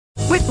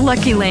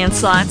Lucky Land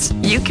Slots,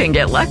 you can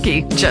get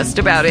lucky just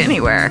about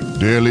anywhere.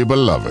 Dearly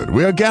beloved,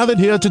 we are gathered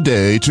here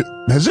today to...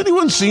 Has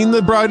anyone seen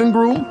the bride and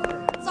groom?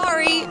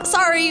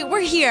 Sorry, we're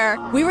here.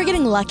 We were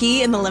getting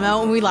lucky in the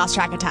limo and we lost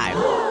track of time.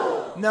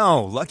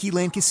 No, Lucky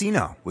Land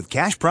Casino, with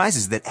cash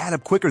prizes that add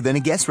up quicker than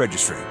a guest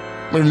registry.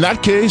 In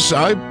that case,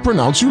 I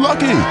pronounce you lucky.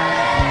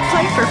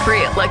 Play for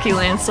free at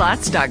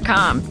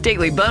LuckyLandSlots.com.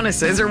 Daily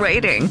bonuses are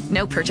waiting.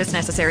 No purchase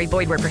necessary.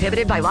 Void where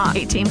prohibited by law.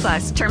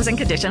 18+. Terms and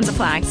conditions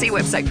apply. See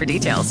website for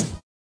details.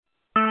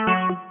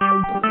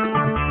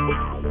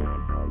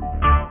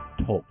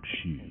 Talk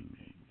shoes.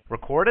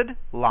 Recorded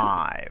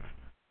live.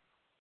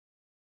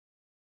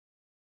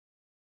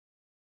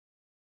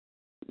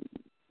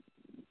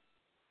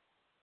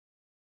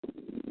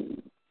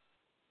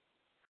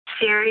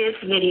 Serious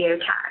video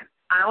time.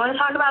 I want to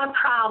talk about a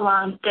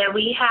problem that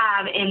we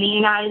have in the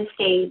United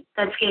States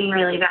that's getting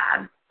really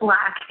bad.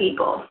 Black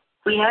people.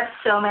 We have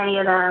so many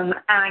of them, and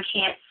I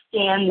can't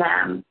stand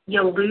them.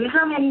 You'll lose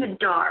them in the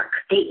dark.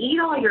 They eat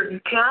all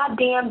your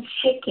goddamn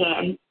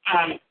chicken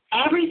and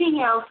everything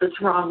else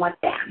that's wrong with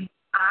them.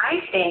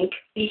 I think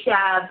we should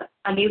have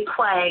a new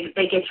plague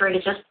that gets rid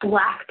of just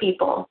black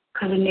people,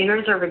 because the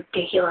niggers are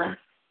ridiculous.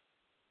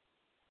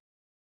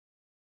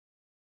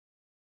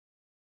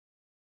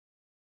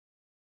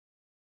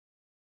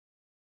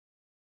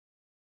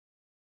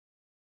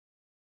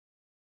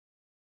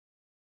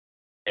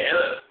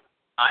 Hello,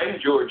 I'm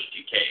George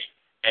Decay,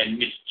 and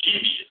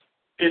mischievous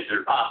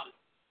pisser possums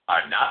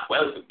are not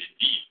welcome in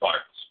these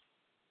parts.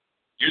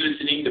 You're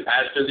listening to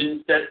Pastor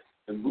Lindstedt's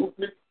The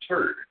Movement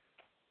Turd.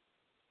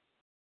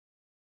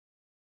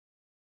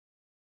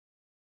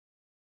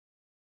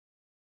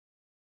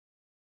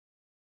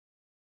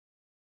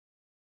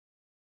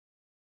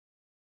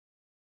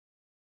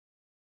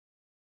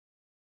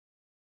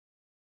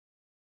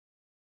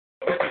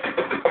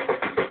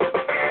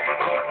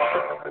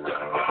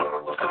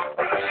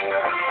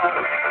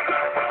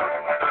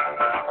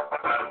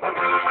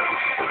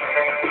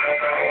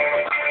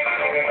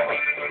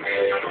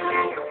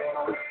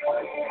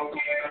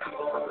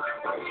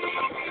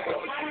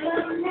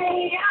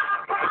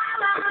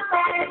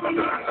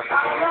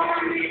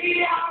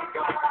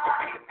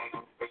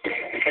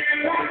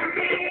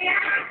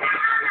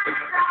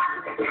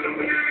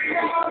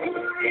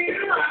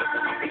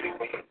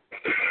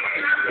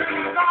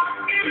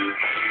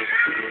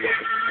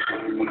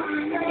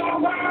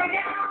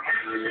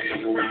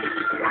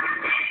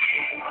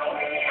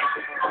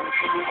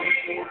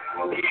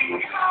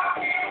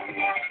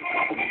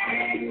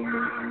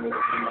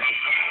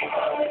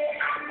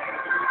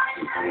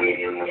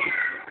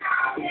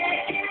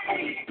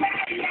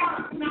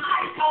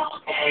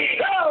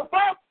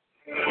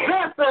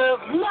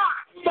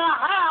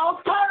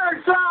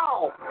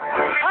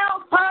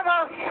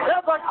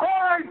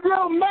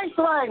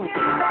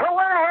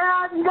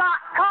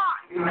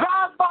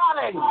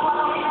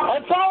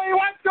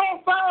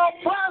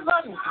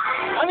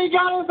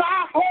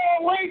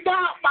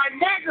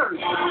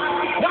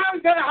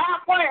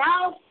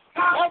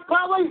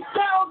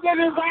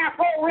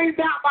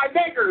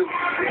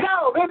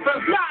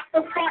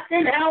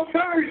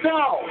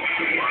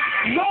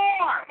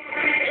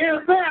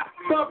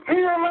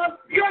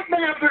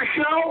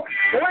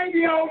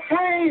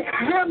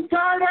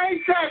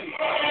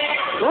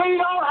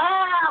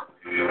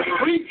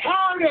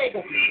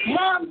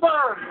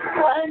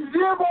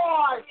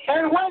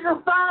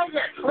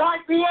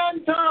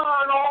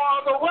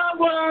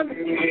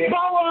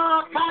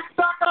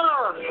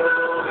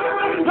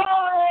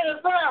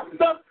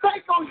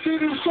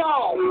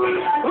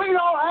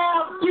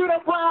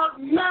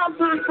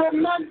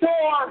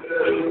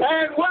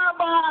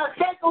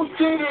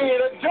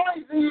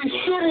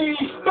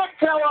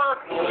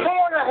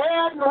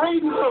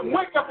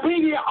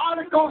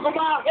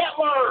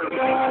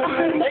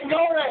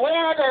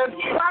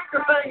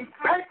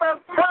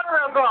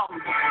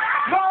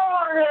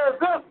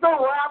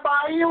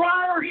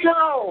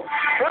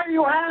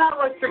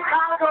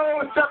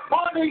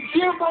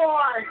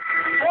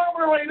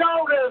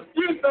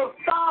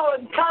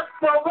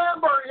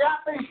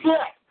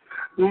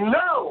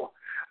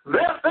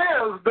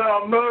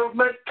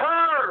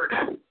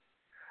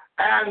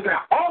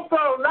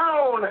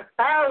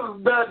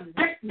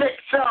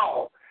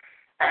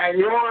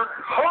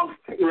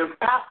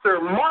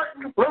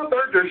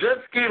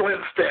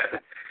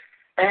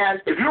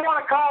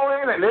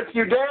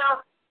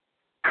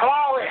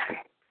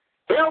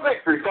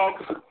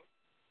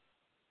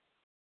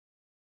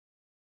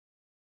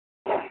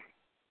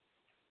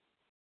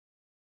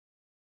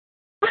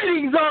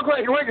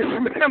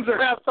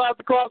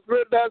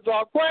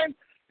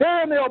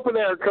 Here in the open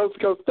air, coast to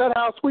coast dead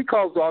house, we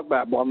call Zog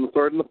Babylon the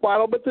third and the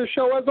final, but this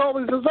show, as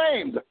always, is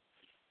aimed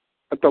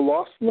at the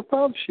lost and the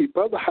found sheep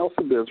of the house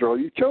of Israel,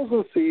 you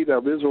chosen seed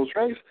of Israel's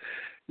race,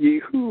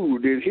 ye who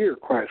did hear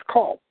Christ's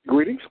call.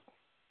 Greetings.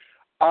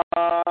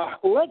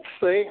 Let's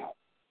see.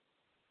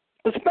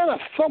 It's been a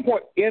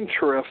somewhat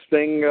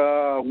interesting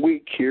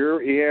week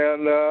here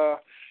in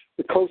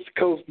the coast to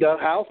coast dead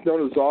house,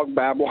 known as Zog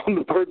Babylon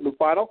the third and the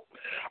final.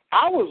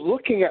 I was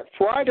looking at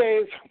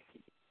Friday's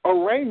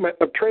arraignment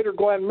of Trader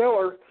Glenn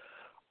Miller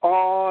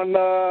on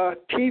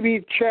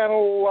TV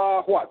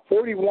channel,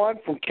 41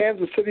 from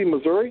Kansas City,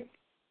 Missouri.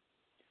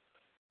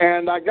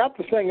 And I got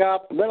the thing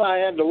up, and then I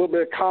added a little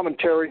bit of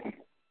commentary.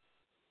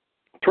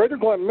 Trader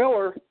Glenn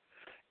Miller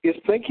is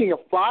thinking of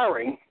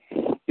firing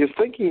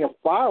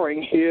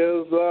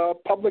his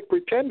public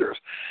pretenders.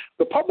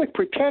 The public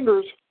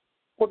pretenders,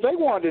 what they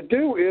wanted to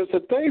do is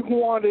that they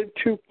wanted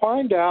to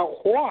find out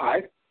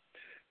why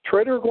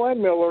Trader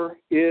Glenn Miller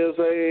is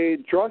a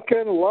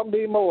drunken,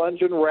 lumpy,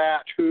 melungeon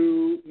rat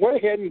who went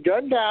ahead and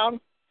gunned down,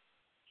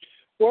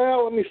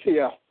 well, let me see,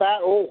 a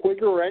fat old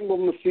Whigger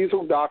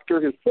Anglo-Mestizo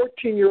doctor, his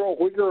 14-year-old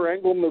Whigger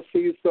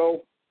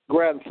Anglo-Mestizo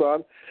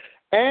grandson,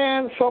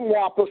 and some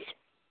wampus,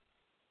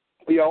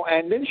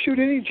 and didn't shoot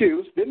any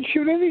Jews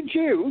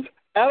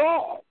at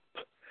all.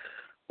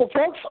 Well,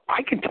 folks,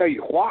 I can tell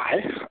you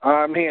why.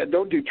 I mean,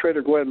 don't do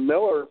Trader Glenn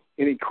Miller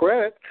any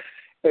credit.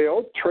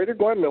 Trader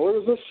Glenn Miller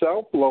is a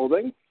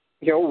self-loathing,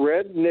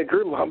 red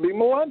nigger, lumpy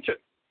melungeon.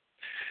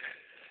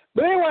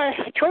 But anyway,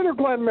 Trader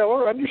Glenn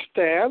Miller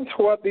understands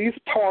what these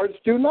tards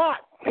do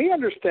not. He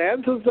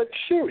understands is that,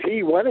 shoot,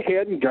 he went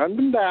ahead and gunned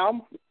them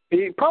down.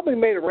 He probably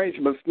made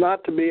arrangements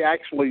not to be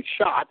actually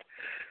shot.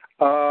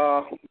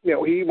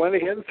 He went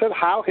ahead and said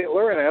Heil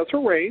Hitler, and as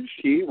arranged,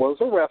 he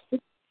was arrested.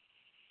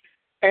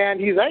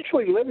 And he's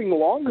actually living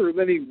longer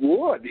than he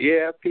would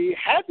if he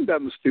hadn't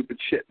done the stupid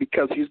shit,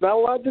 because he's not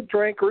allowed to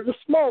drink or to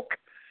smoke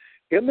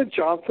in the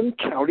Johnson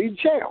County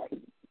Jail.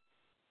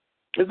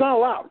 It's not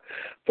allowed.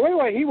 So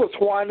anyway, he was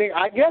wanting,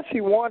 I guess he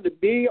wanted to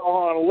be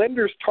on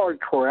Linder's Tard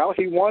Corral.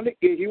 He wanted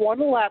a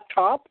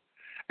laptop,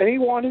 and he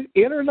wanted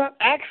internet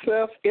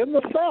access in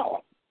the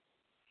cell.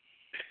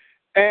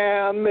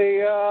 And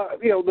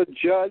the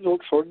judge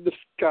looked sort of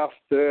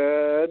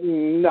disgusted.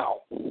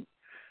 No.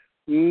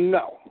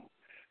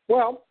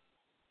 Well,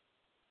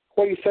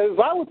 what he says is,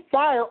 I would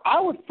fire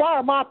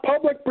my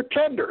public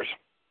pretenders.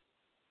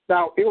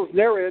 Now, it was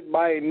narrated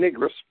by a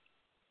negress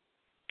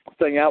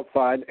thing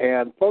outside,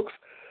 and folks,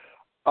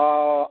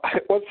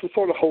 what's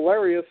sort of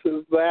hilarious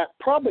is that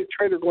probably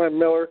Trader Glenn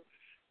Miller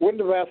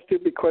wouldn't have asked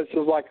stupid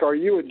questions like, are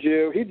you a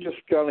Jew? He'd just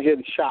gone ahead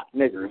and shot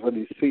niggers that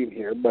he's seen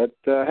here. But,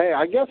 hey,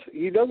 I guess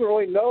he doesn't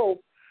really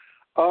know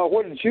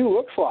what a Jew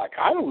looks like.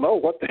 I don't know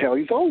what the hell.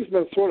 He's always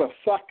been sort of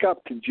sucked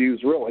up to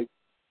Jews, really.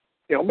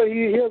 But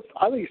he is,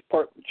 I think he's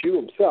part Jew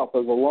himself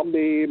as a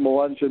lumpy,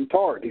 melungeon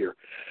tard here.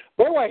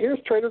 But anyway, here's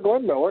Trader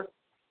Glenn Miller.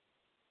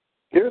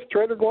 Here's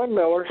Trader Glenn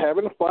Miller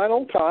having a fine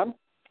old time.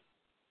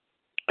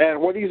 And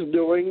what he's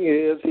doing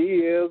is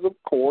he is, of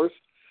course,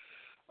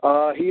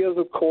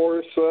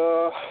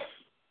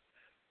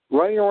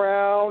 running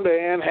around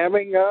and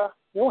having I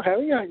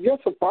guess,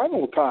 a fine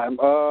old time.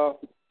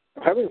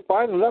 Having a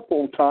fine enough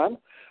old time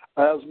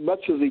as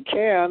much as he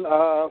can,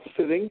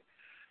 sitting.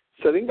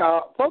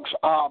 Folks,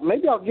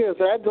 maybe I'll get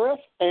his address,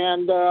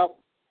 and,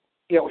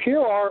 here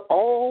are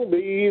all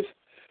these,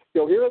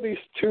 here are these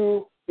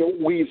two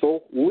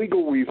legal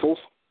weasels.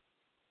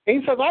 And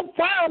he says, I'm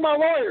firing my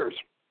lawyers.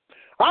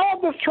 I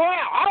want this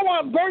trial. I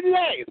want 30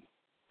 days.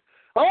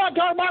 I want to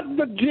talk about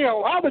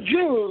how the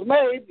Jews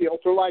made,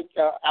 sort of like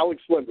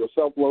Alex Linder,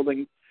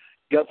 self-loathing,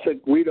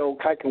 gut-sick Guido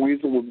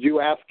Kikeweasel with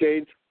Jew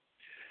Ascades,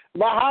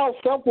 about how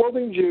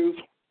self-loathing Jews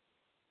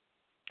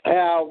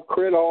have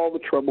created all the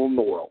trouble in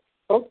the world.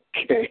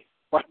 Okay,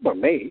 what about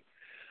me?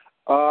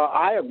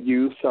 I have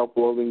used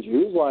self-loathing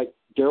Jews like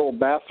Gerald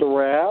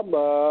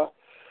Bassarab,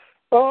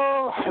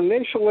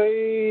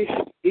 initially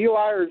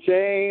Eli or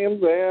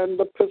James, and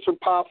the Pisser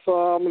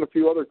Possum, and a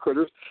few other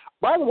critters.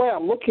 By the way,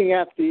 I'm looking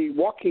at the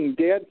Walking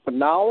Dead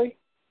finale.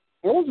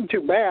 It wasn't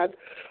too bad.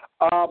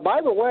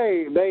 By the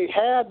way, they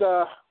had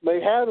a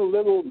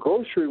little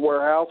grocery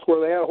warehouse where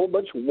they had a whole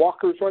bunch of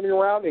walkers running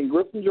around in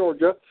Griffin,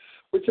 Georgia,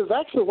 which is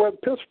actually where the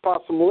Pisser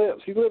Possum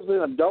lives. He lives in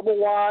an old double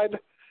wide,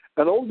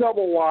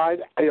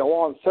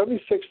 on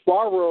 76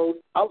 Flower Road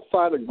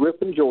outside of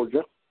Griffin,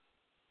 Georgia.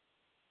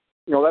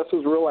 That's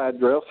his real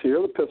address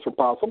here, the Pisser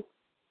Possum.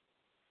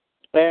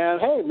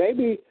 And, hey,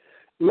 maybe,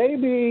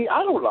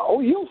 I don't know,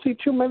 you don't see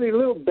too many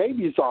little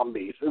baby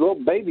zombies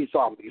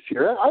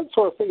here. I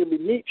sort of think it'd be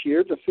neat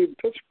here to see the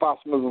Pisser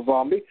Possum as a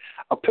zombie,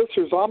 a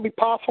Pisser zombie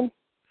possum,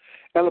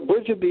 and a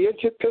Bridget the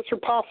Idiot Pisser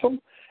Possum,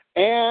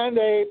 and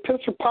a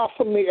Pisser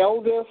Possum the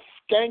eldest,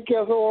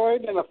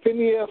 Skankazoid, and a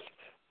Phineas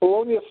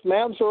Polonius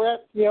Mamzeret,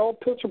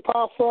 Pisser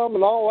Possum,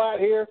 and all that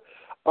here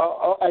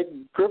at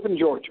Griffin,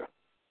 Georgia.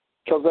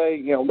 Because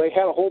they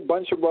had a whole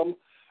bunch of them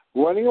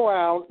running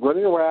around.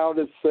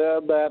 It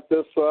said that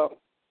this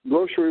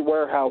grocery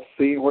warehouse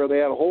scene where they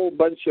had a whole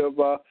bunch of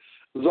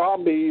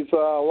zombies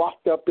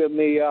locked up in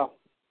the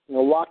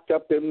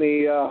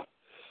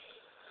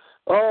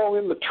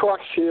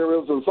trucks here.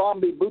 It was a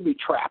zombie booby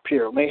trap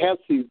here. And they had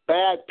these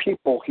bad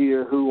people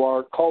here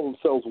who call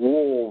themselves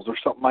wolves or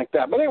something like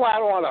that. But anyway, I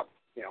don't want to,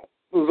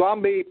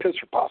 zombie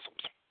Pisser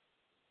Possums.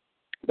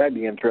 That'd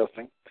be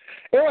interesting.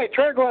 Anyway,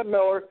 Trader Glenn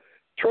Miller,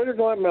 I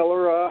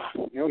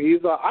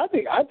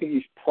think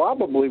he's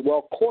probably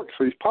well corked,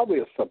 so he's probably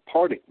a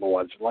sephardic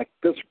melungeon like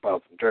Pisser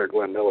Possum Trader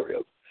Glenn Miller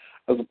is,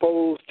 as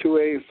opposed to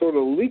a sort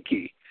of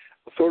leaky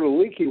sort of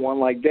leaky one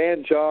like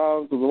Dan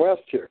Johns and the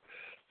rest here.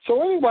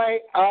 So anyway,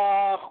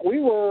 we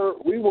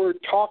were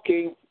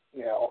talking,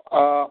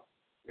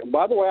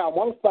 by the way, I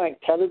want to thank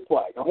Tethered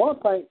Flag. I want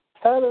to thank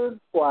Tethered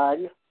Flag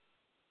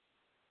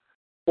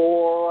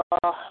for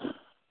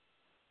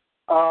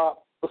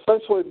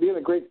essentially being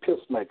a great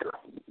pissmaker.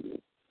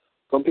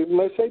 Some people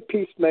may say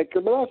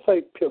peacemaker, but I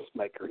say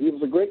pissmaker. He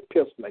was a great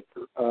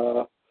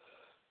pissmaker.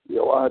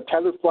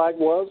 Tethered Flag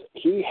was.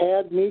 He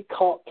had me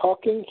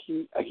talking.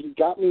 He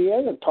got me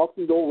in and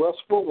talking to old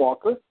Russell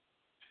Walker.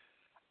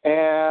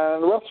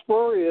 And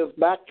Russell is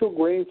back to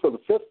agreeing for the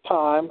 5th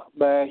time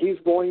that he's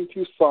going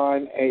to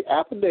sign an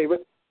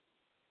affidavit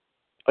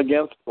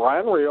against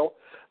Brian Reel,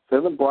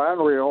 saying that Brian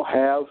Reel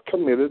has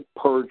committed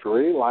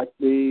perjury, like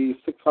the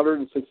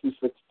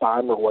 666th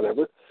time or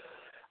whatever.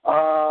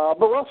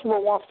 But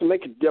Russell wants to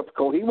make it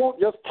difficult. He won't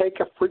just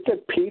take a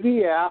freaking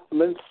PDF and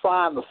then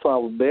sign the son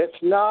of a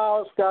bitch.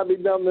 No, it's got to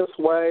be done this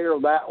way or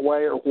that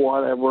way or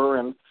whatever.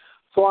 And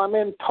so I'm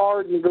in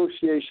tarred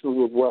negotiations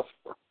with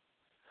Russell.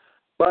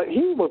 But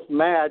he was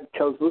mad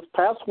because this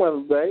past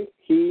Wednesday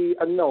he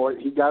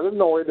got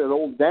annoyed at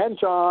old Dan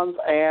Johns.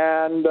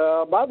 And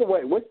by the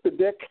way, with the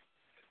Dick,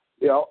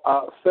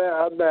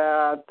 said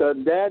that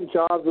Dan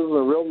Johns isn't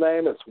a real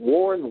name. It's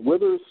Warren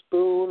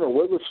Witherspoon or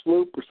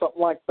Withersloop or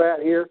something like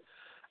that here.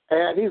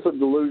 And he's a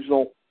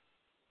delusional,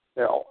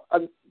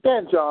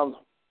 Dan Johns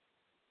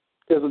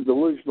is a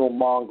delusional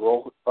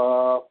mongrel,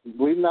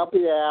 bleeding out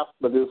the ass,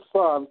 but his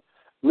son,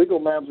 legal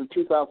manager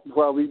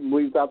 2012, even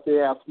bleeds out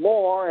the ass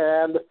more.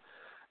 And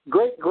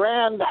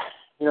great-grand,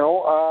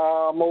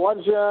 Melungeon,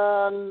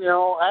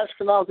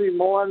 Ashkenazi,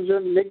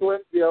 Melungeon,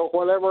 Niglet,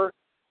 whatever,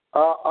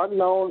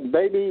 unknown,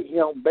 baby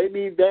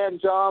Dan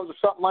Johns or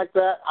something like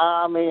that.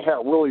 I mean,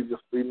 hell, really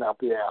just bleeding out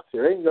the ass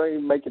here. Ain't going to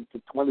even make it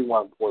to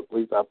 21 before it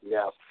bleeds out the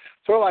ass.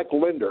 Sort of like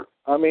Linder.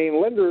 I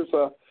mean, Linder's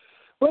a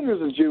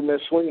Jew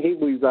Michelin. He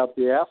bleeds out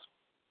the ass.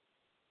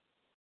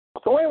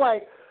 So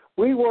anyway,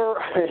 we were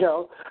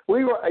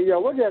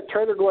looking at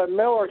Trader Glenn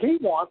Miller. He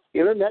wants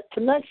internet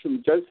connection.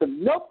 The judge said,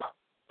 nope.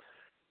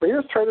 But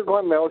here's Trader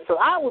Glenn Miller. He said,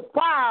 I would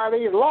fire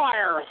these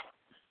lawyers.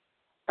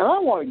 And I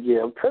want to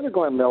give Trader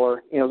Glenn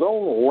Miller in his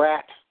own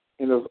rat,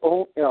 in his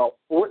own,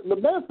 the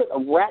benefit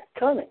of rat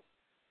cunning.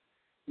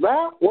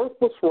 That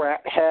worthless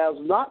rat has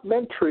not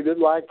been treated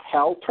like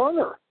Hal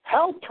Turner.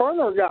 Hal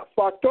Turner got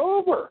fucked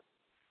over.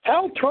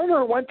 Hal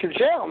Turner went to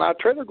jail. Now,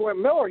 Trader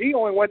Glenn Miller, he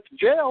only went to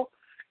jail,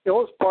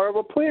 as part of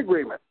a plea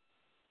agreement.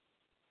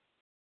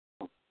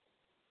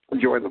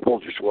 Enjoying the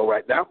poultry show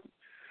right now.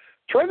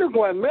 Trader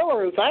Glenn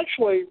Miller is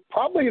actually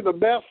probably the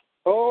best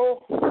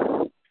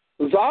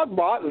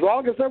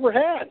Zog has ever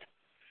had.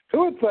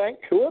 Who would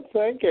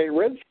think a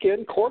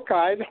red-skinned,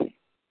 cork-eyed,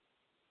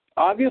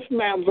 obvious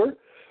mamzer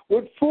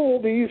would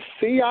fool these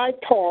CI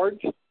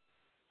tards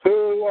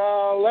who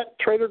let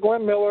Trader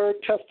Glenn Miller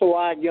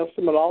testify against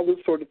them and all this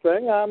sort of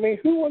thing? I mean,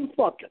 who wouldn't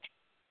fuck it?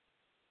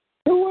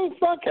 Who wouldn't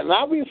fuck it? An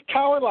obvious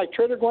coward like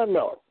Trader Glenn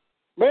Miller.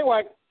 But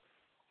anyway,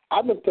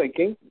 I've been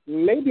thinking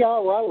maybe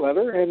I'll write a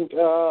letter and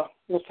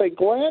we'll say,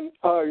 Glenn,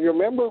 you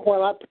remember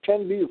when I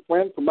pretended to be your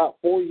friend for about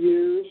 4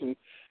 years and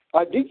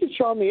I did get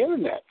you on the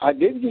internet.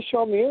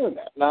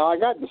 Now, I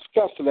got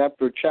disgusted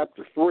after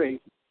Chapter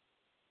 3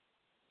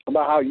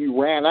 about how you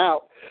ran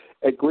out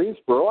at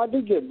Greensboro. I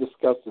did get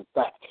disgusted at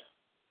that.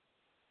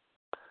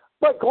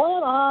 But,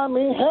 Glenn, I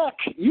mean, heck,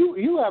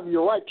 you have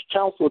your right to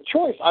counsel of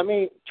choice. I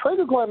mean,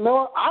 Trader Glenn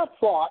Miller, I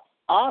thought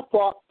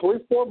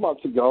 3-4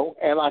 months ago,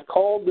 and I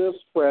called this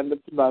friend at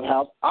the Nut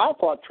House, I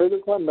thought Trader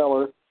Glenn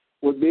Miller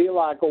would be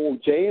like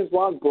old James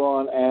Von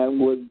Braun and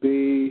would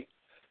be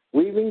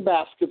weaving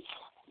baskets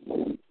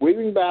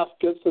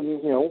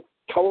and,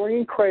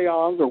 coloring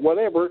crayons or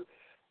whatever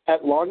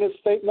at Larned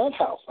State Nut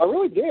House. I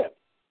really did.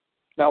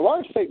 Now,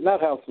 Larned State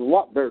Nut House is a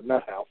lot better than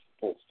Nut House,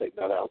 Old State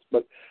Nut House.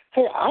 But,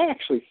 hey, I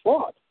actually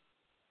thought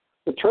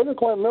that Trader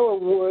Glenn Miller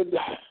would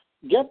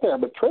get there.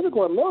 But Trader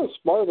Glenn Miller is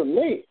smarter than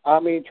me. I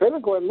mean, Trader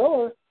Glenn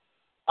Miller,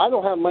 I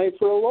don't have money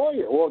for a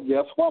lawyer. Well,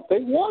 guess what? They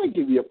want to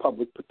give you a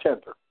public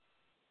pretender.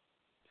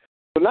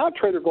 So now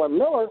Trader Glenn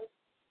Miller,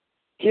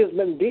 he has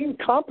been deemed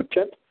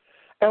competent.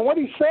 And what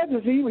he said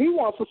is he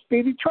wants a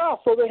speedy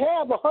trial. So they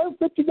have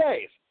 150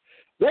 days.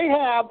 They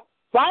have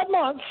 5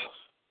 months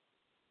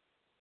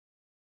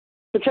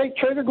to take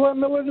Trader Glenn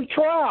Miller to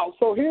trial.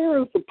 So here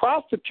is the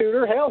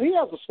prostituter. Hell, he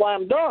has a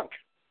slam dunk.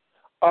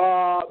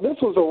 This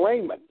was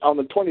arraignment on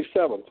the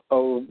 27th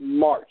of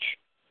March.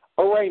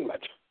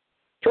 Arraignment.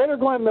 Trader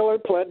Glenn Miller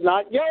pled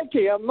not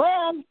guilty. And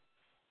then,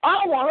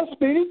 I want a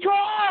speedy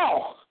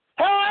trial.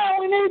 Hell, I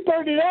only need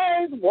 30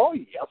 days. Well,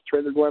 yes,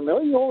 Trader Glenn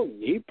Miller, you only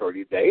need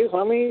 30 days.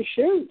 I mean,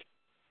 shoot.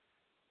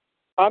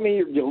 I mean,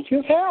 you're guilty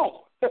as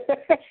hell.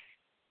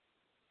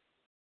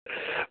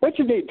 What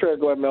you need, Trader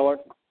Glenn Miller,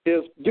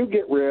 is do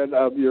get rid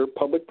of your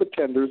public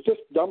pretenders.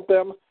 Just dump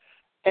them.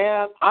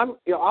 And I want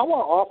to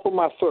offer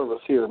my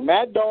service here.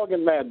 Mad Dog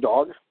and Mad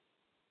Dog.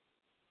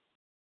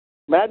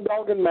 Mad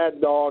Dog and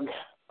Mad Dog.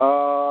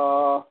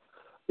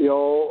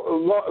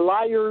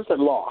 Liars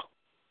and law.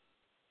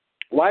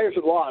 Liars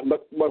and law.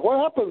 But what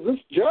happens?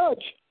 This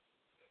judge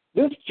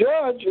this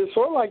judge is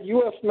sort of like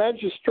U.S.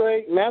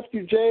 Magistrate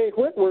Matthew J.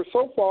 Whitwer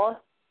so far.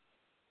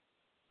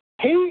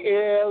 He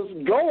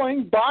is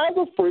going by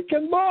the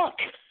freaking book.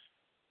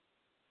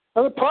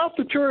 And the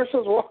prosecutor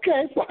says, well,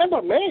 okay, fine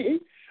by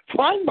me.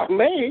 Fine by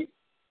me.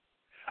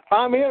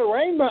 I mean,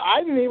 arraignment,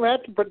 I didn't even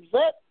have to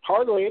present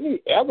hardly any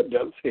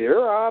evidence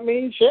here. I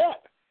mean, shit.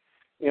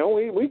 You know,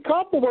 we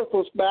caught the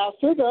worthless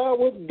bastard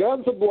with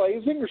guns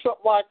a-blazing or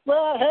something like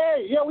that.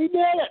 Hey, yeah, we did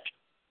it.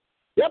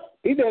 Yep,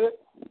 he did it.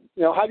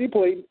 You know, how do you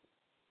plead?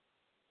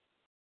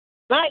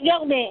 Not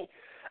guilty.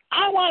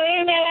 I want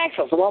internet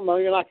access. Well, no,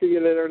 you're not going to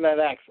get internet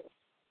access.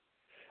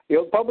 You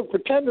know, public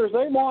pretenders,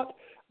 they want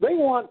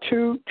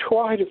to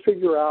try to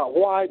figure out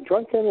why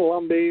drunken,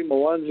 lumpy,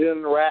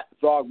 Melungeon, rat,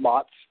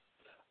 dogbots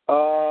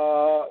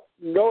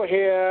go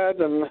ahead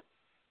and,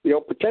 you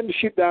know, pretend to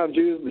shoot down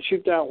Jews, but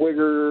shoot down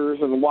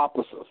Wiggers and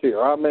Wappuses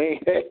here. I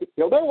mean, you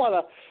know, they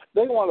want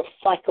to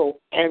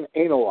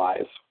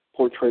psychoanalyze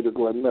poor Trader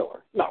Glenn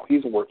Miller. No,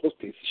 he's a worthless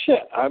piece of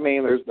shit. I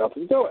mean, there's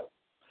nothing to it.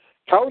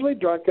 Cowardly,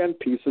 drunken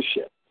piece of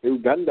shit who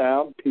gunned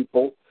down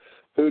people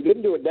who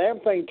didn't do a damn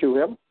thing to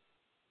him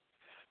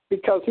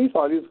because he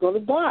thought he was going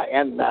to die.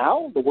 And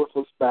now, the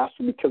worthless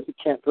bastard, because he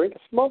can't drink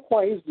and smoke,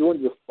 why, he's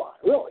doing just fine.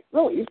 Really.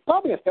 He's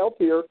probably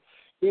healthier.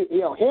 You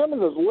know, him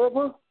and his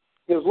liver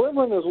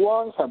and his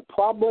lungs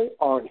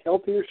are in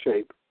healthier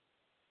shape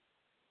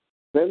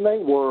than they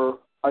were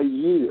a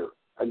year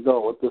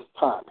ago at this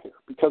time here,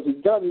 because he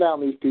gunned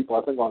down these people,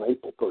 I think, on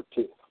April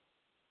 13th.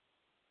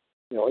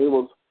 You know, it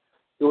was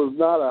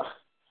not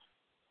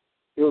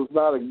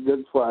a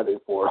good Friday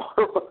for him.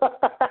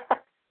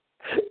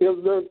 It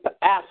was the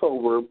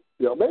Passover,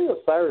 you know, maybe a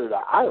Saturday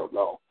night, I don't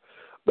know.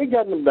 We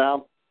gunned him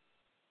down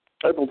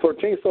April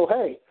 13th. So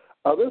hey,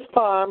 this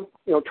time,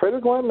 you know, Trader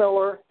Glenn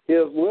Miller,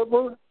 his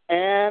liver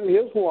and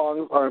his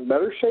lungs are in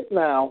better shape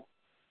now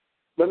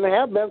than they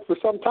have been for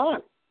some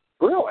time.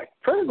 Really.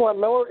 Trader Glenn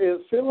Miller is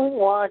feeling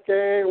like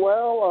a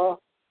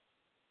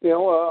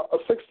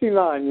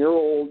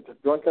 69-year-old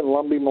drunken,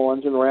 lumpy,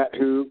 Melungeon rat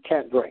who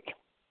can't drink.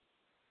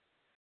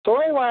 So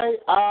anyway,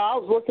 I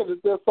was looking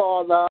at this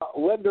on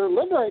Linder.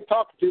 Linder ain't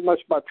talking too much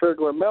about Trader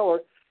Glenn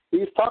Miller.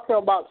 He's talking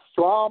about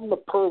Strom the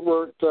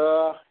pervert,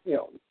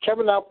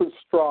 Kevin Alfred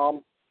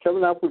Strom,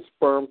 Kevin Alfred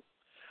Sperm,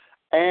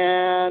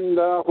 and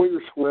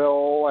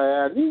Wiegerswill,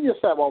 and you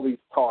just have all these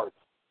cards.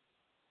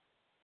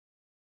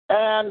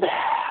 And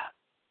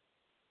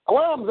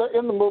when I'm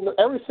in the movement,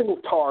 every single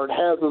tard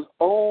has his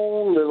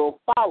own little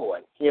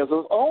following. He has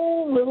his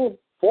own little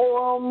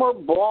forum or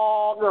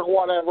blog or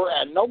whatever,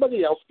 and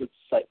nobody else gets to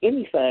say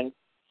anything,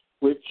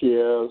 which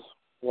is,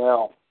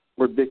 well,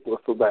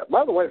 ridiculous of that.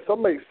 By the way,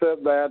 somebody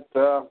said that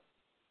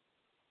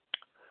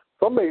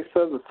somebody's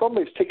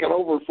taking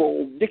over for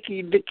old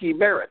Dik-Dik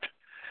Barrett.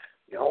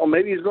 You know,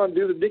 maybe he's going to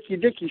do the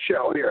Dik-Dik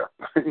show here.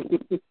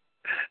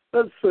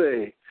 Let's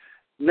see.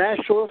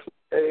 Nationalist,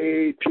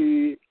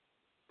 ATIONALIST.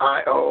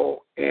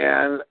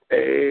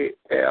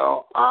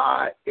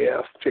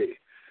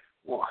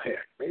 Well,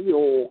 heck, maybe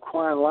old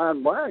Crying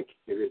Lion Brian can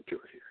get into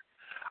it here.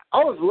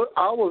 I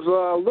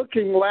was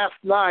looking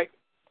last night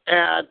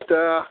at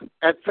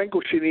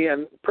Finkelstein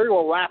and pretty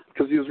well laughed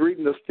because he was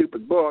reading this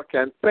stupid book,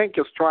 and Fink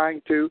is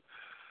trying to,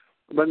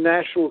 the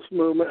nationalist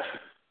movement,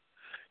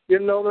 you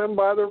know them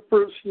by their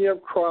fruits, and you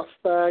have cross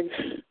tags.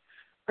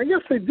 I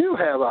guess they do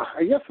have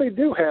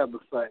the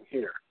thing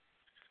here.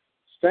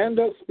 Stand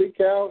up,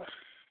 speak out,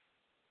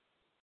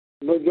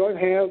 join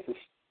hands,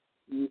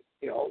 you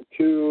know,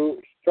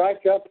 to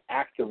strike up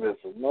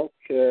activism.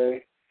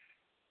 Okay.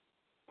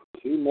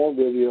 See more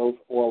videos.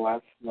 Well,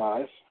 that's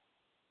nice.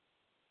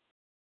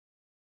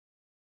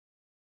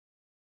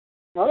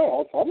 I don't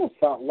know.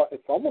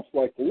 It's almost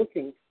like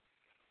looking.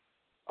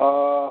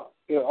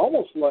 It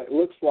almost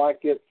looks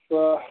like it's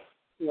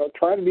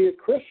trying to be a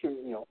Christian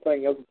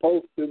thing as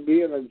opposed to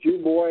being a Jew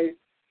boy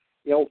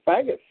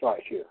faggot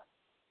site here.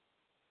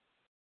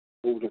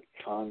 Code of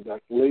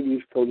conduct,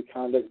 ladies' code of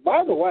conduct.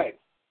 By the way,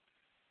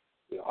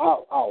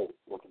 I'll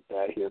look at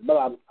that here, but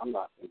I'm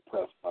not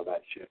impressed by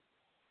that shit.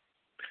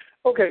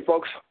 Okay,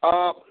 folks.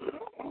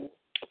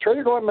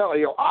 Trader Glenn Miller,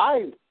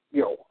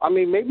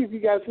 maybe if you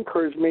guys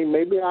encourage me,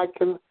 maybe I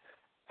can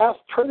ask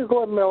Trader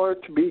Glenn Miller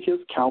to be his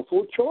counsel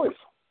of choice.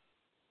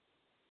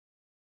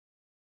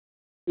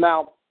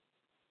 Now,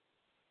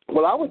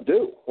 what I would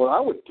do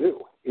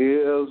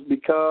is,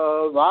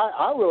 because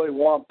I really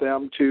want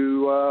them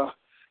to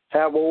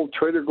have old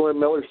Trader Glenn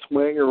Miller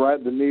swing or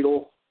ride the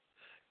needle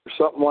or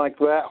something like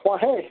that. Well,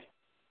 hey,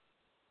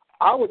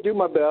 I would do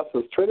my best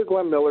as Trader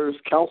Glenn Miller's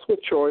counsel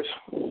of choice.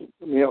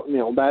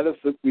 That is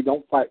that we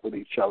don't fight with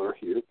each other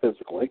here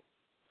physically.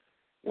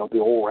 The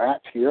old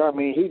rat here. I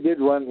mean, he did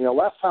run.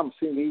 Last time I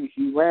seen him,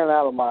 he ran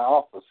out of my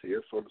office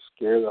here, sort of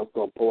scared I was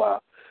going to pull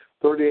out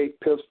a .38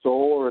 pistol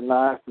or a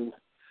knife and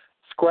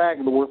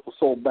scrag the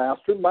worthless old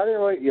bastard. But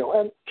anyway,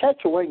 and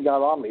Catch Wayne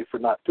got on me for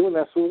not doing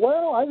that. So,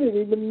 well, I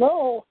didn't even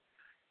know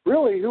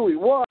really who he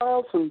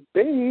was, and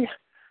B,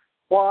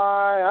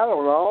 why, I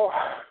don't know.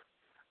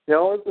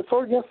 It's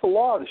sort of against the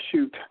law to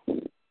shoot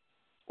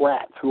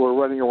rats who are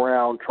running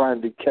around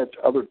trying to catch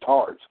other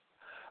tards.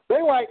 But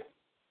anyway,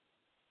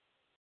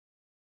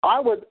 I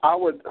would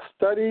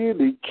study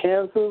the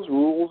Kansas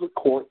rules of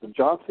court, the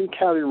Johnson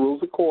County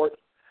rules of court,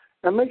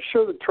 and make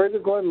sure that Trader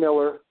Glenn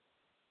Miller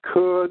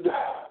could,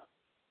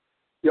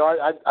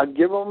 I'd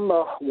give him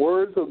the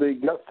words of the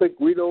Gutsick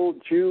Guido,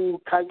 Jew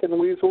Kiken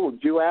Weasel,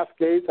 Jew Ass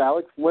Gates,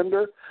 Alex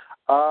Linder.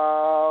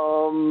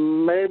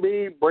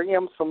 Maybe bring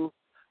him some,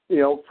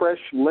 fresh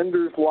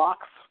Linder's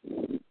locks.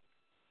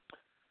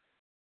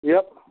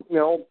 Yep,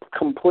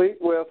 complete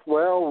with,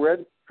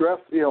 red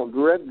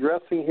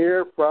dressing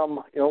here from,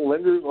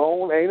 Linder's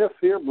own anus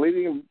here,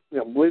 bleeding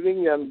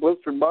and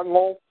blistered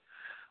bunghole.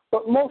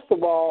 But most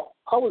of all,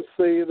 I would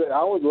say that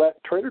I would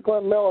let Trader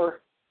Glenn Miller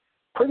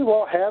pretty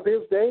well have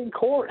his day in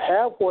court,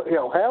 have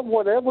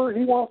whatever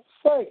he wants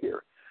to say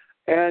here,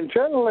 and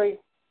generally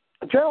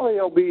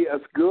it'll be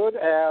as good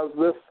as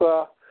this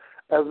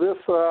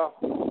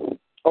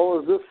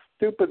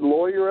stupid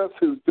lawyeress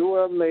who's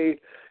doing the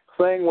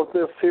thing with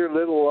this here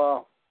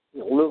little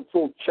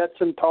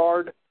Chechen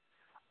tard.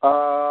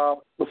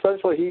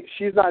 Essentially,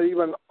 she's not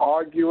even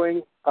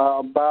arguing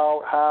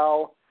about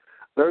how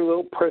their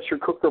little pressure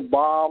cooker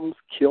bombs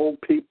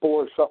killed people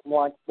or something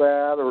like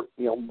that, or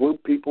blew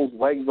people's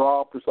legs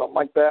off or something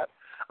like that.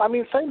 I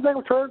mean, same thing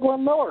with Trader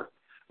Glenn Miller.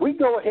 We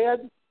go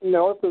ahead,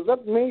 if it's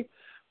up to me,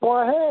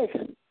 well, hey,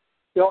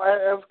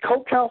 as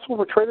co-counsel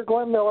for Trader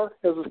Glenn Miller,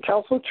 as his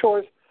counsel of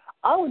choice,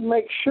 I would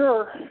make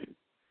sure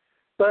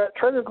that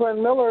Trader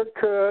Glenn Miller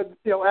could,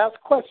 ask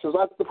questions,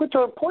 which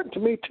are important to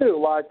me too,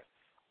 like,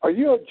 are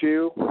you a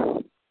Jew?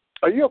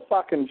 Are you a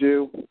fucking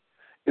Jew?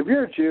 If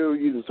you're a Jew,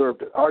 you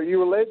deserved it. Are you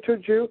related to a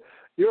Jew?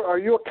 Are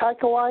you a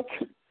Kike-alike?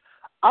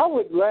 I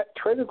would let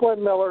Trader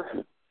Glenn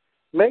Miller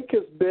make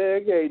as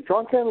big a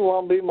drunken,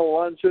 lumpy,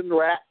 melungeon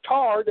rat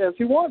tard as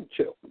he wanted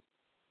to.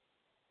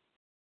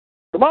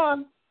 Come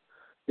on.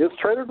 It's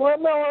Trader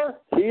Glenn Miller.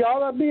 He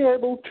ought to be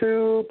able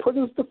to put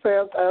his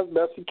defense as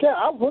best he can.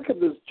 I was looking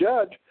at this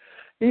judge.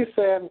 He's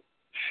saying,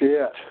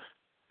 shit.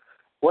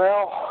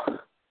 Well,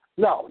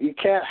 no, you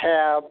can't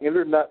have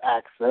internet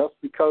access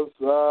because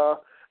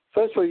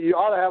essentially you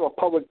ought to have a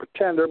public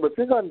pretender, but if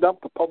you're going to dump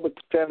the public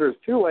pretender,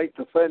 it's too late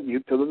to send you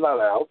to the nut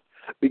house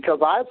because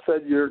I've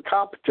said you're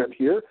competent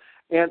here.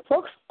 And,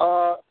 folks,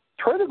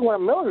 Trader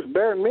Glenn Miller's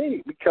bearing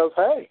me because,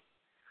 hey,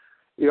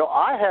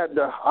 I had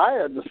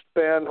to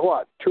spend,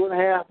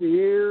 2.5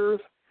 years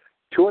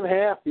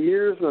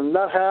in the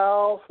nut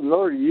house,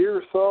 another year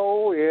or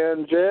so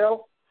in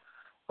jail.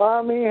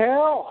 I mean,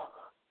 hell,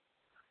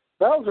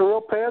 that was a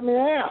real pain in the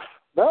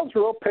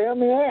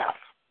ass.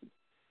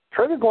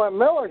 Trader Glenn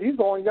Miller, he's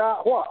only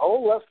got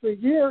less than a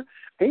year.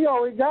 He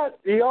already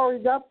got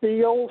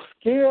the old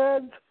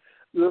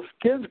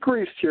skids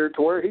greased here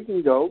to where he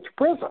can go to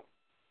prison.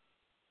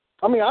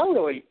 I mean, I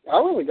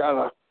really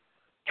got a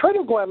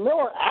Trader Glenn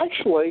Miller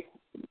actually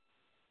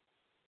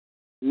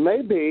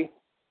may be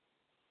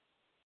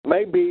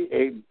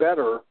a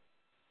better,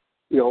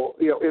 in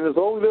his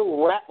own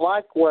little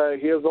rat-like way,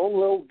 his own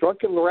little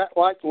drunken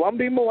rat-like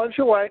lumpy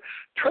militia way.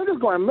 Trader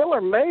Glenn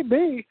Miller may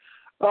be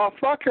a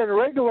fucking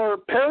regular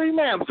Perry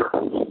Manzer.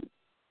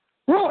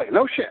 Really,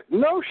 no shit.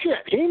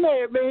 He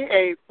may be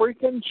a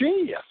freaking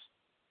genius.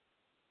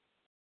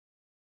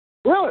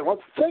 Really,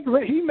 once you think of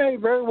it, he may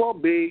very well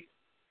be,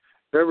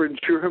 Reverend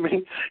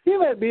Truman, he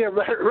may be a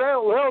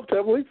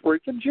relatively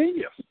freaking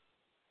genius.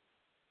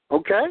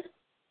 Okay?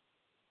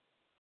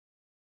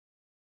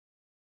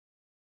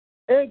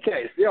 In any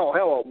case,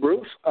 hello,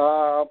 Bruce.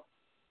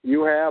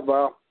 You have,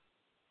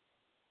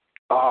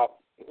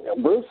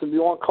 Bruce, if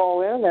you want to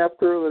call in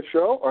after the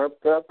show or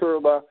after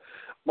the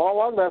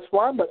monologue, that's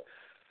fine. But,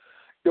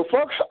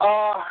 folks,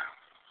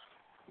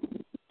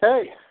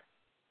 hey,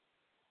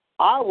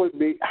 I would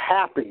be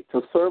happy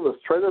to serve as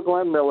Trader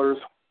Glenn Miller's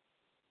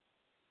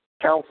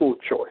counsel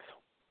of choice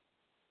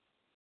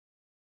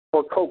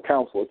or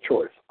co-counsel of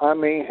choice. I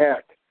mean,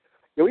 heck,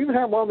 you even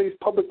have one of these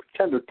public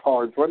pretender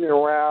tards running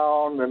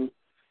around and,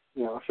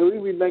 should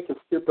we be making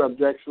stupid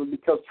objections?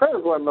 Because Trader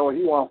Glenn Miller,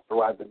 he wants to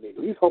ride the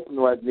needle. He's hoping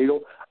to ride the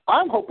needle.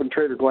 I'm hoping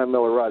Trader Glenn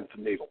Miller rides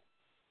the needle.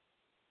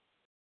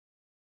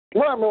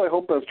 What I'm really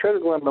hoping is Trader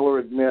Glenn Miller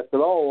admits that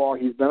all along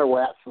he's been a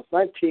rat since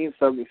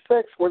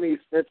 1976 when he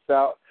snitched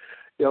out,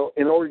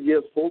 in order to get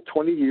his full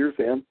 20 years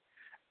in.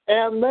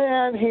 And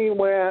then he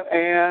went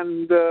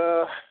and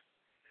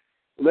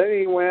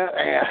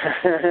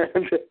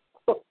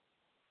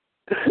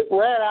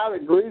ran out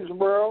of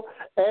Greensboro,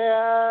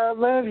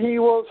 and then he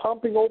was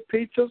humping old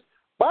peaches.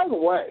 By the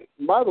way,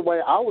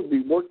 I would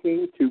be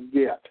working to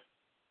get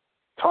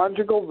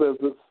conjugal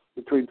visits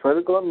between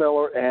Trader Glenn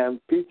Miller and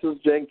Peaches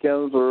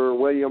Jenkins or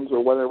Williams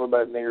or whatever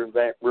that nigger's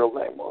real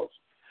name was.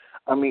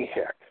 I mean,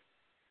 heck,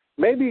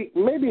 maybe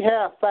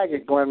have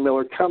faggot Glenn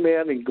Miller come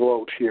in and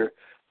gloat here.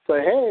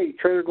 Say, hey,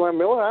 Trader Glenn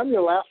Miller, I'm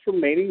your last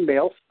remaining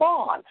male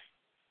spawn.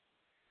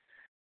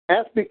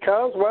 That's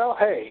because,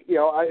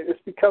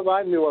 it's because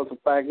I knew I was a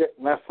faggot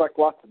and I sucked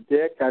lots of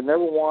dick. I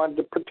never wanted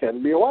to pretend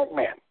to be a white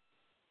man.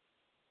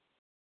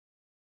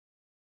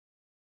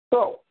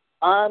 So,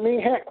 I mean,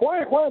 heck,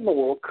 why in the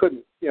world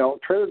couldn't,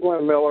 Trader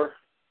Glenn Miller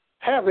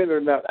have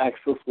internet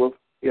access with,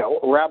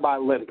 Rabbi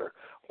Linder?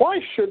 Why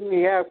shouldn't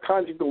he have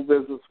conjugal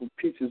visits with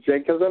Peaches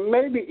Jenkins and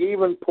maybe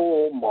even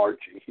poor old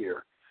Margie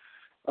here?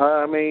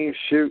 I mean,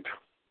 shoot.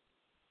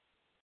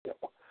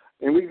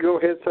 And we go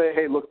ahead and say,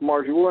 hey, look,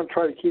 Margie, we're going to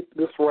try to keep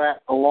this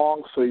rat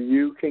along so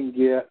you can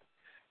get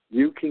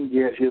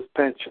his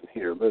pension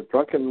here. The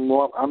drunken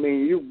love, I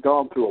mean, you've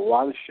gone through a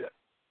lot of shit,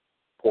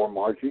 poor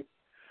Margie.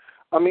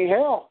 I mean,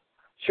 hell,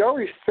 she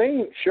already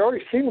seen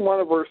one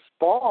of her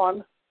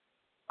spawn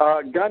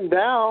gunned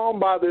down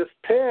by this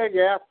pig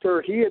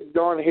after he had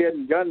gone ahead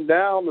and gunned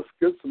down this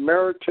Good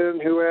Samaritan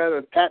who had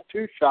a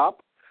tattoo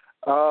shop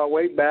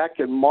way back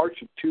in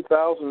March of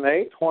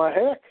 2008. Why,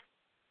 heck.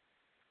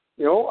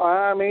 You know,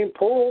 I mean,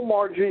 poor old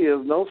Margie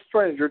is no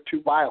stranger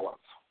to violence.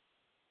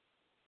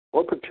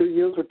 Or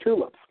petunias or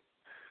tulips.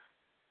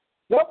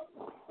 Nope.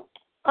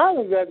 I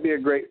think that'd be a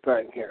great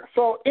thing here.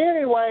 So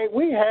anyway,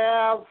 we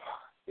have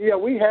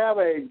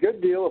a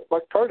good deal of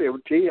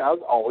flexibility, as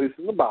always,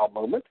 in the bowel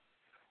movement.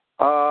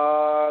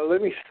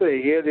 Let me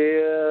see.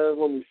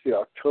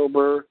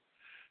 October.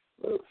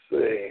 Let's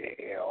see.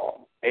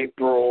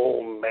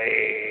 April,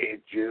 May,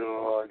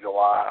 June,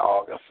 July,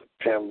 August,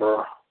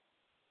 September.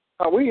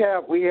 We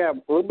have a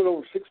little bit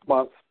over 6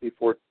 months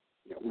before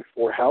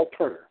Hal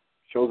Turner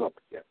shows up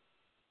again.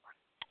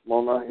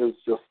 Mona is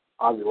just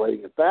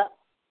ovulating at that.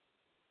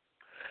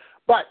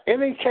 But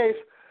in any case,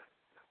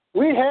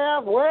 we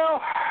have, I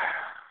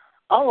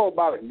don't know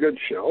about a good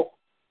show,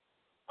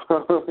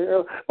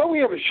 but we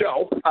have a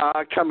show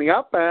coming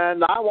up,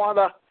 and I want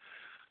to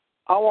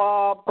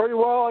pretty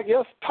well, I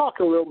guess, talk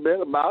a little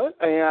bit about it,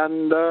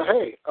 and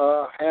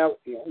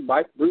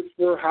invite Bruce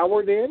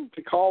Howard in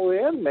to call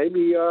in,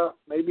 maybe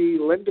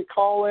Linda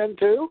call in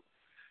too,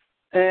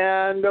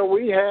 and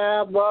we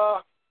have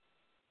a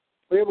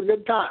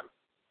good time.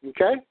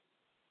 Okay.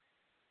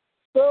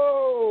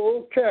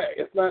 So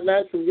it's not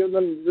natural to give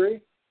them a degree.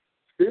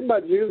 Screen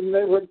by Jews in the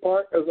neighborhood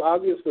park is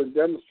obviously a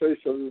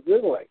demonstration of the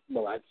Italy.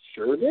 Well, that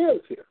sure it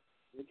is here.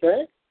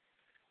 Okay.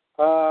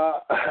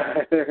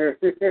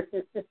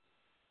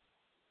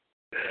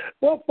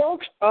 Well,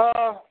 folks,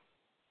 I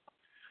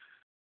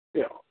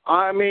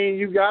mean,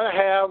 you gotta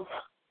have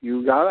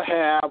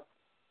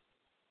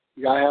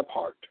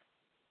heart.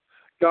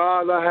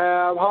 Gotta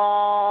have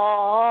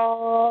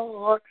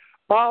heart.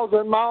 Miles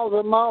and miles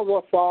and miles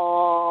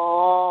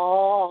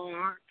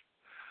apart.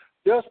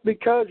 Just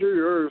because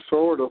you're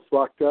sort of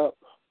fucked up,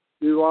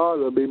 you ought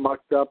to be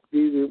mucked up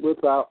even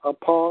without a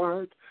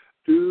part.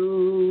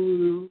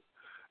 Do.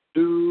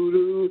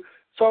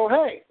 So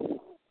hey,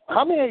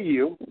 how many of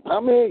you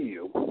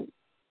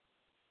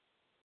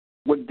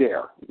would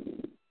dare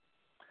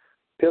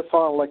piss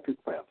on an electric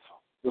fence?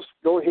 Just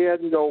go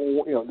ahead and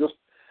go.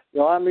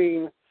 I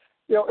mean.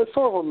 It's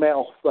sort of a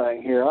male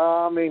thing here.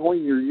 I mean,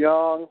 when you're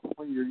young,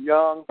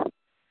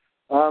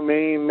 I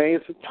mean,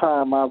 millions of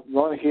time I've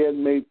gone ahead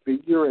and made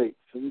figure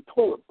eights in the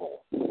toilet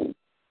bowl.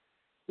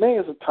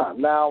 Millions of time.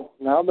 Now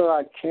that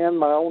I can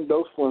my own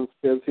Doslin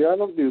spids here, I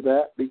don't do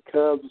that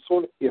because it's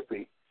sort of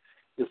iffy.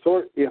 It's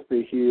sort of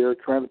iffy here,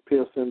 trying to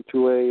piss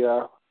into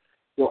a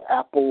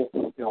apple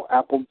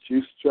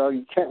juice jug.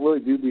 You can't really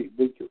do the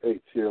figure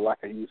eights here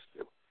like I used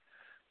to.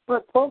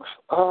 But folks,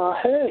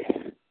 hey.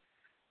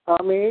 I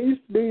mean, it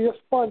used to be just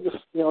fun,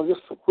 just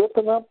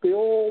whipping up the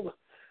old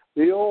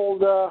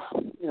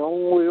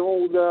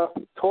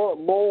toilet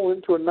bowl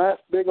into a nice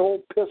big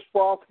old piss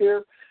froth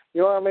here.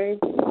 You know what I mean?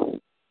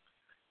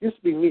 Used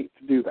to be neat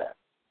to do that,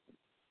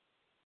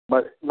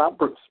 but not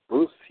Bruce.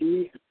 Bruce,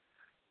 he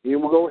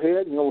will go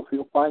ahead and you'll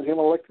find him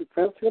an electric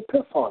fence. He'll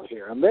piss on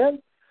here, and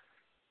then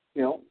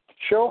to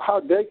show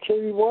how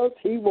dedicated he was,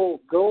 he will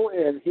go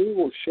and he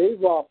will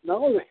shave off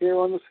not only the hair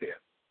on his head.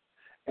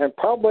 And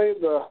probably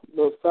the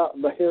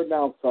hair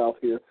down south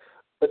here,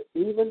 but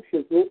even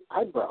his little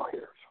eyebrow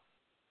hairs.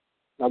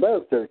 Now that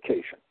is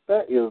dedication.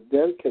 That is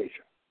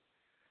dedication.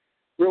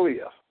 Really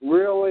is.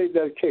 Really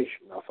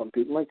dedication. Now some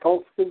people may call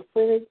it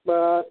schizophrenic,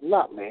 but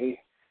not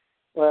me.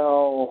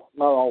 Well,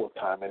 not all the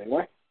time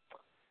anyway.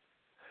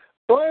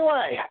 So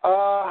anyway,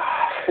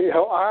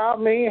 I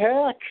mean,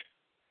 heck,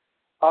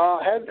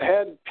 had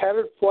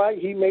tattered flag.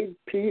 He made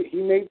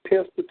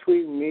piss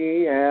between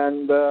me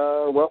and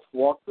Russ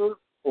Walker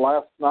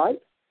last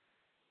night,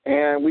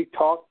 and we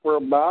talked for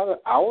about an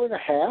hour and a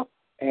half,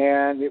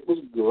 and it was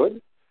good.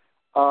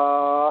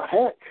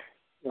 Heck,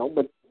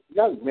 but you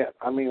gotta admit,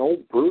 I mean,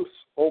 old Bruce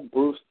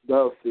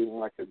does seem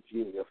like a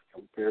genius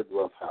compared to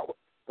Russ Howard,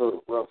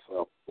 or Russ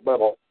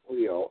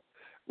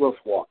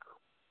Walker.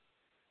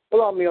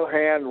 But on the other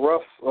hand,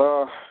 Russ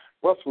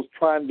was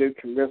trying to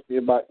convince me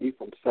about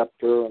Ephraim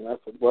Scepter, and I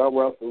said, well,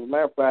 Russ, as a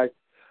matter of fact,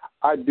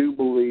 I do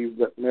believe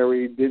that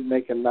Mary did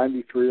make a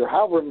 93 or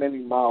however many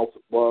miles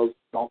it was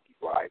donkey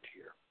ride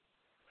here.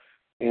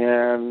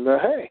 And,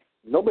 hey,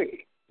 no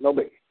biggie.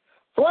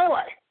 So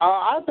anyway,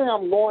 I think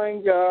I'm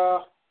going,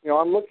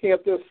 I'm looking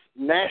at this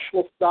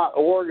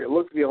nationalist.org. It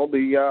looks,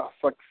 the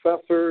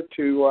successor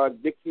to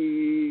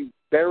Dickie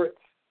Barrett's,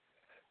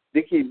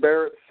 get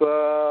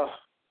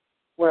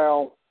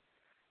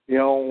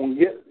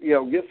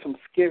some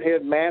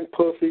skinhead man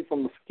pussy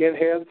from the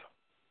skinheads.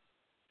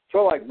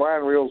 sort of like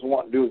Brian Reels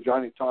wanting to do with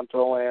Johnny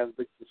Tonto and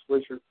Victor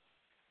Swisher.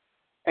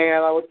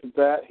 And I looked at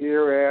that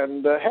here,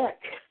 and heck,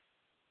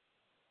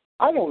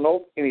 I don't know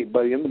if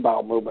anybody in the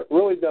bowel movement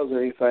really does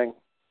anything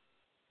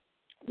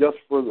just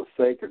for the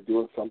sake of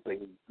doing something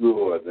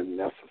good and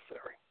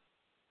necessary.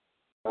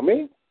 I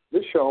mean,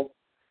 this show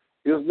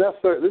is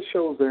necessary. This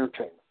show is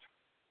entertainment.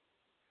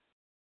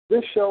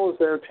 This show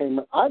is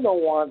entertainment. I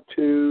don't want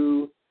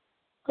to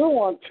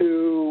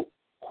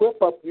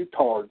whip up you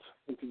tards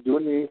into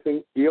doing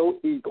anything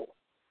illegal.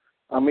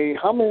 I mean,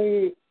 how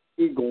many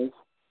eagles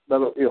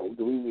that are ill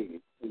do we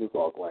need in this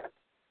dog land?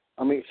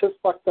 I mean, it's just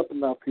fucked up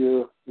enough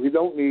here. We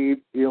don't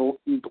need ill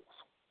eagles.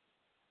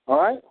 All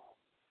right?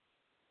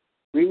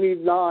 We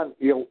need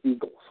non-ill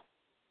eagles.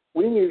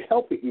 We need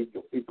healthy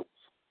eagles.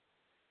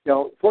 You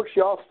know, folks,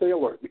 y'all stay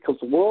alert because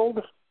the world,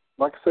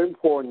 like I said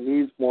before,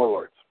 needs more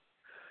alerts.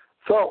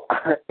 So,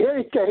 in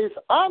any case,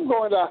 I'm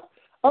going to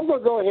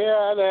go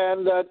ahead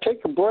and take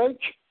a break,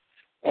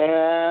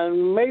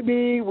 and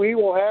maybe we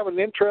will have an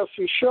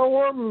interesting show,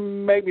 or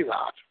maybe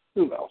not.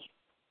 Who knows?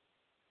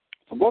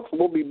 So, folks,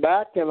 we'll be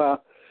back in a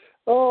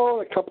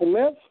couple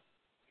minutes.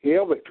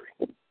 Hail victory.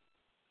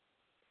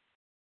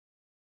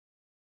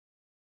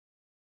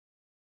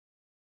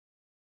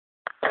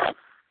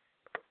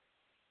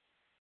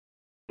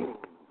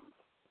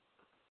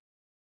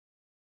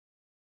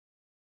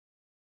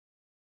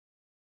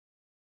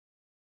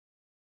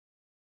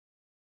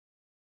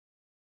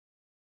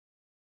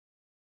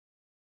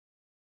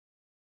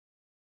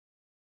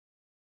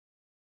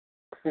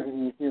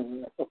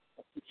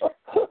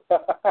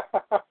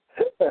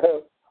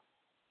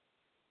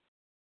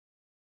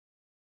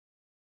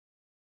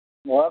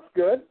 Well, that's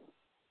good.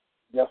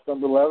 Guess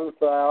number 11,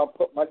 so I'll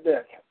put my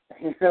dick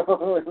in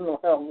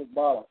the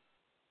bottom.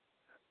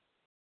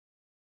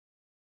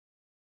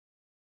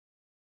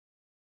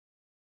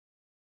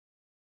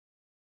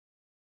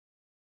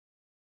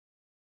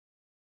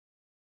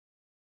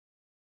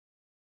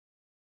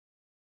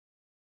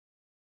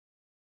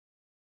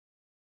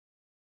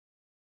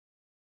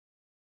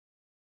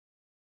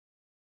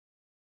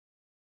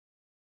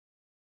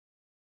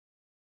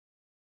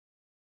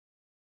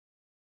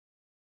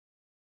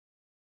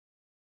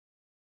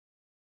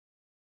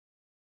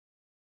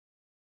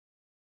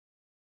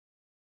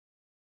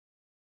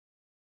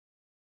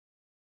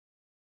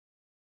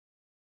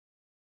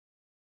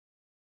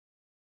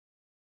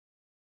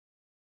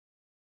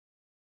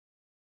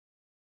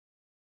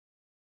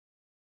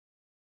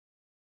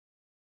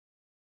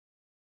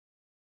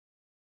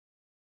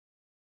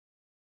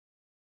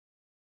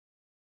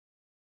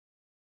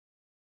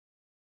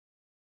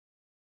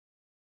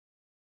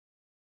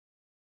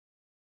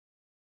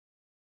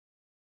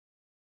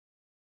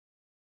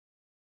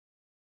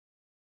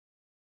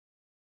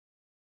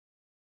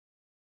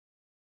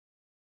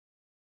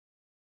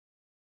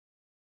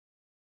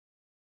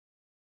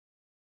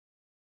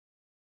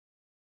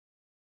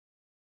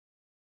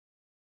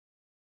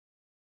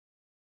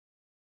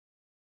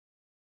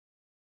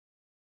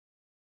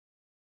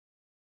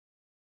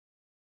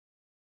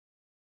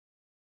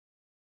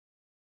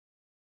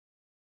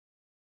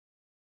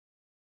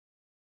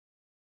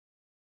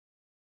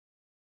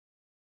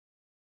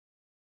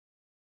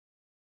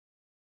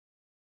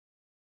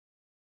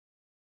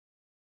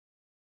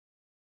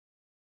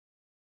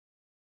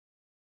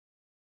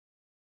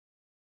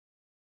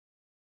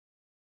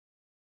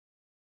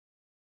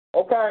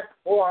 Okay,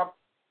 hold on.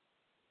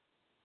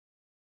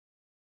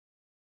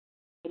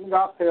 Let me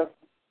got this.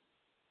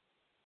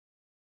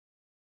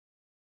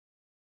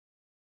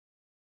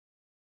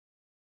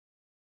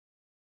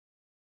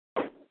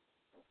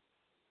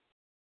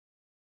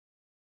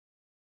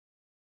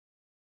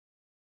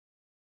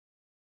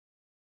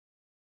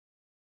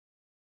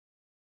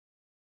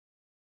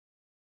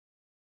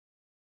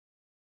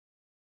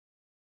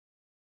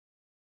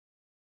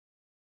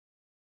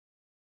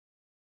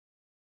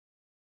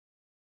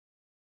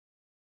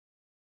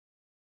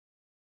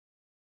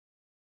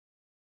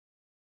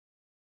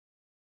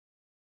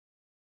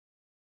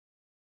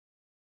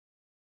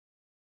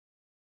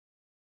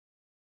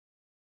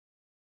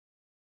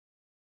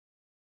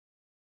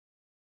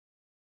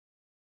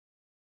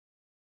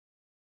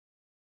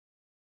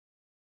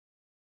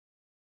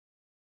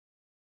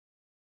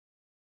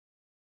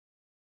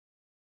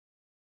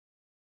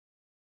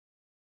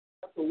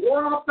 To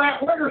warm up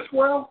that winter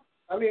swell.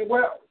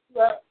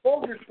 That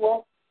Folger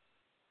swell.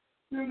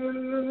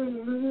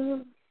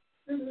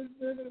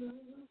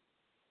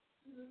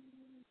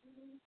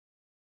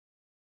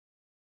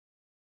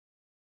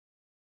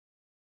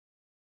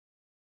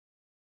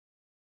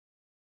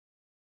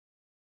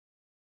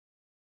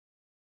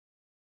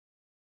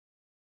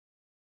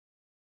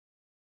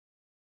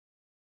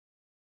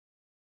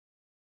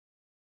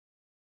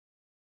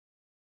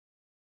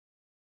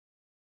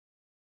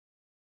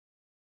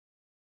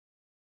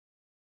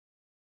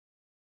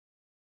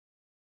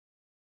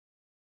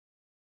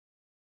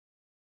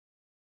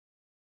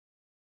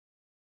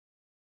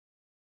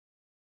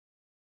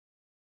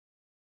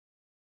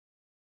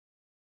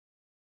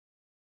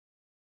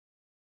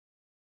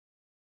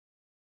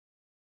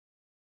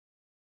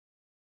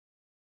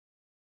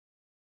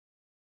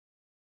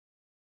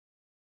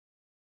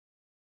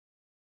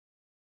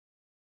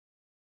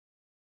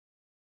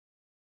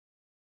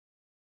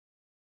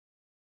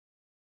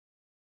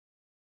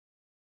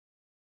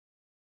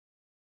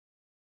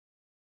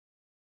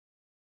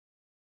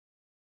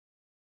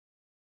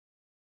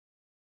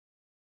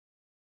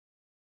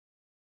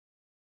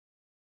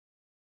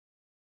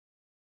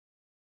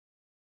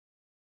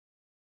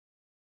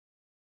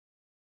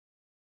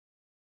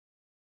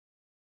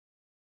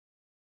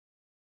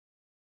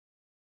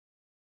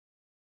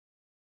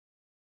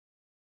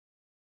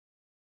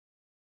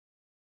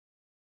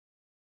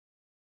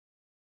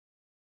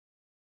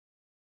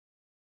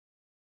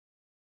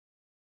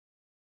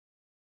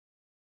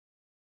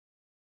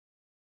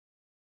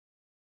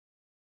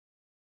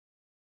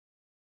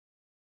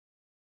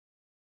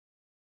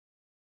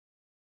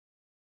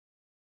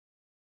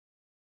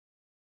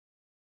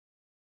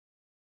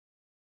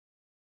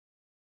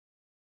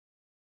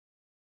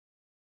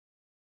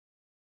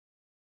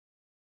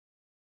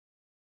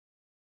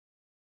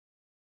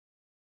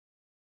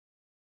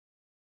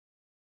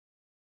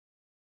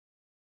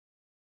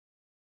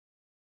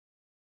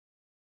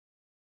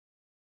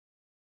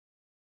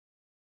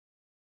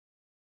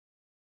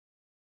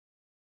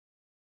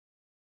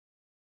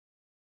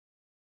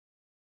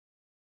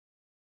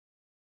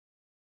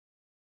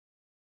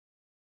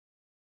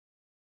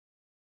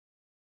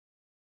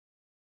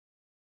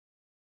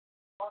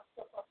 Hold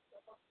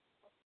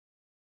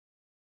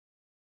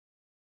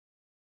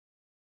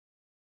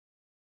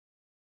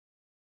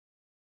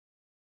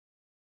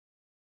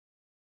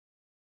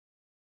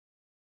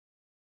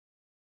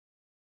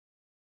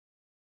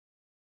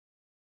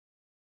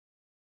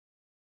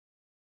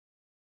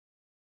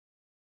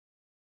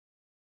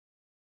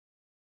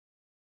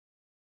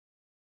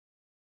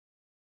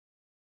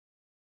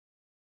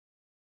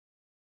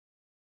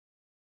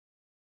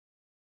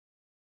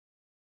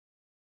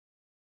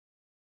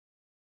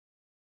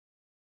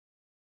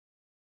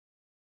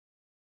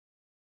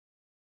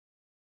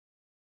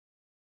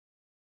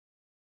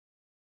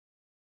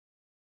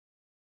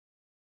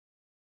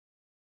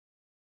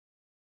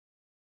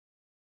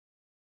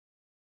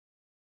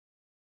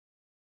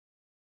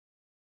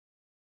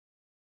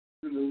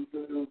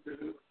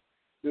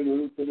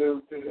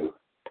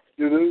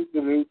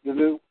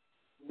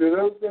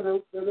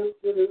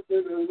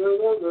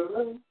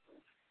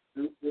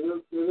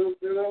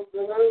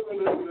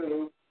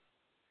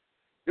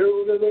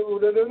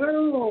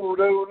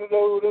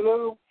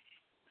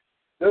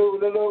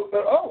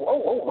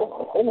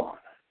on.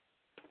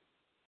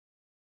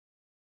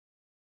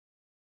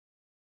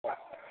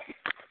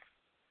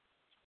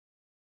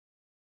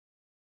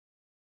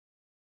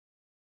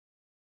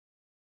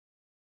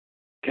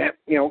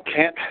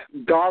 Can't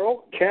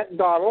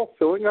dawdle,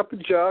 filling up a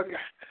jar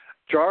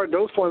of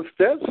dose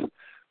instead.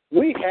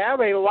 We have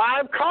a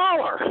live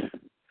caller.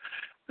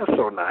 That's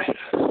so nice.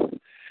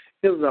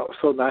 Isn't it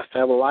so nice to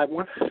have a live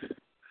one?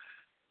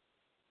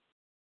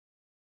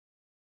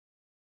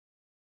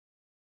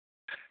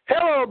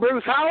 Hello,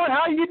 Bruce Howard.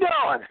 How you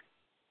doing?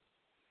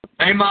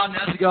 Hey, Mom.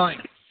 How's it going?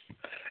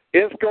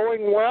 It's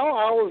going well.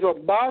 I was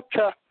about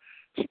to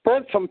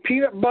spread some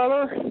peanut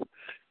butter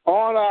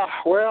on,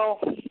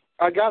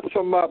 I got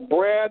some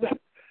bread.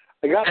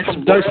 I got and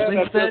some bread. Dose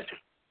instead?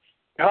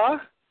 Huh?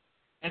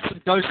 And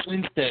some Dose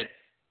instead.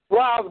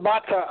 Well, I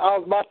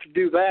was about to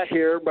do that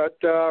here, but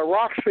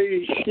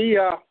Roxy, she,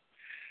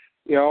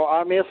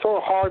 it's sort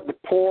of hard to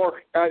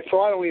pour, so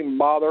I don't even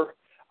bother.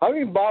 I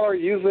don't even bother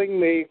using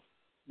the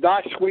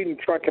dye-sweetened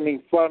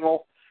truncating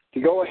funnel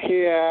to go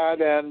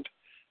ahead and,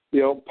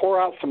 pour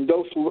out some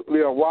Dose,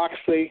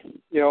 Roxy,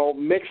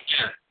 mixed.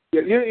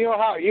 You know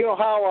how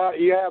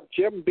you have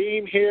Jim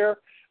Beam here,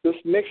 this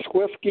mixed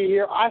whiskey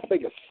here. I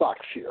think it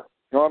sucks here.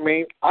 You know what I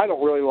mean? I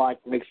don't really like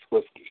mixed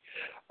whiskey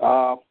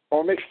or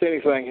mixed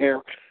anything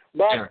here.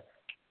 But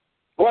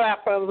what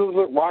happens is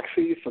that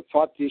Roxy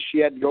thought she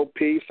had to go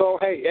pee. So,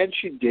 hey, and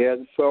she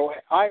did. So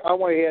I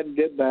went ahead and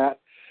did that.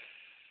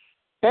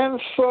 And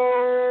so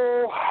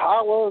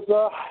I was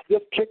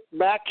just kicked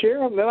back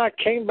here, and then I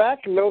came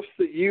back and noticed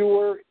that you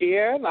were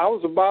in. I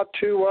was about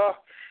to,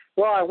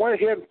 I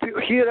went ahead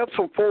and heated up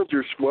some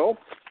Folgers swill.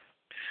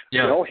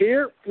 Yeah.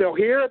 Here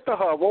at the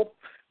Hovel,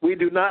 we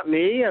do not,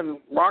 me and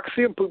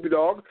Roxy and Poopy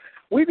Dog,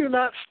 we do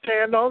not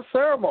stand on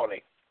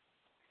ceremony.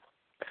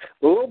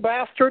 The little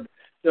bastard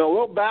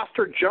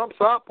jumps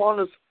up on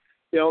his,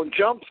 on his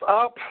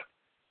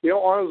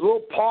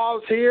little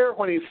paws here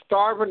when he's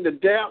starving to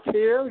death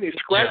here, and he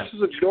scratches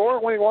the door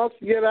when he wants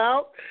to get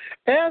out.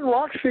 And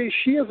Roxy,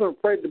 she isn't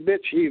afraid to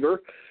bitch either.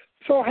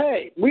 So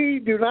hey, we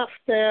do not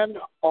stand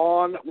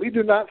on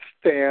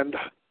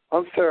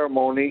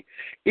ceremony,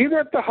 either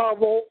at the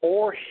Hovel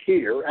or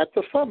here at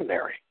the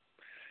seminary.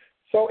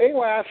 So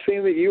anyway, I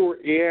seen that you were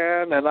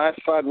in, and I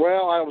said, I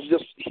was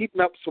just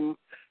heating up some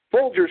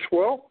Folgers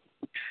swill.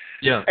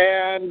 Yeah.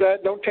 And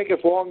don't take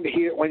as long to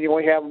heat it when you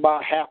only have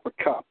about half a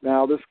cup.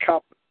 Now, this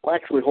cup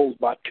actually holds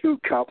about 2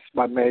 cups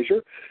by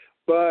measure.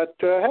 But,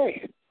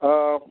 hey,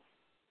 I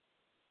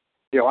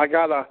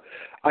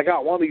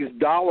got one of these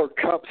dollar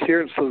cups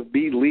here, and it says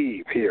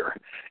believe here.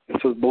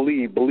 It says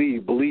believe. So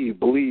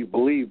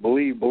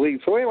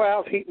anyway, I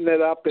was heating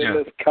it up in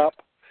this cup,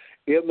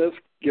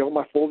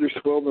 my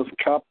Folgers swill in this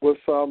cup with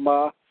some,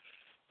 I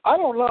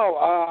don't know,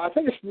 I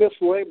think it's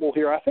mislabeled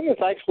here. I think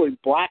it's actually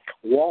black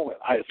walnut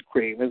ice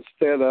cream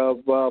instead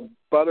of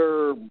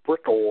butter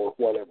brickle or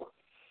whatever.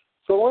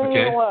 So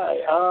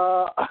anyway,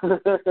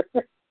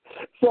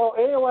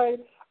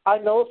 I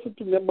noticed that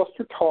the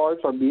Nimbuster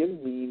cards are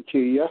being mean to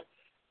you.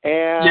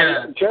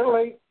 And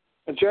generally,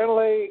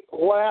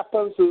 what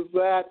happens is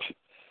that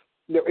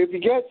if you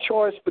get a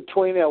choice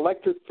between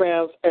electric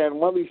fans and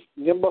one of these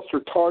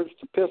Nimbuster tards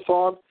to piss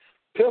on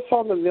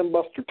the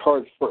Nimbuster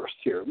tards first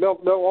here.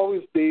 They'll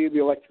always be the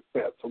electric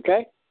fans,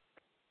 okay?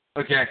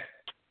 Okay.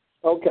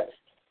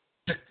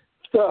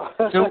 So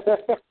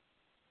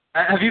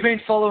have you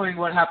been following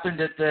what happened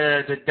at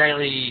the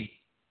daily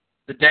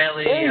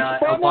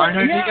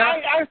albino digger?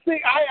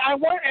 I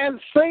went and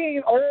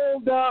seen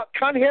old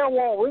cunt hair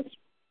walrus.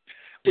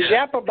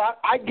 Yap about.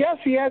 I guess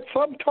he had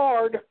some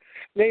tard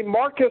named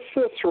Marcus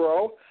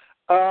Cicero.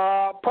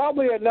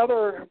 Probably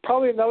another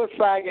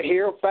faggot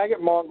here,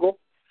 faggot Mongol.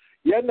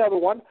 Yet another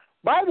one.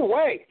 By the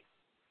way,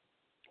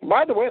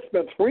 it's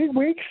been 3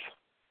 weeks,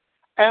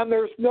 and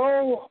there's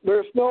no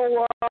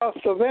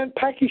Savannah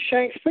Pecky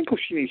Shanks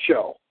Finkelstein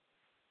show.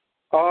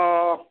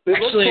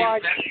 Actually,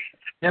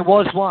 there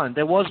was one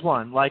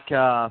like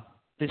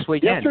this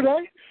weekend.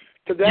 Yesterday?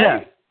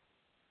 Today?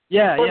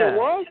 Yeah. It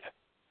was?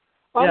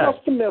 I must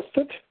have missed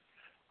it.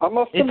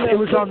 It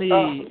was on the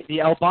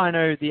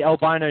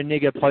albino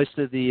nigger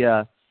posted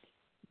the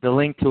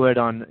link to it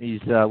on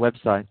his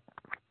website.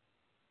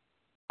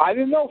 I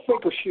didn't know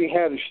Finkelstein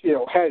had a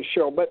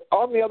show, but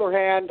on the other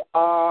hand,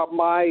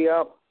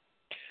 my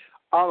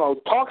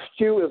Talk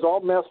Stew is all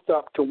messed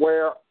up to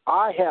where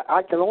I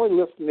can only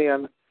listen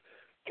in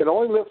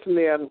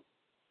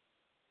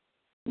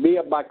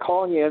by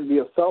calling in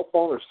via cell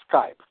phone or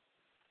Skype.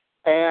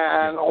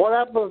 And what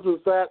happens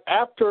is that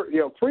after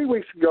 3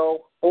 weeks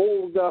ago,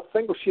 old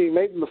Finkelstein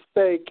made the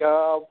mistake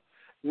of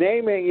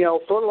naming,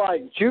 sort of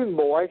like June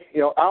Boy. I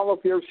don't know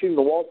if you ever seen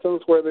the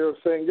Waltons where they were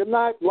saying good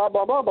night, blah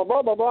blah blah blah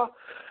blah blah blah.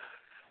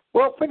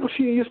 Well,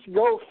 Finkelstein used to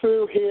go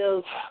through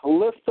his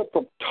list of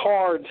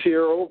tards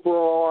here over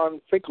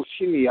on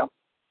Finkelsteinia,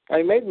 and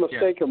he made the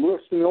mistake of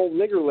listening to old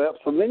nigger lips,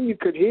 and then you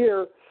could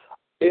hear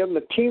in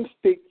the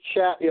TeamSpeak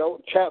chat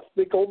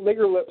speak, old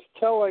nigger lips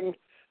telling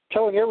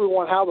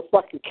everyone how the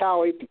fucking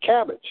cow ate the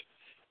cabbage.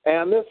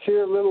 And this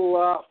here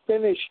little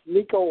Finnish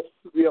Nico,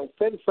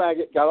 Finn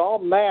faggot got all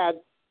mad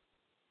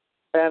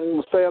and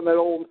was saying that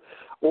old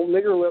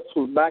nigger lips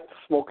was back to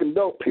smoking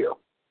dope here.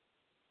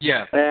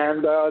 Yeah.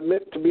 And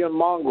admit to being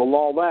mongrel and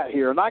all that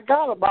here. And I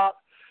got about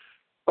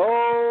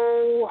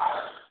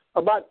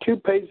 2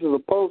 pages of the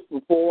post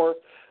before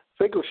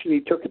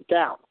Finkelstein took it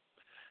down.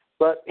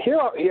 But here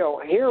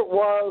it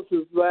was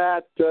is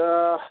that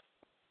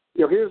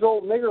here's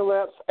old nigger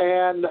lips,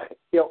 and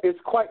it's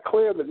quite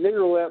clear that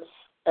nigger lips,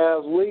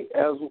 as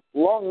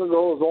long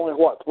ago as only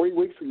 3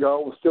 weeks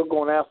ago, was still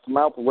going ass to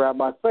mouth with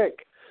Rabbi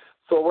Fink.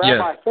 So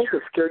Rabbi Fink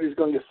is scared he's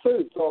going to get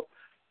sued. So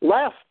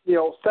last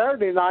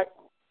Saturday night,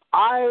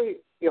 I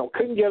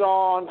couldn't get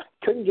on,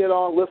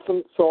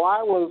 listen. So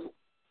I was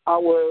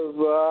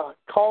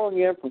calling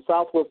in from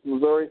Southwest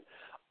Missouri.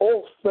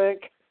 Old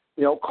Fink,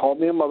 call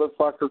me a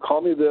motherfucker,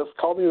 call me this,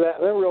 call me that,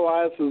 and then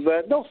realizes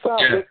that don't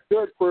sound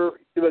good for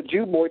the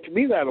Jew boy to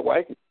be that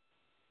way.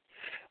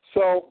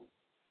 So,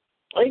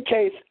 in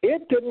case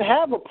it didn't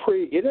have a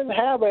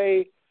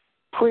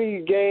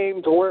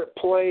pre-game to where it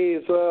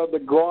plays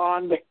the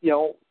Grand,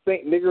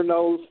 nigger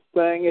nose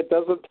thing. It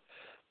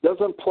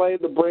doesn't play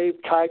the Brave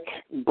Fart,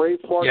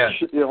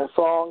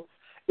 song.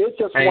 It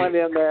just went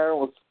in there.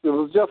 It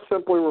was just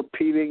simply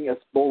repeating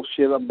its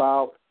bullshit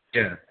about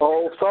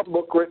some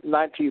book written in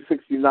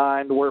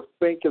 1969 where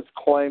Fink is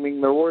claiming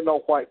there were no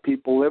white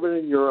people living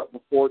in Europe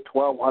before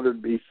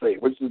 1200 BC,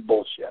 which is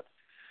bullshit.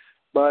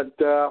 But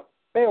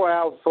anyway,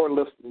 I was sort of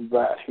listening to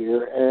that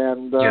here,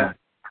 and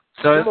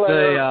so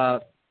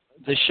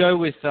the show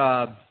with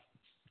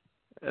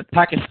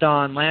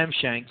Pakistan Lamb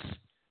Shanks,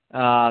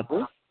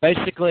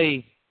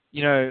 basically,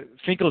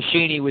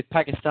 Finkelstein with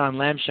Pakistan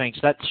Lamb Shanks.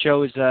 That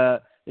show is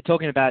they're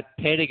talking about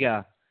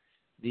Pediga,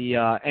 the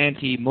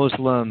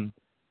anti-Muslim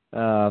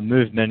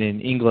movement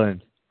in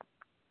England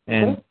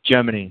and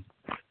Germany.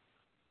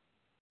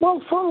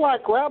 Well, sort of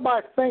like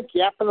Rabbi Fink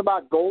yapping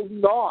about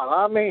Golden Dawn.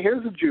 I mean,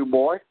 here's a Jew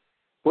boy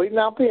bleeding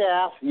out the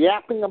ass,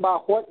 yapping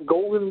about what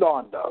Golden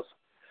Dawn does.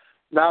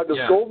 Now, does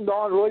Golden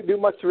Dawn really do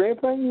much of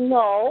anything?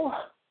 No.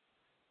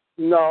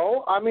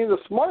 I mean, the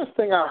smartest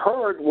thing I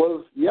heard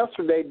was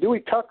yesterday,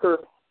 Dewey Tucker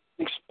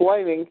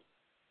explaining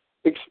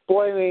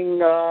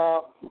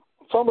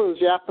some of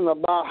his yapping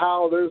about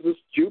how there's this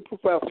Jew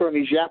professor and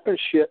he's yapping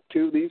shit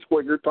to these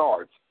Whigger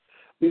tards.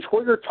 These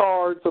Whigger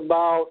tards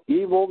about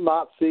evil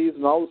Nazis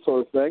and all this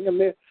sort of thing. And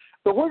the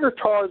Whigger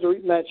tards are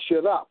eating that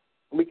shit up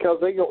because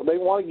they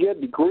want to get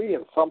a degree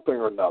in something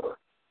or another.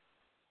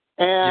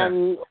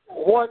 And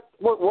what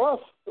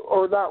Russ,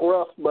 or not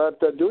Russ, but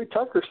Dewey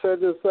Tucker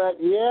said is that,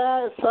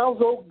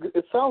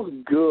 it sounds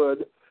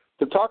good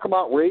to talk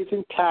about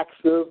raising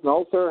taxes and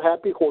all their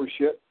happy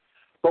horseshit.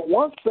 But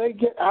once they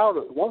get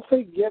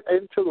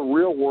into the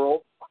real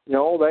world,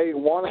 they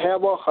want to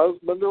have a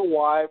husband or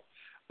wife,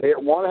 they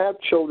want to have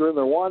children,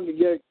 they want to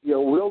get a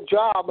real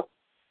job,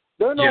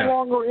 they're no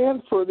longer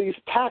in for these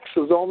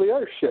taxes on the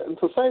other shit. And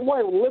it's the same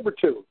way with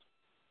Libertunes.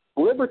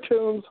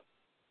 Libertunes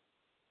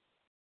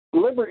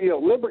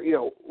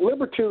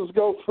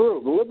go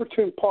through. The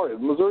Libertune Party,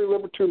 the Missouri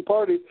Libertune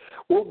Party,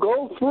 will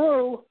go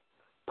through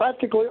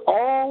practically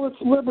all its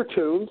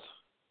Libertunes.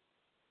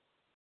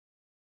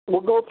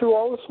 We'll go through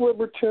all its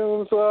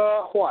Libertunes,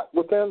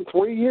 within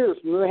 3 years,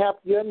 and then they have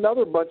to get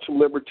another bunch of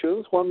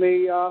Libertunes when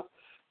the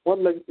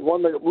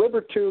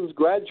Libertunes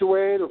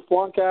graduate or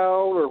flunk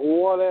out or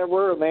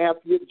whatever, and they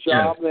have to get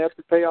jobs and they have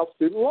to pay off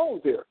student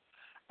loans here.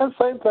 And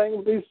same thing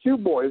with these Jew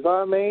boys.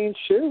 I mean,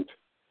 shoot.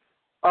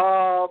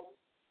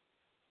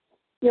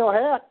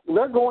 Heck,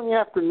 they're going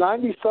after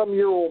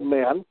 90-some-year-old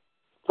men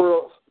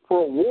for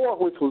a war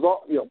which was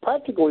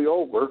practically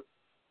over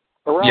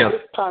around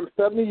this time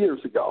 70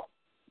 years ago.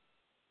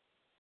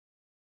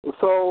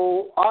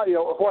 So,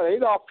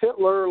 Adolf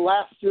Hitler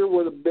last year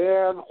would have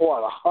been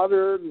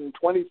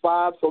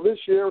 125. So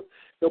this year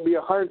it'll be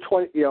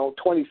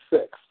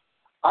 126.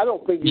 I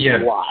don't think he's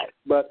alive,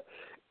 but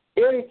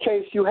in any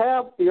case, you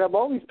have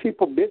all these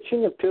people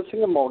bitching and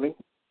pissing and moaning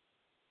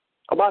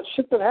about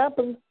shit that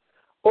happened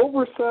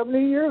over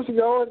 70 years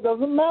ago. It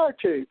doesn't matter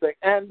to anything.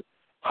 And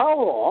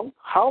how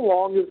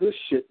long is this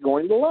shit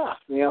going to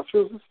last? And the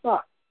answer is it's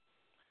not.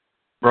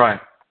 Right.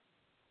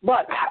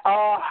 But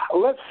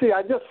let's see.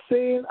 I just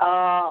seen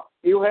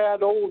you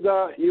had old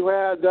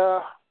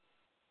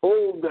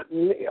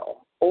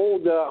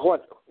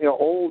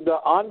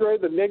Andre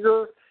the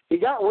Nigger. He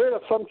got rid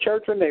of some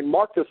character named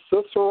Marcus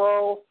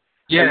Cicero.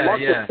 Yeah, and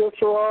Marcus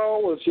Cicero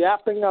was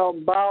yapping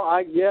about,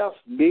 I guess,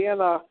 being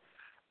a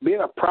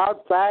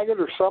proud faggot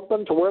or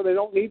something, to where they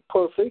don't need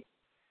pussy.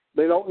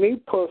 They don't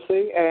need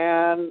pussy,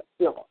 and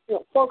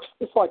folks,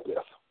 it's like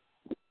this.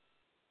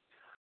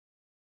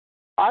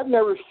 I've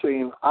never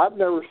seen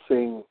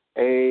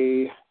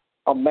a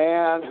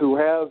man who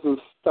has his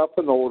stuff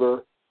in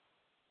order.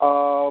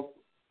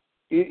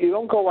 You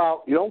don't go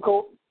out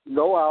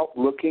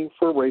looking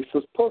for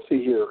racist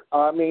pussy here.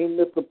 I mean,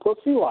 if the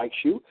pussy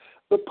likes you,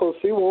 the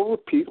pussy will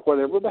repeat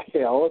whatever the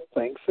hell it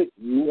thinks that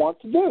you want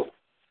to do.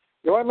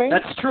 You know what I mean?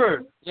 That's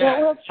true.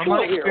 Yeah, that's from true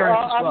my experience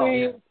as well. I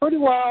mean, pretty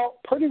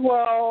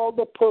well,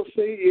 the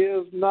pussy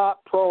is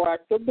not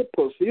proactive. The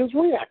pussy is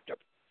reactive.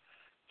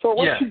 So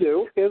what you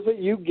do is that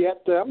you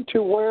get them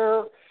to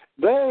where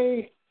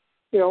they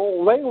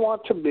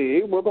want to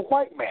be with a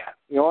white man.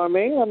 You know what I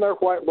mean? And they're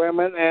white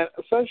women, and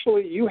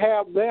essentially you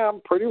have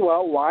them pretty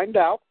well lined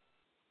out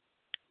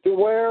to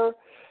where,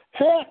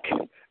 heck,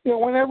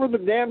 whenever the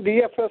damn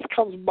DFS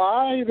comes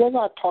by, they're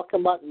not talking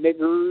about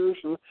niggers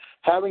and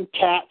having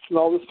cats and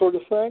all this sort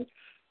of thing.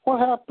 What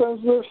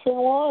happens? They're saying,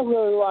 well, I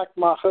really like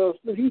my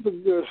husband. He's a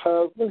good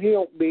husband. He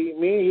don't beat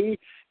me.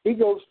 He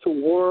goes to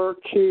work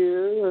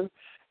here. And,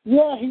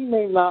 yeah, he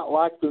may not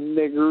like the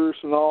niggers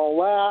and all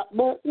that,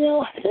 but,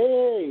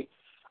 hey,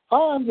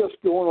 I'm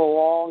just going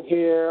along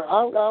here.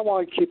 I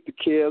want to keep the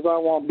kids. I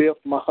want to be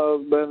with my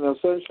husband. And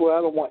essentially,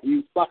 I don't want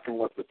you fucking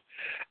with it.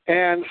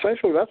 And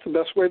essentially, that's the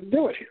best way to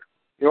do it here.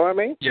 You know what I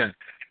mean? Yeah.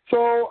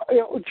 So,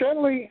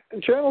 generally,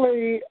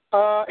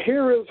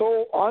 here is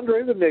old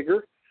Andre the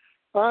Nigger.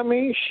 I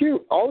mean,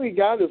 shoot, all he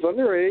got is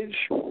underage,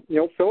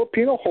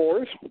 Filipino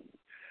whores.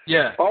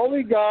 Yeah. All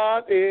he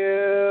got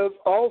is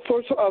all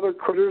sorts of other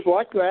critters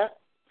like that.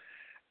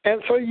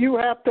 And so you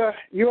have to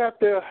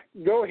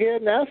go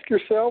ahead and ask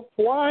yourself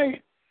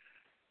why,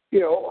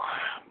 the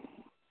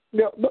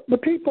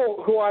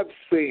people who I've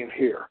seen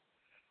here,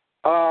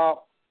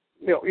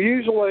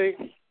 usually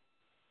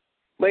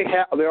they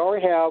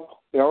already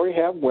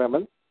have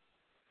women,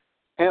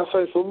 and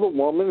so the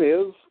woman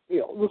is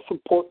the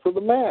support for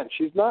the man.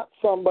 She's not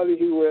somebody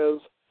who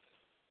is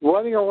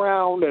running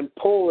around and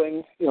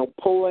pulling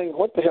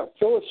what the hell,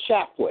 Phyllis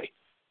Shapley,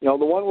 the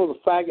one with the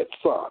faggot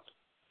son.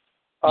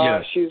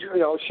 She's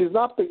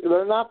not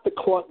they're not the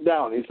clunk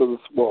downies of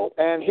this world.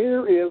 And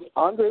here is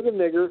Andre the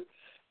Nigger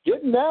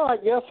getting down, I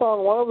guess,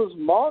 on one of his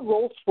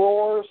mongrels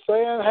for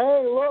saying,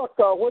 hey, look,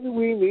 what do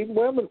we need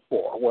women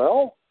for?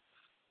 Well,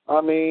 I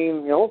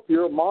mean, if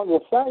you're a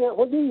mongrel faggot,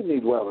 what do you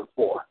need women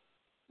for?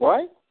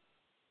 Right?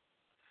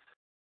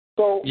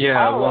 So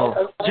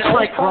just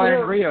like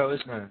Brian Rio,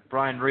 isn't it?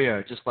 Brian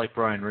Rio, just like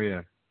Brian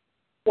Rio.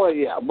 Well,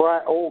 yeah,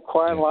 old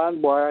Crying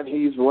Lion Brian,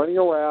 he's running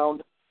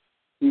around.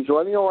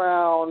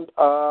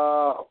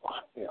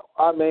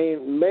 I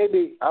mean,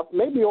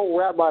 maybe old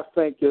Rabbi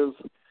Fink is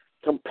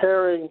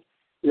comparing,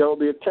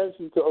 the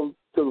attention to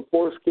the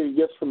foreskin he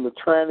gets from the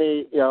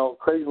tranny,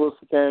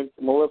 Craigslist gang,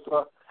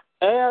 Melissa,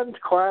 and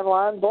Crying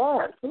Lion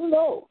Brian. Who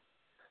knows?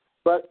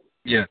 But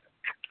you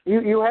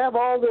have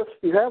all this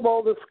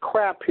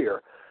crap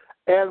here.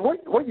 And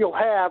what you'll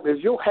have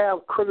is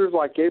critters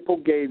like April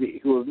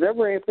Gavey, who is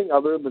never anything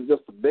other than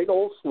just a big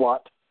old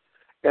slut,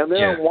 and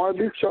then a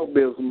wannabe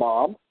showbiz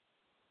mom,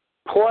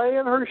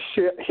 playing her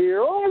shit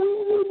here. Oh, we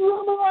need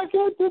women like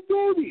April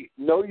Gavey.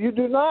 No, you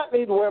do not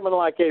need women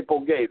like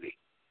April Gavey.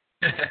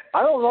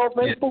 I don't know if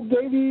April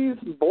Gavey's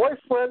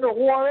boyfriend or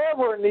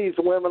whatever needs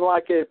women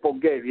like April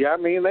Gavey. I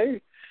mean, the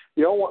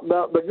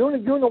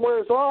Guna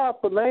wears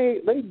off, and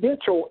they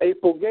ditch old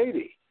April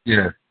Gavey.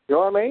 Yeah. You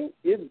know what I mean?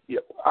 If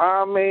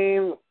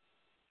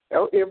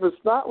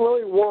it's not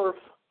really worth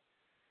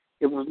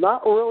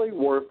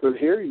it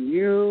here,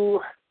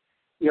 you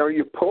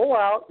pull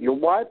out, you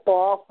wipe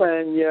off,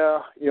 and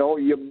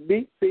you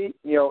beat feet,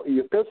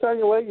 you piss on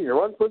your leg and you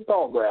run for the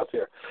tall grass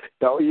here.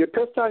 You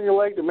piss on your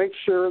leg to make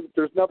sure that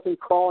there's nothing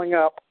crawling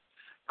up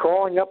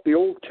the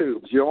old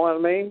tubes. You know what I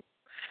mean?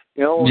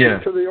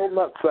 To the old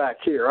nutsack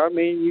here. I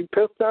mean, you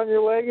piss down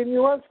your leg and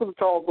you run for the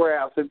tall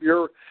grass if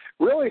you're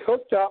really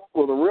hooked up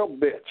with a real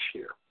bitch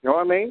here. You know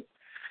what I mean?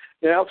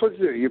 That's what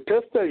you do. You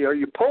piss down,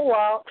 you pull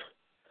out,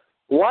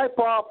 wipe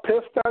off,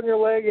 piss down your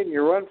leg, and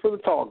you run for the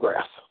tall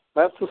grass.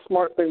 That's the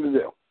smart thing to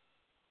do.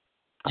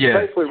 Yeah.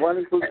 Basically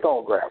running for the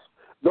tall grass.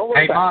 Don't look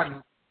back.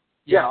 Martin.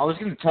 Yeah, I was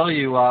going to tell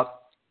you,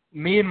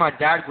 me and my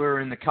dad were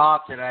in the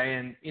car today,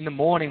 and in the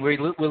morning we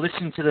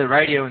listened to the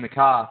radio in the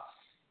car,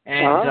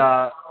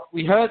 and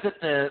we heard that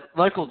the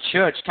local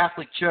church,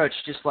 Catholic church,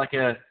 just like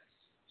a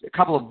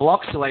couple of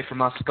blocks away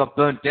from us, got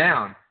burnt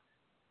down.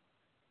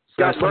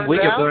 So some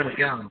wigger burned it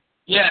down.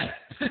 Yeah.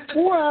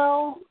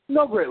 Well,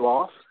 no great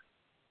loss.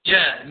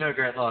 Yeah, no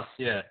great loss,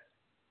 yeah.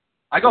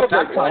 I got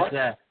baptized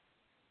there.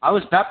 I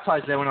was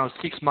baptized there when I was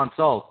 6 months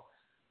old.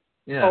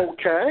 Yeah.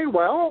 Okay,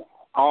 well,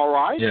 all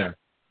right. Yeah.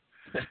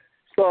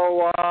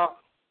 So,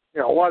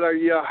 what are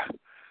you?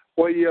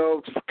 Were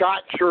you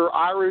Scotch or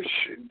Irish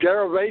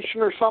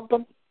derivation or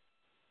something?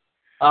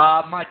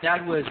 My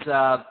dad was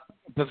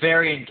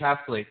Bavarian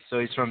Catholic, so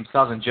he's from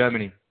southern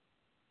Germany.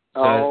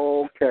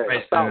 So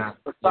okay,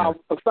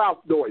 South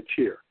Deutsch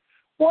here.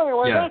 Well,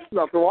 anyway, that's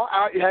nothing wrong.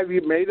 Have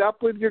you made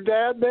up with your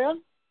dad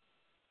then?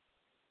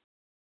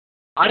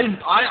 I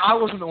didn't. I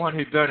wasn't the one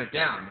who burned it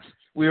down.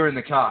 We were in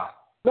the car.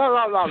 No.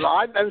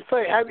 I didn't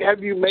say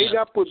have you made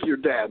up with your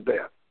dad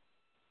then?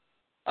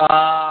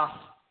 I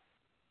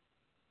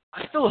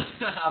still.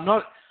 I'm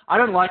not. I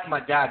don't like my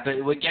dad,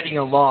 but we're getting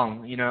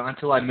along.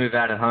 Until I move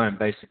out of home,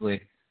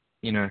 basically.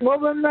 Well,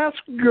 then that's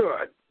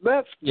good.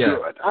 That's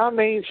good. I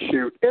mean,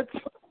 shoot, it's.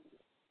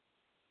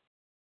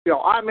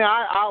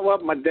 I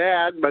love my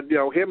dad, but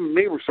him and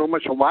me were so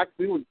much alike.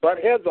 We would butt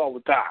heads all the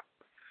time.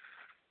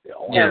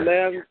 And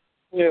then.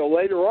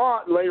 Later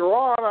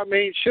on, I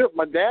mean, shoot,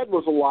 my dad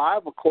was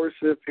alive. Of course,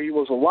 if he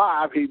was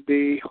alive, he'd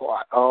be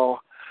what?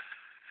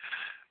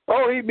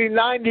 He'd be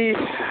 90.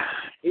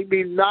 He'd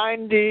be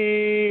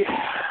 90.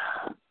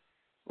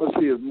 Let's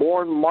see, he was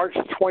born March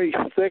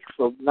 26th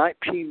of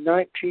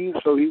 1919,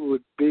 so he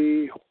would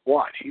be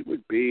what? He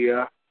would be,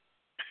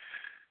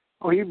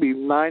 he'd be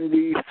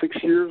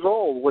 96 years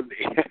old, wouldn't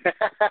he?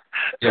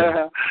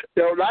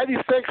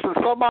 96 and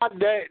some odd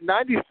day,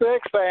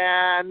 96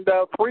 and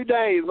 3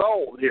 days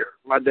old here,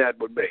 my dad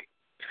would be.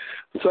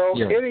 So,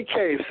 any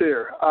case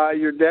here,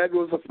 your dad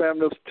was a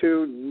feminist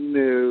too?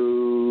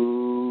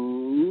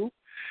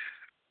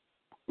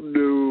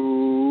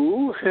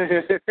 No.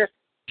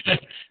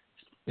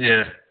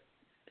 Yeah.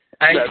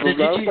 Hey,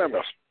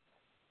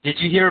 did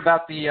you hear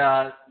about the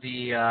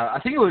I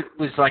think it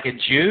was like a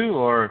Jew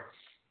or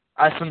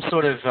some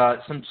sort of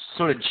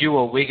Jew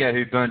or Uyghur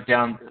who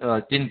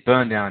didn't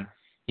burn down.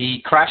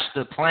 He crashed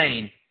the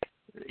plane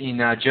in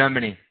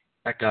Germany.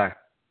 That guy.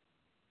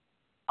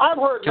 I've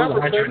heard Killed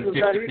numbers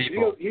that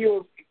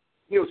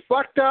he was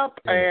fucked up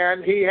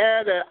and he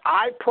had an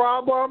eye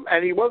problem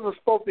and he wasn't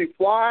supposed to be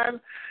flying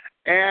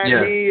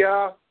and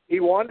he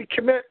wanted to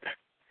commit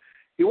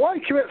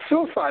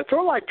suicide.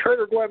 Sort of like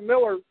Trader Glenn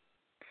Miller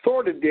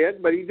sort of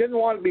did, but he didn't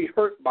want to be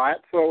hurt by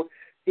it, so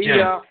he.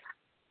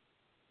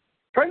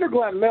 Trader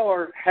Glenn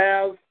Miller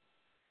has.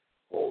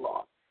 Hold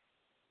on.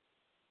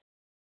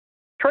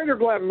 Trader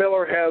Glenn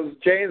Miller has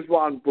James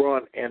von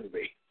Brunn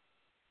envy.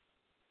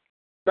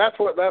 That's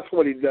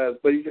what he does.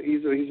 But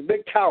he's a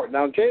big coward.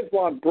 Now James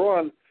von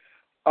Brunn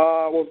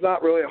was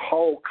not really a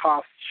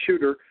Holocaust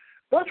shooter.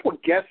 That's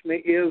what gets me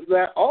is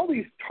that all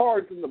these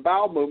tards in the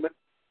bowel movement,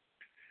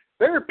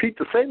 they repeat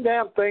the same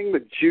damn thing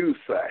that Jews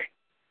say.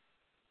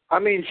 I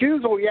mean,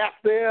 Jews will yap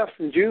this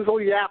and Jews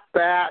will yap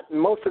that, and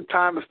most of the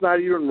time it's not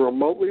even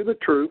remotely the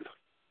truth.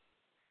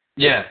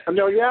 Yeah. And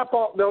they'll yap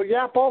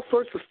all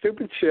sorts of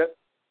stupid shit.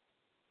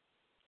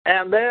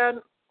 And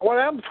then what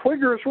happens?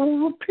 Whiggers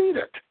will repeat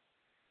it.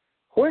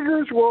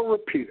 Whiggers will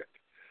repeat it.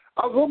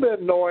 I was a little bit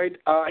annoyed.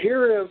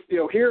 Here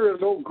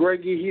is old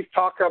Greggy. He's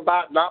talking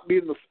about not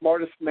being the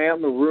smartest man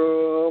in the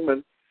room,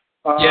 and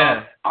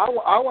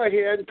I went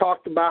ahead and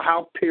talked about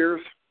how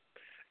Pierce,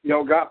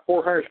 got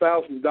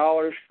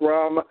 $400,000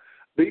 from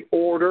the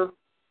order.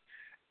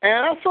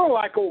 And I sort of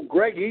like old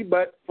Greggy,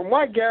 but from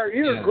what I gather,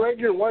 either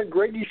Greggy or one of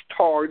Greggy's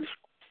tards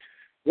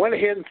went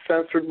ahead and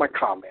censored my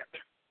comment.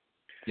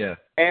 Yeah.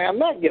 And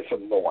that gets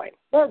annoying.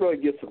 That really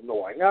gets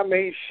annoying. I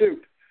mean,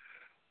 shoot.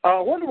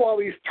 What do all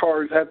these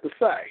tards have to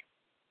say?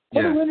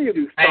 What do any of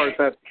these tards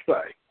have to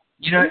say?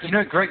 You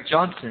know, Greg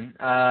Johnson.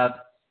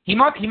 He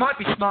might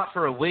be smart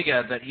for a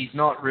Whigger, but he's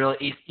not really.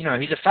 He's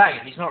a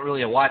faggot. He's not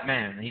really a white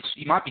man.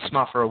 He might be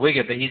smart for a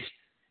Whigger, but his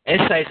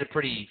essays are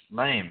pretty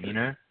lame.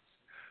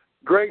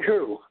 Greg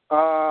who?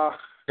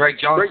 Greg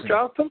Johnson. Greg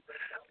Johnson.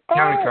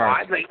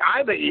 I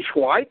think he's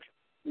white.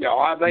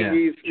 I think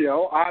he's.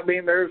 I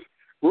mean, there's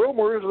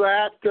rumors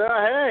that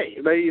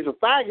he's a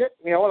faggot.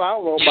 And I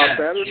don't know about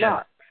that or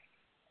not.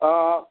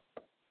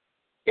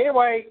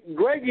 Anyway,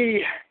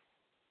 Greggy.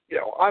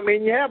 You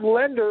have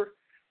Linder,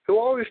 who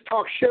always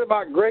talks shit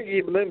about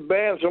Greggy but then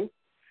bans him.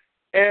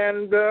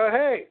 And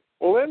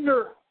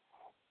Linder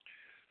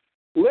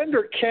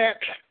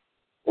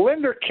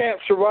can't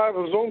survive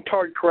his own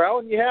tard corral.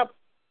 And you have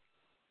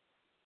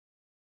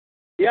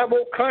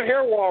old cunt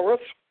hair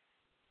walrus.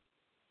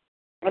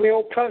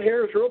 Old cunt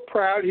hair is real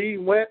proud. He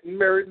went and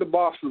married the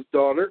boss's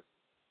daughter.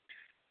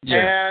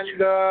 Yeah.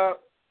 And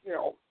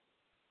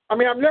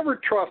I've never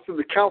trusted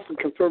the Council of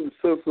Conservative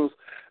Citizens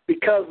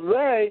because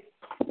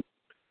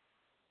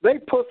they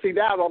pussied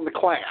out on the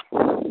Klan.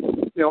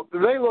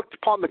 They looked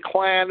upon the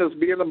Klan as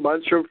being a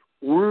bunch of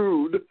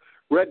rude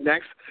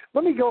rednecks.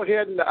 Let me go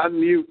ahead and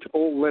unmute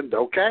old Linda,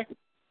 okay?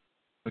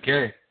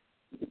 Okay.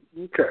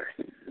 Okay.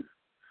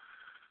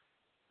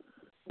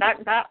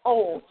 Not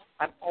old.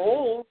 I'm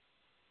old.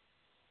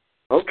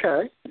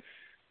 Okay.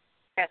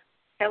 Yes.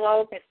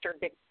 Hello, Mr.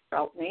 Dick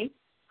Beltney.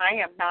 I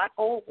am not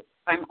old.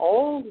 I'm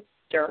older,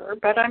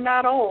 but I'm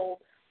not old.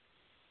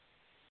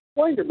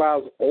 Well, you're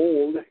about as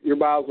old. You're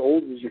about as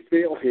old as you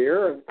feel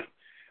here.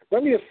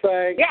 Let me just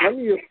say,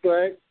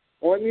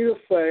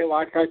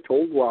 like I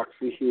told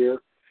Roxy here,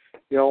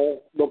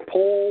 the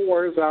pole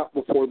wears out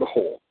before the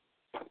hole.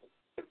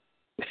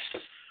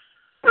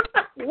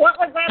 What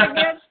was that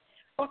again?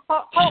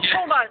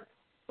 Hold on.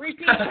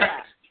 Repeat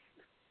that.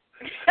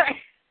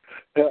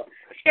 Yeah.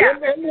 In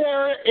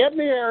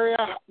the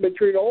area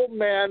between old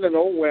men and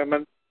old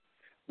women,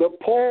 the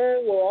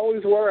pole will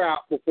always wear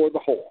out before the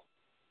hole.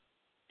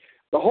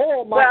 The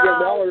hole might get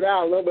mellowed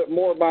out a little bit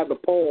more by the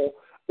pole,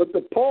 but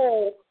the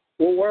pole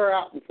will wear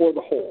out before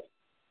the hole.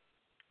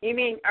 You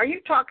mean, are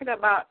you talking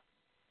about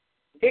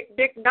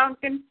Dik-Dik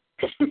Duncan?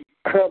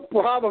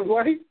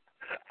 Probably.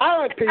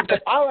 I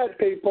let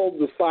people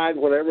decide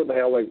whatever the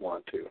hell they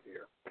want to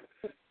here.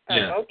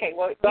 Yeah. Okay,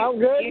 well, sound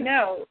good?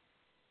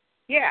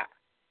 Yeah.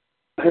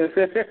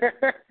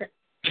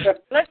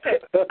 Listen,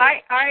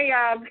 I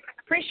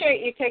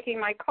appreciate you taking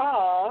my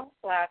call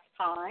last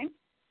time.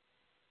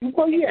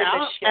 Well,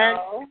 yeah,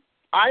 and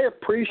I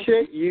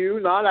appreciate you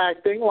not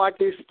acting like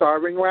a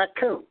starving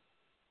raccoon.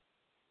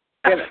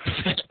 I'm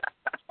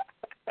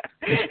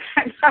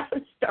not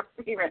a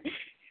starving raccoon.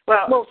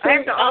 Well, see,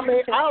 I don't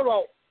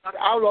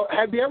know.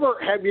 Have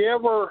you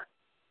ever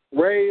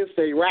raised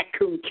a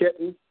raccoon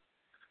kitten?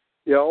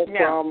 No,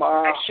 from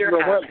I sure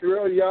when it's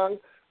real young.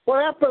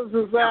 What happens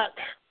is that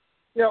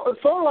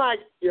it's sort of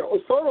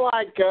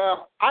like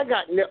I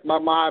got nipped by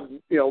my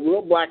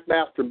little black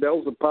bastard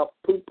Bells and Pup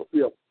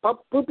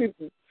Poopy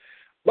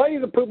Buddy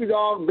the Poopy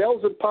Dog,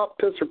 Bells and Pup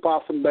Pisser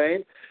Possum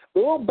Bane. The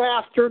little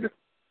bastard,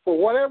 for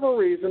whatever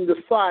reason,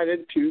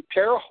 decided to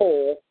tear a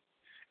hole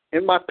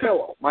in my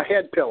pillow, my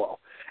head pillow.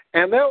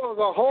 And there was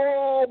a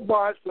whole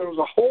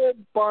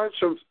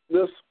bunch of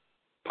this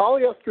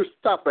polyester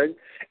stuffing,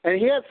 and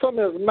he had some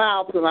in his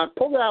mouth, and I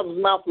pulled it out of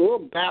his mouth, and the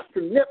little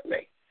bastard nipped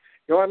me.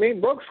 You know what I mean?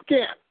 Broke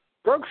skin,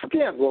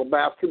 little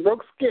bastard,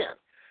 broke skin.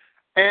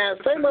 And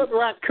same with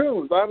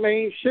raccoons. I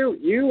mean, shoot,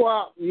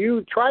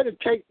 you try to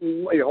take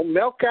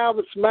milk out of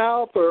its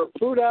mouth or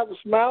food out of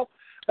its mouth,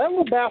 that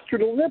little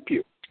bastard will nip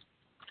you.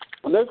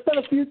 And there's been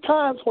a few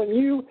times when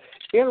you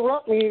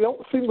interrupt me, you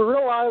don't seem to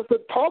realize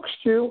that talks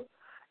to you,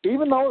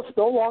 even though it's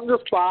no longer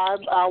 5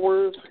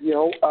 hours,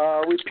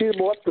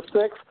 repeatable up to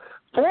 6,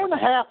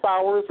 4.5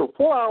 hours or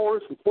 4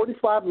 hours and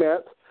 45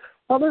 minutes.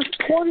 Now, there's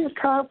plenty of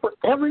time for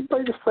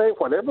everybody to say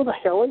whatever the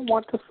hell they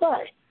want to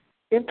say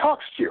in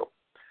talks to you.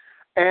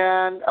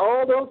 And,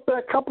 there's been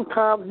a couple of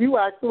times you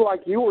acted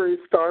like you were a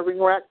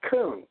starving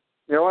raccoon.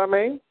 You know what I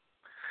mean?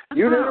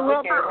 You didn't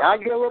interrupt me. I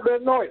get a little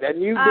bit annoyed,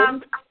 and you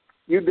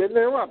didn't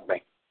interrupt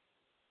me.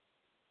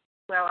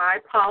 Well, I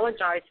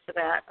apologize for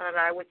that, and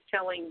I was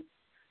telling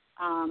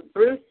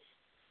Bruce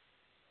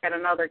at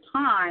another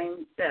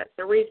time that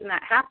the reason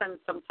that happens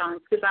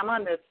sometimes, because I'm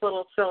on this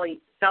little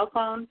silly cell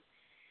phone,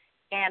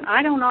 and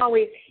I don't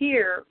always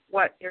hear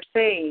what you're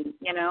saying,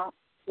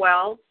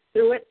 well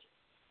through it.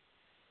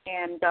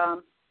 And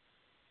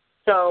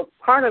so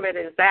part of it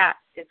is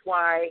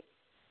why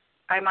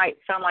I might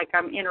sound like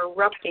I'm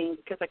interrupting,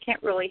 because I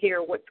can't really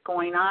hear what's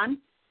going on.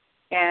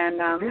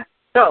 And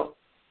so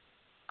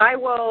I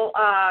will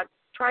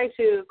try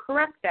to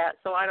correct that,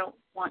 so I don't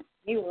want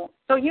you.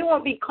 So you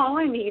won't be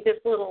calling me this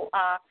little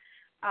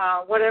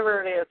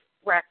whatever it is,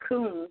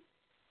 raccoon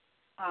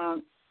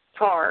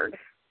tard.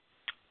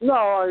 No,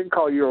 I didn't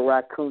call you a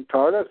raccoon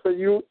tard. I said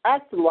you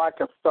acted like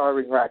a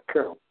starving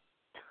raccoon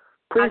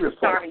previously. I'm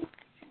starving.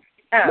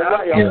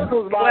 This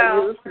was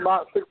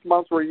about 6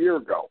 months or a year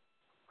ago.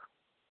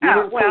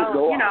 As I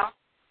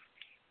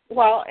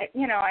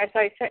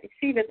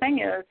see, the thing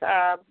is,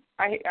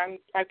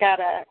 I've got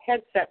a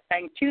headset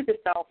thing to the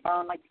cell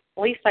phone. Like,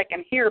 at least I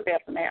can hear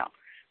better now.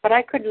 But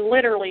I could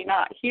literally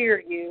not hear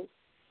you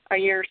a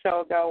year or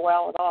so ago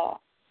well at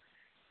all.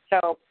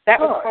 So that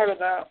was part of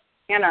the,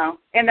 and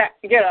that,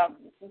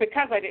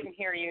 because I didn't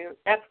hear you,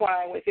 that's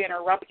why I was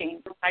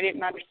interrupting. I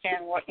didn't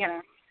understand what,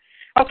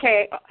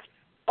 Okay,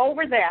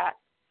 over that,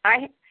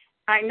 I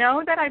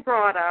know that I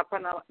brought up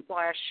on the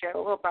last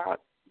show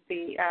about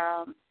the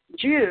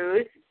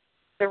Jews,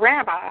 the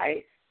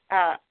rabbis,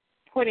 are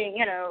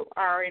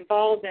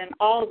involved in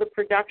all of the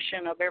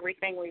production of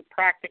everything we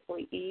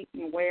practically eat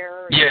and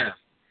wear. And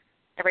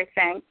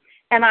everything.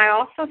 And I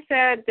also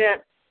said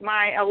that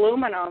my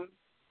aluminum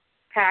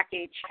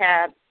package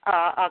had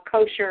a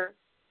kosher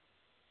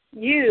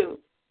U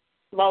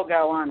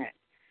logo on it.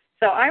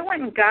 So I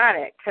went and got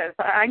it, because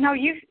I know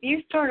you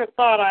sort of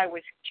thought I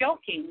was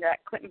joking.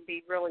 That couldn't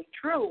be really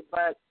true,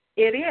 but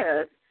it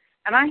is.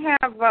 And I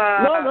have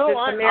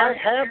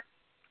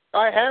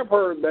I have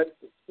heard that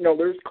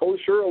there's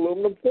kosher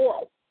aluminum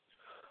foil.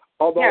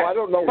 Although I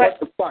don't know what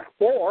the fuck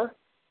for.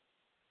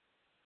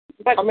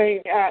 But I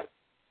mean,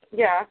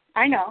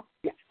 I know.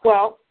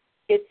 Well,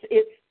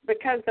 it's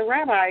because the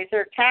rabbis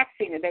are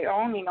taxing it. They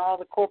own all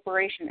the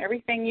corporation.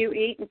 Everything you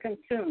eat and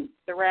consume,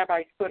 the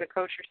rabbis put a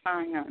kosher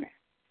sign on it.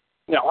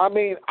 No, I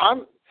mean,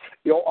 I'm,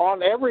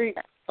 on every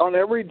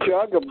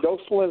jug of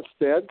Docil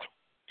Instead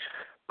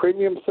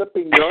premium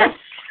sipping drink,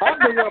 I'm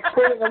going to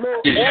put a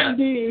little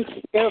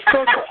MD in a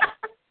circle.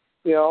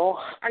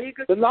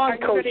 the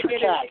non-kosher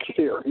tax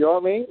here. You know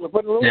what I mean? We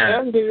put a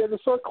little ND in the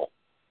circle.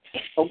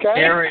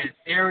 Okay?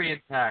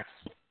 Aryan tax.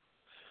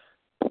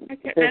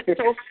 That's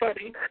so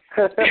funny.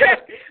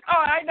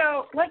 I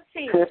know. Let's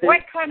see. What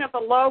kind of a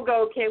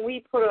logo can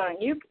we put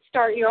on? You could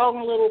start your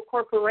own little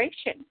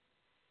corporation.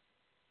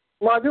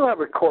 Well, I do have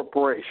a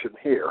corporation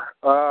here.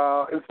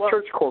 It's a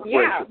church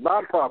corporation,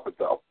 non-profit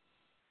though.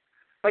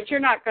 But you're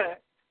not going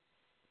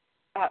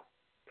to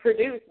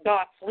produce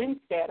Doc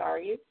Lindstedt, are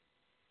you?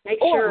 Make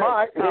sure.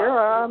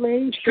 I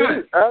mean,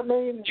 shoot. I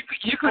mean,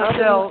 you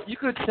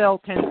could sell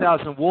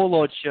 10,000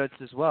 Warlord shirts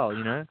as well.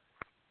 You know.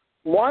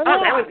 Why not?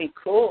 Oh, that would be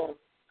cool.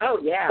 Oh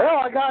yeah. Well,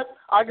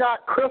 I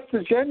got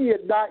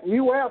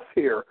Christagenia.us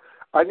here.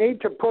 I need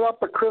to put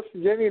up a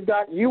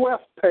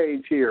Christagenia.us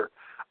page here.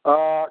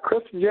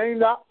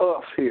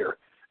 Christagenia.us here.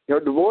 You know,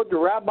 devoted to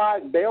Rabbi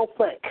Dale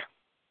Fink.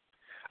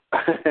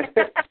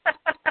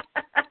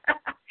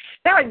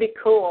 That would be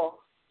cool.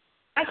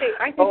 I think.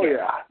 Oh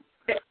yeah.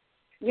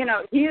 You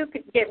know, you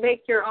could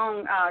make your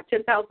own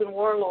 10,000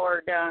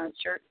 Warlord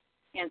shirt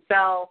and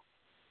sell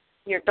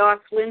your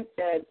Doc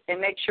Lindstedt and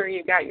make sure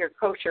you got your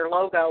kosher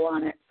logo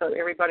on it so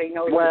everybody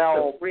knows it's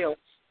the real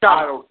stuff.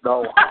 I don't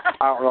know.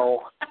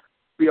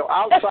 You know,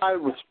 outside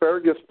of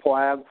asparagus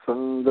plants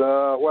and,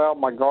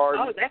 my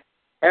garden,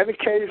 and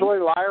occasionally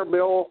Liar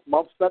Bill,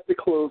 Mumpsnut the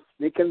Clue,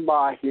 sneaking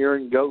by here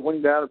and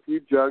guzzling down a few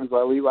jugs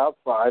I leave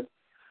outside.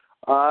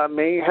 I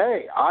mean,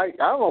 hey, I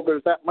don't know if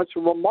there's that much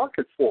of a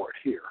market for it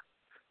here.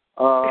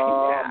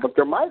 But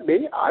there might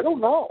be. I don't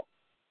know.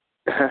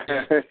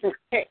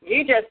 Hey,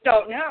 you just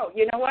don't know.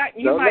 You know what?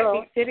 You might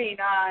be sitting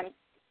on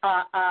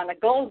a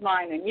gold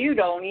mine and you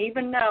don't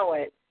even know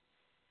it.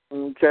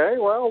 Okay,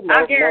 well,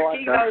 I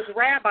guarantee those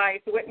rabbis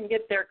wouldn't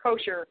get their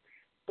kosher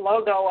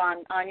logo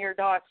on your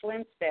Doc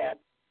Lindstedt.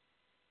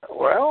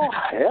 Well,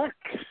 heck,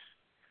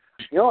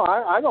 you know,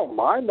 I don't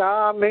mind.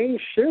 I mean,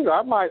 shoot,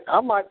 I might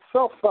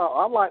sell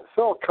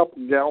a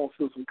couple gallons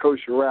to some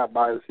kosher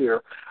rabbis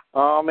here.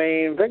 I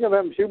mean, think of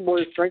them two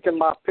boys drinking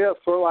my piss,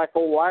 sort of like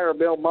old Liar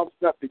Bill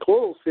Mumpsnut the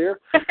Clues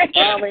here.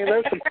 I mean,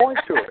 there's a point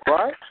to it,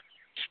 right?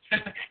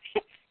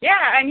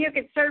 Yeah, and you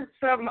could serve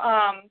some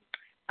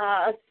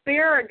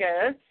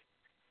asparagus,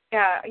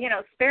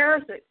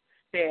 asparagus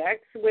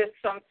sticks with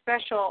some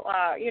special,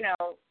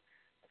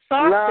 sauce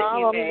that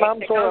you make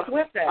that goes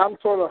with it.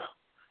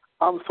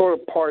 I'm sort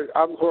of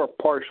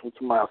partial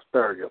to my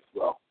asparagus,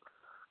 though.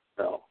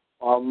 No,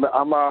 I'm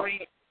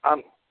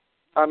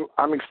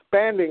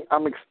expanding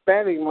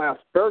my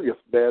asparagus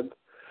bed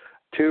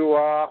to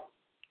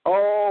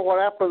what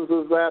happens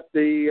is that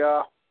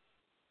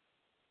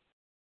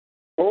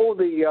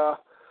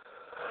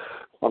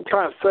I'm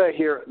trying to say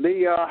here,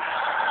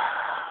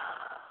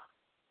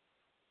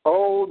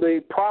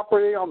 the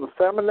property on the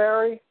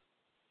seminary,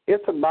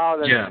 it's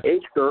about an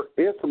acre.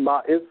 It's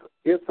about an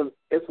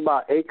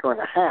acre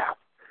and a half.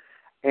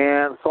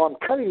 And so I'm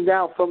cutting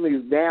down some of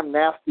these damn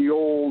nasty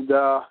old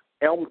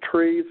elm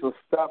trees and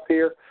stuff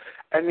here.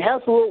 And it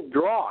has a little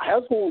draw. It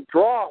has a little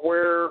draw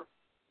where,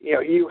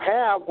 you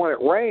have, when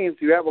it rains,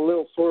 you have a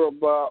little sort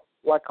of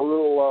like a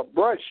little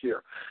brush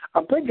here.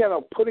 I'm thinking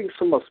of putting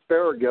some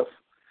asparagus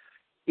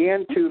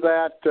into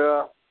that,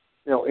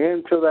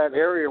 into that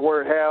area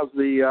where it has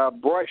the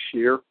brush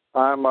here.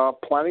 I'm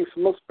planting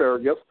some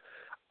asparagus.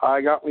 I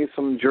got me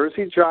some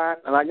Jersey Giant,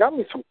 and I got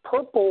me some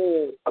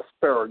purple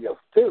asparagus,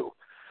 too.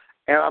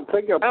 And I'm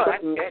thinking of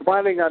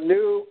planting a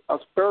new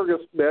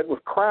asparagus bed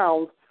with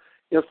crowns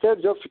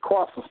instead just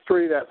across the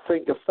street at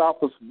St.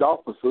 Gustavus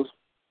Adolphus's.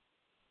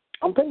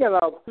 I'm thinking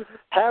of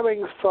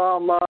having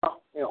some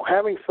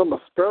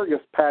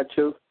asparagus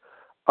patches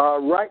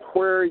right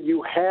where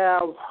you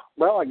have,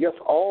 I guess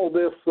all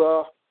this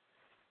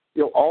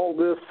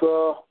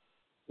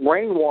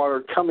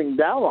rainwater coming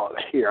down on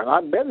it here, and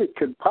I bet it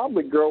could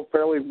probably grow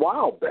fairly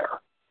wild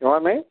there. You know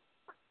what I mean?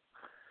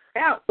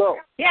 Yeah. So,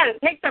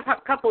 it takes a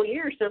couple of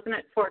years, doesn't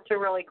it, for it to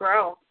really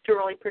grow, to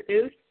really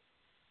produce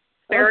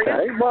asparagus?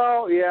 Okay.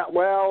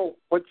 Well,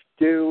 what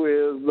you do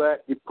is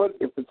that you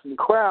if it's in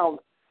crown,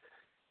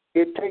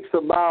 it takes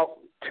about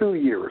 2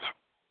 years.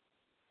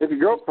 If you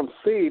grow it from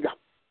seed,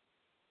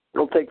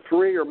 it'll take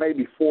 3 or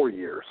maybe 4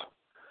 years.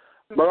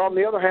 Mm-hmm. But on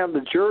the other hand, the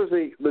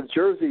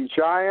Jersey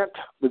Giant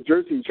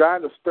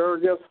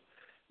asparagus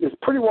is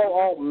pretty well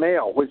all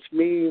male, which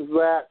means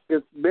that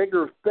it's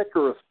bigger,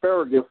 thicker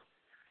asparagus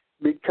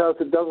because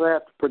it doesn't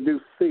have to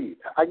produce seed.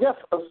 I guess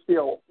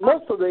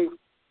most of the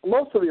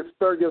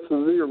asparagus is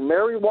either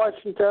Mary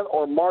Washington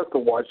or Martha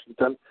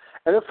Washington,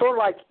 and it's sort of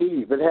like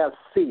Eve. It has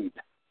seed.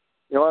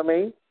 You know what I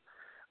mean?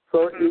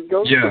 So it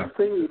goes to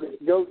seed.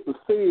 It goes to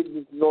seed.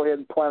 You can go ahead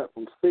and plant it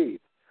from seed.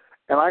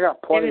 And I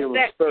got plenty of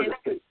asparagus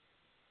seed.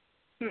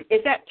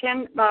 Is that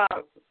a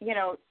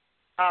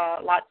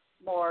lot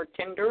more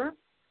tender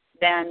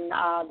than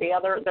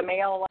the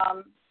male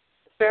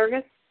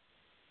asparagus?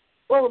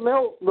 Well,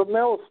 the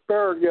male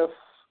asparagus,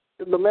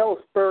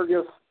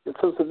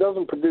 since it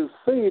doesn't produce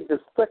seed,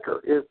 it's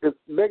thicker. It's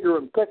bigger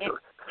and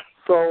thicker.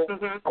 So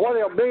what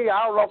it'll be,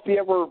 I don't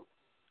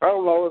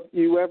know if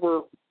you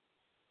ever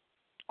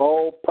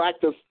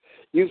practice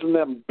using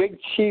them big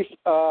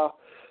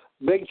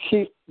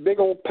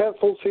old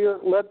pencils here,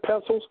 lead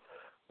pencils.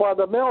 While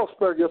the male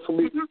asparagus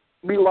will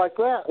be like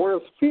that,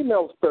 whereas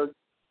female asparagus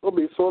will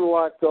be sort of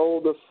like the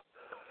oldest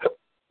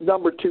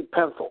number 2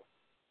 pencil.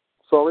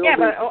 So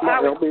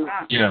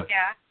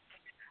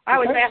I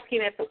was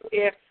asking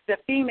if the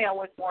female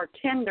was more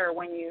tender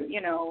when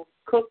you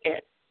cook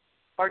it,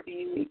 or do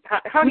you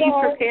how do you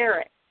prepare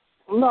it?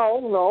 No.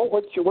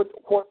 What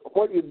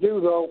you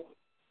do though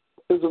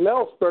is the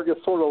male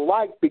asparagus sort of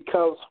light,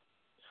 because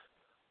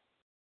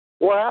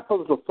what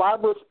happens, the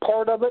fibrous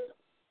part of it,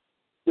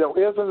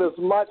 isn't as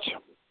much.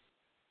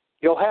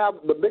 You'll have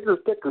the bigger,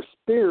 thicker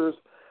spears,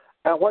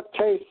 and what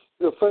tastes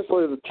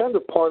essentially the tender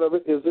part of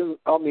it is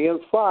on the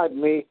inside,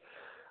 and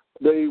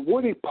the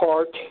woody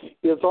part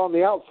is on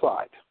the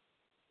outside.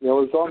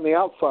 Is on the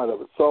outside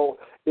of it. So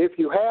if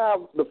you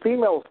have the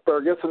female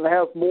asparagus and it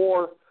has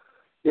more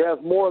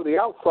of the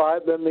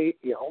outside than the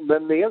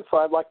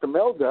inside, like the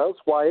male does,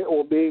 why it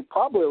will be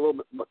probably a little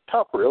bit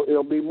tougher.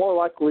 It'll be more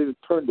likely to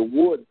turn to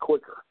wood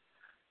quicker.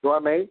 You know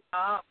what I mean?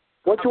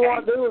 What you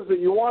want to do is that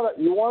you want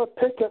to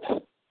pick it.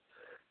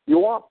 You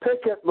want to pick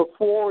it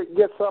before it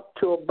gets up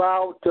to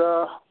about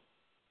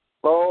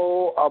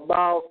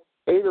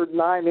 8 or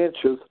 9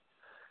 inches,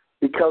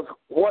 because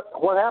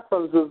what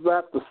happens is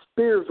that the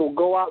spears will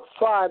go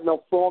outside and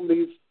they'll form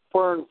these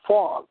fern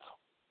fronds.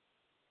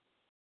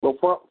 They'll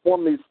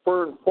form these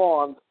fern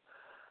fronds,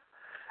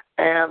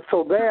 and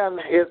so then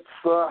it's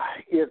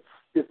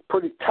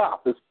pretty tough.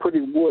 It's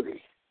pretty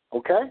woody.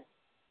 Okay.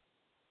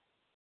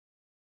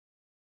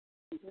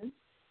 Mm-hmm.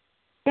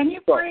 Can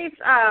you please,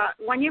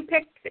 when you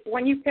pick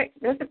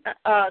this,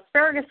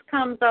 asparagus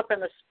comes up in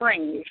the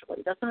spring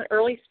usually, doesn't it?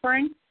 Early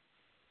spring.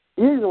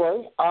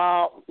 Usually,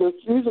 there's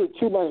usually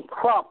too many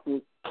crops.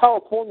 In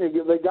California,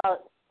 they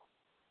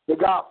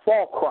got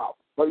fall crop,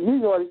 but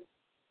usually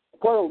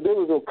what it'll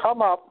do is it'll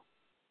come up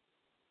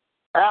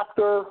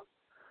after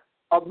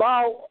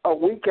about a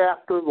week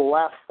after the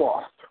last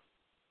frost.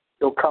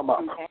 It'll come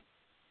up. Okay.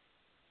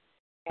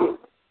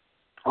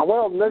 And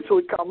what will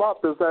initially come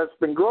up is that it's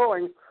been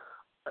growing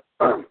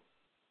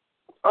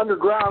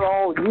underground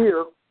all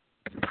year,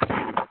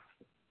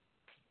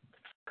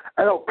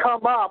 and it'll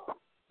come up,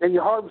 and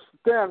you harvest it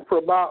then for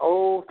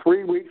about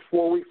 3 weeks,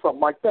 4 weeks,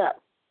 something like that.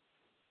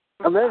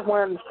 And then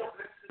when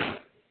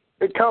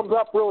it comes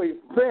up really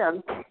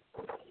thin,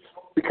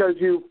 because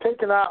you've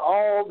taken out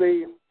all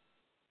the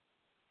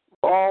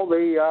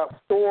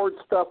stored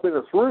stuff in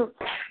its roots,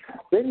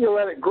 then you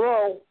let it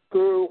grow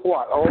through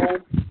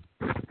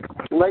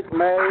late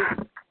May,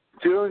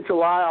 June,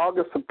 July,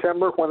 August,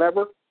 September,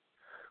 whenever.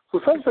 So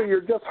essentially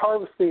you're just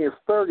harvesting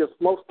asparagus,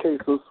 most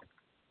cases,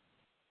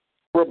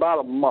 for about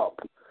a month.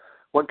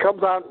 When it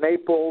comes out in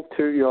April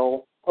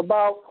to,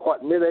 about,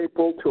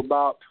 mid-April to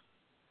about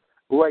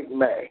late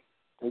May.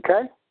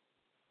 Okay?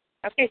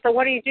 Okay, so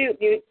what do you do?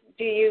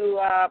 Do you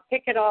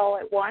pick it all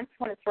at once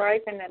when it's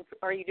ripe, and then,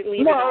 or you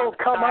leave it on? No,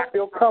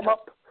 it'll come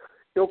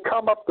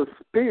up the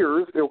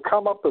spears. It'll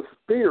come up the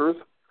spears,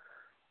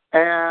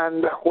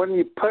 and when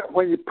you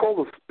pull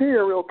the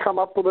spear, it'll come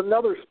up with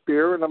another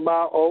spear in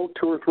about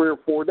 2 or 3 or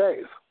 4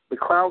 days. The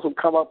crowns will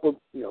come up with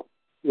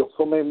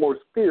so many more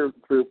spears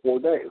in 3 or 4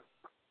 days.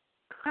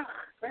 Oh,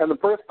 and the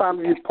first time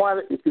you plant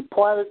it, if you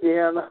plant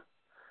in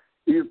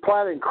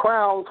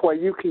crowns, where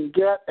you can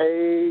get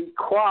a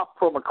crop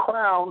from a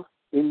crown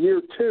in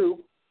year 2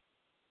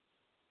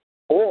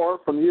 or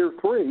from year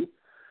 3.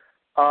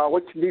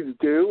 What you need to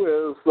do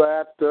is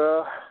that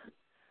the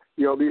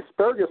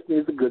asparagus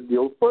needs a good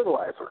deal of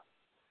fertilizer.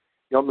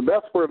 The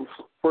best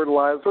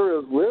fertilizer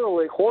is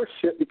literally horse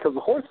shit, because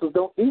the horses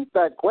don't eat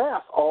that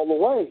grass all the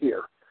way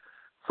here.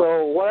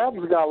 So what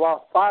happens? You got a lot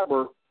of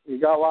fiber. You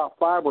got a lot of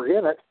fiber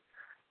in it.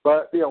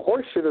 But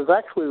horse shit is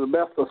actually the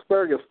best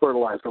asparagus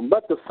fertilizer.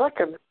 But the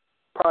second,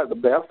 probably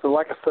the best, and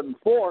like I said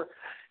before,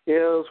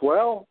 is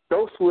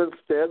dosal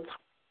instead,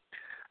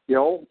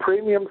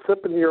 premium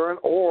sipping urine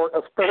or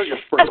asparagus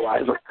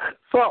fertilizer.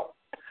 So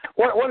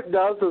what it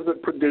does is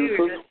it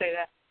produces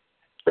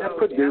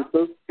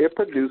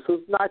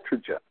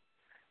nitrogen.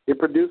 It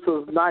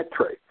produces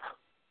nitrates.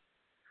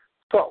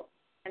 So,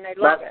 and they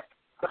love it.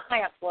 The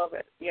plants love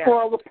it. Yeah.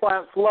 Well, the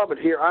plants love it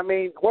here. I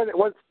mean, what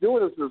it's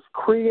doing is it's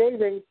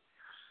creating.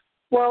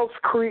 Well,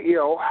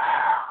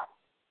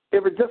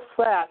 if it just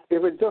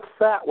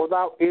sat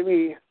without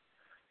any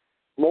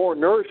more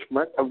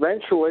nourishment,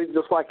 eventually,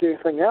 just like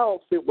anything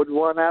else, it would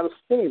run out of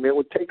steam. It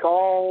would take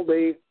all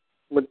the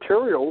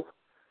materials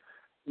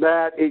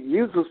that it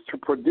uses to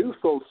produce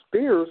those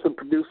spears and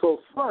produce those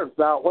ferns.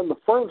 Now, when the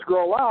ferns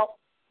grow out,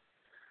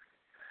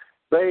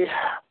 it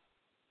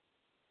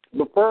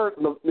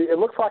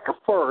looks like a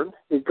fern.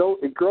 It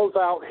grows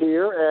out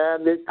here,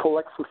 and it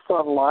collects the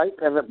sunlight,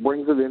 and it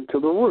brings it into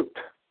the root.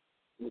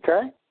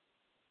 Okay?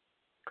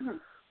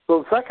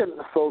 So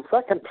the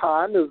second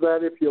time is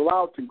that if you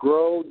allow it to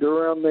grow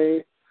during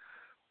the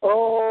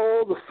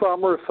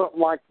summer or something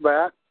like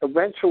that,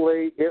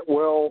 eventually it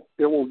will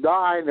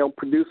die, and it'll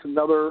produce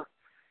another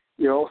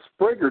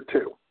sprig or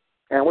two.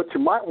 And what you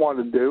might want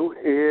to do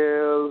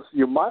is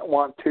you might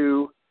want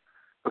to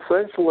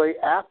essentially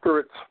after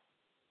it's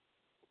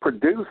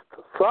produced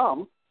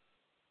some,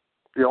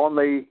 and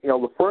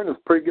the fern is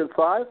pretty good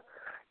size,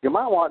 you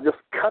might want to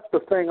just cut the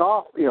thing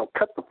off,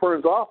 cut the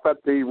ferns off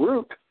at the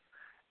root,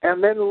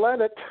 and then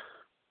let it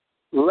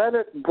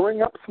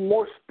bring up some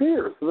more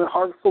spears, and then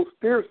harvest those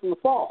spears in the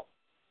fall.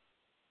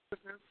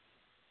 Mm-hmm.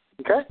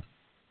 Okay?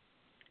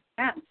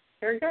 Yeah,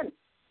 very good.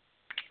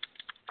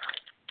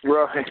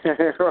 Right,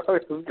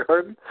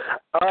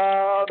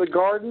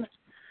 garden.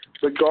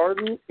 The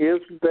garden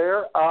is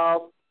there. I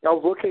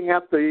was looking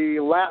at the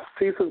last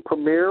season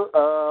premiere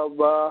of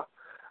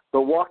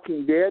The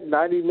Walking Dead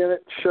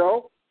 90-minute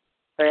show,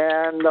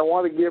 and I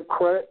want to give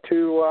credit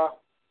to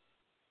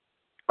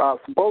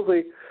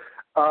supposedly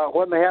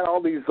when they had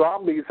all these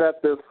zombies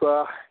at this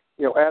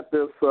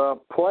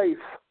place.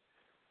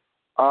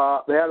 They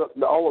had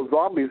all the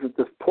zombies at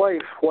this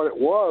place. What it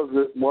was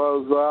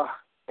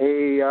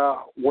a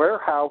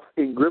warehouse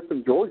in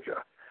Griffin,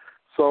 Georgia.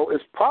 So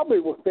it's probably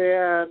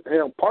within,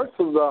 parts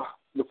of the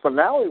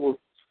finale was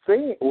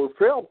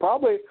filmed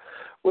probably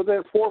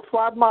within 4 or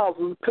 5 miles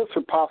of the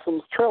Pisser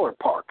Possum's trailer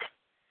park.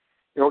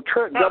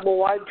 Double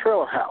wide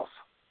trailer house.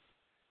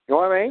 You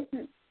know what I mean?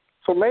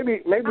 So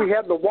maybe we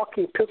had the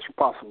walking Pisser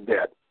Possum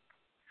dead.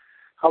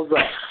 How's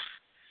that?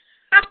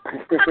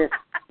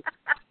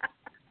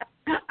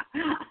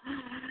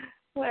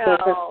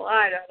 Well,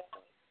 I don't know.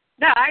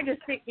 No, I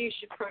just think you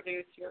should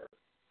produce your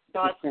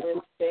Dust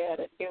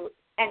instead.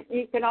 And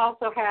you can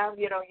also have,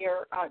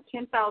 your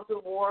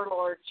 10,000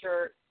 Warlord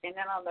shirt, and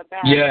then on the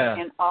back,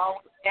 and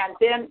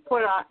then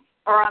put on,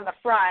 or on the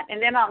front,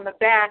 and then on the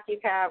back you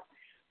have,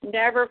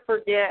 never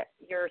forget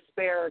your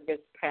asparagus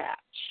patch.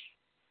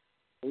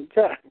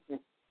 Okay.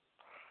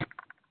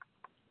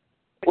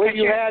 Well,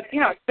 you had,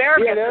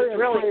 asparagus is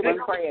really good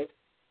for you.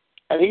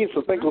 And he's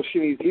the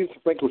Finkelstein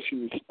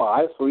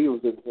spy, so he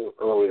was in here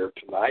earlier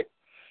tonight,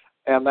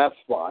 and that's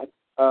fine.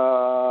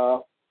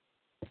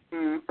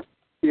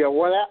 Yeah,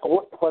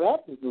 what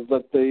happens is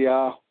that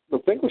the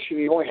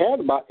Finkelstein only had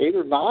about 8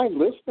 or 9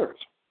 listeners,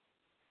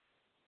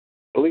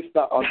 at least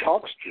not on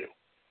TalkStream.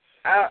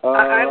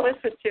 I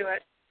listened to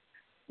it.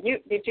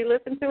 Did you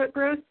listen to it,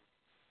 Bruce?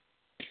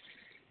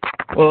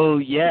 Well,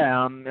 yeah.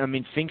 I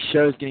mean, Fink's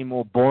show's getting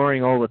more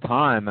boring all the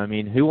time. I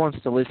mean, who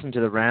wants to listen to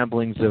the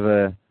ramblings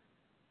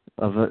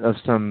of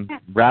some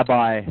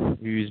rabbi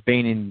who's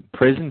been in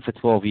prison for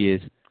 12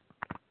 years?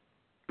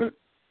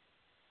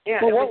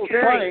 Yeah. Well,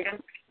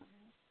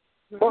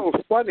 what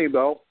was funny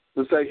though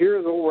is that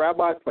here's old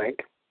Rabbi Fink,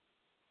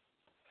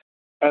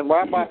 and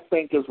Rabbi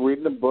Fink is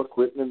reading a book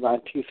written in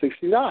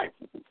 1969.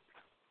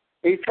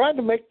 He's trying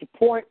to make the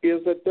point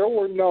is that there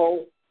were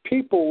no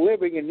people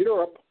living in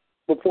Europe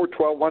before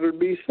 1200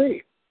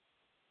 BC.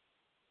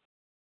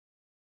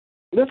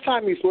 This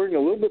time he's learning a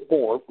little bit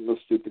more from this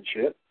stupid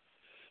shit.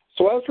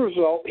 So as a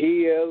result,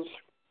 he is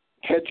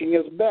hedging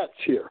his bets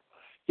here.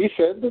 He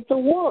said that there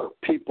were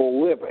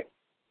people living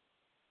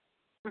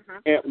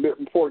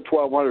before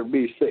 1200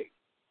 BC.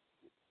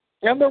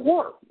 And there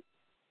were.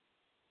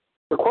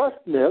 The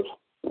question is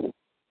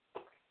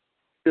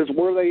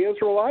were they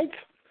Israelites?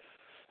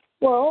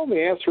 Well,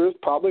 the answer is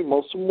probably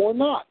most of them were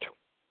not.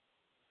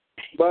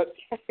 But,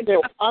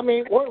 I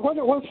mean, what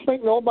does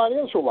Fink know about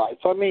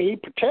Israelites? I mean, he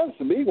pretends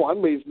to be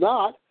one, but he's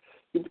not.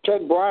 He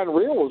pretends Brian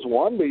Reel was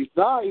one, but he's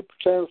not. He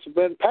pretends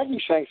Ben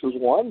Packyshanks was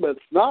one, but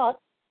it's not.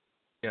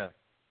 Yeah.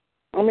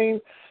 I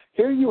mean,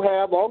 here you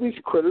have all these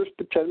critters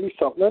pretending to be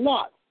something they're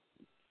not.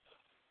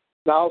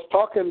 Now, I was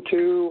talking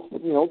to,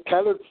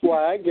 Tattered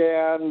Flag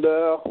and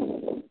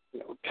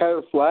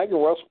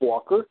Russ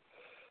Walker,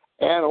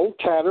 and old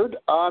Tattered,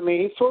 I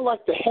mean, he's sort of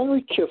like the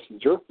Henry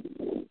Kissinger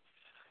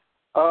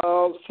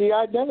of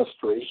CI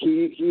dentistry.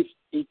 He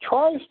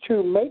tries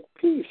to make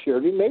peace here.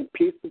 He made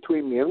peace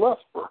between me and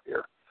Russell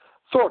here,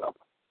 sort of.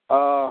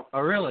 Oh,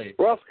 really?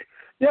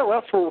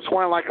 Russell was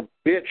whining like a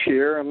bitch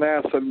here, and then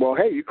I said, well,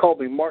 hey, you called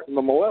me Martin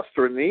the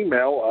Molester in the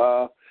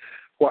email,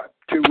 2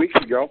 weeks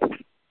ago,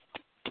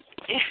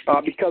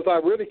 because I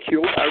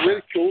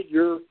ridiculed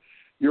your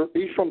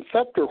Ephraim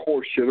Scepter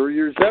horse shit, or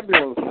your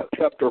Zebulun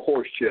Scepter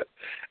horse shit.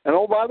 And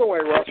oh, by the way,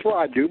 Russell,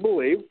 I do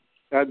believe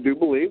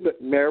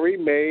that Mary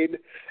made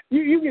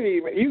you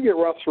get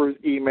Russell's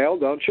email,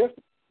 don't you?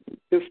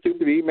 His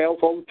stupid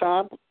emails all the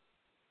time.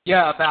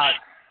 Yeah, about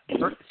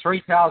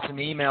 3,000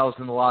 emails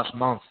in the last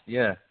month.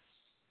 Yeah.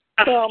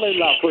 Well, maybe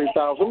not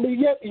 3,000, but you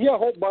get a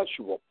whole bunch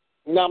of them.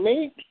 Now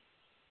me,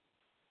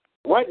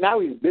 right now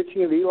he's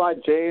bitching at Eli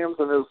James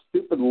and his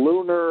stupid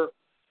lunar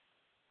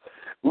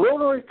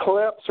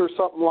eclipse or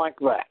something like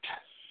that.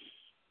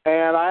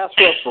 And I asked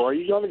Russell, are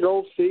you going to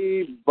go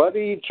see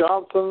Buddy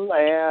Johnson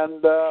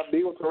and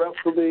be with the rest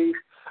of the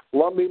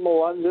Lumbee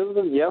Melungeons?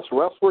 And yes,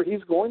 Russell,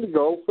 he's going to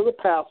go for the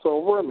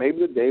Passover and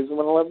maybe the Days of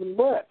Unleavened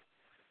Bread.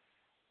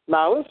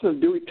 Now, listen to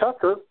Dewey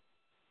Tucker.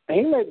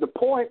 He made the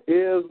point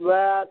is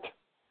that,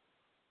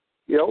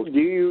 do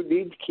you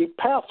need to keep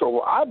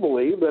Passover? I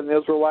believe that an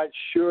Israelite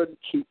should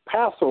keep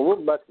Passover,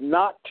 but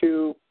not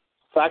to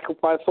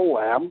sacrifice a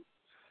lamb.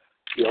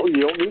 You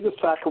don't need to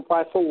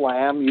sacrifice a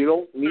lamb. You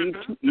don't need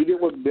to eat it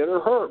with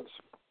bitter herbs.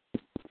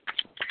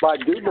 But I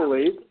do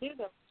believe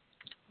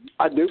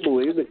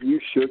that you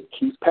should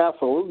keep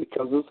Passover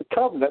because it's a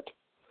covenant,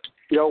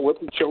 with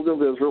the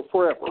children of Israel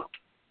forever.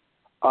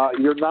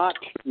 You're not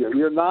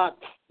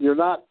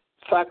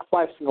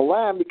sacrificing a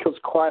lamb because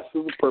Christ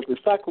is the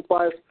perfect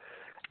sacrifice.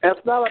 And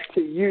it's not up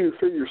to you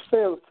through your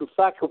sins to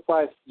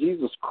sacrifice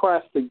Jesus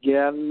Christ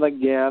again and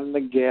again and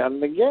again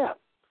and again.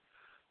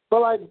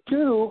 But I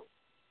do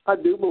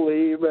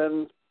believe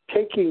in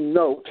taking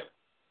note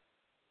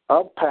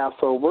of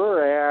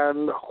Passover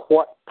and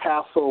what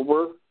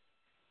Passover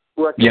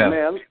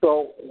recommends. Yeah.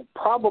 So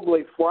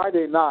probably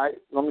Friday night,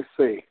 let me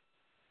see,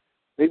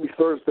 maybe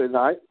Thursday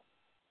night,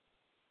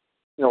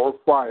 or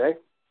Friday,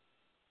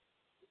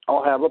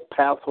 I'll have a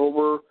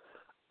Passover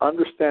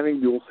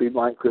Understanding Dual Seed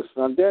Line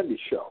Christian Identity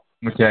show.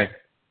 Okay.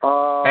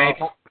 Hey,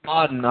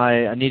 Martin,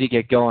 I need to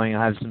get going.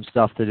 I have some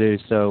stuff to do,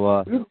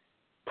 so... you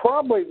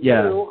probably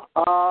do.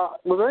 Was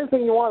there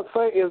anything you want to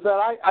say? Is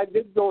that I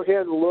did go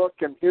ahead and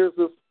look, and here's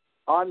this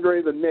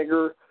Andre the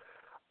Nigger,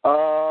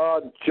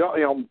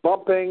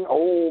 bumping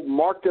old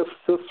Marcus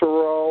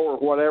Cicero or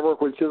whatever,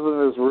 which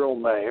isn't his real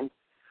name,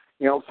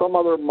 some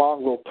other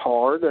Mongol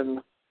tard,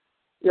 and,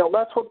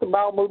 that's what the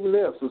Bible movement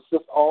is. It's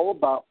just all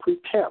about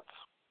pretense.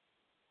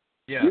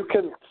 Yeah. You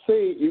can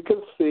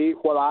see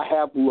what I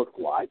have looked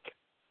like.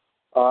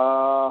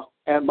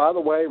 And by the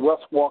way,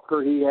 Russ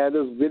Walker, he had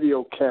his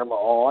video camera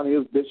on. He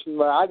was bitching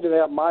that I didn't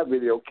have my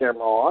video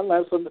camera on.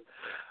 I said,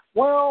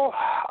 well,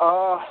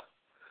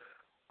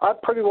 I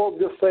pretty well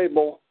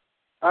disable.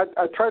 I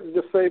tried to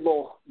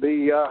disable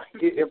the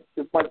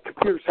if my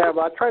computers have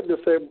it. I tried to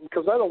disable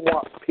because I don't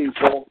want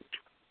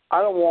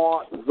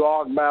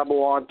Zog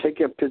Babylon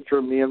taking a picture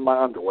of me in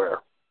my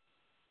underwear,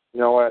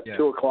 at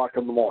 2 o'clock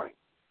in the morning.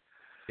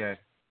 Okay.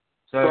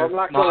 So I'm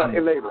not going to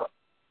enable it.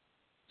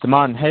 So,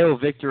 Martin, hail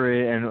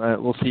victory, and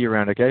we'll see you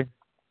around, okay?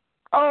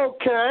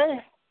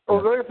 Okay.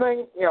 Was there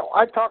anything,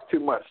 I talk too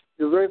much.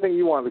 Is there anything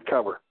you wanted to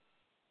cover?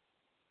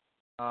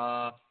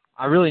 I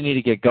really need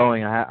to get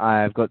going.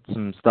 I've got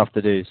some stuff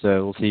to do,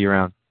 so we'll see you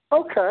around.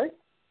 Okay.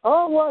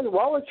 All right.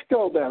 Well, I'll let you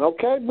go then.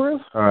 Okay,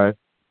 Bruce? All right.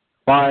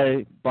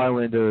 Bye. Bye,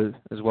 Linda,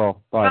 as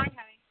well. Bye. Bye,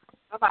 honey.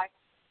 Bye-bye.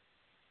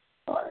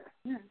 All right.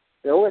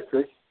 Yeah,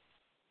 Electric.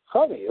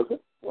 Honey, is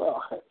it?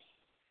 Well,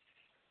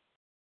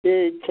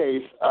 in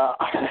case.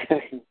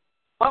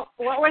 What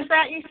was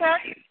that you said?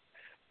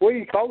 Well,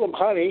 you call them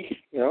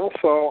honey,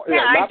 so... Yeah,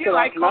 I do.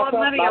 I call him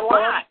honey a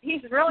lot.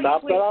 He's really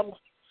sweet.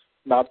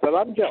 Not that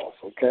I'm jealous,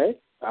 okay?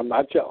 I'm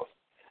not jealous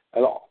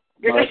at all.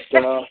 But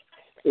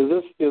is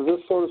this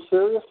sort of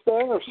serious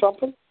then or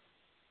something?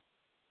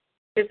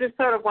 Is this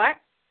sort of what?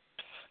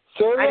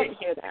 Serious? I didn't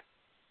hear that.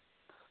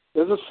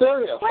 Is it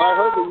serious? Well, I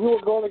heard that you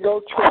were going to go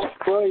to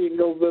Australia and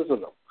go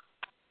visit them.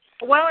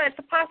 Well, it's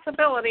a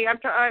possibility. I'm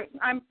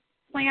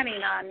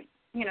planning on,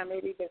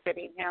 maybe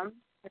visiting him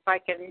if I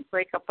can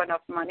rake up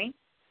enough money.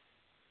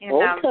 And,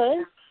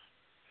 okay.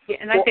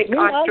 And I think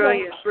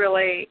Australia is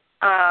really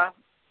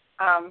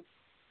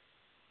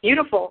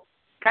beautiful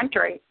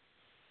country,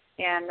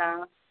 and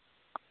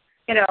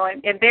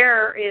and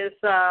there is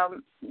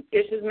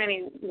as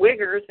many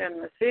Uyghurs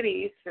in the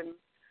cities and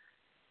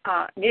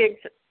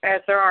Nigs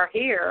as there are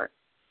here,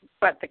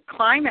 but the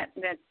climate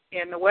and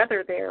the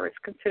weather there is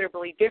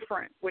considerably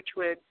different, which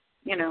would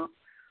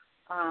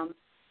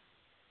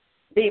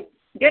be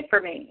good for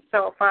me.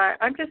 So if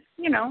I'm just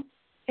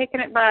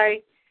taking it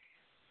by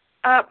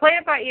play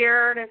it by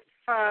ear, and if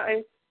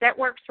that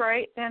works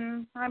right,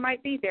 then I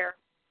might be there.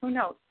 Who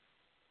knows?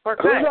 Or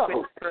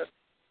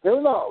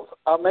Who knows?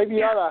 Maybe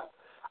you ought to.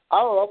 I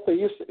don't know if they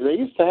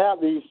used to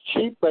have these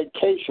cheap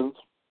vacations,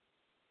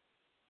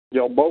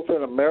 both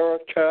in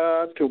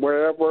America to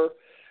wherever,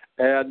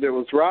 and there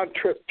was round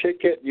trip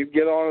ticket. You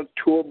get on a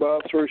tour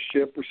bus or a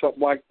ship or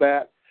something like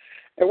that.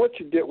 And what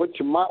you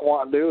might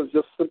want to do is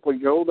just simply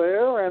go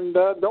there and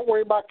don't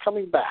worry about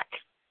coming back.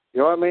 You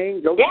know what I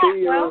mean? Go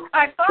see your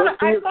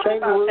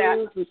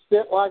kangaroos and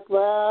shit like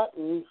that,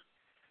 and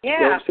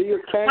go see your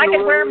kangaroos I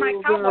could wear my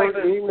cowboy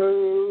and your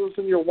emus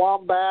and your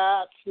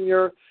wombats and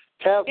your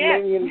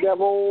Tasmanian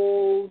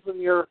devils and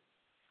your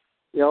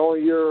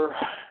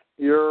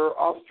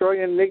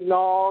Australian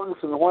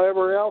nignogs and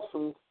whatever else,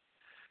 and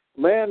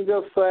then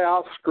just say,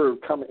 "I'll screw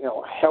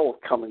hell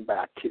with coming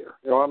back here."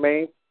 You know what I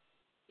mean?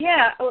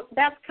 Yeah,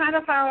 that's kind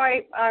of how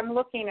I'm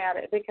looking at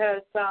it,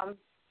 because I'm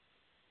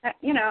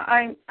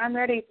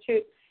ready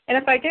to, and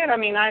if I did,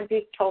 I'd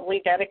be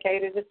totally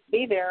dedicated to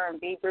be there and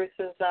be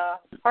Bruce's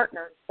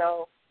partner.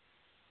 So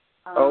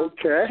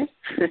okay,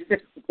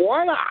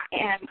 why not?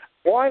 And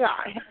why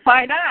not?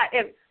 Why not?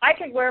 If I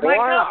could wear my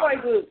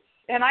cowboy boots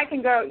and I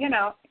can go,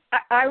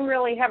 I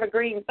really have a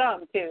green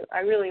thumb too. I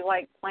really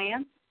like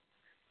plants,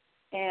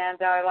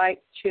 and I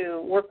like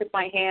to work with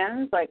my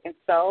hands. I can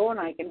sew and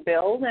I can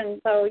build,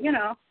 and so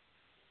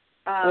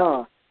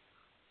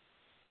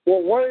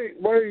Well,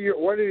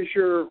 what does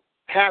your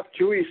half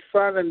Jewish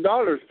son and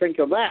daughter think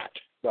of that,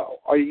 though?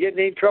 Are you getting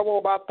any trouble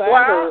about that?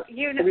 Well, or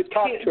have you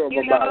talked to them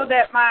about it?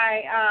 That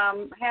my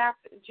half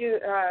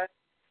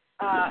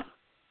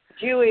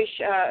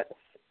Jewish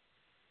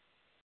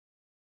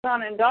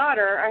son and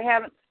daughter. I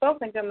haven't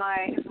spoken to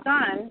my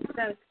son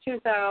since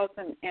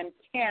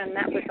 2010.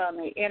 That was on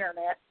the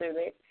internet through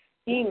the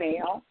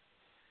email.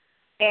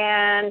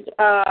 And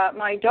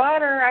my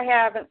daughter I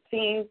haven't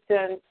seen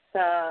since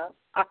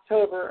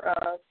October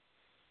of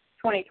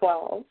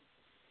 2012.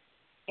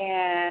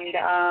 And,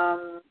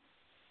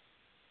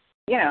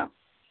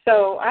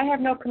 so I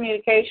have no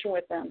communication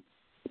with them,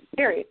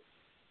 period.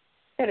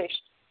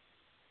 Finished.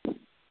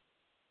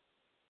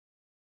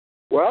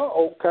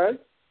 Well, okay.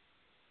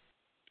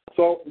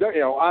 So, is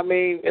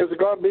it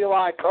going to be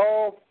like,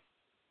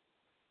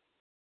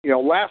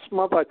 last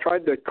month I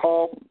tried to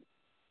call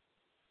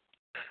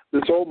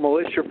this old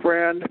militia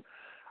friend.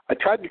 I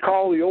tried to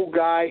call the old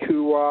guy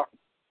who,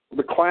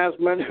 the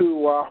Klansman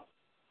who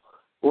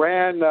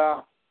ran,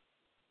 the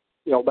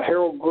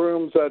Harold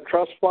Grooms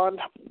Trust Fund.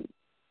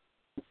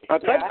 I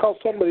tried to call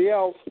somebody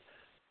else,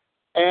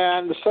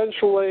 and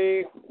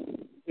essentially,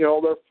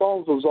 their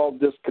phones was all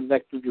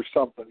disconnected or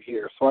something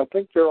here. So I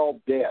think they're all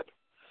dead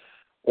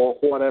or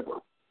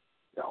whatever.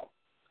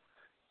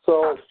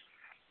 So,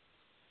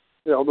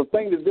 the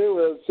thing to do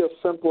is just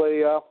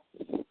simply, it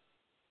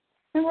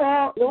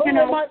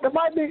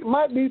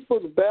might be for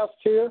the best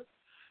here.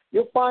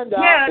 You'll find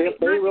out if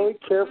they really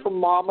care for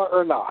Mama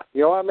or not.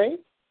 You know what I mean?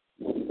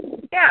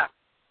 Yeah.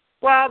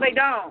 Well, they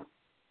don't.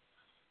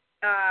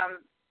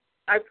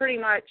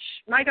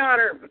 My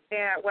daughter,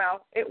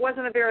 it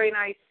wasn't a very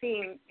nice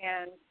scene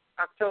in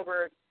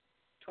October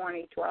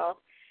 2012.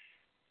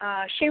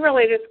 She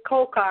really just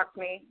cold-cocked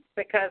me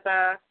because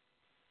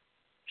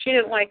she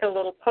didn't like a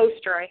little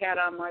poster I had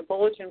on my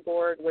bulletin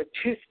board with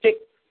 2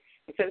 sticks.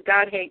 It says,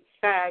 God hates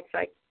fags.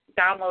 I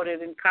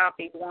downloaded and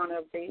copied one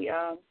of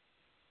the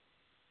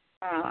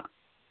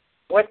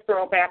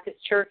Westboro Baptist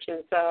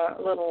Church's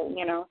little,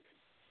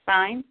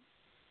 sign.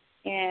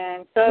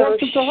 And so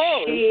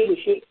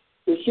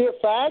is she a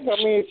fag? I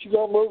mean, is she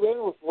going to move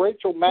in with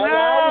Rachel Maddow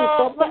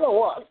or something, or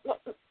what?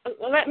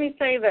 Let me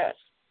say this.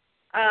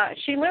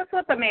 She lives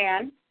with a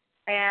man,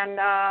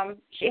 and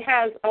she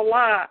has a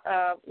lot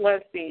of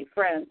lesbian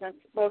friends, and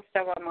most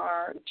of them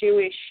are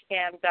Jewish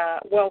and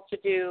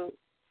well-to-do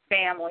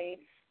families,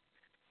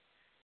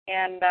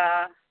 and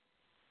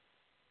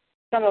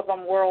some of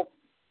them were,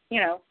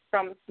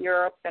 from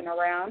Europe and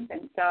around.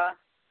 And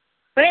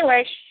but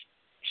anyway,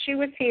 she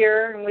was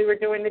here, and we were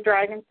doing the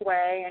Dragon's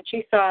Way, and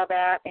she saw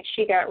that, and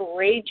she got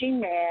raging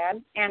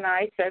mad, and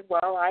I said,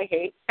 well, I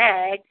hate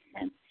fags,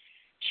 and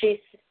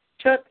she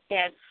took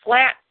and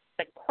slapped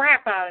the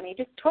crap out of me,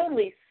 just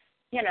totally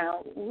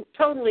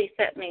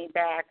set me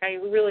back. I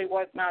really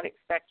was not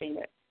expecting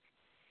it.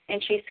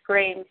 And she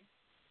screamed.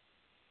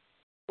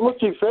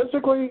 Look, she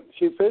physically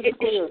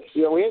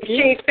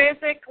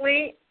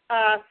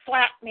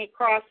slapped me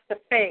across the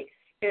face,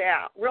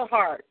 real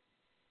hard.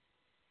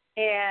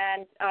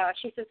 And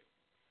she says,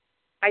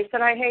 I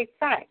said, I hate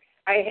sex.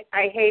 I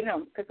hate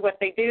them because what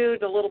they do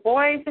to little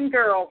boys and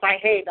girls, I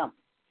hate them.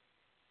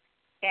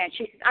 And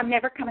she says, I'm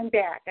never coming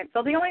back. And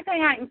so the only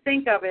thing I can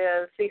think of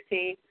is,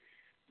 Cece,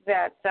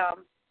 that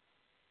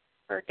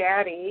her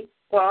daddy,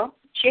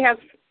 she has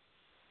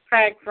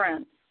fag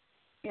friends,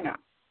 And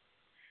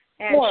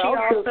she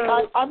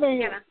also,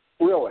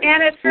 really.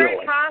 And it's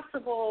very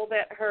possible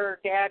that her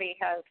daddy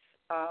has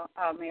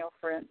a male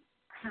friend.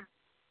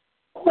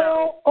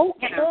 Well,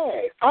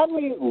 okay. I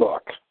mean,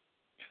 look.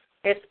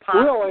 It's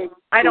possible. Really,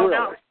 I don't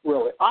know.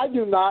 Really, I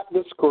do not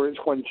discourage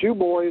when Jew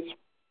boys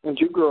and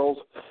Jew girls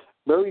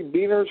marry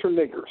beaners or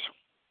niggers.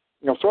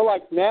 Sort of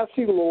like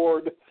Nancy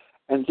Lord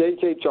and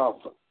J.J.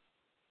 Johnson.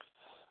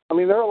 I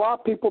mean, there are a lot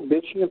of people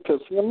bitching and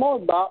pissing and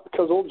moaning about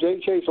because old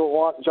J.J.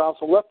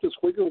 Johnson left his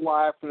Uyghur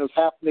wife and his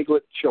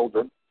half-niglet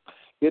children.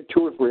 He had 2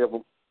 or 3 of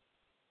them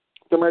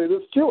to marry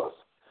this Jewess.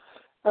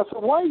 I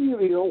said, why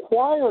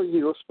are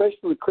you,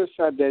 especially the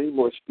Christian identity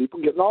voice people,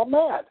 getting all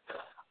mad?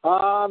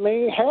 I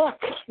mean, heck,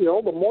 the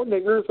more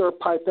niggers are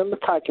piping the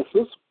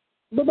Caucasus,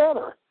 the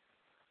better.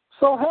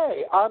 So,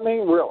 hey, I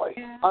mean, really.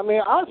 I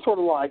mean, I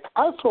really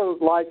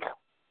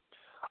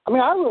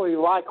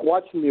like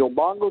watching the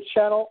Obongo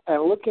channel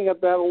and looking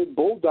at that old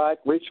bull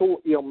dyke,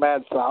 Rachel,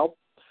 Madsow.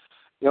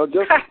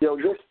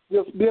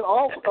 Just being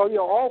all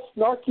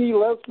snarky,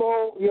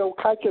 lesbo,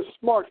 Caucasus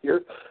smart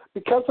here,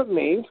 because it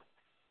means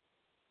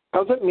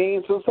is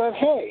that,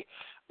 hey,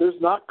 there's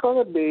not going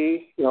to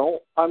be, you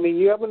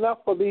have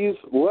enough of these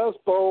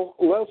lesbo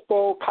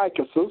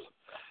Caucasus.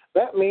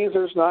 That means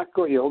there's not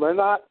going, they're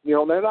not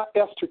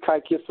Esther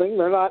Caucasing.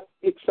 They're not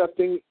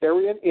accepting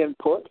Aryan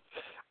input.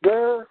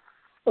 They're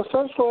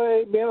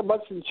essentially being a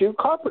bunch of Jew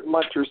carpet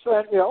munchers.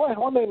 And, and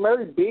when they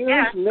marry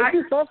beaners and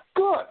niggers, that's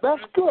good.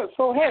 That's good.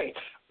 So, hey,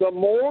 the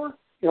more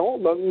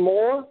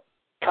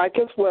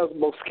Caucasus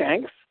lesbo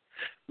skanks,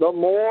 the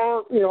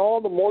more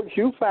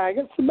Jew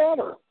faggots, the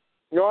better.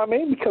 You know what I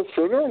mean? Because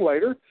sooner or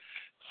later,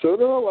 there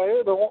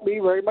won't be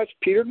very much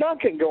Peter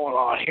Duncan going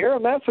on here,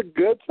 and that's a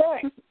good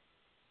thing.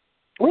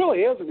 It really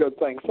is a good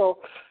thing. So,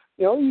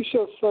 you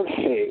should have said,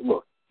 hey,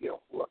 look, you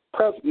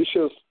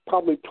should have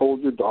probably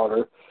told your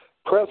daughter,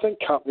 present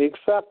company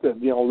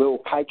accepted, little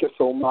Caucasus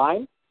o'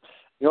 mine.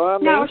 You know what I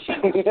mean? No,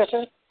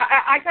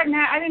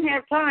 I didn't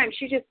have time.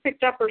 She just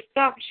picked up her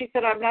stuff. She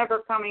said, I'm never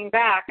coming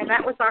back. And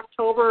that was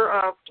October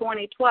of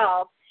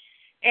 2012.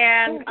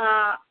 And,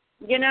 I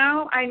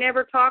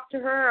never talked to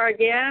her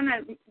again.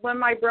 And when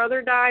my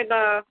brother died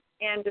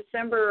in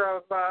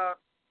December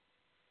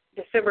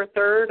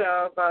 3rd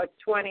of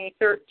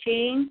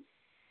 2013,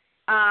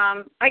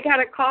 I got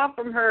a call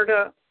from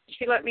her.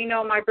 She let me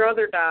know my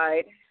brother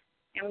died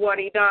and what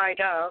he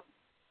died of.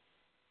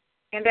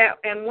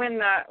 And when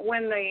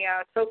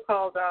the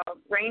so-called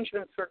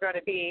arrangements were going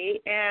to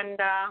be, and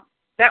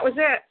that was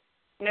it.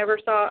 Never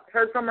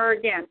heard from her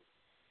again.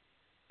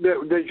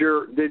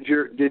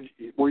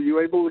 Were you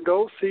able to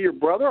go see your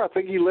brother? I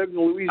think he lived in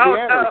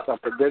Louisiana or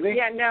something, didn't he?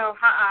 Yeah, no,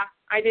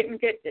 I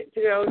didn't get to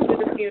go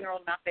to the funeral.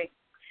 Nothing.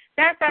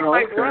 That's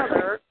my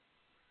brother.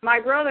 My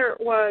brother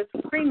was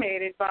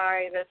cremated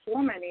by this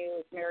woman he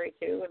was married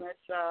to,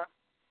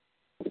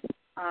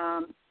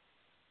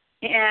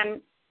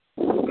 and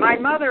my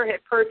mother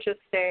had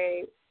purchased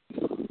a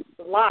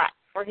lot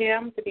for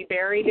him to be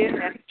buried in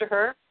next to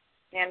her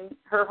in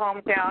her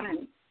hometown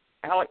in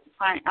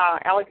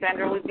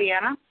Alexandria,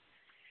 Louisiana.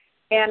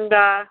 And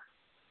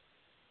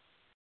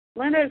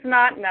Linda's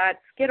not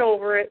nuts. Get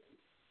over it.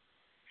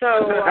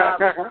 So,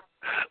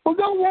 well,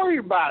 don't worry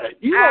about it.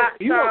 You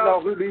don't know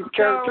who these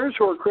characters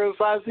who are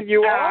criticizing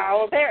you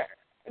are. They're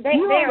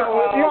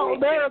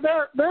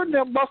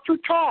must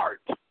recharge.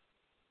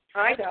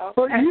 I know.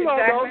 But you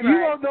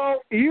don't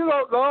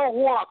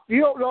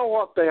know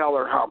what the hell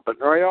they're humping.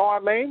 You know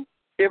what I mean?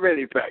 If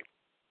anything,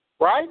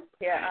 right?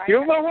 Yeah. You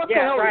don't know what the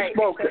hell they're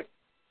smoking,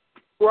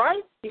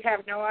 right? You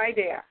have no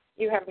idea.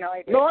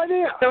 No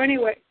idea. So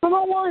anyway, so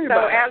don't worry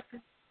about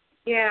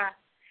it.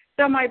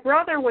 So my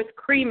brother was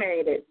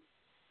cremated.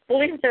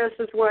 Believe this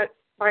is what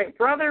my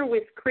brother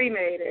was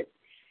cremated,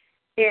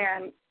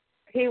 and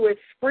he was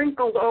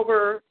sprinkled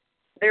over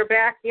their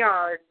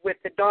backyard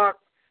with the dog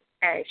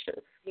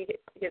ashes.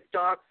 His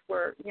dogs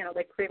were,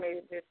 they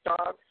cremated his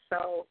dogs,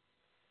 so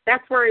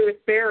that's where he was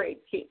buried.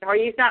 He's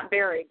not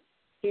buried.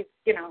 He's,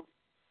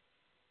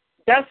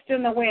 dust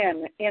in the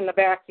wind in the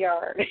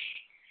backyard.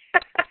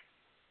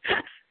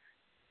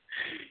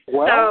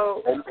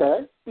 Well,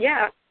 okay.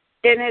 Yeah,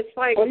 and it's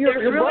like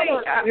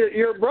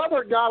your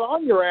brother got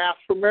on your ass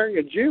for marrying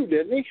a Jew,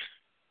 didn't he?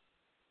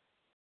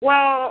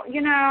 Well,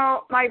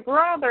 my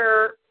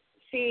brother,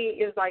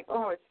 is like,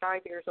 he's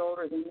 5 years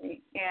older than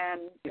me.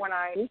 And when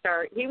I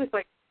started, he was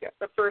like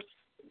the first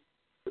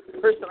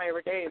person I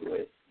ever dated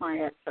was my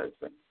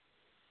ex-husband.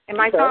 And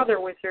my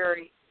father was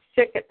very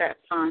sick at that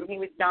time. He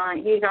was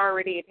dying. He'd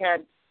already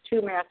had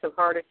 2 massive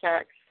heart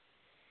attacks.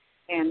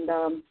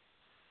 And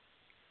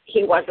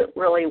he wasn't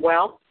really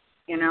well,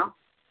 And,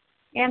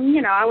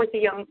 I was a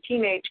young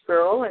teenage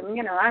girl. And,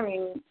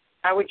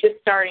 I was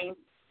just starting,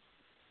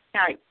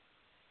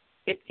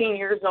 15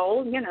 years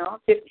old,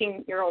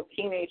 15-year-old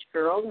teenage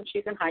girl, and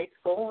she's in high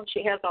school, and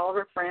she has all of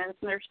her friends,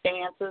 and there's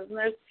dances, and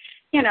there's,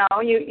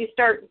 you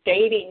start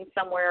dating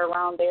somewhere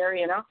around there,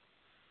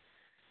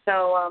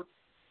 So,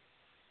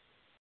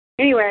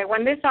 anyway,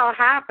 when this all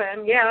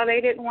happened,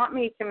 they didn't want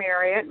me to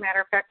marry it.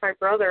 Matter of fact, my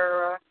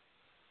brother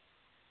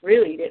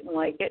really didn't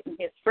like it, and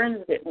his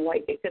friends didn't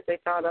like it because they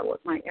thought of what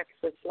my ex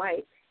was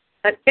like.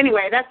 But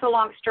anyway, that's a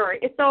long story.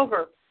 It's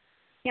over,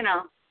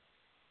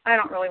 I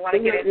don't really want to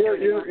get into it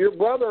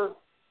anymore.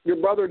 Your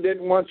brother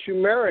didn't want you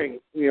marrying,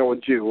 a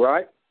Jew,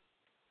 right?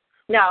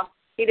 No,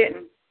 he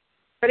didn't.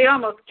 But he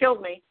almost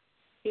killed me.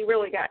 He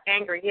really got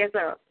angry. He had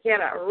a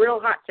real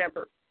hot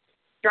temper.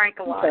 Drank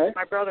a lot. Okay.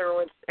 My brother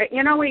was,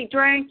 he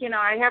drank.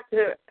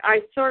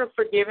 I sort of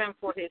forgive him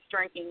for his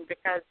drinking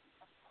because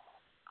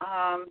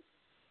I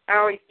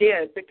always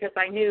did because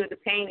I knew the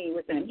pain he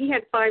was in. He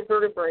had 5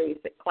 vertebrae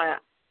that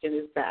collapsed in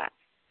his back,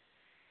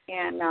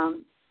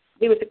 and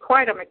he was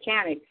quite a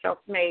mechanic,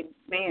 self-made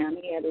man.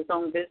 He had his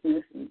own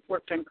business and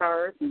worked on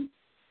cars. And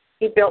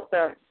he built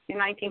in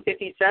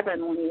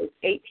 1957, when he was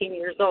 18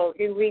 years old,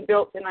 he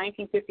rebuilt the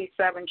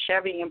 1957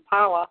 Chevy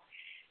Impala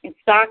and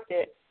stocked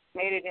it,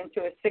 made it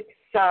into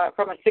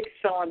from a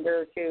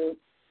 6-cylinder to,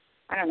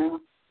 I don't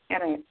know,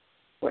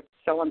 what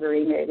cylinder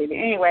he made it.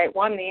 Anyway, it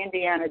won the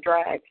Indiana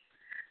Drags.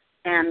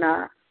 And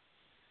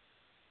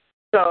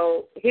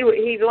so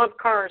he loved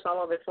cars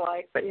all of his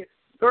life, but his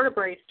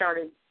vertebrae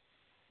started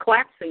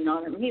collapsing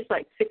on him. He's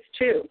like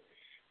 6'2".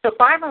 So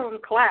 5 of them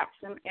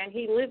collapsed, and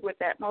he lived with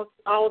that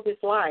all of his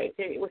life.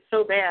 It was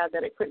so bad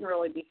that it couldn't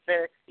really be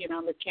fixed.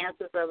 The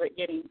chances of it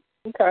getting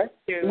to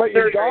but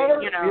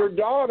surgery, your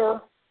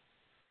daughter,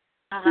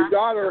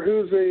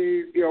 who's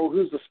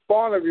the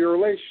spawn of your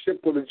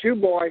relationship with a Jew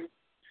boy,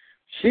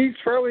 she's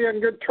fairly on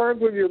good terms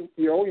with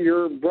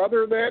your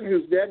brother then,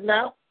 who's dead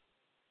now.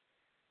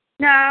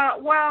 No,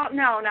 well,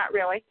 no, not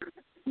really.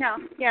 No,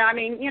 yeah, I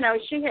mean,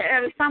 she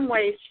had in some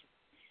ways.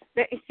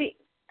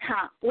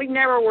 We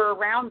never were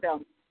around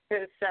them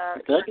because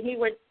he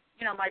would,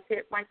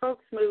 my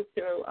folks moved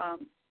to,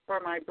 or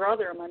my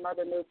brother and my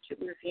mother moved to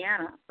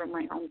Louisiana from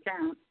my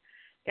hometown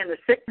in the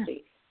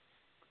 60s,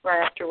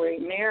 right after we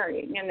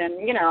married. And then,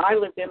 I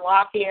lived in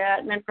Lafayette,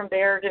 and then from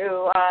there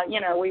to,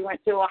 we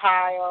went to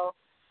Ohio,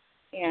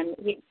 And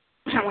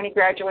when he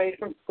graduated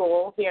from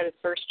school, he had his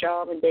first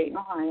job in Dayton,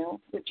 Ohio,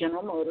 with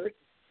General Motors,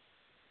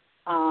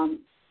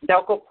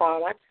 Delco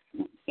Products,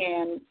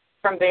 and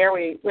from there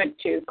we went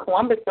to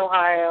Columbus,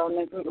 Ohio, and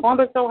then from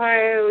Columbus,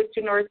 Ohio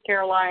to North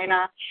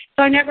Carolina.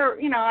 So I never,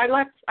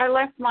 I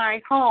left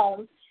my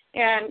home,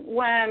 and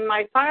when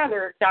my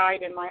father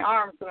died in my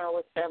arms when I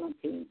was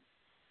 17.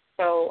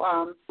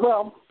 So,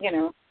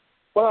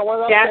 When I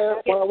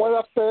went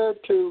up there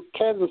to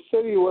Kansas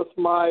City with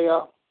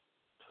my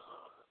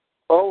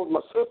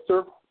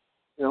sister,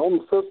 my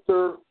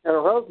sister and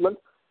her husband,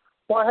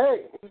 well,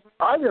 hey,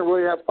 I didn't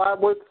really have 5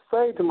 words to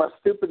say to my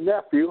stupid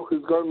nephew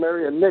who's going to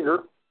marry a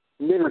nigger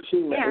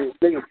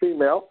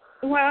female,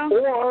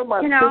 or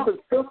my stupid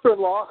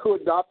sister-in-law who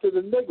adopted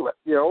a niglet,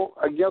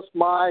 against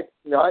my,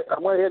 I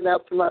went ahead and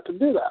asked her not to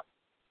do that.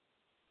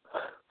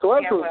 So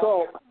as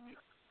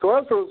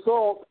a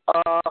result,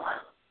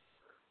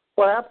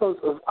 what happens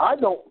is I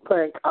don't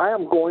think I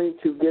am going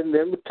to get an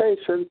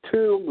invitation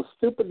to the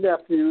stupid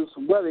nephew's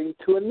wedding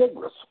to a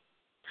negress.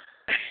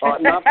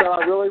 Not that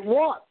I really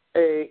want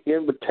a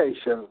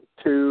invitation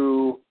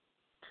to,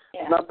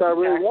 not that I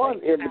really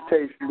want an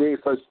invitation to any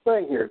such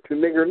thing here, to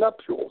nigger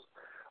nuptials.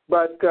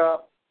 But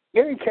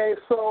in any case,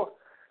 so,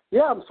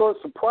 yeah, I'm sort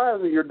of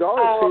surprised that your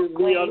daughter seems to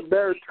be on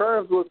better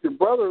terms with your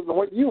brother than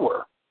what you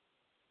were.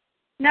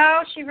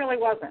 No, she really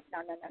wasn't.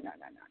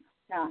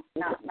 No,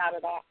 not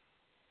at all.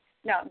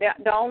 No,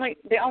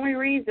 the only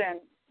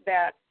reason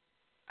that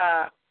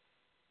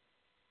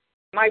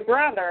my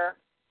brother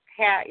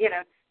had,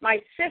 my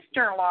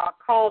sister-in-law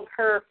called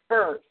her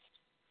first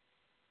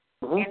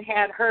and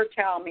had her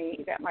tell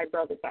me that my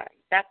brother died.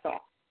 That's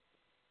all.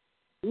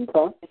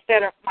 Okay.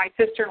 Instead of my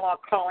sister-in-law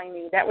calling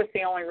me, that was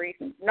the only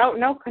reason.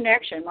 No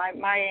connection.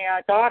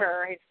 My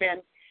daughter has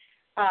been,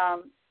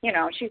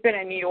 she's been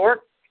in New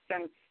York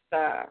since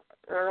the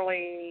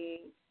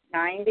early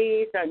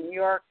 90s, New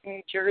York,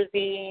 New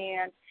Jersey,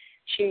 and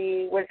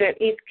she was at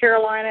East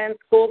Carolina in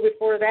school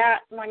before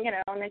that,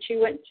 and then she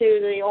went to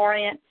the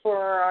Orient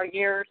for a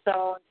year or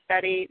so and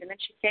studied, and then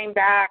she came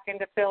back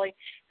into Philly.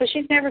 So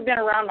she's never been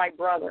around my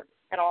brother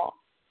at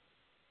all.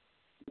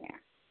 Yeah.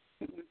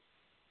 Mm-hmm.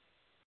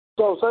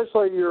 So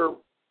essentially your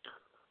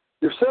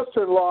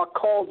sister-in-law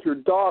called your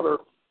daughter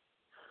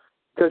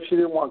because she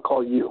didn't want to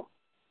call you.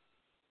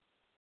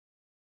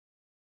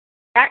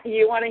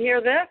 You want to hear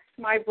this?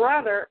 My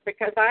brother,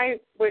 because I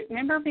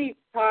remember me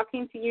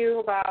talking to you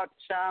about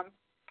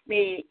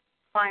me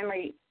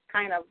finally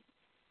kind of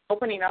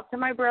opening up to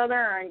my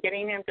brother and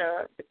getting him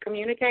to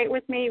communicate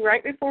with me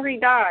right before he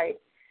died.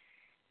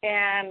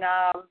 And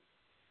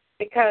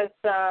because,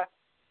 so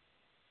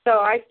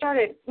I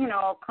started,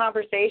 a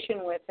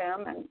conversation with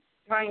him and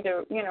trying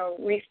to,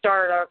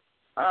 restart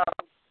a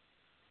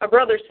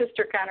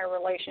brother-sister kind of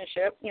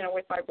relationship,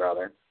 with my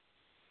brother.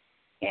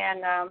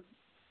 And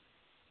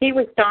he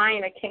was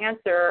dying of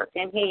cancer,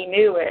 and he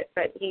knew it,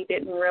 but he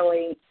didn't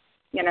really,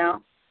 he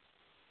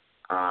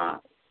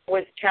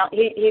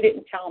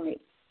didn't tell me.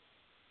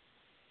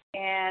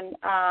 And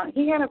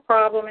he had a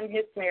problem in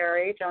his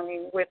marriage,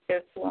 with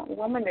this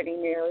woman that he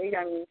married.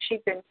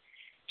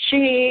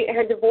 She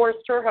had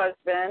divorced her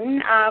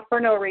husband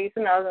for no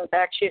reason other than the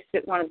fact she just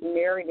didn't want to be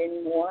married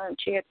anymore, and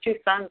she had 2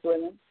 sons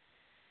with him.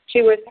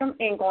 She was from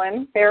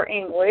England. They're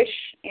English,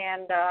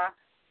 and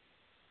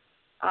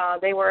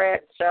they were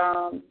at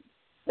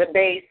the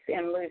base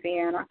in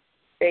Louisiana,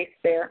 base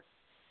there.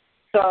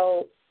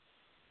 So,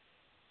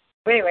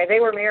 anyway, they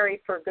wher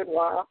for a good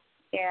while.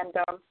 And,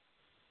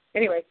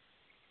 anyway,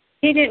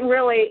 he didn't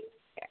really,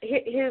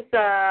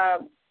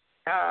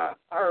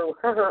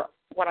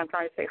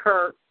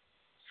 her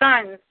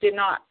sons did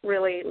not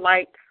really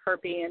like her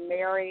being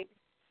married,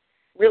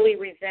 really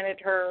resented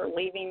her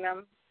leaving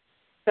them.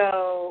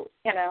 So,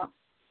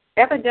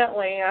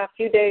 evidently a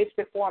few days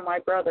before my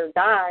brother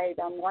died,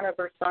 one of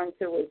her sons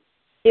who was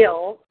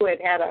ill, who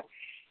had a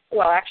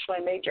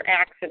major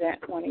accident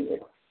when he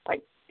was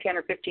like 10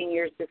 or 15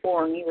 years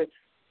before, and he was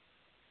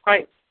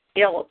quite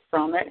ill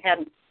from it, had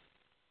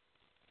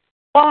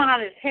fallen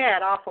on his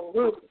head off a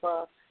roof of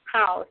a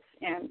house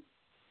and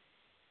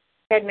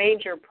had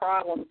major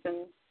problems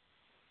in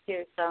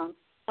his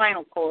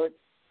spinal cord.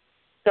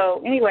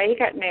 So anyway, he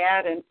got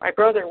mad, and my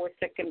brother was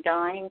sick and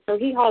dying, so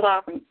he hauled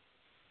off and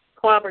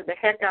clobbered the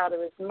heck out of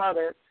his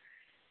mother.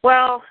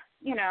 Well,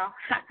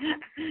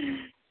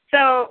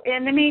 so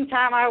in the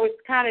meantime, I was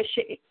kind of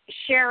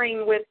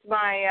sharing with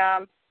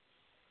my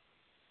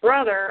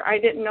brother. I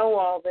didn't know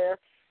all this,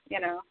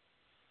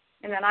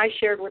 and then I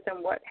shared with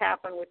him what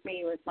happened with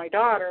me with my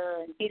daughter,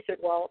 and he said,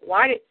 well,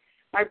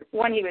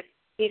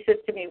 he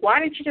said to me, why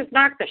didn't you just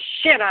knock the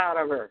shit out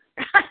of her?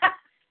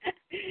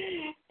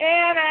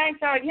 And I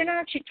thought,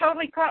 she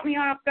totally caught me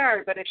off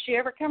guard, but if she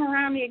ever come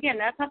around me again,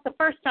 that's not the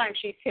first time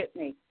she's hit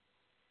me.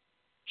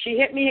 She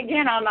hit me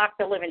again, I'll knock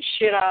the living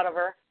shit out of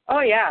her.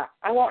 Oh, yeah,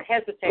 I won't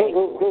hesitate.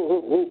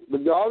 The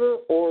daughter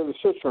or the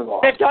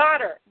sister-in-law? The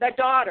daughter.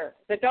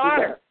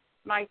 Okay.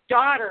 My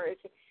daughter is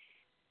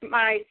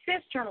my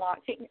sister-in-law.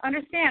 See,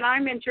 understand,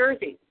 I'm in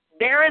Jersey.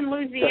 They're in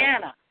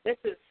Louisiana. This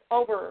is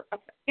over,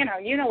 you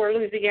know where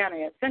Louisiana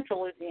is,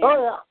 central Louisiana.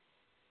 Oh, yeah.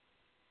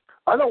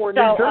 I know where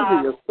New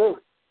Jersey is,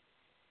 too.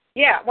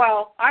 Yeah,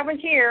 well, I was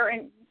here,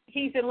 and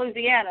he's in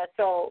Louisiana,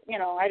 so,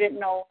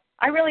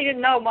 I really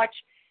didn't know much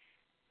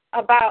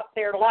about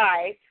their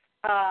life,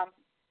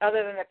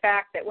 other than the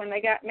fact that when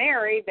they got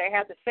married, they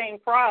had the same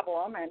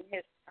problem, and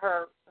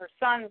her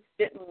sons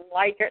didn't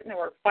like it, and there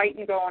were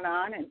fighting going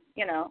on, and,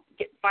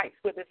 getting fights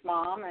with his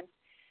mom, and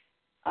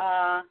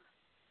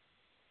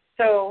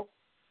so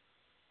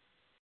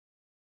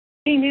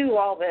he knew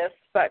all this,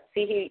 but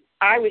see,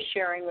 I was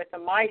sharing with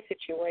him my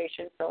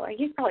situation, so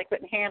he probably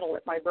couldn't handle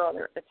it, my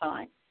brother, at the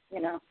time,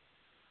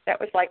 That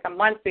was like a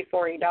month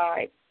before he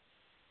died.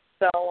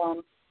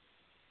 So,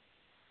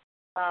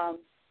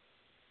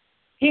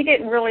 he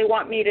didn't really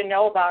want me to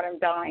know about him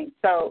dying.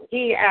 So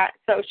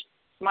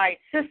my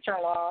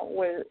sister-in-law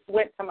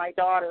went to my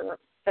daughter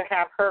to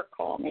have her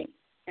call me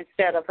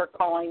instead of her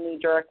calling me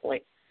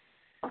directly.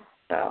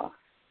 So,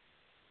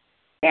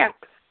 yeah.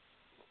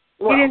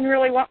 Well, he didn't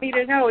really want me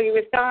to know he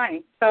was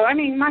dying. So,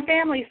 my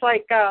family's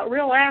like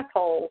real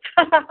assholes.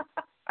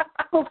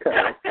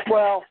 Okay.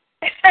 Well,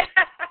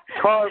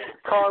 carb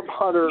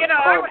hunter.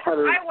 I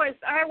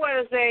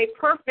was a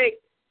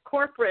perfect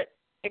corporate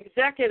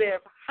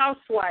executive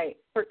housewife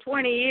for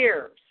 20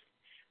 years.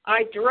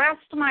 I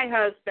dressed my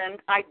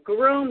husband. I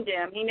groomed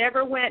him. He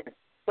never went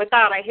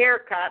without a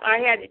haircut.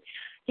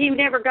 He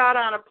never got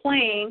on a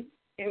plane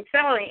and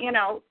selling,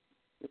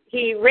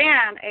 he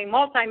ran a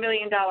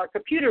multi-million-dollar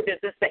computer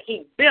business that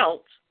he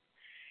built,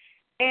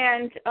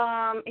 and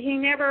he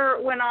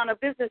never went on a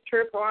business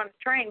trip or on a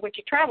train, which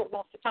he traveled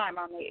most of the time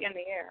in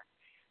the air.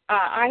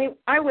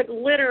 I would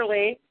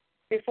literally,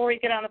 before you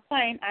get on the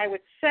plane, I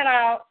would set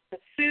out the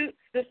suits.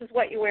 This is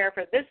what you wear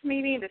for this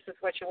meeting. This is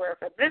what you wear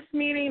for this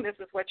meeting. This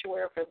is what you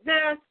wear for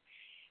this.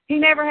 He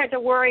never had to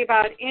worry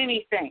about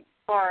anything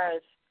as far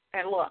as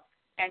a look.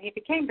 And he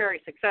became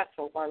very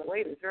successful, by the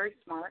way. He was very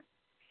smart.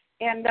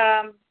 And,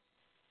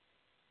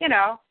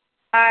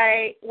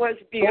 I was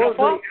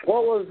beautiful.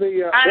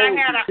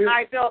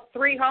 I built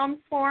 3 homes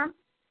for him.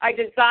 I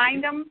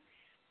designed them.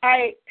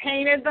 I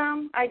painted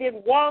them. I did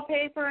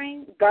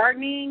wallpapering,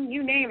 gardening,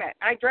 you name it.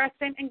 I dressed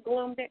it and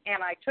groomed it,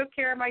 and I took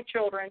care of my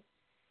children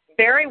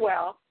very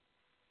well.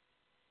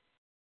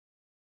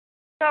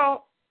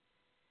 So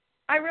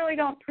I really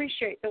don't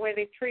appreciate the way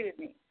they treated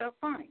me. So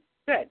fine,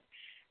 good.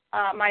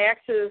 My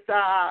ex is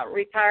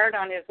retired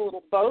on his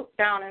little boat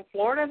down in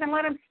Florida, then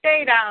let him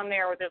stay down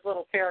there with his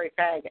little fairy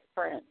faggot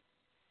friend.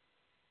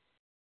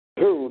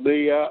 Who,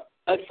 the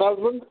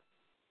ex-husband?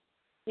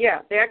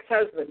 Yeah, the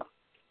ex-husband.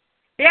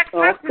 The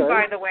ex-husband,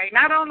 by the way,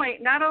 not only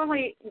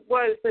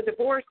was the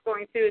divorce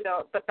going through,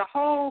 but the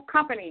whole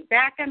company,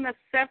 back in the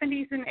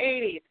 70s and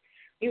 80s,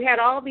 you had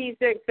all these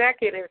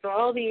executives,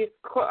 all these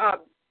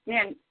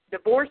men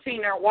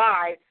divorcing their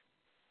wives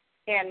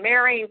and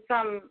marrying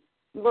some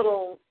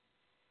little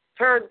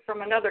turd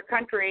from another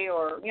country,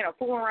 or,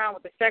 fooling around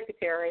with the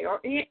secretary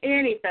or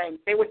anything.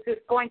 They were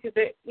just going through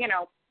the,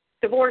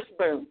 divorce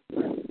boom.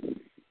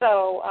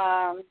 So,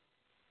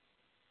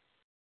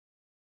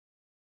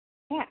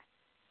 yeah.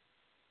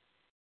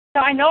 So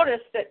I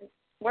noticed that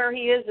where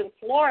he is in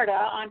Florida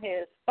on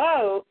his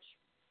boat,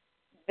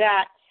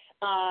 that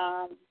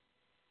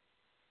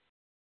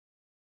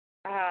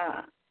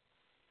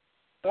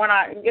when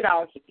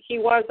he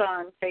was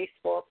on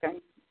Facebook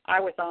and I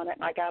was on it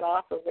and I got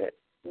off of it,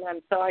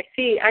 and so I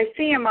see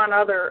him on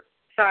other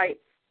sites,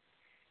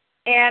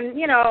 and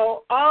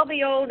all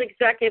the old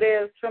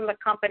executives from the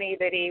company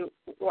that he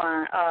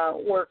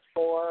worked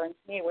for, and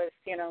he was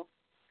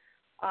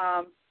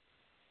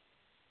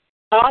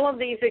all of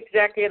these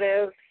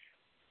executives,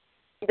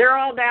 they're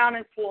all down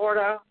in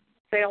Florida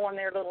sailing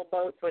their little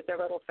boats with their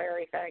little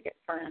fairy faggot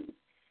friends.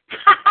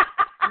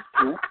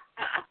 Mm-hmm.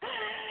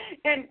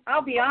 And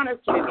I'll be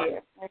honest with you,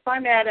 if I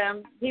met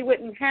him, he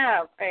wouldn't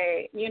have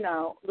a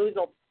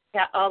little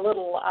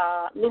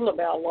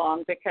Lulabelle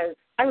long, because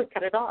I would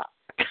cut it off.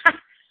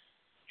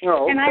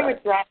 Oh, okay. And I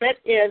would drop it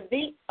in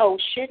the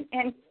ocean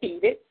and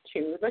feed it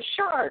to the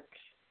sharks.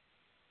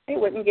 They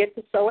wouldn't get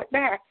to sew it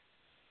back.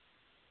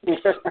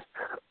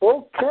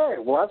 Okay,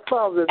 well, that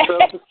sounds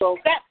interesting. So,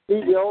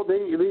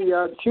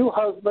 the Q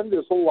husband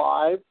is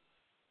alive.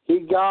 He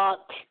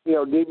got,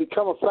 did he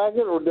become a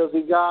faggot, or does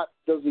he got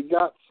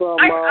some?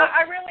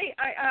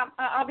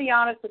 I'll be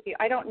honest with you.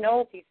 I don't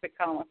know if he's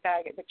become a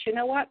faggot, but you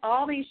know what?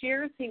 All these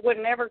years, he would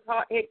never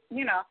talk.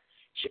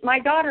 My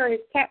daughter has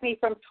kept me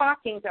from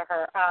talking to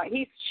her.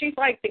 She's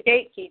like the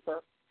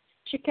gatekeeper.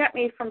 She kept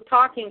me from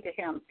talking to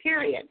him,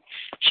 period.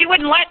 She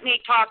wouldn't let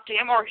me talk to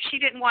him, or she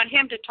didn't want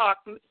him to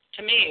talk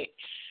to me.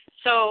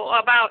 So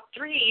about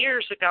 3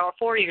 years ago, or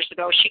 4 years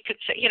ago, she could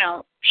say,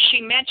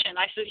 she mentioned,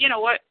 I said, you know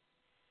what?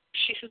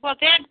 She says, well,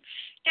 Dad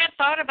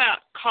thought about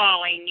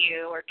calling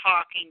you or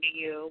talking to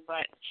you,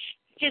 but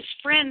his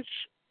friends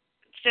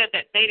said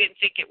that they didn't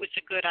think it was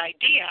a good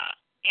idea.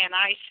 And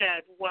I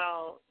said,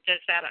 well,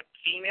 is that a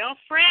female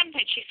friend?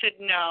 And she said,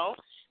 no.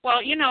 Well,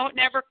 it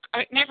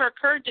never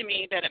occurred to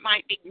me that it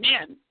might be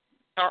men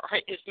or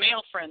his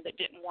male friend that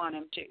didn't want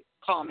him to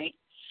call me.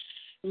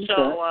 Okay.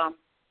 So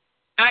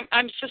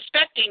I'm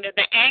suspecting that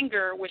the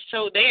anger was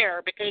so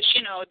there because,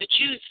 the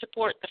Jews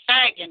support the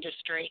fag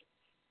industry.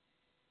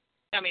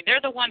 I mean,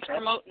 they're the ones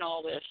promoting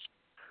all this,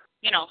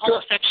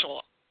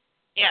 homosexual.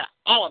 Yeah,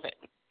 all of it.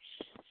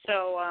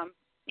 So,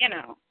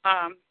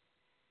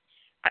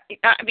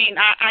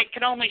 I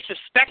can only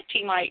suspect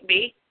he might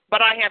be,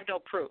 but I have no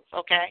proof,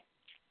 okay?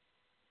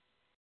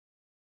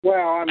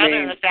 Well, I mean, other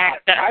than the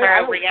fact that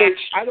I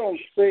don't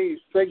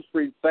see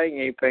Siegfried saying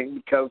anything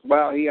because,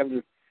 well, he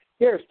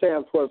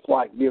understands what it's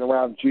like being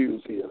around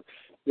Jews here.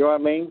 You know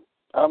what I mean?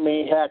 I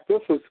mean, heck,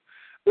 this is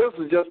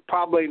just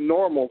probably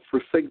normal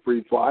for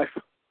Siegfried's life.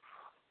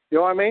 You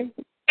know what I mean?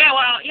 Yeah,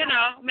 well,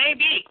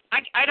 maybe.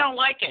 I don't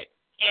like it.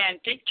 And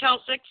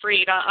tell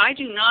Siegfried, I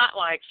do not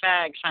like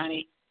fags,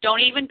 honey.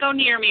 Don't even go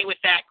near me with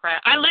that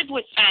crap. I lived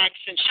with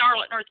fags in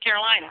Charlotte, North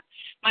Carolina.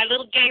 My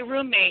little gay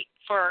roommate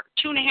for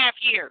 2.5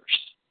 years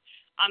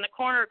on the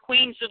corner of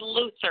Queens and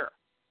Luther.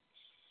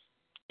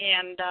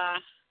 And,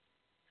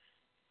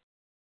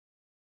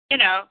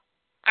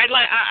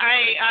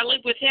 I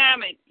lived with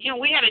him, and,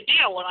 we had a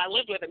deal when I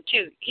lived with him,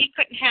 too. He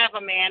couldn't have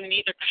a man, and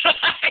neither could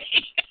I.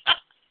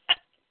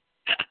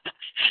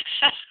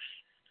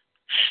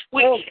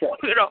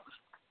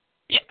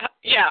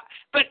 Yeah.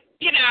 But,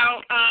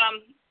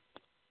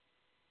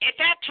 at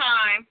that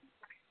time,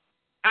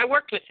 I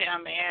worked with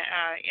him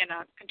in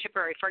a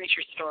contemporary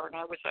furniture store, and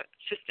I was an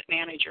assistant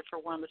manager for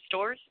one of the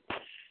stores.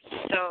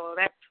 So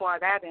that's why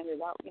that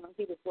ended up,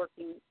 he was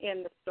working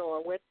in the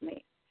store with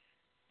me.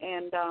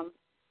 And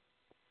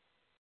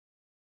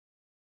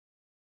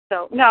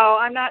so, no,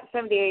 I'm not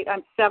 78,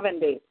 I'm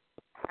 70.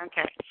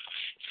 Okay.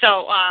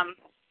 So,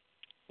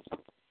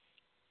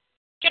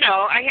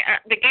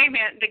 the gay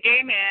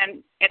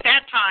men at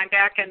that time,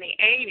 back in the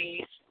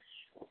 80s,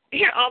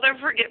 I'll never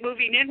forget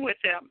moving in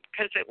with them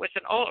because it was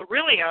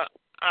really a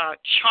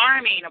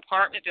charming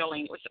apartment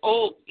building. It was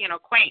old,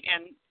 quaint,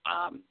 and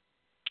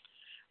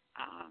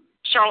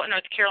Charlotte,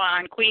 North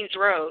Carolina, on Queens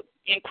Road.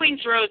 And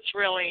Queens Road's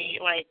really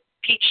like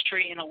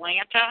Peachtree in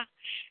Atlanta.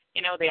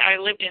 I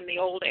lived in the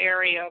old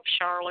area of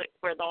Charlotte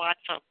where there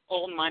lots of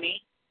old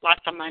money.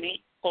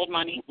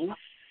 Mm-hmm.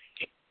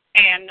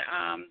 And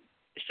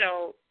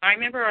so I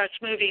remember us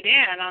moving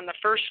in on the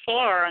first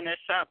floor on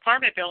this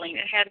apartment building.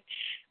 It had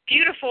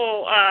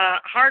beautiful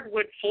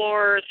hardwood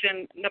floors,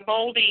 and the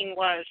molding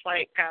was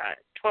like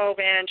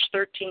 12-inch,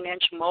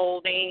 13-inch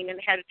molding, and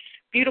it had a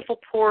beautiful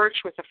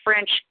porch with the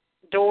French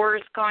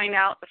doors going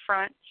out the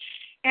front.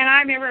 And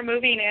I remember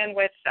moving in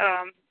with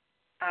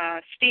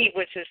Steve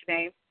was his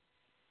name,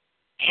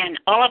 and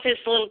all of his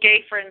little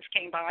gay friends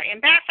came by.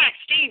 And matter of fact,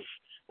 Steve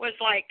was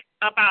like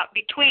about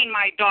between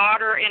my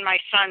daughter and my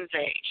son's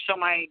age. So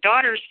my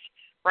daughter's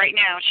right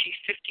now, she's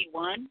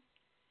 51.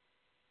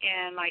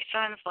 And my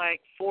son's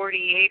like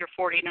 48 or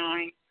 49.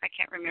 I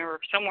can't remember,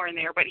 somewhere in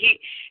there. But he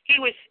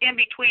was in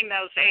between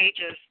those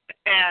ages.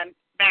 And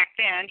back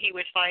then, he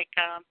was like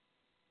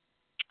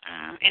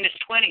in his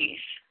 20s,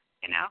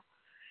 And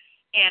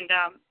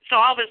so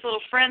all of his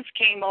little friends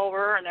came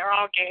over, and they're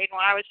all gay. And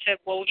I said,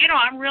 well,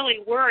 I'm really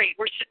worried.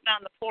 We're sitting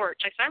on the porch.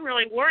 I said, I'm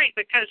really worried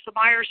because the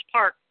Myers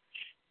Park,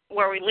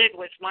 where we lived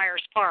was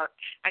Myers Park.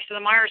 I said,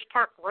 the Myers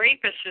Park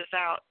rapist is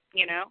out,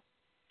 And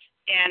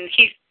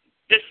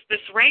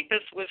This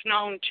rapist was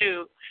known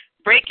to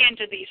break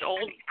into these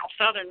old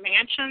Southern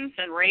mansions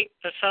and rape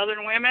the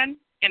Southern women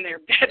in their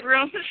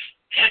bedrooms. And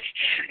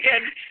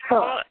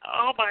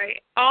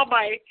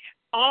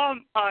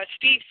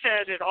Steve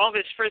said, and all of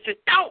his friends said,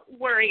 "Don't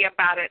worry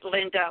about it,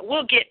 Linda.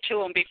 We'll get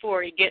to him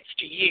before he gets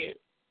to you."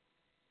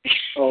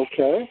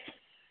 Okay.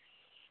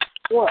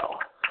 Well.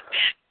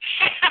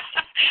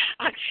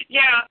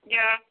 Yeah.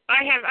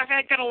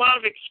 I've got a lot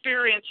of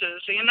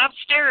experiences. And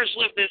upstairs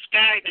lived this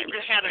guy that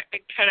had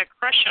a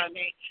crush on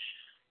me,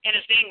 and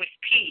his name was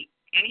Pete.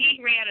 And he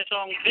ran his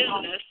own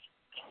business,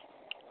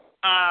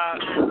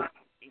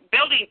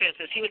 building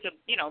business. He was a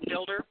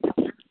builder,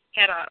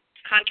 had a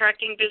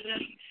contracting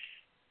business,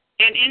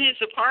 and in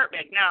his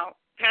apartment. Now,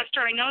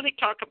 Pastor, I know they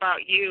talk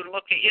about you,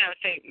 look at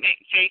say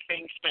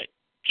things, but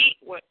Pete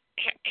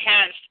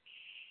has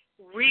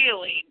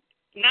really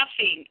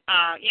nothing.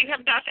 You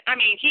have nothing. I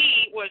mean,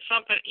 he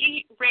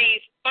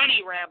raised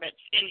bunny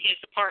rabbits in his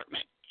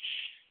apartment.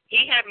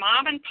 He had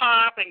mom and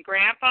pop and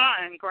grandpa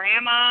and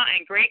grandma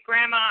and great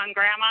grandma and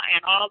grandma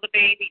and all the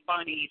baby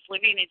bunnies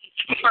living in his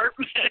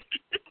apartment.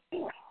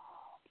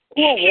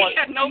 Well, why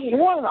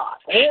not?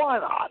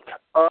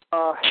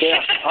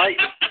 Yeah,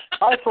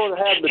 I sort of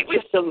had the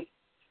chickens.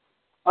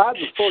 I had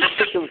the sort of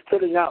chickens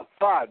sitting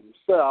outside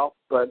myself,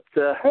 but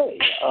hey,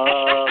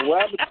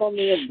 rabbits on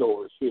the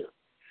indoors here.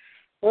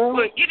 Well,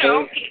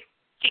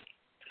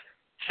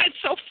 it's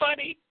so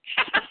funny.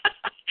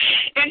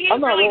 And he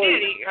really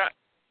did.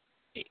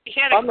 He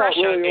had a crush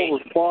on me. I'm not really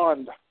over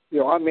fond.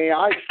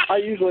 I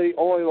usually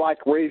only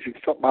like raising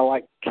something I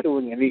like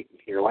killing and eating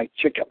here, like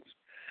chickens.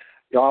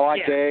 I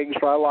like eggs.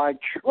 I like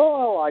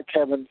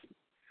having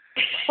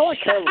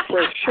fresh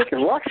chicken.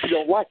 Well, I actually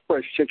don't like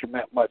fresh chicken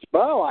that much, but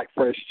I like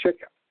fresh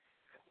chicken.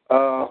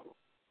 I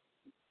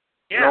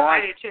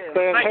do too.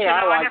 But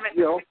I like,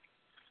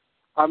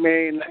 I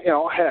mean,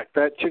 heck,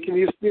 that chicken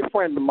used to be a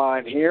friend of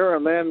mine here,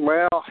 and then,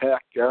 well,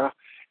 heck, it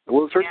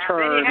was her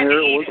turn here.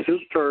 It was his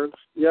turn.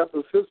 Yep, it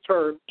was his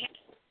turn.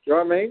 You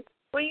know what I mean?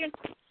 Well, years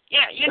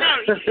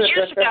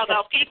ago,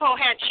 though, people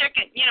had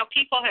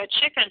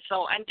chicken,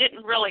 so, and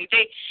didn't really,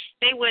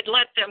 they would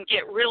let them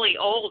get really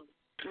old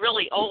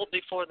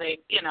before they,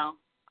 eat them.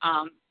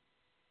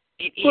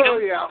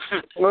 Yeah.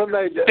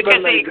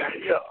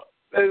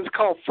 It's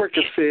called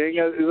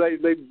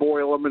fricasseeing. They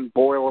boil them and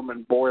boil them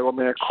and boil them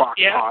in a crock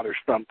pot or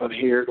something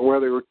here where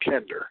they were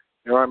tender.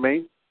 You know what I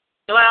mean?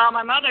 Well,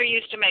 my mother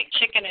used to make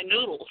chicken and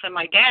noodles, and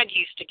my dad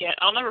used to get,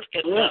 I'll never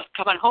forget this,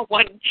 coming home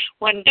one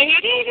day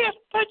and eat a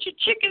bunch of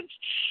chickens.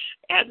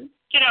 And,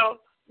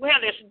 we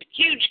had this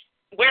huge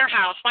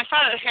warehouse. My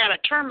father had a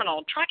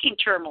trucking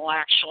terminal,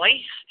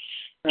 actually.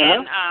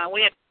 And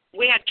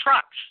we had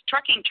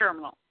trucking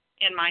terminal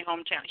in my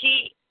hometown.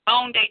 He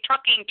owned a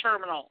trucking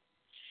terminal.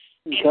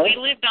 And we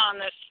lived on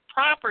this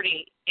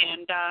property,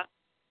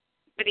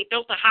 but he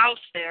built a house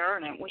there,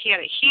 and he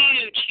had a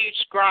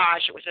huge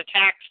garage. It was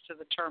attached to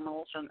the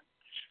terminals, and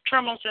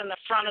terminals in the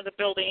front of the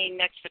building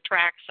next to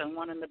tracks and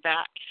one in the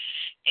back.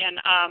 And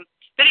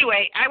but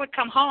anyway, I would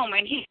come home,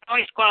 and he'd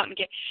always go out and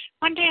get.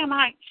 One day,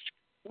 I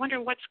wonder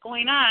what's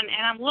going on,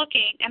 and I'm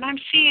looking, and I'm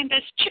seeing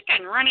this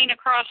chicken running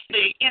across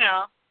the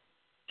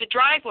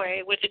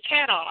driveway with its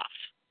head off,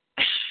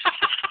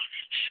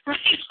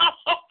 running all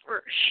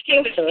over. He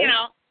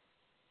was,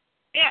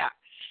 yeah.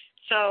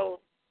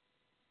 So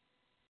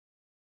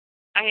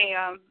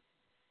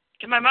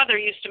my mother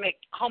used to make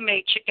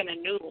homemade chicken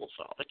and noodles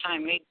all the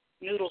time. Made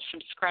noodles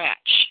from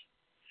scratch.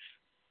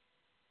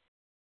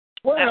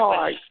 Well,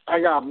 I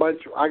got a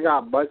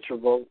bunch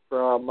of them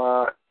from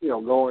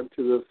going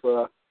to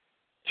this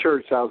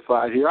church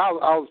outside here. I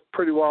was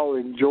pretty well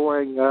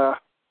enjoying. I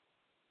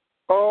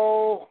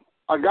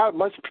got a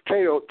bunch of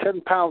potatoes,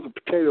 10 pounds of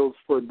potatoes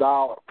for a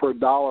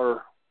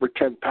dollar for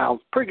 10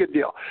 pounds. Pretty good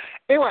deal.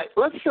 Anyway,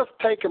 let's just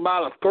take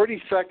about a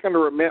 30-second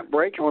or a minute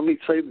break, and let me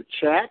save the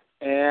chat,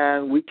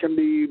 and we can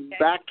be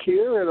back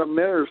here in a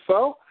minute or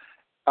so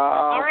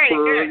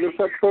for this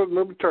episode of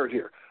Moving Turd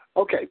here.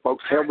 Okay,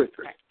 folks, hang with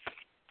me.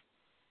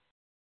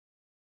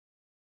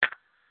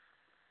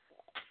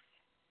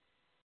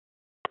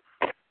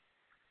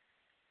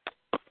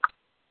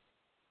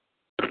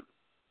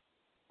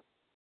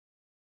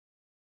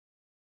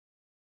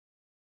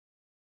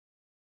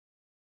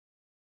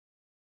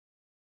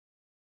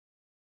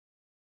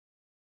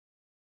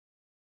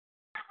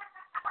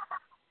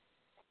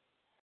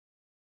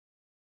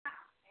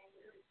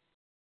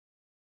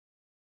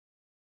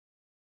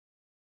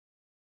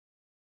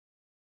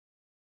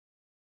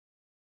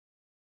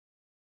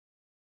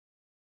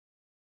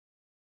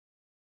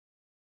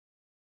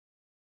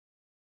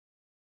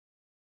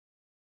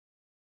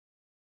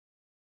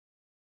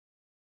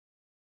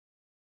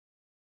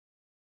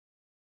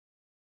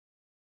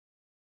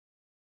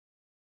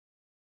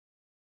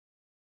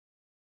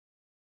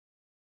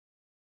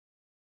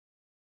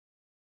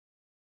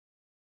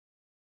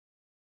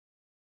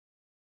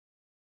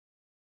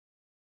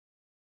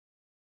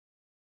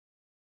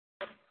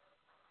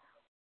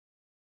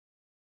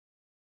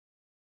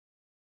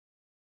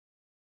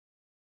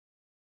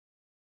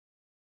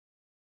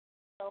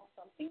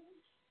 Something.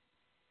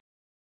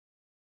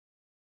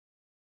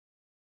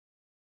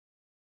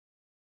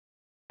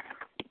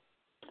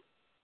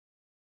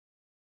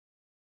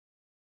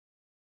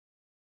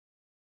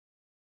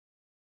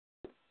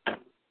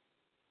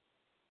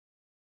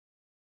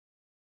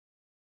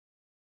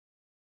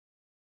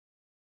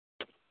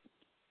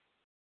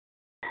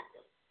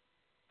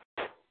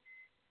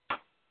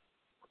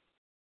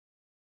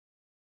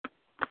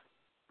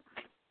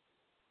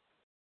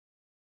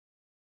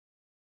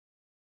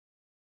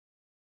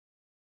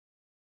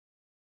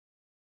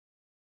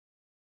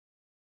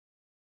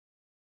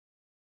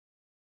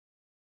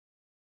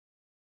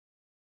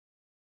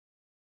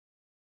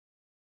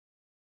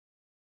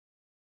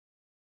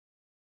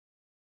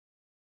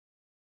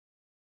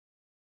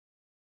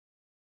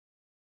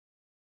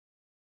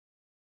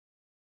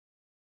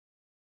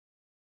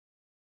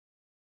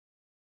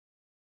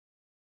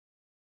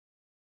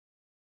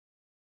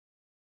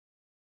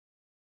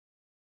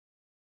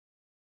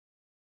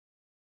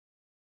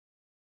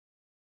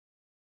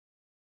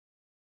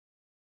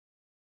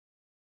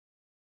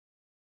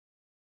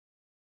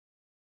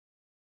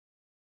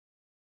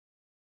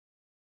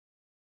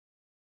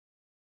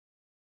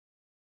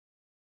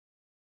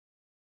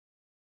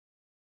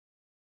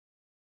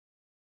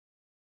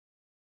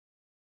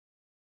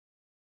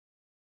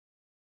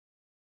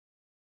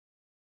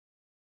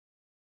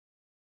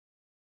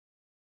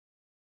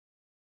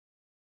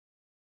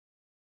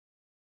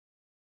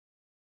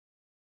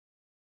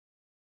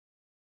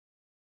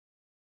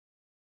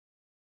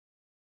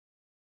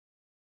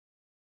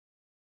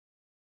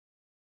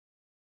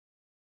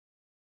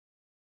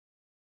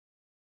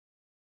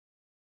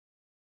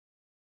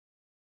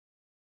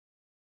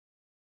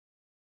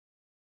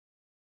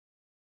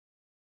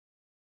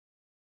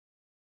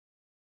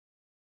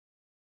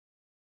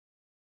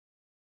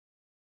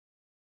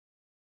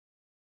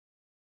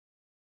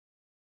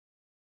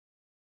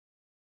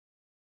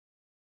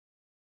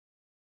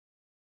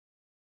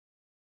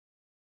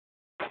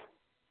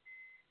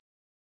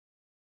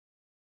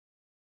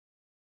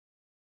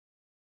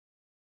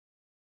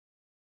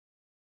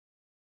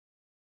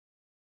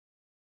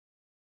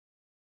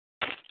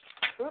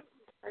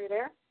 Are you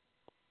there?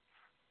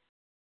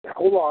 Yeah,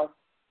 hold on.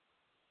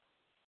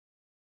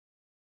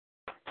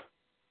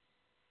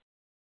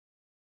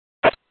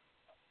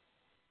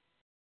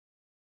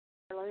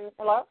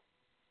 Hello?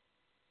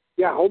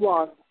 Yeah, hold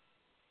on.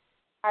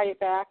 Are you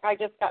back? I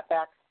just got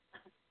back.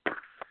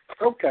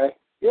 Okay.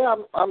 Yeah,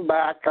 I'm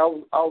back. I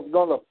was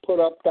going to put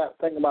up that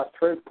thing about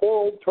poor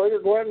old Trader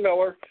Glenn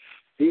Miller.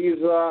 He's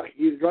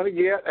going to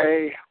get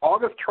a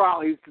August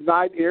trial. He's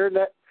denied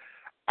internet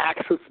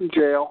access in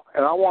jail,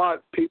 and I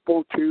want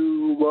people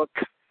to look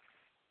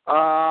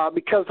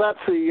because that's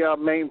the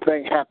main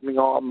thing happening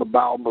on the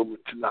bowel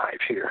movement tonight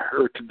here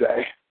or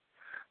today.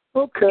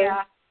 Okay.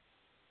 Yeah.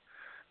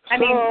 I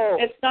mean,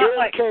 it's not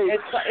like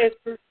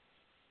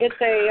it's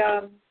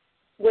a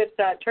with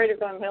Trader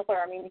Glenn Miller.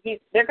 I mean,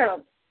 they're going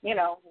to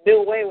do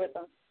away with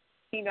him.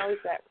 He knows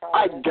that probably.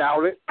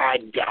 I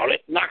doubt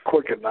it. Not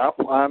quick enough.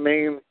 I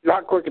mean,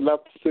 not quick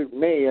enough to suit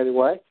me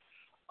anyway.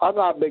 I'm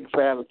not a big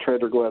fan of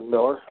Trader Glenn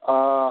Miller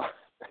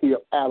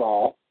at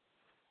all.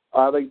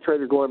 I think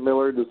Trader Glenn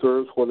Miller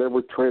deserves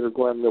whatever Trader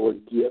Glenn Miller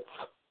gets.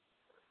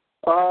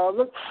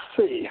 Let's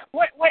see.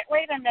 Wait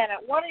a minute.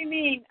 What do you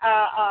mean?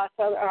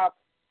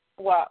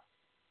 What?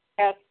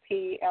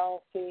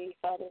 SPLC,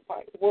 Southern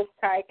Party,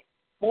 Wolfkike.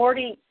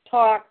 Morty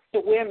talks to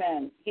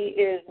women. He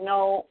is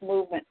no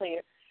movement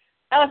leader.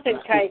 Listen,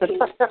 Kikey.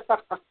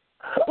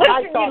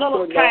 Listen, you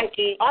little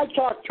Kikey. I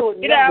talked to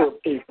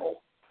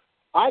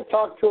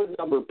a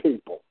number of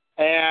people.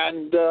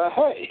 And,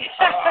 hey,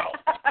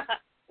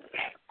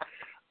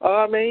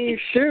 I mean,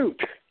 shoot.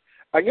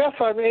 I guess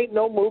I ain't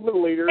no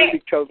movement leader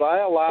because I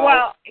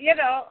allow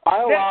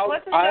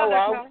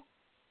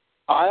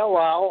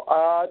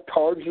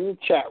cards in the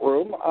chat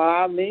room.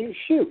 I mean,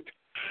 shoot.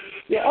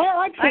 Yeah,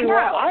 I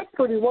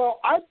pretty well,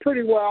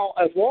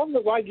 as long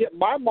as I get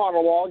my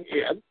monologue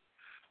in,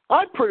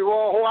 I pretty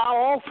well allow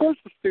all sorts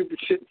of stupid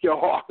shit to go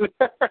on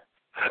there.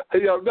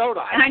 Don't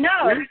I? I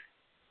know.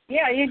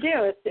 Yeah, you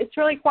do. It's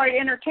really quite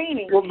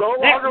entertaining. Well, no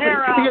longer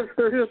be taken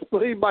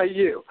seriously by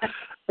you.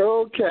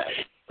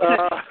 Okay.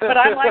 But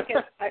I like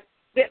it.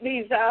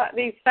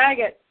 These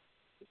faggot,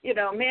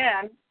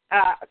 men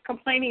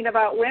complaining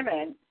about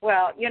women.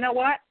 Well, you know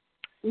what?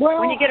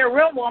 Well, when you get a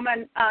real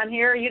woman on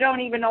here, you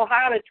don't even know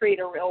how to treat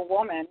a real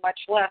woman, much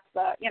less,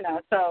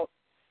 So,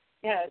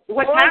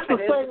 what's happened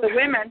is the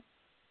women.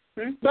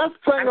 Best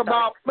thing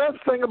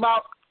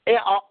about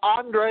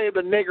Andre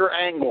the Nigger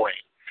Angling,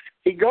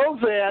 he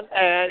goes in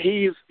and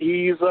he's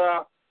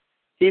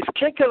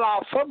kicking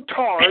off some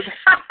tard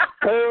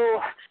who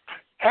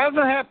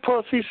hasn't had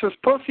pussy since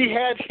pussy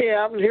had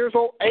him. And here's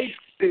old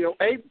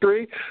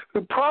 8-3,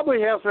 who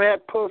probably hasn't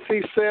had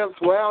pussy since,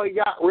 well, he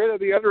got rid of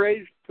the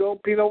underage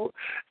Filipino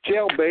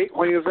jailbait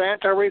when he was an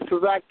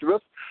anti-racist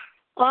activist.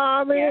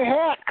 I mean,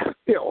 heck,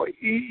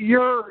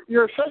 you're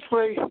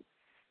essentially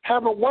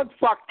having one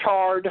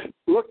fucktard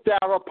look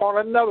down upon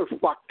another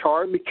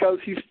fucktard because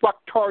he's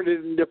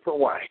fucktarded in a different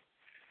way.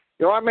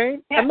 You know what I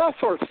mean? Yeah. And that's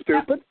sort of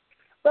stupid.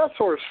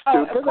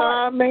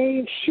 I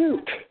mean,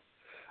 shoot.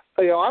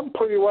 I'm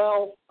pretty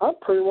well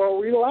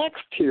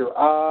relaxed here.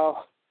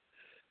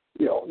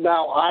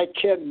 Now I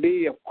can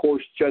be, of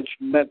course,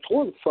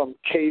 judgmental in some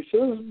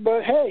cases,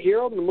 but hey,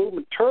 here on the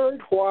Movement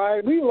Turd,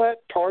 why, we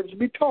let tards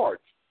be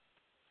tards.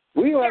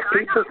 We let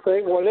people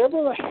say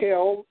whatever the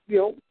hell,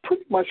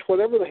 pretty much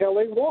whatever the hell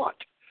they want.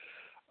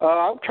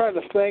 I'm trying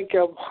to think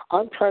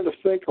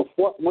of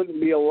what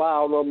wouldn't be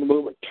allowed on the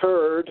Movement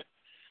Turd,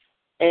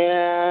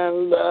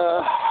 and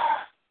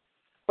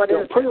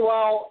pretty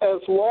well,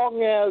 as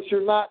long as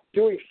you're not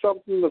doing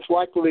something that's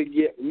likely to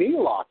get me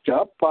locked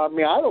up. I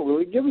mean, I don't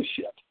really give a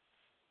shit.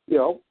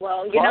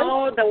 Well,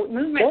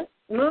 the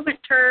movement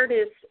turd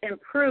is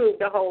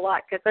improved a whole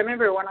lot, because I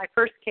remember when I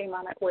first came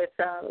on it with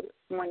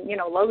when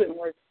Logan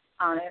was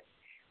on it,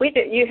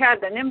 you had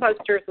the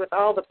Nimbusters with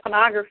all the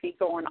pornography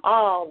going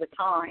all the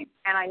time,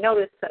 and I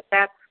noticed that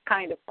that's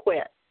kind of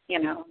quit.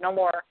 No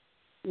more.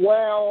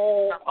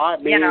 Well, I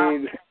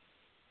mean,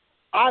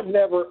 I've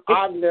never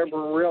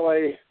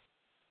really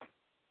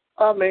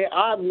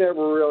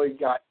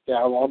got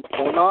down on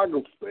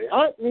pornography.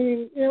 I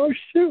mean,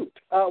 shoot.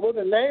 With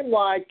a name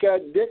like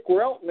Dick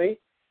Reltney,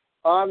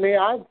 I mean,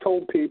 I've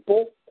told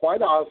people,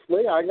 quite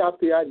honestly, I got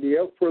the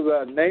idea for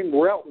the name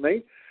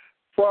Reltney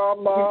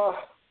from,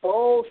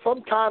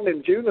 sometime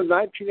in June of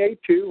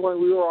 1982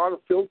 when we were on a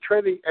field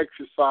training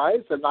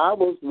exercise, and I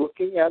was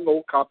looking at an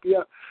old copy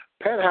of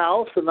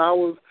Penthouse, and I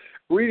was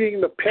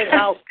reading the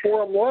Penthouse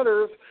forum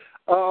letters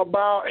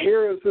about,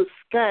 here is this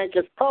skank.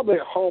 It's probably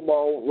a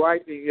homo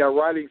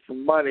writing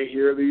some money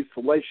here, these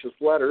salacious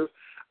letters,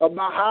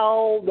 about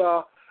how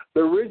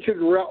the rigid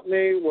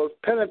Reltney was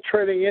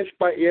penetrating inch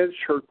by inch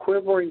her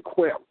quivering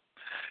quim.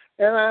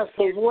 And I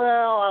said,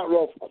 well, I don't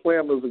know if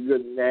quim is a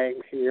good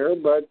name here,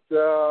 but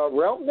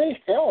Reltney,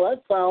 hell,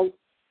 that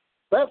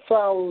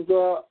sounds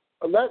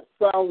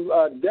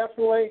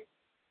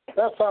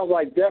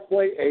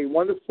definitely a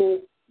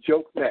wonderful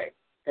joke name.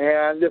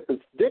 And if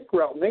it's Dick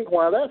Reltney,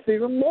 well, that's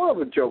even more of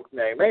a joke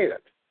name, ain't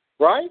it?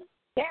 Right?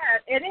 Yeah,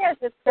 it is.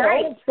 It's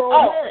great.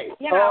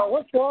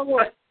 What's wrong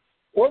with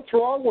What's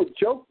wrong with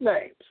joke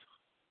names?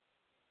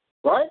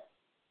 Right?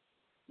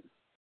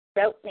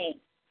 Joke name.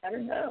 I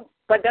don't know.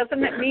 But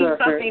doesn't it mean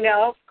something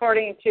else,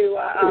 according to,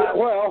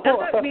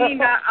 doesn't it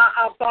mean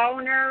a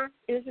boner?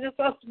 Isn't it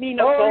supposed to mean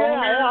a boner?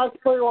 Yeah, I'll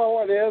tell you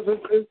what it is.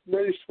 It's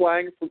British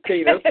slang for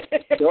penis.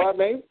 You know what I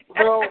mean?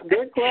 So,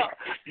 Dick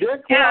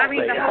I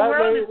mean, the whole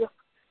world is,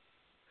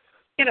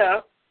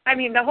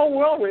 the whole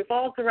world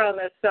revolves around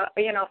this,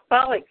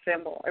 phallic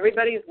symbol.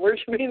 Everybody's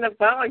worshiping the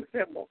phallic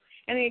symbol.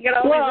 And then you get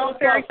all these little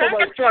fairy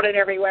faggots running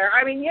everywhere.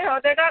 I mean,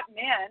 they're not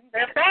men.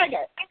 They're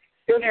faggots.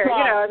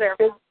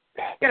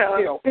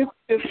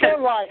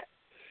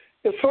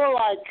 It's sort of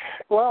like,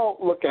 well,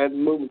 look at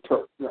movement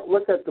turn.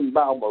 Look at the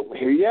bowel movement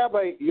here. You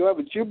have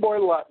a Jew boy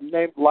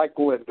named like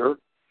Linder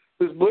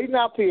who's bleeding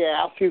out the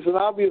ass. He's an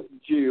obvious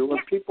Jew,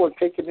 and people are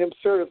taking him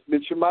serious,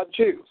 bitching about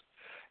Jews.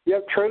 You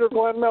have Trader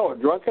Glenn Miller,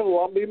 drunken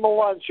lumpy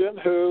Meluncheon,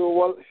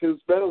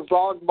 who's been a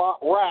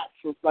Zogbot rat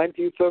since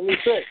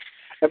 1976,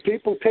 and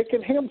people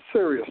taking him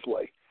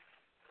seriously.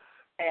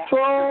 So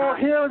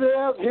here it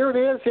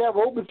is. You have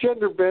open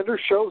gender bender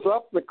shows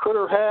up. The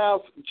critter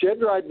has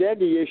gender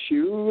identity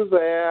issues,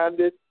 and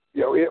it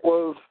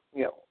was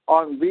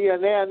on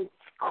VNN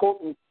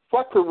quoting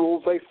Flecker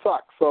rules. They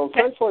suck. So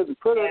essentially, the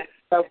critter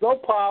has no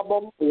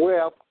problem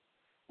with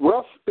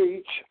rough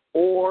speech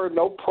or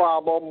no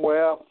problem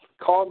with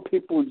calling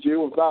people a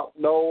Jew without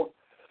no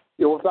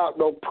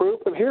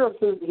proof. And here's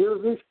this.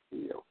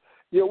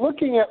 You're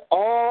looking at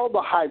all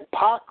the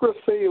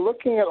hypocrisy,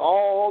 looking at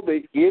all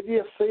the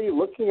idiocy,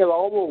 looking at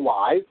all the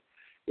lies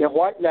in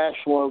white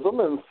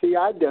nationalism and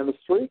CI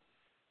dentistry.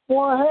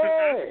 Well,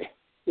 hey,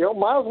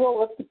 might as well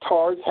let the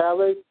tards have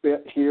a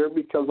fit here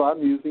because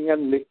I'm using a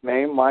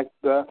nickname like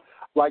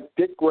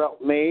Dick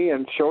Reltney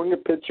and showing a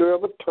picture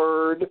of a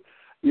turd,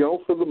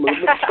 for the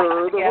movement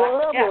turd or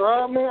whatever.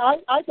 Yeah. I mean,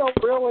 I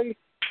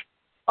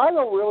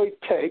don't really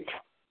take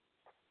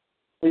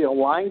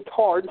lying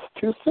tards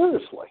too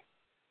seriously.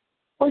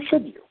 Why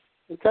should you?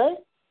 Okay?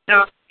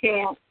 No,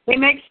 can't. We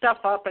make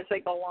stuff up as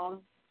they go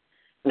along.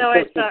 So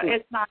it's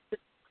not.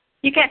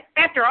 You can't.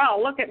 After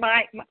all, look at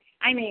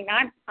I'm in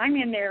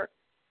there.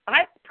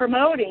 I'm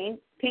promoting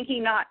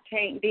Pinky Not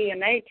Tank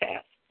DNA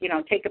test.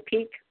 Take a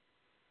peek.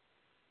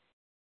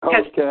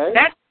 Okay.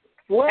 That's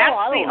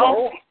I don't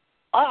know.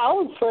 I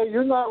would say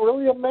you're not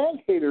really a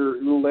man hater,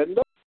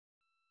 Linda.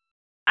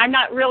 I'm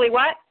not really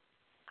what?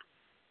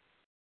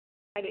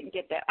 I didn't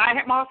get that.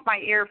 I'm off my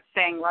ear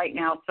thing right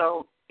now,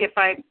 so if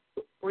I'm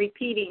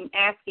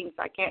asking,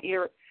 so I can't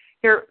hear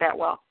it that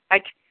well. Are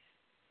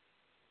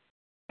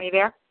you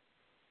there?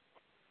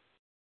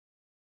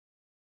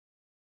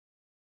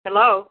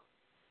 Hello?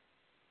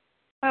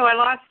 Oh, I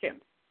lost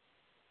him.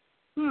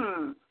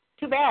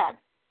 Too bad.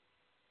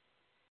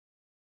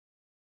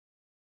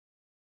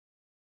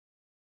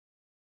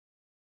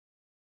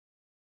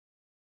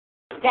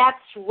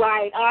 That's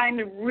right. I'm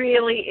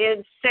really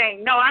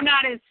insane. No, I'm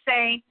not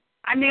insane.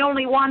 I'm the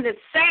only one that's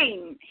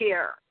sane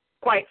here,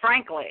 quite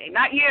frankly.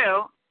 Not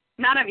you.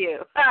 None of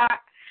you.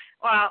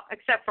 Well,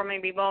 except for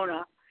maybe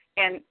Mona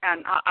and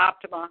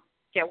Optima.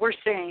 Yeah, we're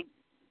sane.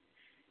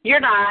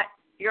 You're not.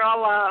 You're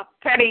all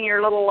petting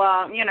your little,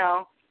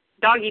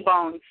 doggy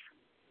bones.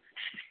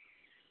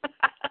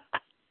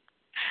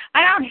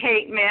 I don't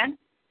hate men.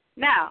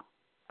 No.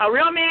 A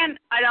real man,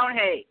 I don't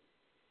hate.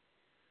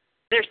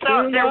 They're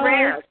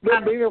rare.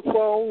 The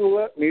phone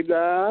let me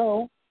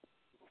down.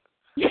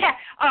 Yeah.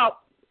 Oh,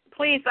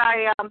 please.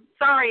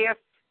 Sorry if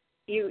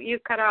you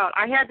cut out.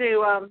 I had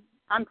to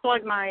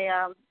unplug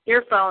my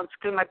earphones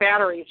because my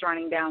battery's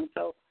running down.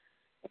 So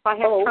if I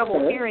have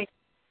trouble hearing,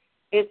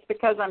 it's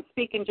because I'm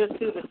speaking just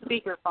through the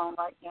speakerphone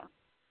right now,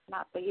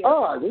 not the earphone.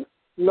 All right.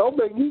 No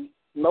biggie.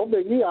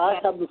 I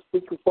have the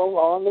speakerphone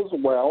on as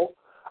well,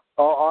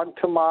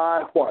 onto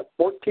my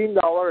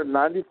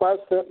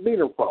 $14.95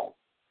 meter phone.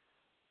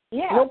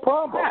 Yeah. No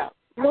problem. Yeah.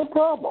 No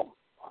problem.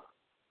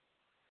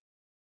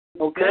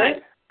 Okay?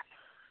 Good.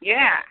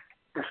 Yeah.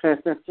 So,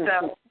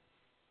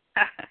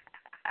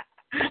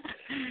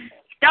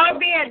 don't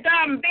be a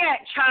dumb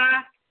bitch,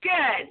 huh?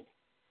 Good.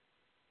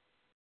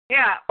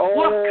 Yeah.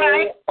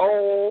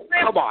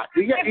 Come on.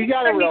 You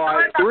got to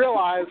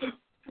realize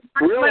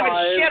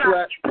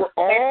that for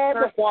all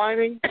the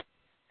whining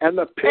and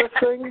the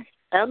pissing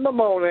and the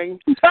moaning,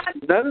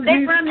 none of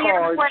these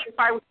cards.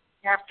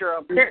 After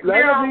them.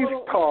 None of these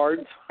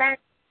cards.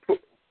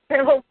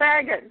 They're little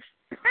faggots.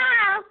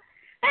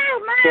 Oh,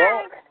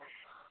 man.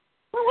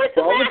 What's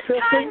the last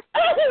time?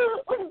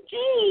 Oh,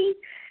 gee.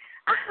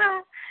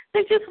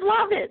 They just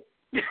love it.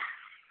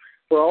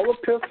 For all the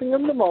pissing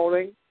and the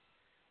moaning,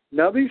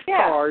 none of these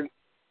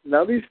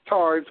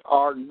tards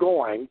are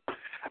going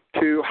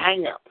to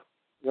hang up.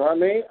 You know what I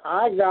mean?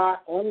 I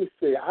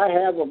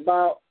have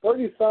about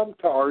 30-some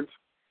tards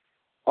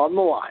on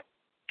the line.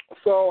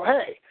 So,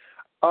 hey,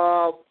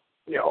 for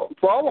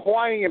all the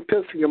whining and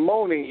pissing and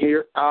moaning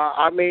here,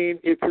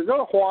 if you're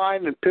going to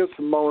whine and piss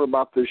and moan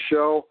about this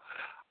show,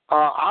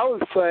 I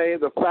would say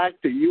the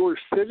fact that you are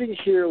sitting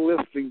here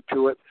listening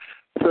to it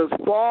says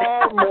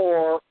far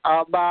more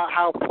about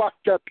how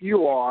fucked up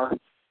you are,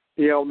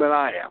 than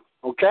I am.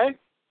 Okay?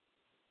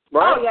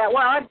 Right? Oh, yeah,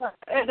 well,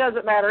 it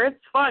doesn't matter.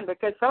 It's fun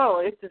because,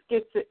 it just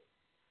gets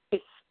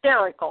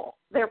hysterical.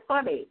 They're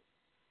funny.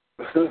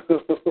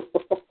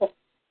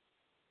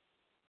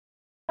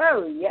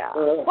 Oh, yeah.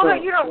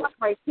 Well, you don't want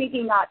my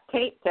sneaky not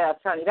tape test,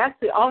 honey. That's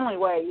the only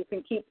way you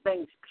can keep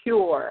things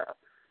pure.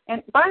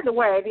 And, by the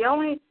way, the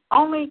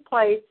only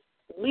place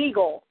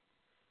legal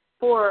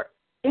for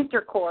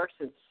intercourse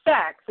and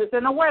sex is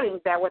in a wedding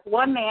bed with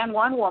one man,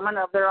 one woman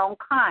of their own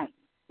kind.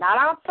 Not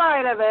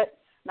outside of it,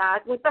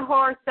 not with the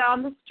horse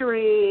down the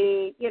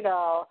street,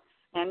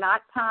 and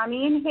not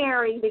Tommy and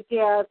Harry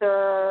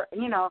together,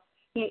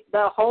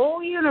 the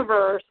whole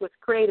universe was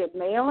created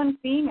male and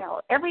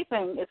female.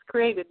 Everything is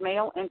created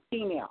male and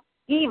female.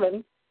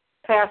 Even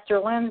Pastor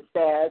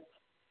Lindsted's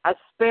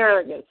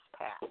asparagus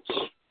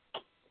patch.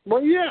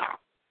 Well, yeah.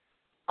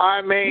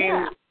 I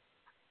mean,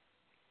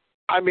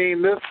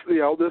 this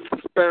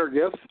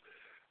asparagus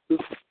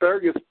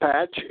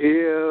patch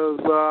is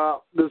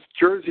this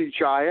Jersey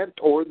Giant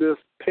or this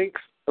pink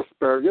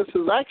asparagus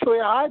is actually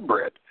a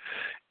hybrid.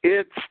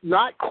 It's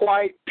not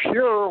quite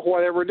pure,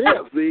 whatever it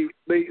is.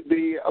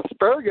 The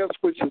asparagus,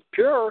 which is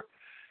pure,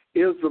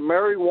 is the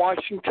Mary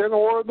Washington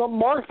or the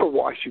Martha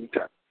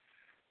Washington.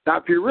 Now,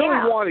 if you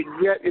really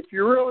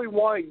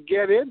want to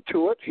get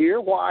into it here,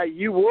 why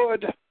you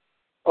would,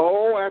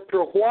 after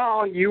a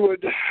while, you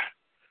would,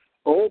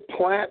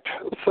 plant,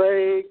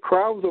 say,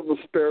 crowns of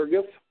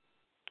asparagus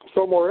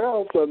somewhere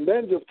else, and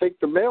then just take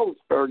the male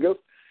asparagus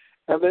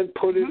and then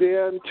put it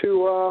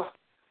into a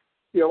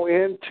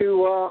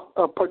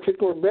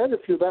particular bed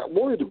if you're that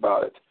worried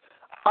about it.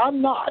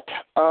 I'm not.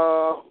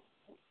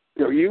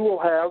 You'll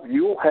have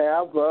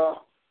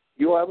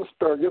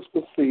asparagus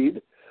with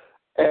seed,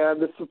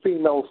 and it's a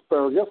female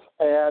asparagus,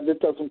 and it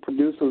doesn't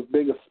produce as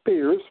big as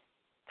spears.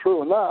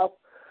 True enough.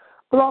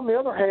 But on the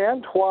other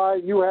hand,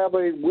 you have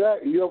a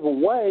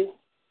way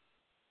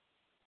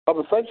of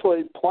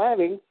essentially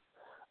planting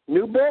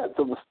new beds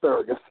of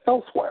asparagus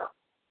elsewhere.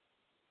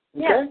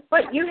 Okay? Yeah,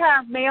 but you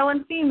have male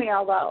and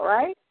female, though,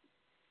 right?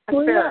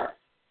 Well, yeah.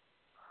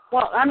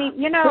 Well, I mean,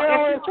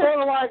 it's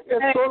sort of like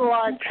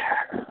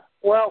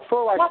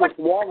with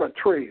walnut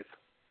trees.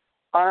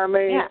 I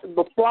mean,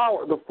 the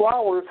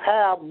flowers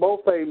have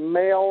both a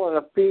male and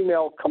a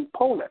female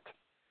component,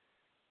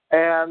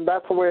 and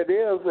that's the way it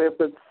is. If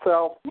it's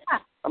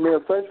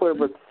essentially,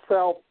 if it's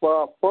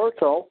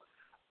self-fertile,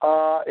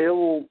 it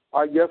will,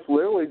 I guess,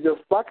 literally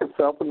just suck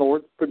itself in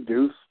order to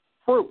produce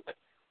fruit.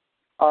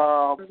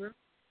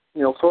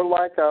 Sort of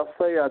like,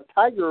 say, a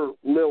tiger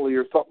lily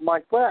or something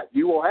like that.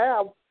 You will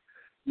have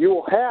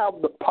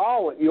the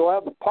pollen. You'll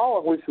have the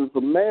pollen, which is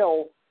the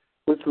male,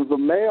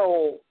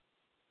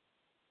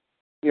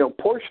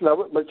 portion of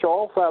it. But you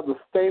also have the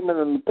stamen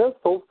and the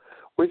pistils,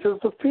 which is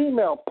the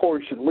female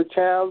portion, which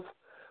has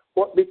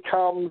what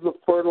becomes the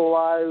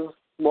fertilized,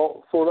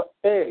 sort of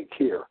egg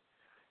here.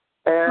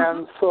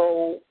 And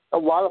so a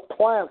lot of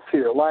plants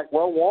here, like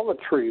walnut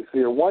trees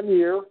here, one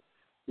year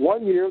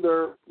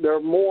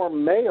they're more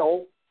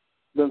male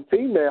than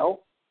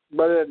female,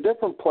 but at a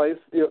different place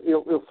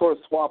you'll sort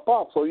of swap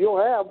off. So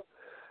you'll have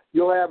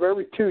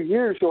every 2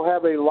 years you'll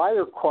have a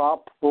lighter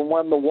crop from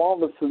when the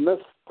walnuts in this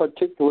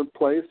particular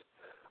place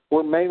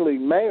were mainly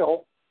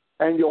male,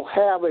 and you'll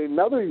have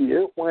another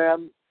year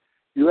when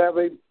you have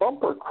a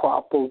bumper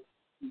crop of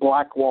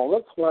black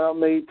walnuts when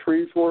the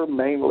trees were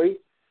mainly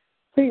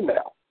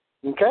female.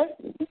 Okay?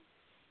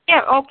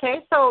 Yeah,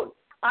 okay. So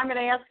I'm going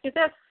to ask you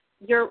this.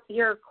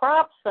 Your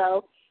crops,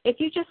 though, if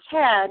you just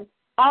had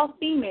all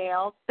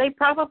females, they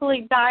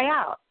probably die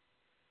out.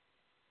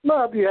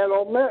 No, if you had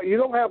all male, you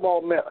don't have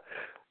all male.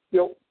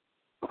 What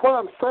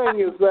I'm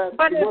saying is that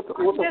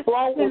with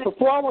a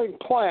flowering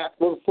plant,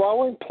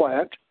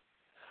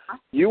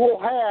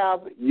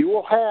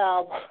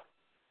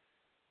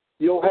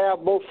 you'll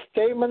have both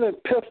stamen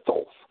and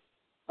pistils.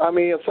 I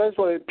mean,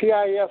 essentially,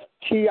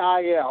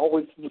 pistil,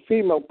 which is the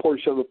female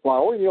portion of the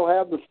flower, and you'll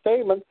have the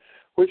stamen,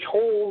 which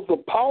holds the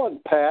pollen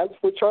pads,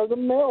 which are the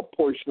male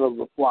portion of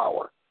the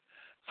flower.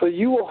 So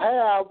you'll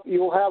have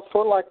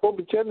sort of like what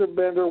the gender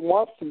bender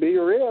wants to be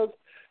or is.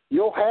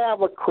 You'll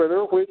have a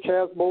critter which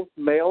has both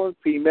male and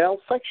female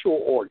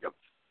sexual organs,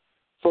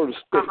 so to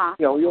speak.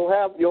 You'll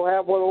have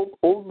what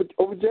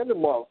old gender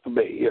wants to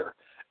be here,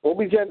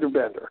 old gender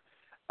bender.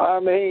 I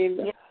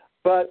mean,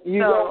 but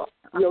you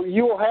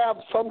will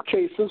have some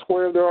cases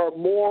where there are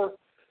more,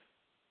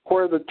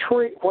 where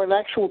an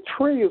actual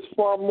tree is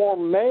far more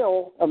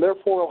male and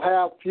therefore will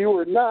have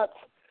fewer nuts.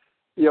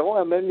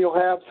 And then you'll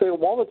have, say, a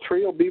walnut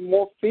tree will be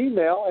more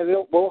female and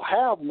it will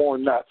have more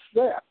nuts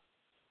then,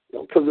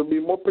 because it'll be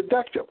more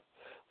productive.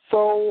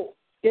 So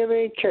in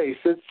any case,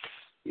 it's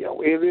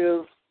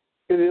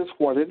it is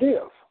what it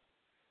is.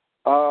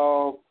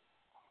 Now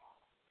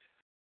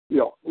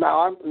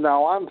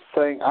I'm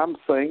saying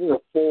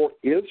that for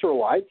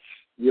Israelites,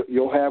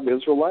 you'll have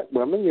Israelite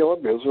women, you'll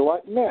have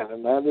Israelite men,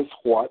 and that is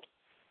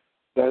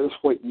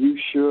what you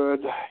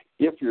should,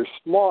 if you're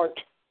smart,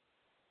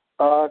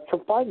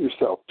 confine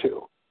yourself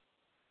to.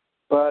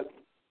 But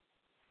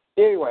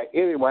anyway,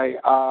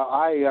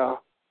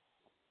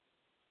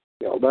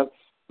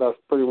 That's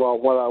pretty well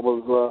what I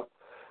was.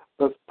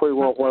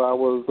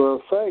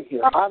 Saying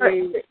here. I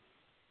mean,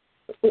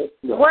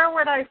 where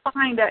would I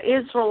find an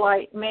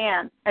Israelite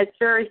man? It's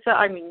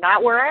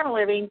not where I'm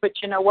living, but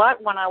you know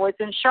what? When I was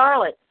in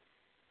Charlotte,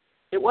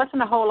 it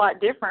wasn't a whole lot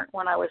different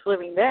when I was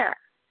living there.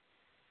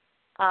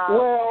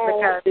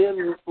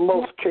 In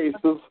most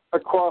cases,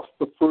 across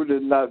the fruit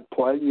and nut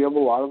plain, you have a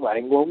lot of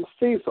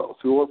Anglo-Mestizos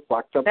who were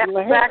fucked up in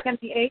the head. Back in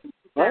the 80s,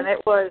 right? And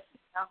it was,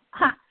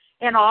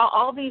 and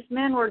all these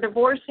men were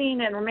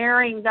divorcing and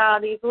marrying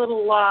these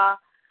little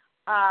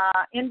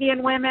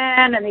Indian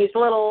women and these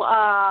little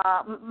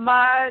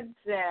muds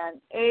and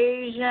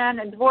Asian,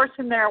 and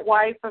divorcing their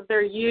wife of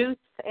their youth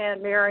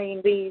and marrying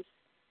these,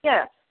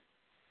 yes.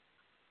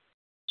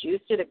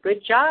 Jews did a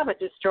good job at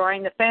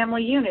destroying the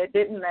family unit,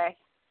 didn't they?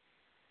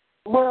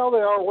 Well, they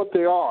are what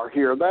they are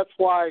here. That's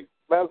why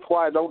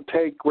I don't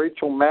take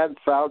Rachel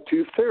Madsow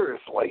too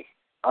seriously.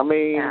 I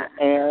mean,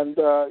 and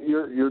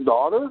your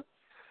daughter,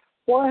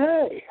 well,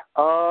 hey,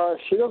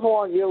 she doesn't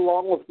want to get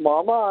along with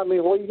Mama. I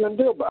mean, what are you going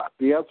to do about it?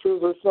 The answer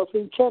is there's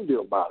nothing you can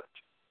do about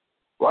it,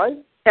 right?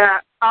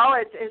 Yeah. Oh,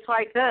 it's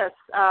like this.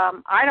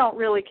 I don't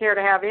really care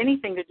to have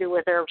anything to do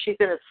with her if she's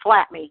going to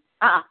slap me.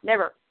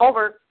 Never.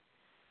 Over.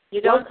 You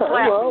don't slap me.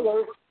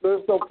 Well,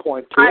 there's no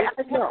point to it.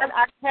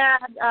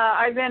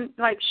 I've been,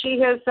 like, she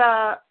has,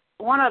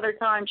 one other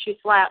time she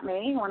slapped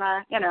me when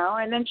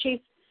and then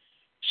she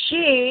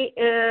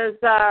is,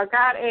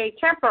 got a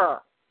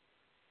temper.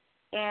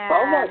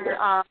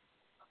 And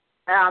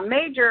a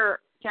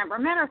major temper.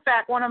 Matter of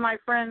fact, one of my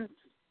friends,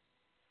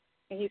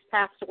 he's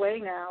passed away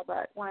now,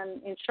 but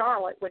when in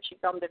Charlotte, when she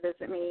come to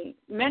visit me,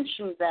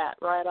 mentioned that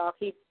right off.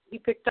 He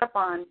picked up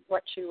on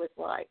what she was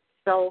like.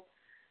 So,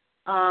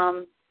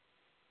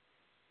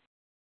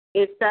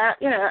 it's that,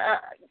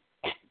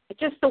 it's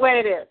just the way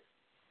it is.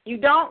 You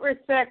don't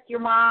respect your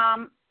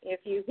mom. If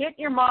you hit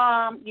your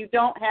mom, you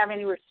don't have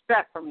any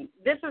respect for me.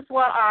 This is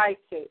what I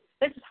see.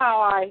 This is how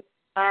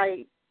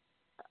I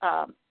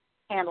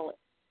handle it.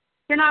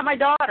 You're not my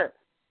daughter.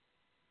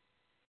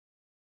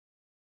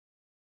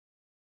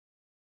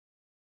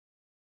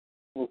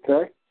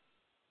 Okay.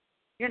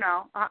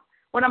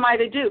 What am I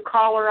to do?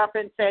 Call her up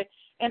and say,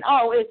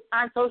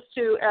 I'm supposed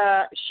to,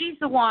 she's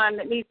the one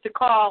that needs to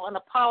call and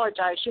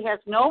apologize. She has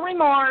no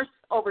remorse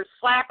over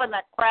slapping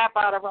that crap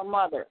out of her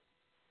mother.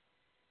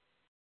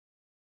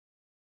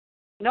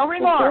 No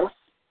remorse. Okay.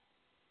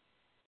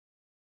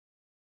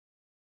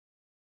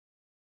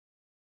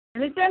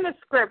 And it's in the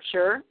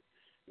scripture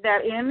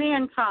that in the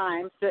end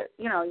times that,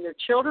 your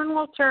children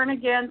will turn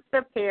against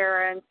their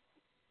parents.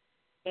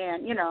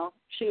 And,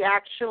 she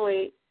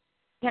actually,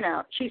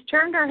 she's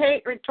turned her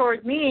hatred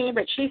towards me,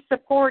 but she's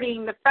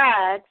supporting the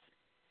fags,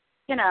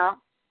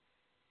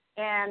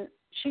 and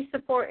she's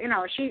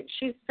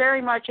she's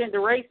very much into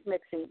race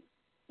mixing,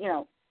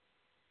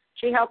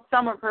 She helped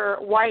some of her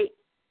white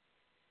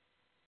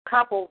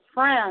couple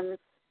friends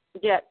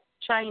get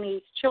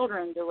Chinese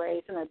children to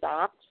raise and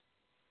adopt.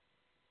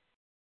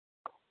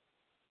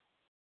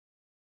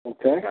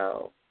 Okay.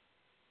 So,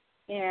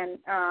 and,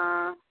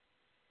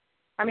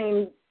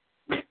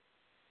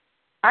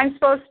 I'm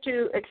supposed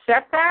to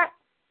accept that?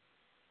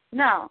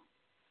 No.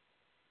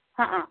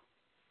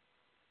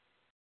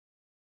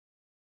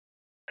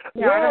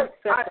 No,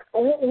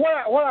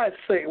 what I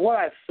see,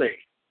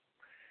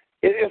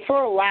 it's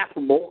sort of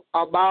laughable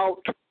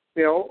about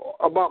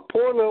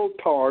poor little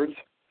tards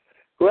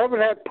who haven't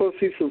had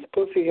pussy since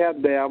pussy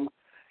had them,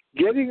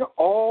 getting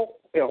all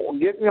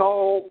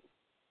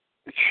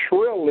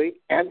shrilly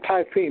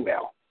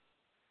anti-female.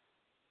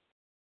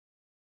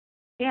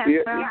 Yeah.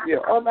 This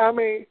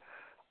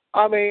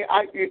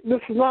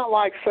is not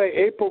like, say,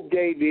 April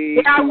Gady.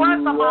 Yeah, I was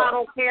a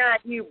model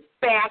parent, you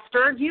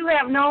bastard. You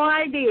have no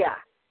idea.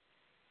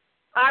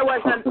 I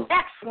was an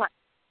excellent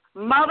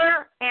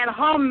mother and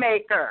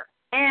homemaker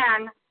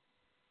and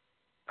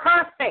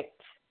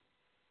perfect.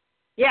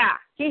 Yeah,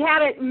 he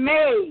had it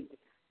made.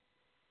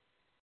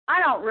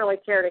 I don't really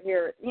care to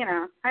hear it,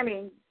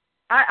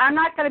 I'm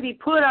not going to be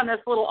put on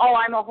this little,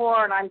 I'm a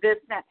whore and I'm this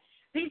and that.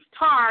 These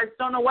tards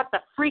don't know what the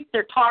freak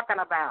they're talking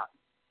about.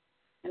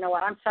 You know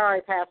what? I'm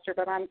sorry, Pastor,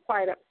 but I'm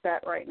quite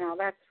upset right now.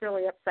 That's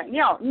really upsetting.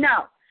 No,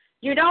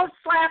 you don't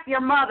slap your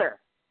mother.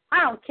 I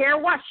don't care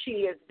what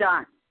she has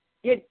done.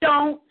 You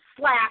don't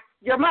slap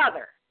your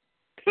mother.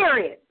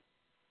 Period.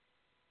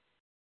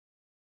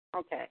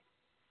 Okay.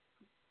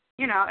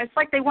 It's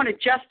like they want to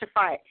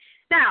justify it.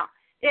 Now,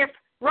 if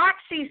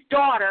Roxy's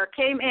daughter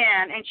came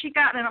in and she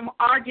got in an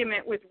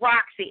argument with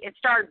Roxy and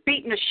started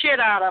beating the shit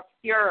out of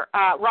your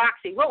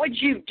Roxy, what would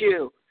you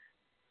do,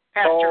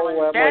 Pastor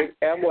Lynn?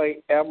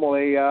 Emily.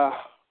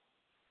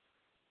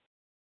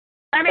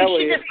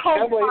 She just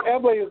called.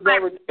 Emily has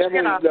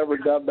never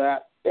done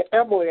that.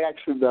 Emily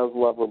actually does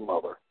love her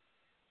mother.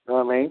 You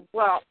know what I mean?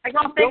 Well, I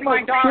don't think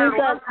my daughter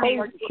loves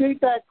me. She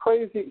ain't that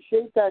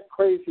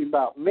crazy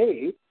about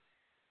me.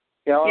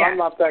 I'm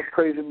not that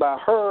crazy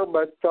about her,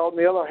 but on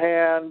the other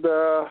hand,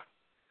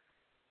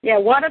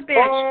 what a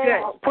bitch.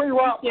 Good. Pretty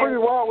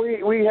well.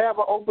 We have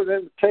an open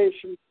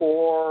invitation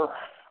for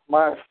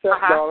my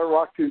stepdaughter,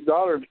 Roxy's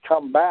daughter, to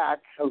come back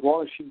as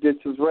long as she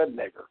ditches Red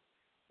Nigger.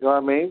 You know what I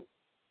mean?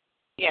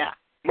 Yeah.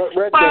 But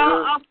Red well,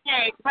 Nigger,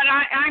 okay, but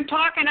I'm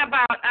talking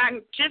about,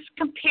 I'm just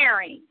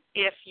comparing.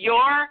 If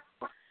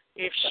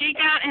she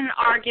got in an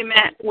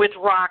argument with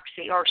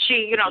Roxy, or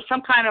she, you know,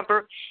 some kind of,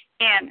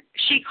 and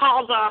she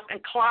calls off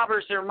and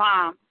clobbers her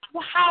mom,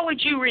 well, how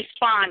would you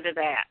respond to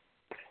that?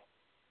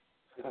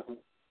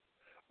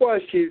 Well,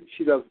 she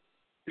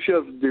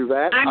doesn't do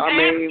that. I'm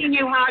asking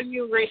you how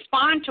you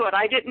respond to it.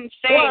 I didn't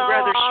say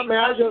whether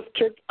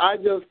she.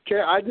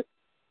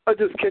 I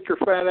just kick her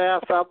fat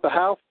ass out the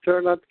house,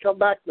 turn not to come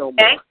back no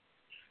more. Okay.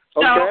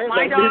 So okay,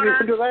 my daughter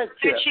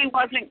said she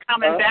wasn't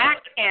coming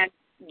back, and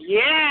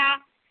yeah,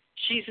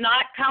 she's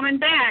not coming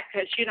back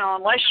because, you know,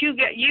 unless you'd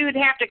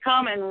have to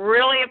come and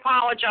really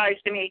apologize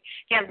to me.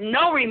 You have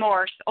no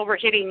remorse over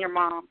hitting your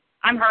mom.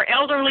 I'm her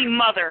elderly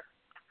mother.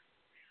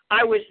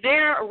 I was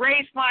there,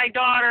 raised my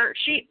daughter.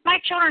 My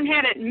children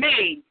had it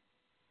made.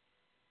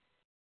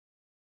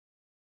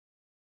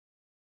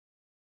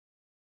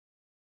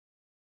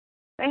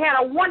 They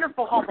had a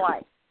wonderful home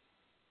life.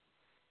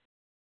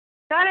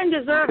 I didn't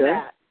deserve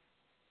that.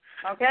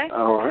 Okay?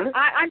 All right.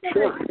 I'm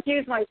going to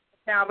excuse myself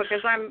now because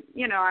I'm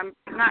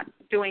not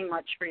doing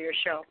much for your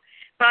show.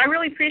 But I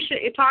really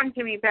appreciate you talking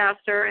to me,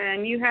 Pastor,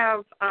 and you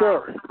have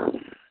sure.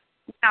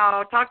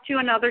 I'll talk to you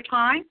another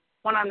time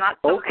when I'm not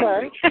so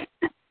angry.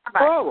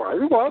 Bye-bye. All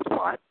right. Well, that's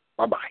fine.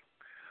 Bye-bye.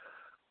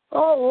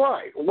 All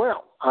right.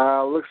 Well,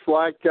 looks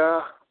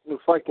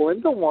like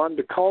Linda wanted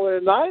to call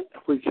it a night,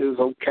 which is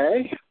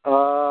okay.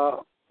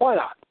 Why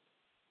not?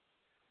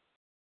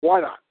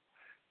 Why not?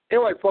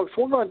 Anyway, folks,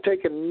 we're going to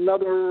take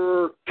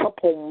another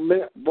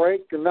couple-minute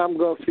break, and I'm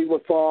going to see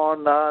what's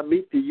on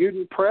Meet the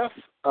Uden Press.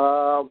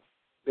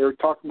 They were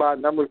talking about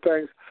a number of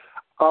things.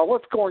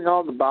 What's going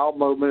on in the bowel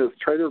movement is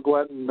Trader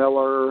Glenn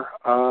Miller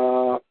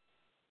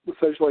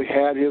essentially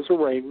had his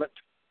arraignment.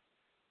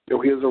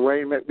 His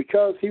arraignment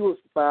because he was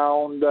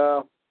found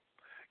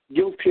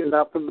guilty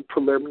enough in the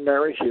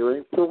preliminary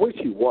hearing for which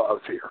he was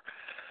here,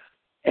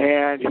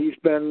 and he's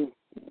been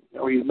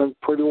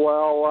pretty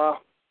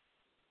well.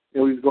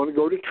 He's going to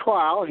go to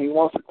trial. He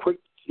wants a quick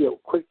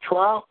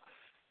trial,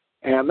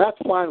 and that's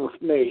fine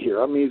with me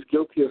here. I mean, he's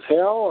guilty as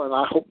hell, and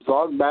I hope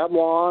Zog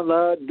Babylon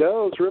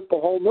does rip a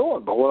whole new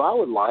one. But what I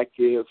would like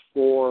is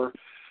for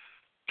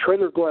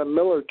Trader Glenn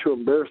Miller to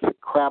embarrass the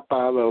crap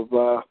out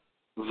of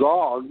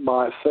Zog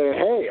by saying,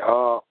 hey,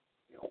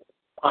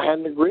 I had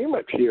an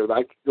agreement here that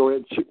I could go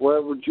ahead and shoot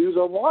whatever Jews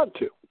I want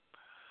to.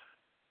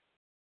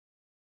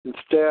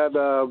 Instead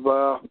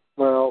of,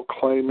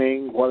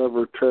 claiming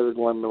whatever Trader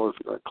Glenn Miller's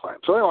going to claim.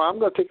 So anyway, I'm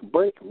going to take a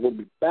break, and we'll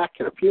be back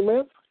in a few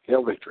minutes.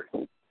 Hail victory.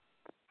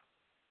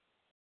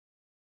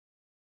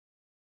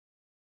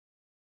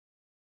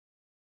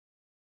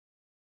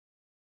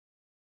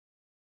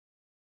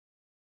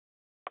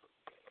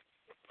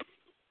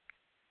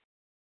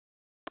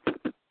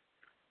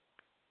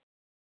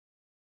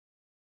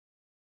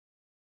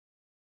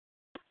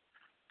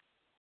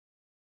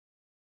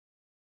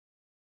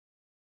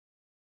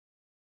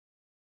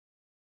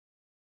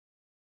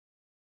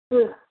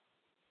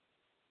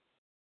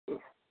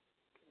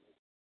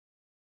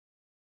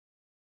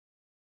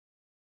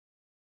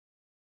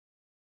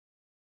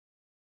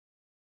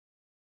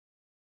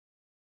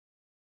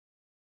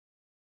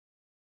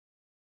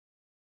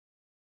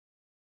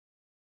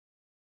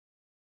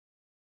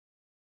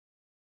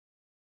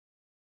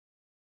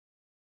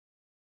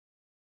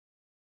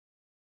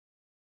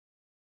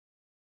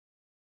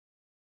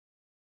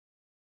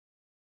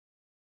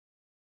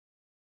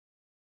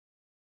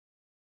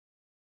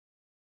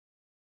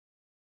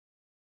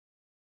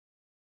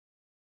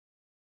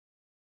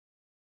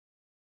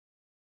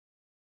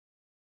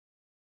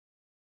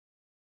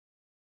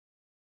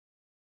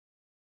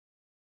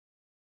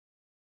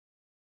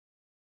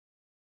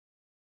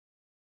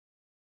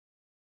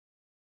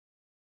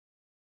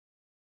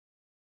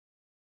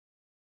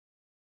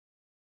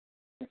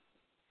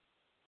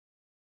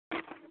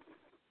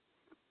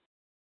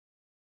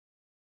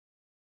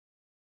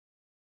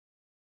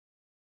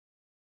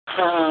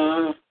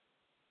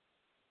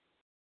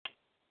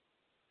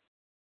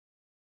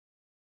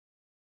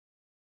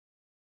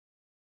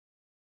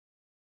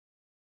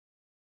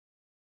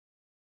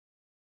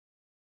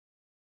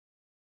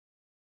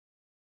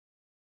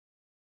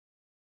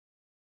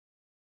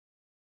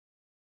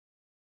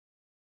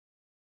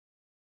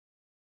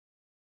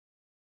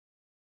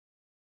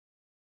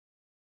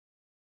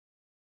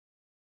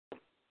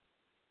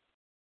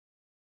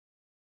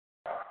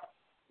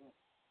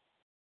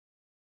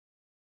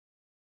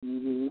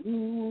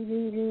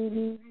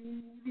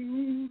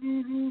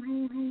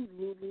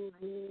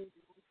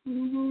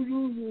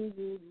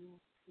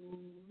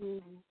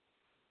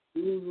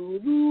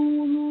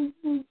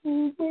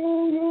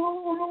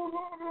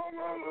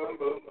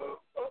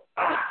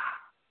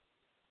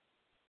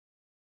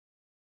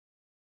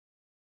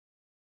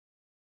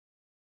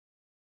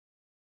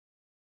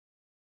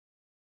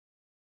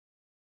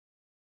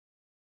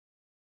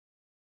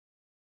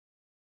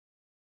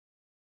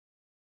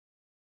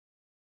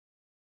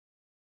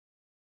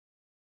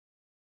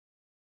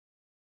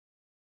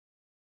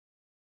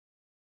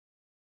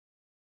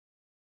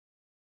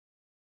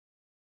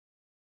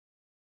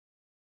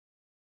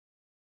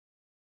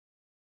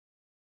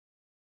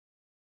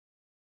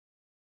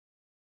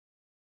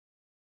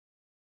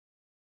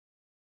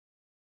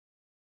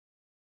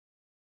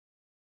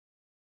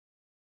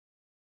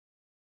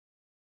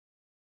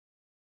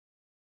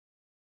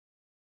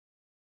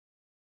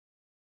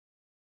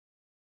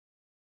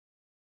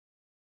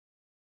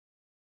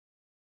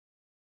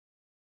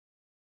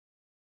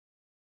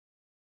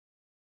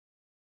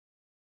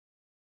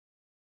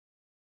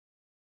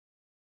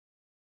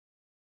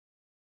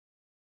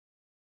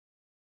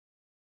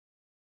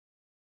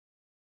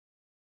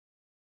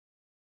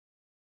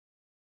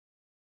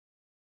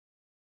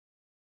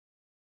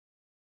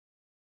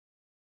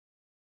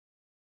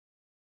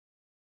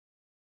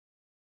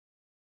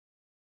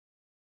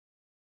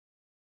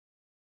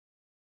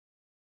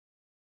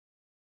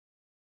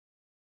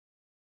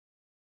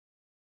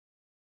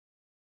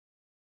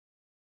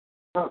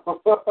 Okay.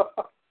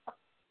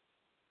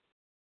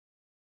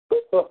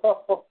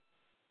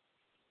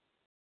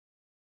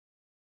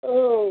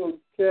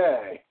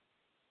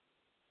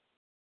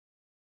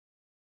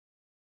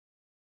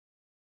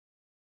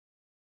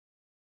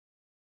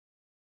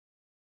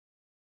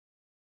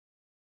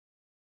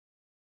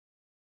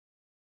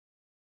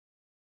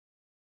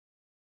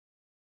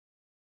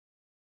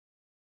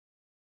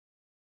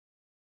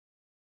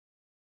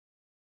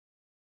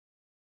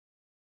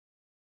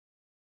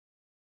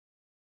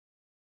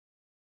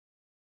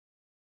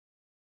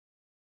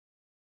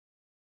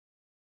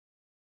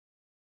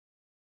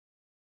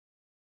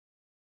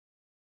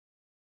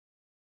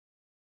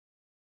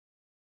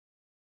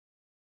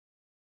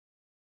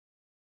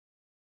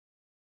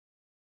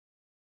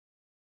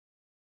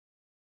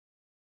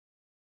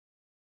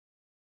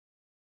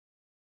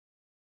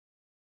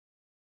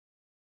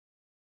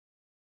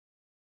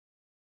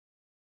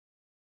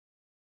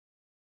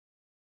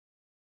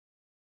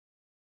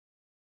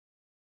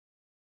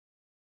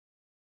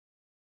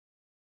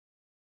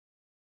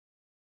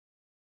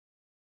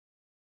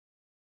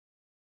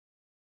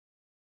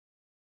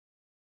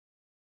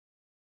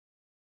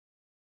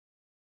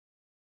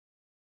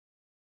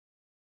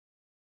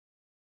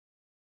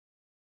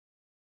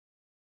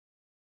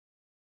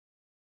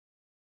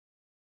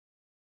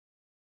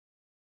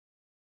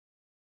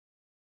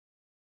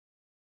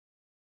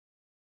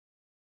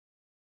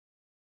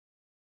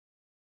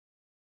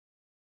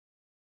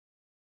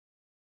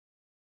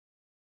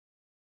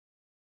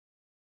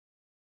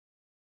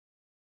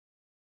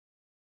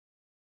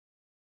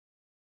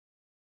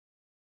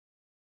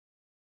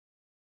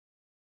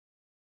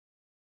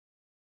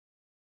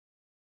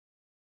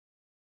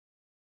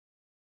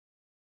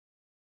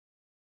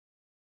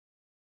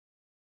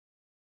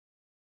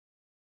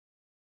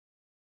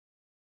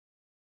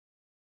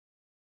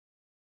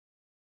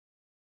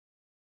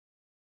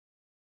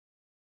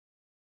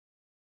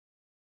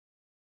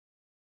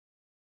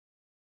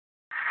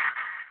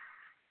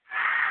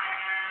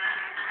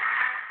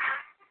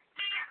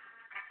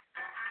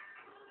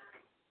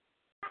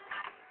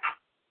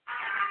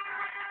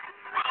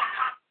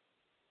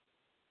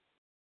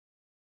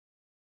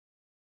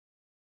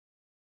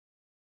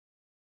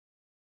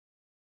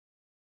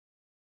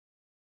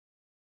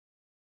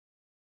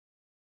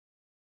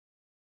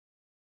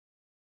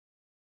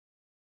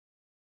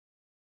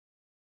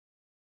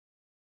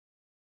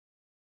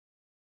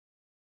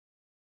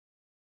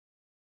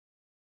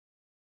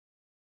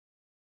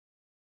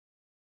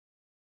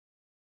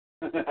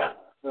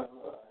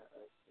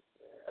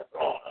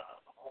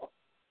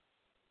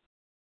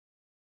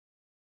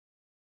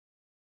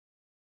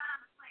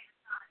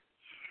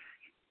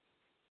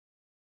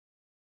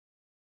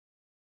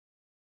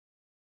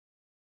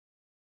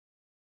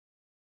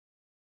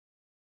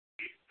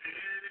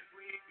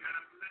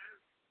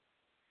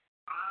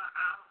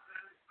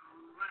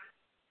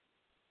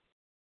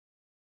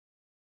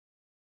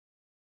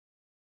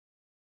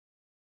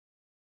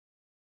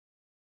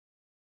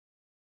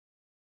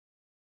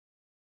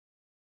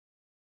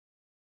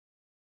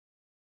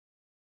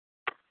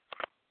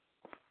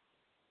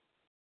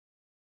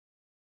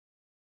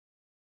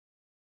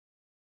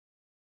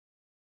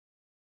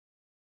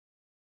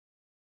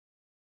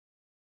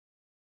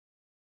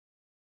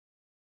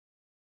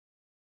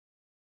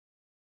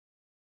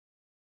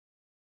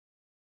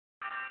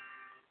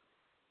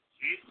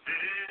 She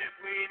said if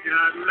we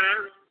got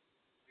married,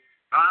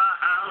 buy a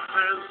house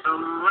and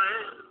some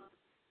land,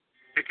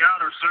 pick out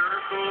our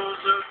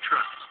circles of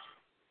trust,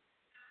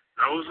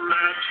 those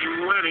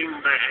matching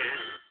wedding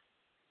bands.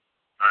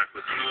 Life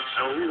would be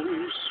so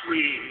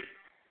sweet,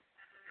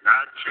 and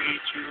I'd treat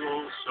you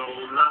oh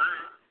so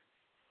nice.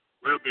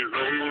 We'll be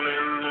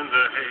rolling in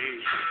the hay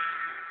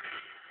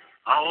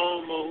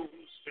almost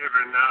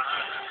every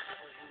night.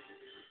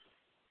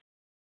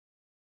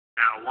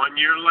 Now, 1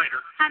 year later.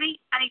 Honey,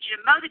 I need you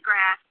to mow the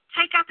grass,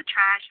 take out the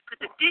trash,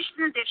 put the dishes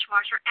in the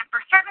dishwasher, and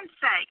for heaven's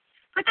sake,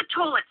 put the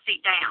toilet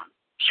seat down.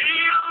 She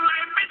don't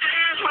let me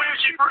dance when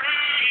she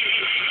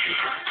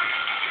breathes.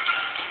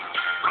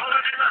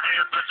 Rolling in the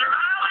hand, that's her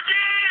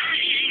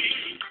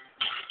allergy.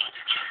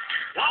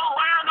 Won't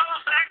wear no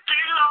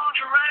sexy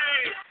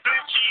lingerie. But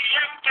she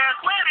ain't got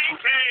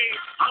wedding cake.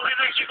 Only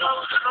thing she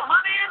goes is the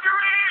money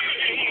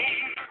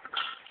injury.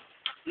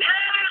 Yeah,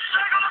 this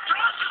second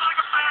trust is like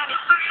a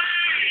fantasy.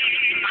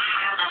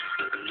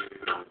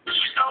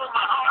 She stole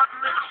my heart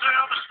and my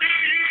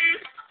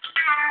self-esteem.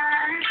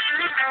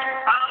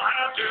 I'll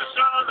have to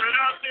sum it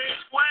up this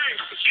way.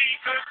 She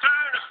could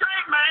turn a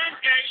straight man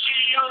gay.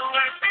 She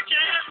only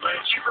bitches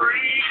when she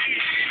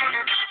breathes.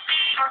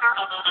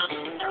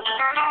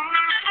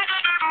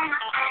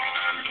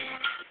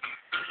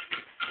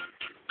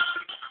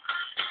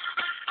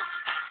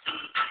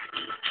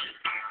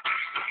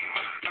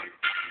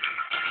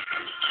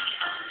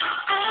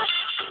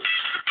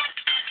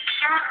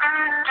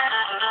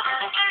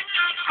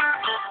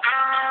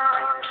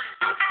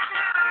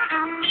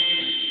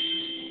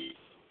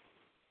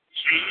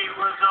 She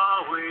was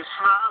always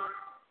smiling,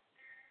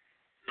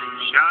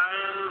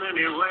 shining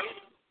anyway.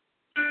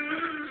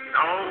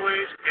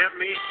 always kept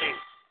me thinking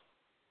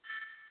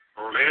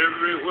on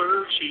every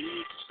word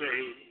she'd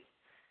say.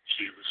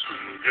 She was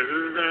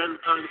sweeter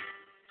than honey,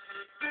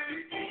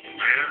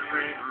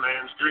 every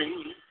man's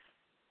dream.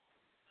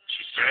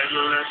 She said,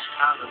 let's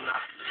have a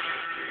night,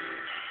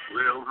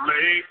 we'll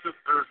make the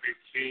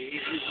perfect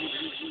team.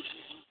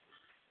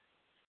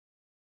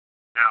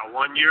 Now,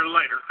 1 year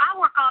later, I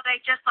work all day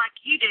just like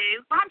you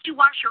do. Why don't you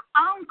wash your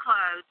own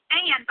clothes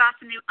and buy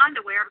some new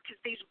underwear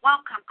because these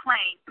won't come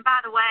clean? And by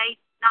the way,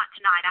 not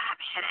tonight. I have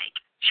a headache.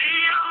 she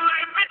don't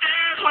let me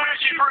dance where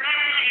she breathes.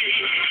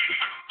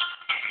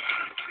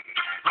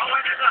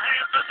 Rolling in the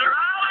hands of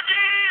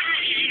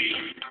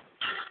neurology.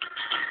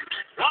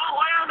 Won't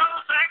wear no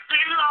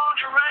sexy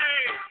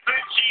lingerie.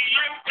 But she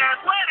ain't that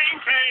wedding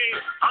cake.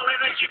 Only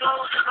thing she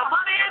goes is the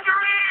money and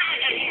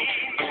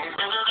dreams.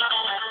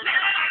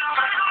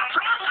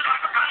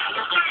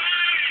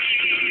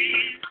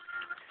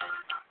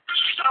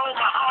 She stole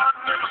my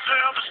heart and my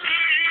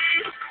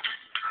self-esteem.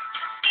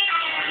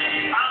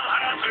 I'll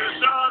have to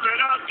solve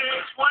it up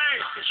this way.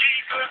 She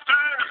could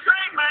turn a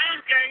straight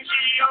man gay.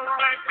 She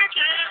only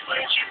pretends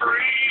when she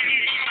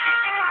breathes.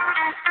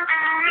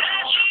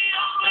 Yeah, she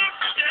only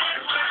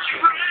pretends when she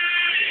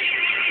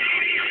breathes.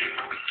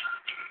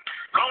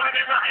 Rolling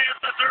in the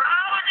hands of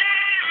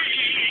neurology.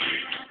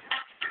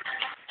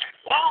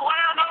 Won't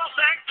wear no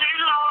sexy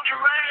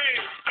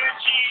lingerie. And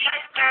she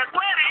ain't that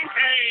wedding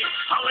cake.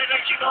 Only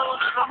thing she goes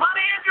is for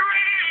money and dreams.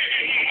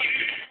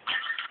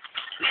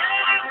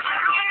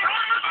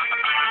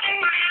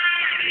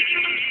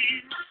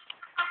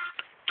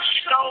 She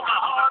stole my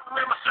heart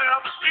and my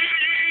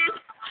self-esteem.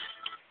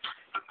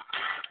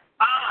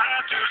 I'll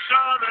have to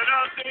sum it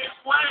up this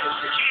way.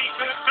 She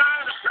could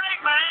turn a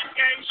straight man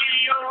gay.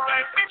 She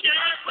only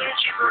bitches when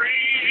she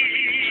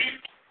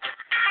breathes.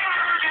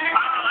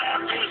 I'll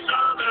have to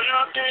sum it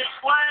up this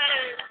way.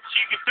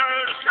 She could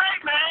turn a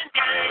straight man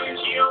gay.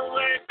 She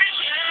only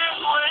bitches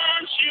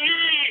when she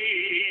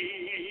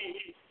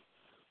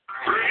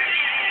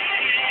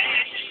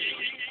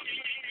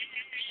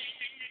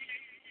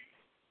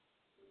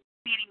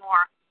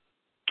Anymore.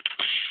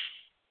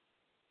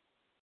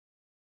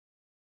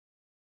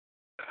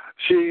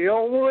 She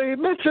only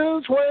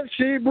bitches when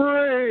she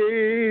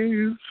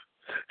breathes.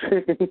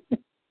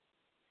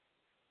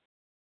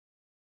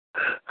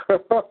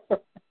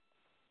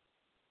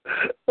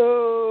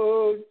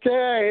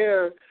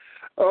 Okay.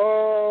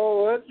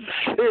 Oh, let's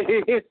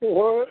see.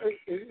 What?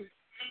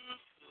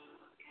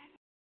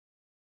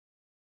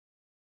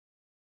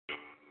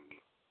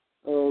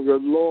 Oh,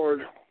 good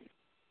Lord.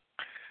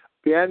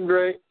 The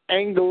Andre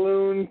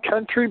Angaloon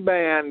Country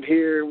Band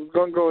here. We're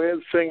going to go ahead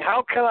and sing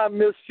How Can I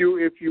Miss You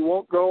If You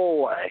Won't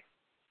Go Away?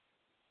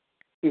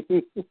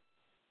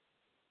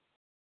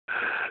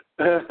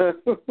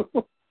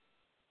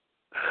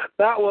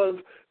 That was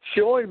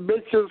She Only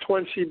Bitches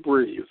When She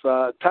Breathes.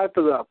 Type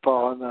it up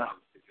on...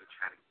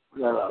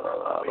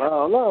 No.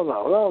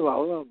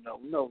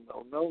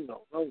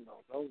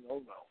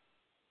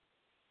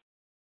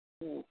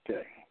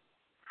 Okay.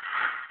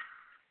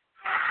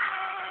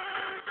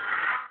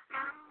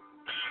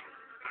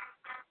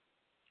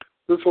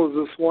 This was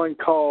this one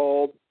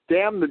called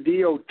Damn the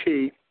DOT,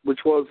 which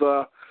was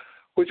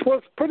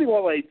pretty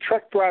well a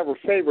truck driver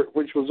favorite,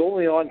 which was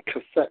only on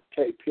cassette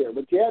tape here.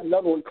 But you had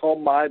another one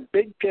called My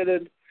Big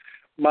Titted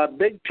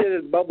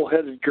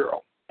Bubble-Headed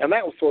Girl. And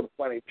that was sort of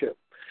funny, too.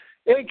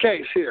 Any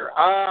case here,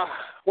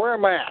 where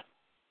am I at?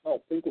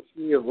 Oh, people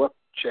see me left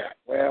chat.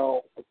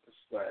 Well, what's this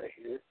say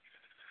here?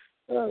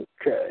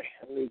 Okay,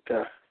 I need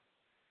to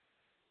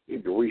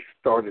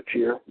restart it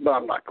here, but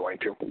I'm not going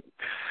to.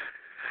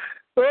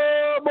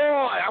 Oh boy,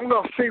 I'm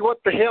going to see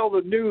what the hell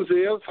the news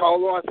is.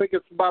 Although I think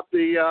it's about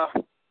the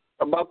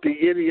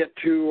idiot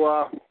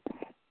who,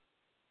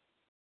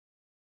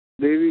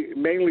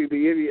 mainly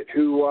the idiot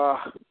who,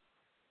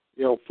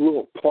 flew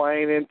a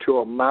plane into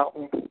a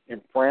mountain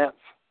in France.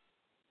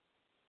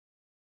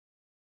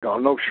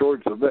 No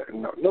shortage of that.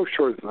 No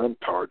shortage of them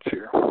parts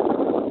here.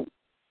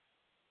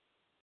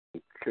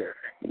 Okay,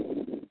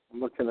 I'm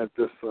looking at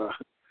this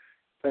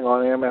thing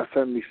on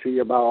MSNBC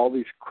about all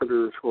these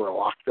critters who are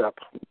locked up.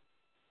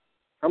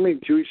 How many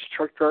Jewish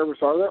truck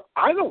drivers are there?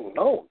 I don't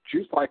know.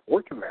 Jews like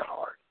working that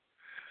hard.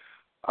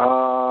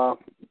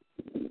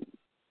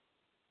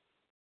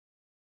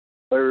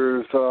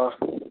 There's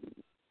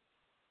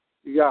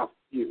you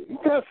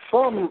got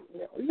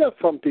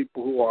some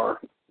people who are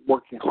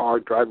working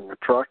hard driving a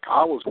truck.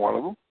 I was one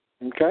of them.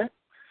 Okay,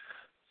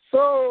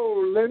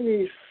 so let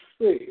me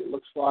see. It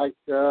looks like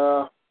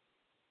if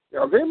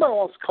anybody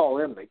wants to call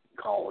in, they can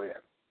call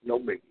in. No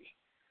biggie.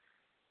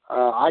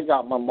 I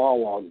got my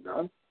monologue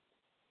done.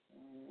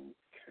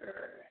 Okay.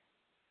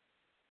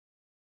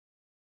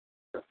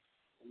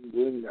 I'm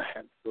going to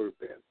have to go to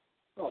bed.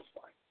 Oh, that's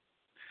fine.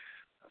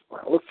 That's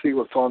fine. Let's see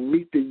what's on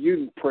Meet the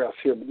Union Press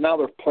here. But now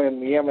they're playing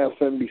the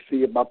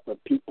MSNBC about the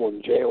people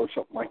in jail or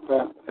something like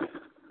that.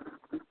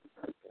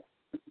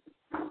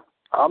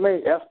 How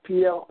many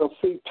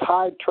FPLC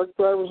tied truck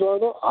drivers are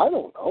there? I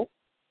don't know.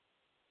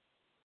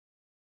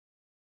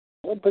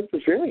 I don't think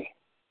there's any.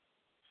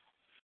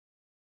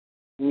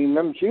 I mean,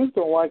 them Jews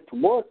don't like to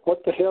work.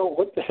 What the hell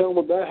would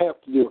that have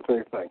to do with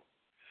anything?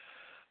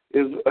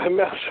 Is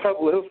mess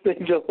up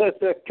listening to let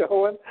that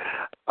going?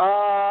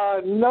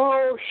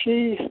 No,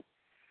 she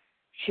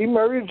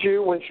married a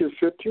Jew when she was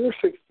 15 or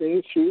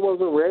 16. She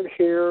was a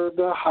red-haired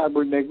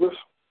hybrid negress.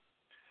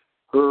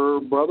 Her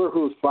brother,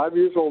 who was 5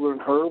 years older than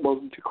her,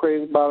 wasn't too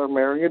crazy about her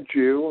marrying a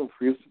Jew and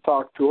refused to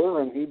talk to her,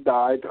 and he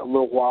died a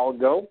little while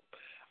ago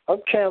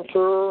of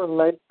cancer, and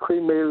they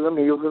cremated him.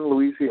 He was in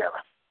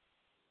Louisiana.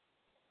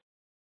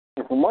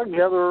 And from what I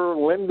gather,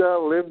 Linda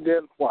lived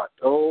in,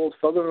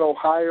 southern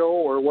Ohio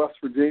or West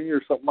Virginia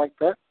or something like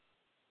that.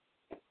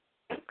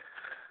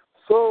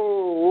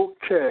 So,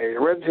 okay,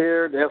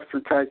 red-haired Esther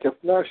Kikis.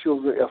 No, she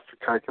was Esther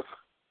Kikis.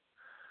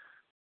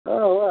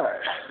 All right.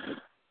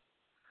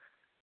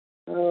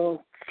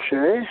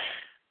 Okay.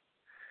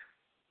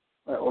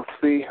 Let's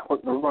see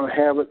what we're going to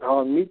have it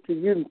on Meet the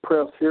Union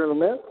Press here in a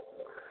minute.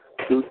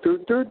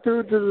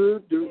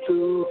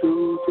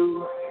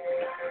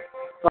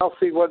 I'll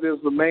see what is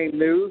the main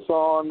news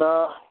on,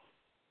 the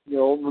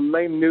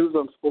main news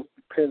I'm supposed to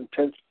be paying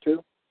attention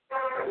to.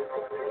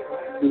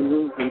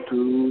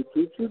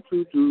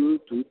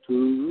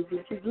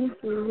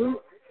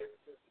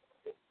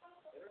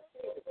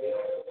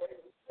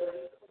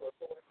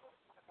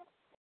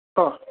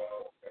 Huh.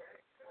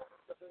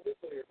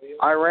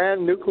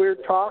 Iran nuclear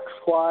talks,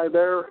 why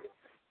they're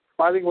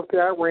fighting with the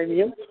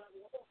Iranians.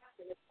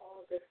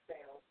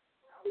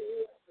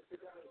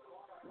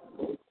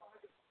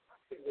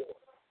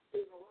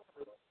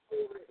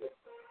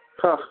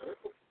 Huh.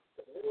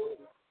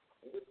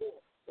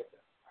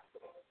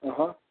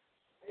 Uh-huh.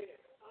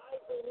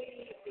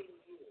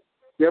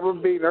 You ever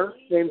beaner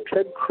named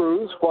Ted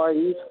Cruz, why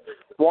he's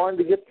wanting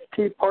to get the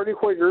Tea Party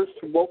Whiggers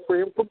to vote for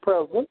him for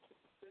president.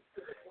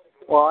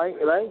 Why?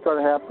 That ain't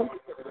going to happen.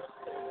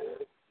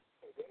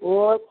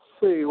 Let's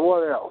see,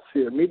 what else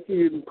here? Meet the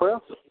Union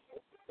Press.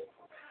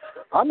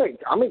 I may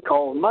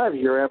call them out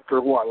here after,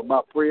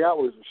 about 3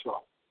 hours or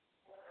so.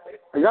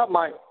 I got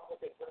my...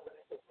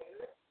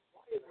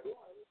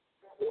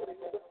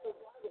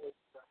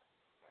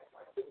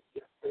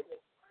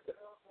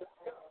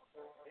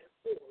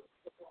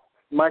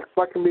 Mike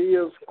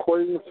Fleckenby is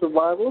quoting the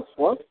survivalists.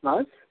 Well, that's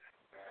nice.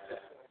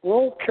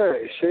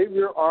 Okay, shave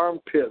your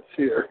armpits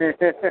here.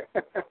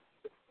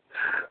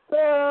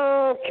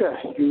 Okay.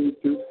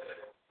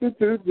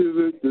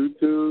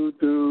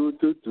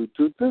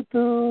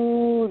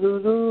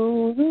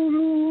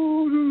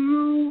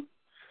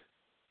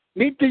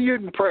 Meet the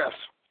Union Press.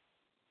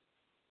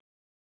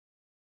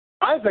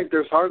 I think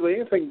there's hardly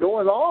anything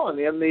going on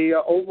in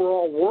the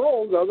overall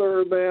world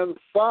other than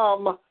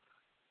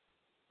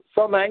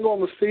some angle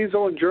on the seas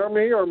in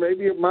Germany, or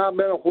maybe it might have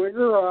been a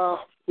Whigger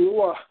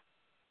flew a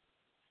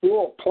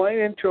plane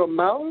into a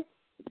mountain.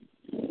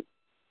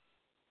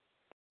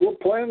 Flew a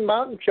plane in the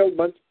mountain, killed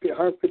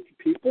 150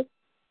 people.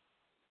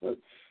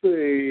 Let's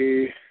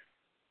see.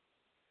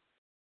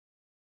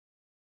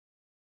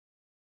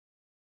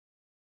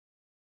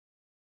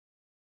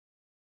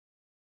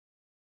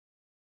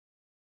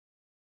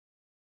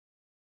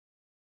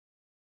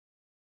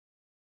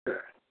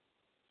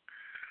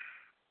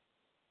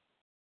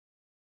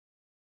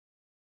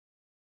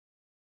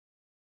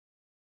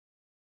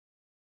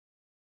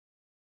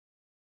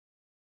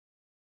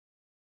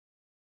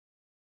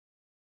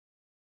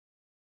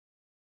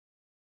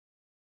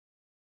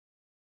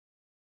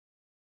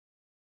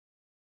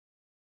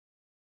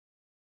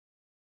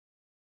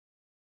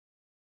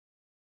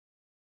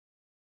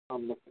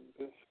 I'm looking at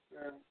this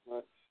here.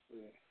 Let's see.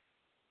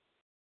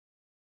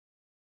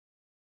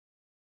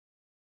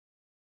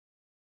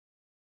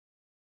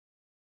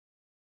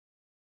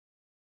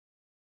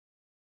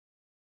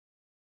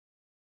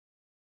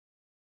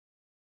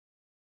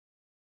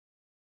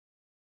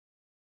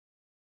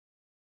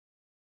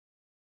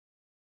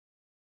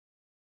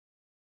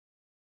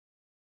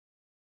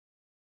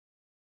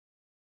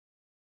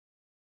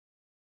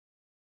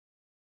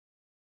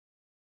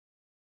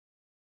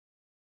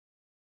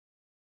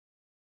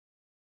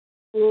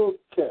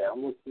 Okay,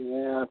 I'm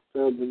looking at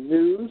the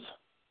news.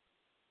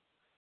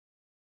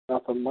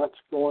 Nothing much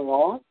going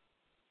on.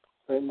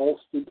 Same old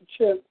stupid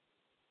shit.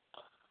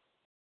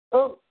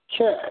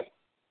 Okay,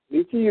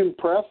 Meet the Union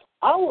Press.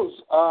 I was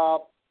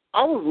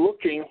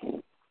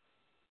looking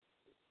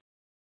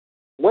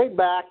way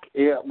back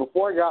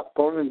before I got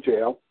thrown in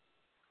jail.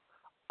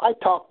 I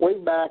talked way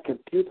back in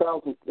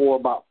 2004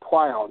 about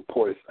prion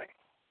poisoning.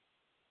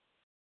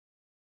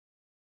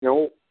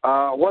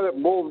 What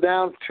it boiled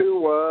down to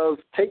was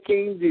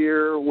taking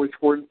deer which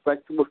were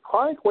infected with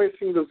chronic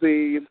wasting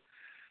disease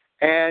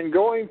and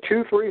going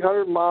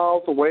 200-300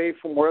 miles away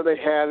from where they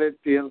had it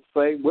in,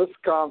 say,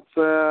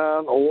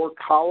 Wisconsin or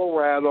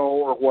Colorado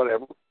or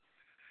whatever,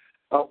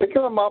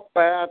 picking them up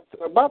at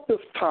about this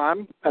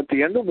time at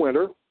the end of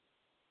winter,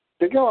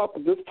 and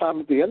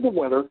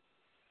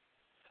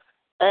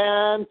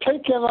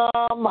taking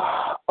them,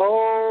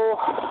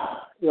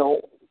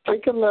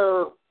 taking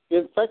their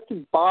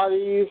infected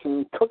bodies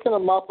and cooking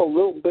them up a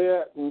little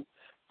bit and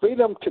feed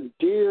them to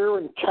deer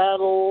and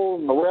cattle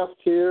and the rest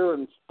here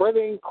and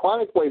spreading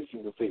chronic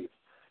wasting disease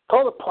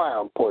called a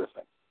prion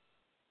poisoning.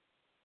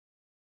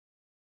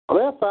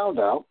 Well, I found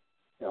out,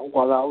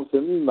 while I was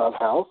in the nut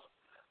house,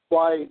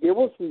 why it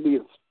wasn't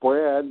being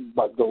spread,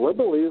 but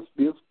deliberately it's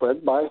being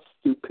spread by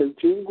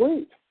stupidity and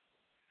greed.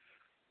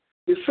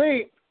 You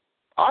see,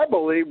 I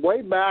believe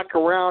way back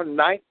around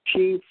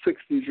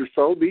 1960s or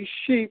so, these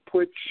sheep,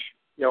 which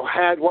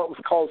had what was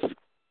called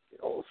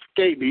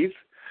scabies,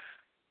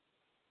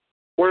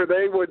 where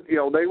they would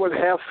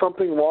have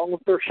something wrong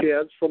with their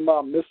heads from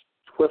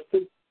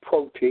mistwisted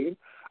protein.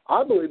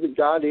 I believe it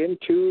got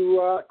into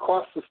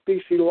across the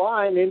species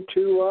line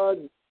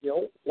into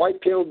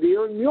white-tailed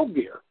deer and mule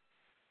deer.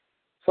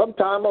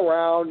 Sometime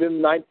around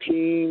in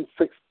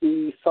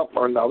 1960 something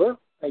or another,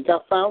 and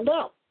got found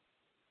out.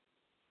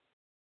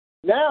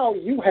 Now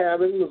you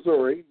have in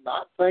Missouri,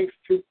 not thanks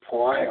to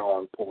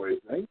prion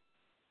poisoning,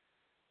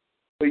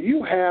 but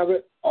you have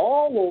it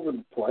all over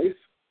the place,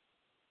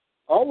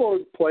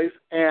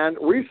 and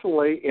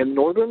recently in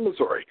northern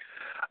Missouri,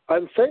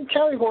 in the same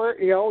county where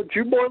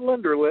Jew Boy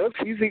Linder lives,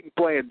 he's eating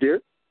plant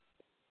deer.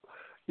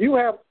 You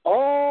have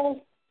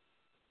all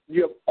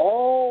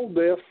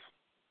this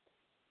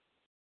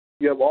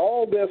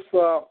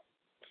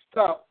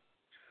stuff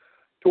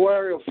to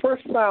where it was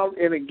first found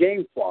in a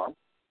game farm.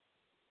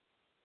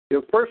 It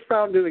was first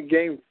found in a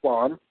game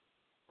farm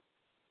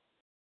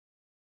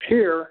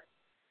here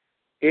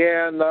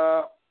in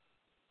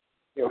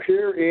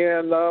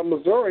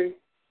Missouri,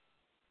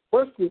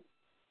 first in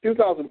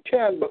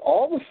 2010, but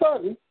all of a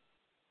sudden,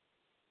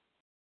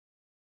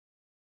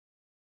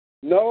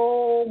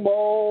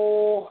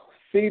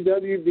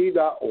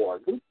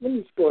 nomocwd.org. Let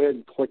me just go ahead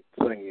and click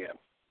the thing in.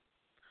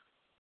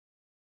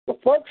 Well,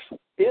 folks,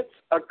 it's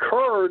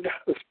occurred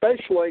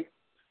especially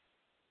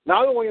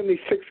not only in these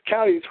 6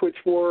 counties, which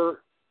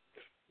were,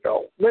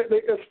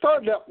 it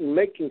started out in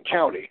Macon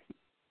County.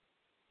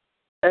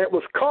 And it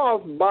was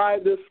caused by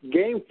this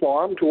game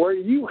farm to where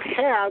you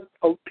had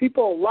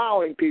people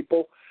allowing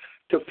people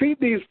to feed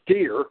these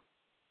deer.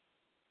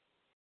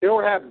 They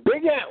would have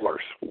big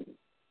antlers.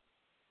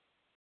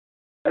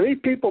 And these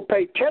people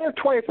pay $10,000 or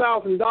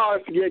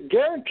 $20,000 to get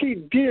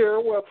guaranteed deer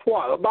with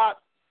what?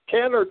 About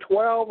 10 or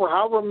 12 or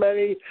however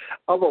many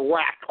of a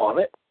rack on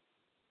it.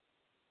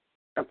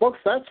 And folks,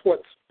 that's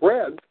what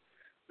spread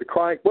the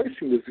chronic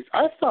wasting disease.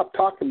 I stopped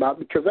talking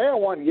about it because A, I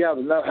wanted to get out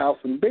of the nut house,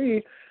 and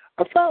B,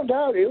 I found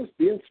out it was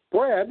being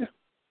spread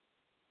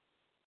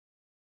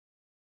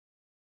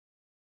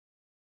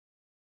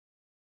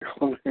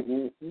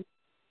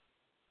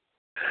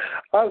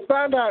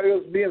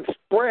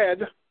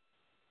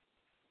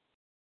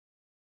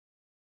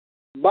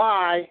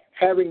by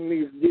having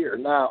these deer.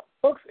 Now,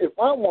 folks, if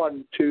I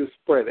wanted to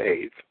spread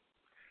AIDS,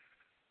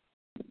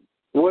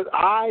 would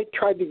I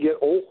try to get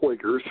old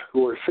whiggers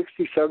who are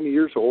 60, 70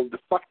 years old to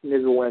fuck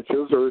nigger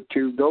wenches or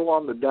to go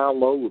on the down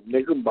low with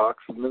nigger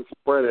bucks and then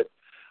spread it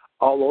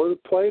all over the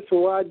place?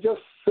 Or would I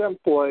just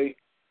simply,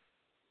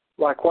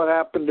 like what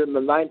happened in the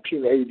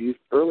 1980s,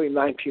 early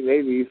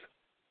 1980s,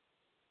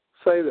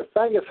 say that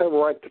faggots have a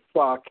right to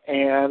fuck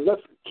and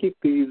let's keep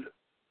these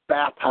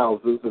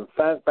bathhouses in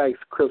Sandbags,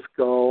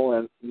 Crisco,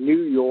 and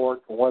New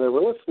York and whatever,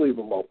 let's leave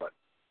them open.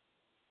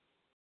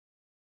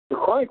 The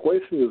chronic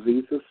wasting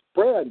disease is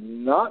spread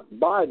not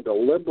by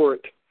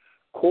deliberate,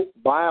 quote,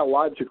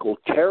 biological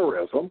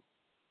terrorism,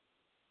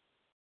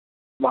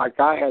 like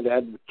I had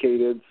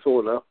advocated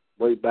sort of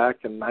way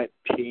back in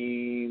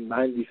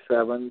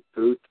 1997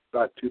 through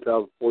about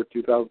 2004,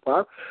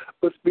 2005,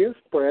 but it's being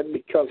spread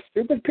because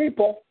stupid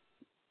people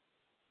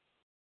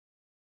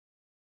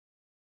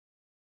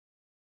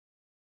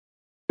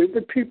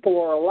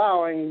are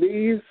allowing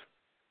these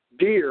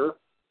deer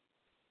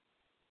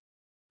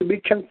to be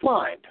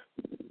confined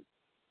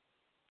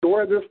to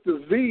where this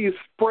disease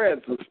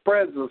spreads and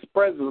spreads and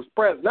spreads and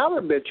spreads. Now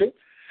they're bitching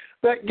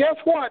that, guess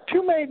what,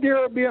 too many deer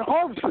are being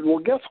harvested. Well,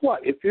 guess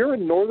what? If you're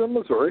in northern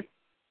Missouri,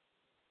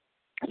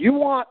 you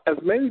want as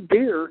many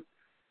deer,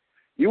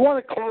 you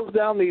want to close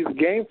down these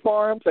game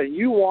farms, and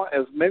you want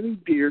as many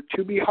deer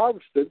to be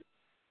harvested,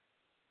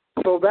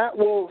 so that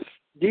will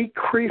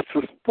decrease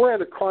the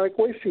spread of chronic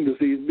wasting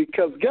disease.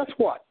 Because guess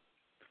what?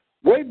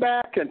 Way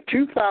back in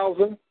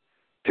 2000,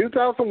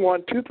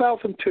 2001,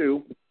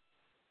 2002,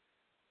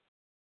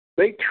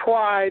 they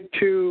tried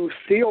to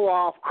seal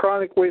off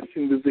chronic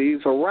wasting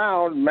disease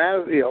around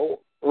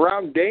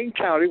Dane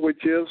County,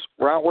 which is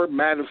around where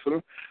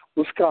Madison,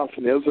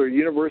 Wisconsin is, or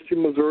University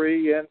of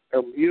Missouri and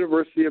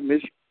University of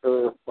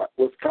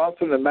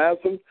Wisconsin and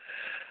Madison.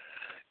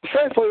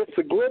 Essentially, it's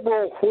the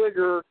liberal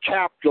whigger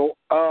capital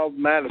of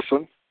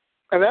Madison.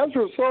 And as a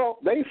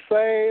result, they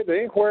say that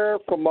anywhere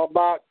from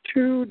about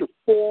 2 to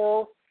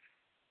 4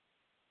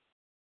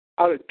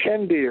 out of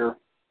 10 deer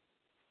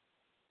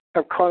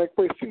have chronic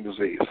wasting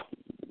disease.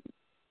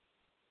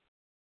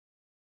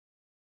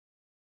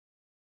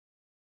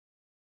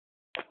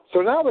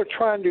 So now they're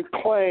trying to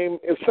claim,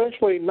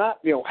 essentially, not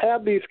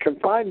have these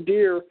confined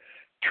deer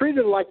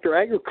treated like they're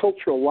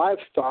agricultural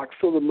livestock,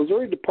 so the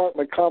Missouri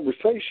Department of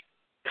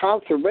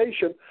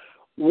Conservation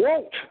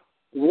won't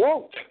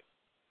won't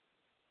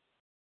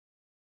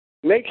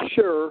make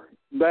sure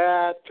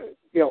that,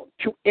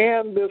 to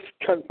end this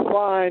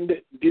confined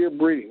deer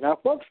breeding. Now,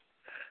 folks,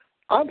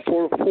 I'm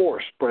sort of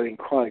for spreading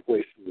chronic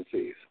wasting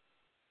disease.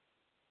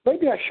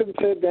 Maybe I shouldn't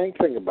say a dang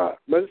thing about it,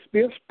 but it's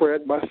being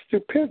spread by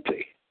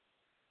stupidity.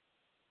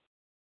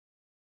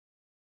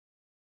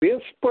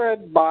 Being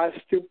spread by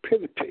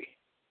stupidity.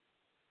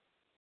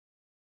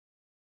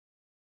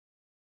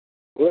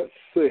 Let's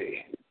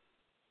see.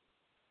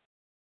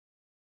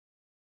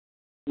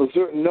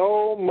 Missouri,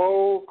 no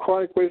mo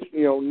chronic waste,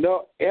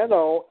 no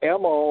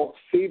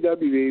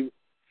NOMOCWD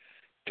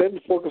tend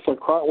to focus on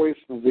chronic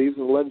waste disease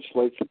in the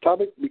legislature. The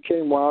topic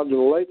became wild in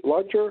the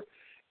larger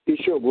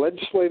issue of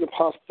legislative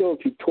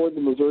hostility toward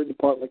the Missouri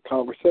Department of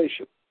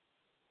Conversation.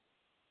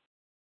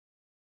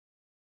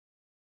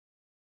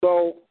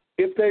 So,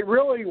 if they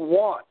really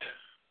want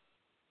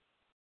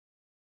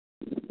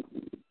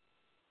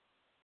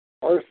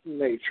Earth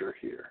nature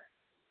here,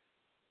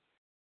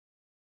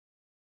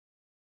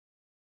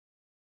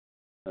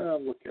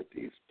 look at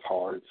these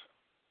tards,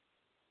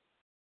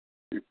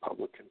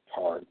 Republican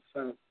tards,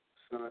 Senate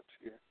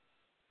here.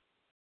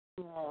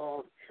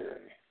 Okay.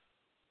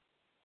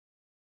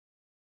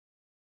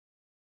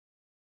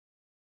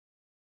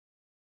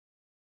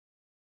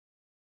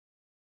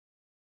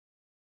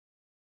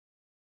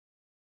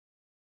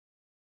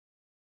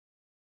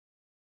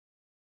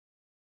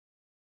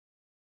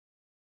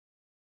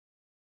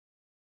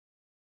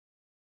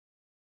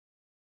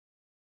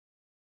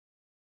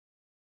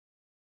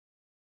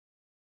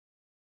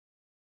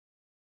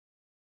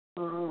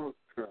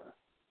 Okay.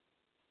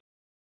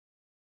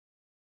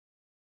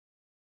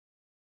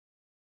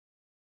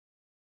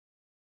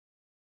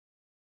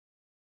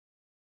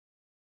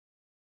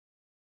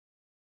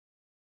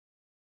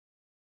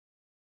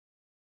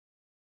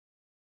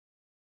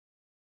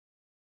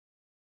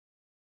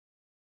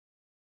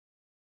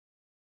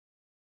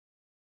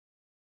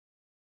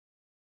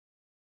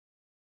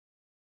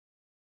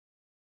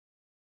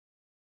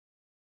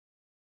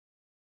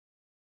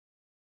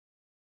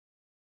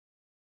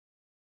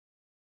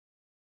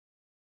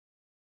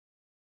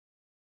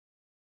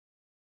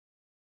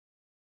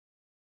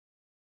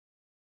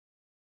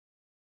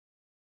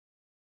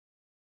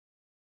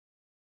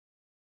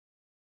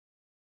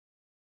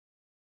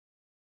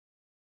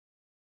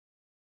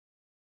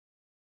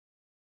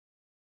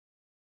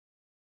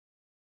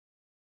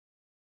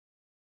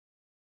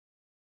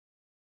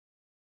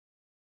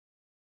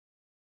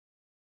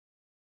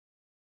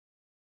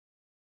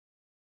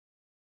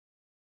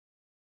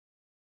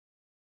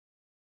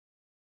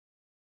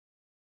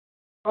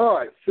 All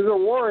right, so they're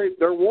worried.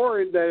 They're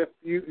worried that if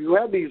you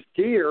have these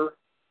deer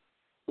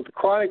with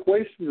chronic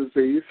wasting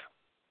disease,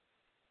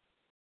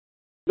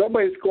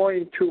 nobody's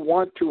going to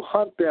want to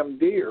hunt them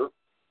deer,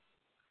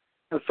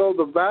 and so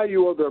the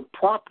value of their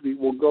property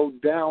will go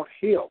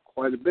downhill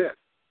quite a bit.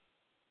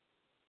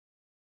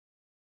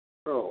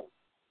 So,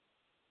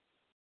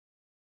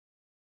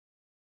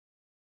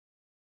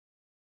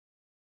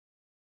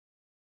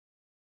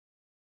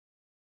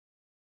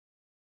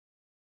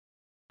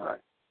 all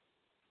right.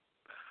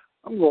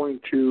 I'm going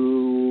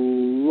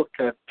to look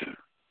at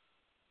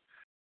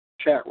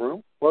chat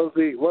room. What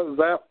is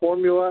that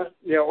formula?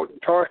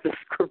 Target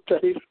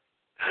scriptase.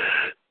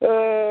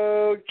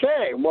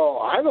 Okay,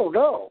 well, I don't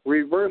know.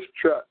 Reverse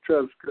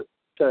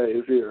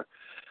transcriptase here.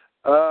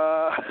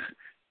 Why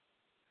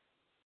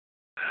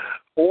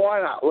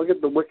not? Look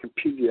at the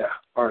Wikipedia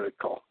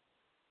article.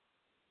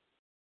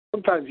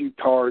 Sometimes you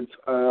tards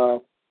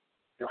have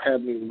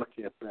me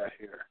looking at that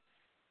here.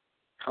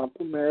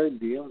 Complementary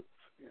deals.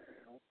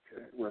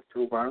 Okay,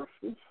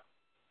 retroviruses.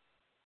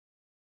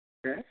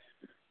 Okay.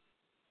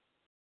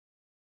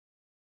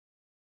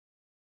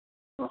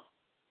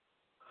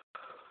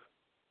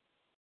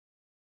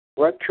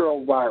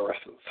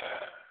 Retroviruses.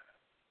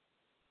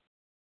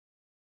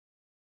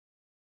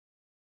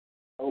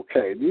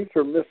 Okay, these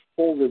are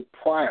misfolded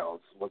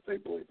prions, what they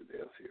believe it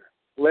is here.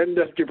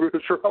 Linda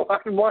DeBruce,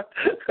 line one.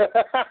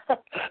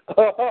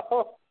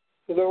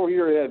 It's over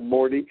your head,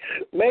 Morty.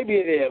 Maybe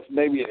it is.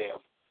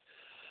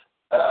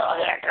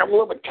 I'm a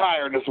little bit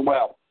tired as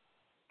well.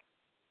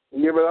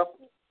 Give it up.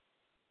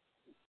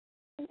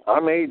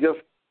 I may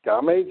just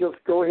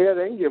go ahead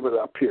and give it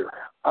up here.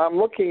 I'm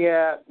looking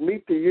at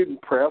Meet the Uden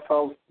Press. I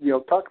was,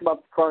 talking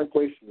about the chronic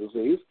wasting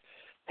disease.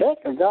 Heck,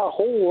 I got a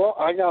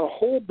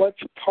whole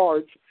bunch of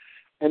tards,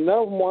 and none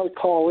of them want to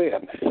call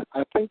in.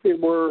 I think they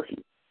were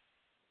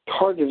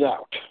targeted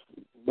out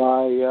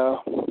by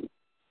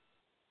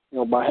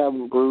by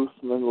having Bruce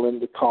and then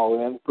Linda call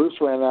in. Bruce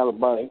ran out of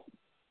money.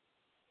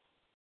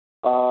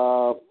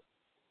 To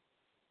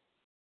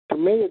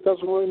me, it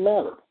doesn't really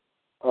matter.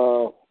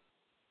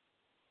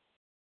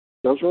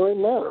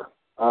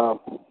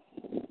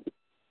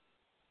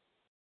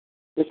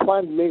 It's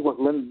fine to me what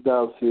Linda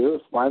does here.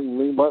 It's fine to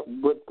me what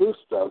Bruce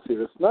does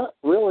here. It's not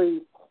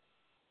really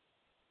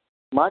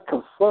my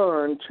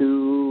concern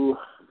to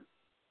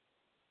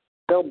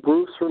tell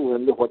Bruce or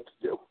Linda what to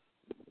do.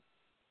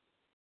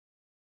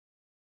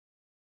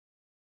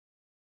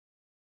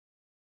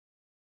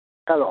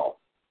 At all.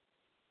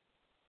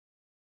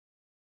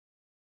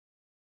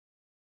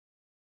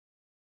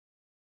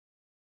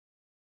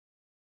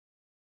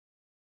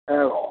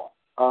 at all.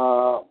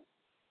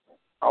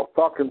 I was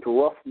talking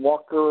to Russ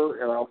Walker,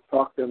 and I was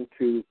talking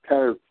to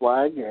Tattered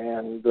Flag,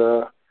 and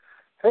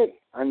hey,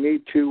 I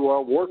need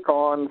to work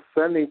on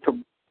sending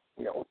to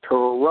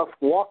Russ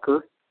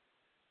Walker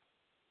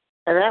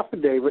an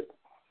affidavit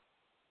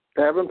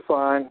to have him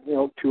sign,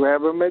 to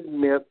have him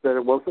admit that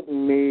it wasn't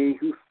me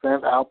who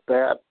sent out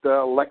that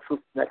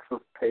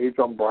LexisNexis page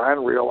on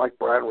Brian Real like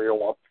Brian Real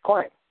wants to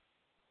claim.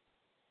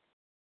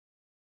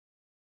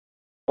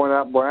 Point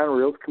out Brian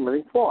Real's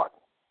committing fraud.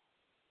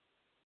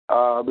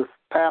 This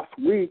past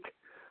week,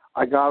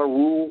 I got a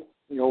Rule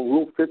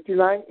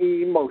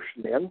 59E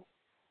motion in.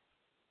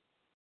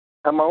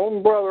 And my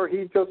own brother,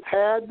 he just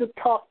had to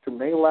talk to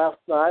me last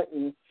night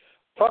and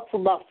talked for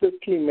about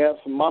 15 minutes,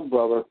 and my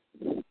brother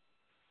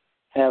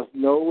has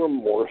no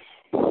remorse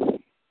for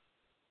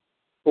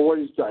what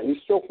he's done.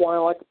 He's still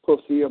whining like a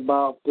pussy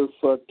about this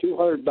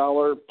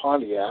 $200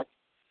 Pontiac,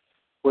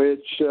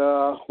 which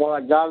when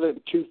I got it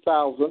in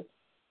 2000,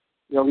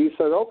 he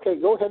said, okay,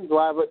 go ahead and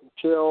drive it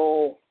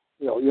until,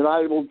 you're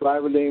not able to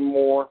drive it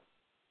anymore,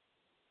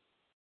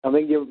 and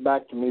then give it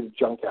back to me to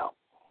junk out.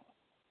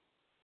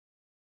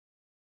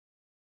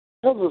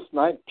 That was this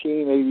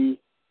 1980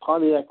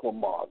 Pontiac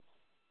Lamont.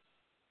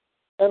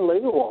 And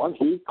later on,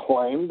 he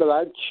claimed that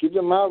I'd cheated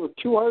him out of a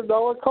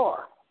 $200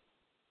 car.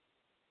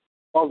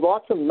 I was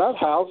locked in that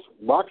house.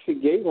 Roxy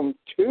gave him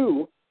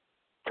 2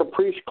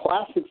 Caprice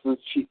Classics that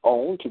she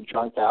owned to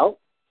junk out.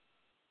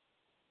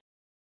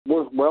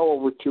 Worth well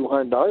over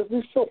 $200.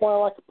 He's still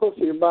whining like a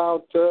pussy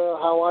about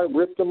how I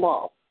ripped him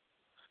off.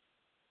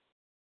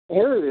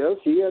 Here it is.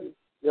 He had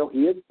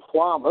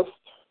promised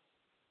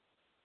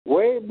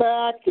way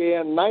back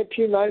in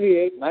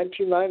 1998,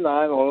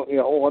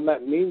 1999, when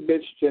that mean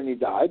bitch Jenny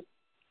died,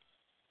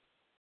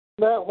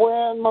 that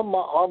when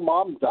our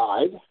mom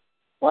died,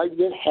 I'd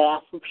get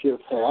half of his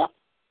half,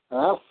 and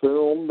I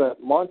assumed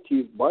that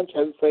Monty's bunch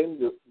had the same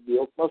deal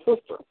with my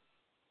sister.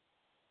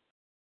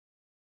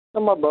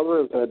 And my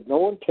brother has had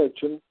no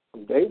intention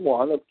from day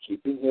one of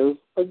keeping his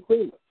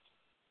agreements.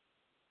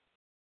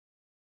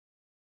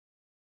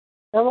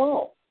 At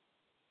all.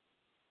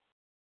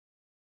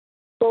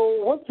 So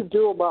what to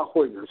do about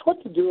Uyghurs?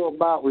 What to do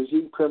about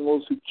regime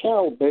criminals who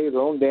can't obey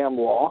their own damn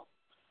law?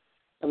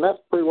 And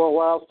that's pretty well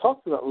what I was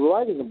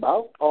writing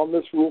about on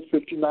this Rule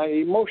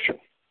 59E motion.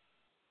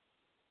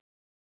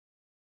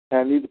 And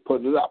I need to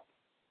put it up.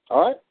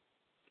 All right?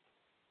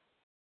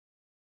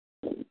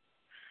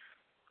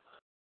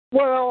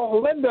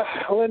 Well,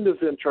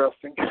 Linda's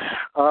interesting.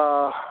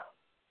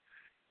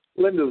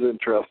 Linda's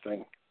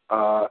interesting.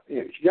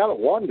 You got to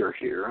wonder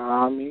here.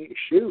 I mean,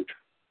 shoot.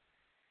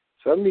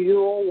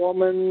 70-year-old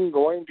woman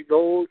going to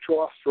go to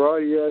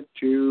Australia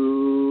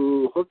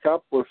to hook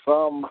up with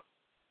some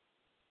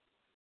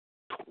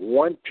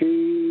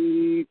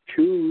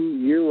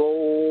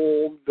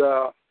 22-year-old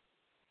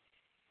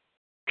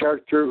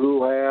character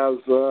who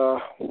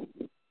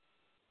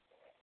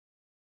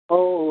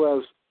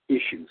has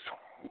issues.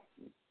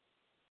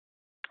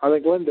 I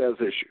think Linda has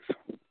issues.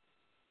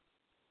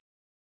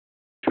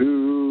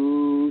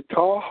 2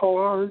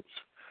 hearts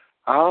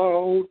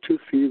out to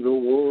see the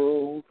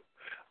world.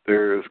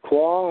 There's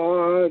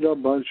quite a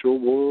bunch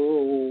of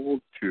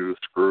world to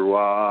screw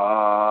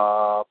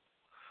up.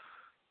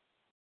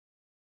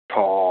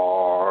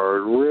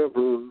 Tar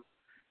River,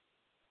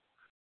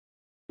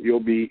 you'll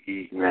be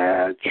eating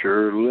at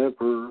your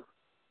liver.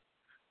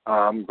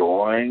 I'm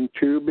going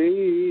to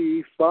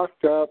be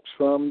fucked up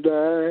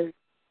someday.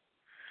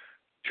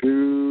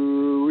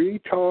 2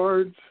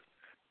 retards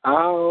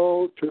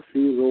out to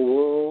see the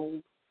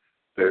world.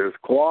 There's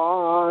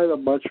quite a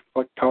bunch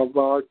of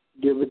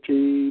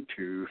activity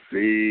to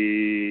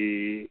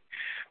see.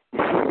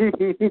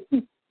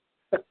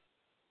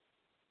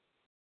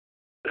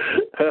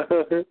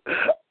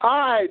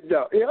 I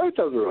know. It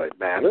doesn't really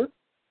matter.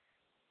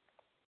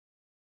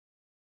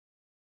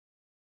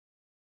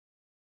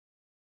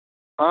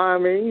 I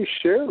mean,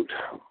 shoot.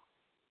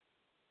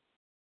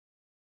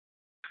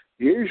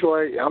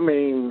 Usually, I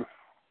don't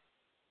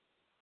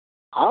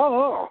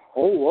know.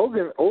 Old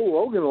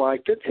Logan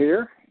liked it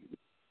here.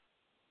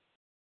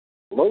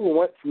 Logan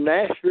went from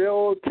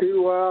Nashville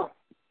to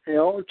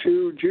New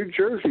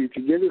Jersey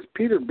to get his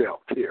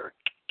Peterbilt here.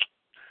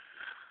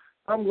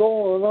 I'm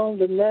going on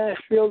to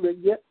Nashville to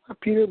get my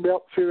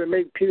Peterbilt. See, they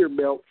make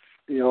Peterbilts,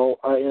 in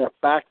a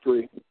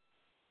factory,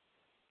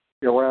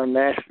 around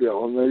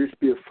Nashville. And there used to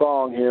be a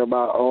song here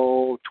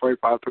about,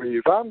 25, 30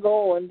 years. I'm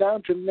going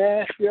down to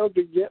Nashville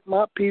to get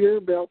my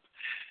Peterbilt.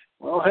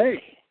 Well,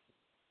 hey,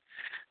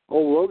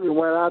 old Logan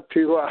went out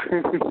to,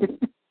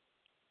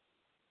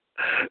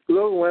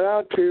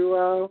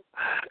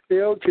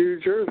 to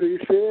Jersey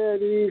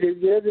City to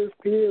get his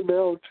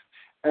Peterbilt.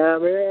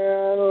 And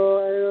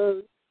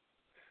then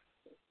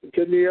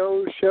to the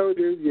old show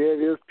to get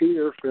his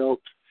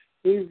Peterbilt.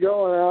 He's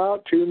going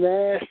out to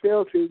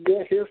Nashville to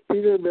get his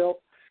Peterbilt.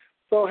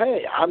 So,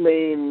 hey, I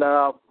don't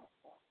know.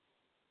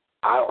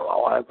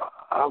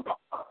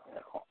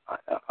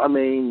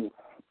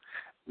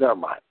 Never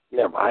mind.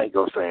 I ain't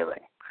going to say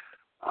anything.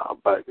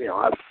 But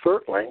I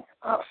certainly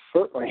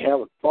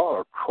haven't thought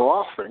of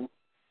crossing,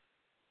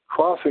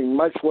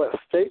 much less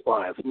state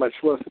lines, much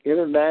less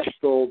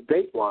international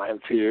date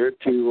lines here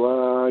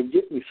to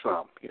get me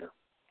some here.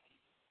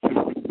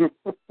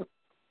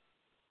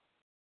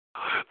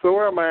 So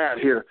where am I at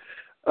here?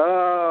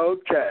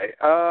 Okay.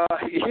 I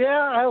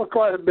have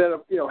quite a bit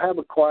of,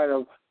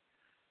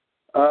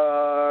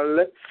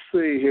 let's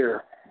see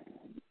here.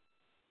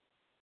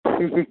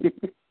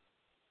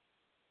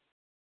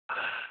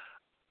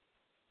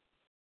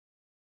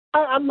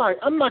 I'm going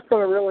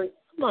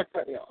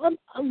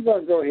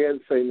to go ahead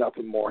and say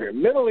nothing more here.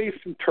 Middle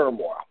Eastern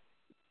turmoil.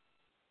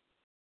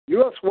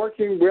 U.S.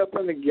 working with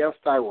and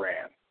against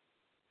Iran.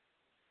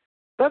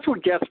 That's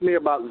what gets me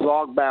about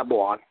Zog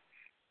Babylon.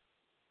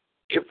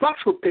 It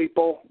fucks with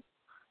people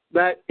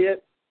that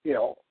that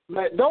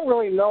don't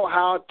really know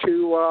how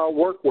to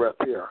work with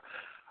here.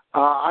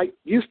 I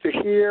used to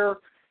hear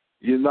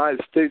the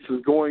United States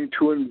is going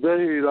to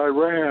invade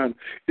Iran.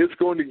 It's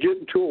going to get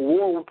into a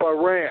war with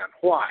Iran.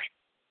 Why?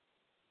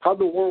 How'd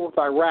the war with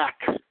Iraq,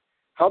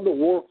 how'd the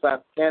war with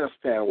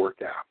Afghanistan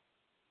work out?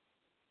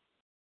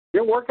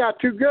 Didn't work out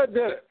too good,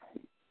 did it?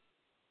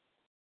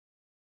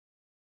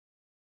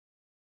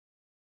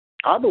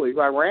 I believe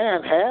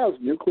Iran has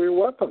nuclear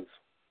weapons.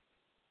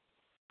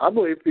 I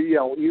believe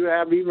you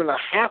have even a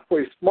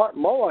halfway smart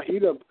mullah,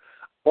 he'd have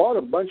bought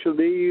a bunch of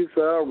these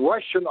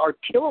Russian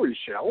artillery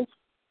shells.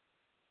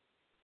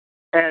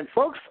 And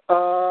folks,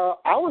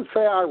 I would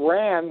say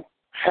Iran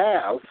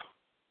has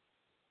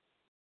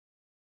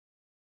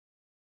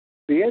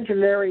the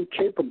engineering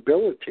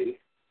capability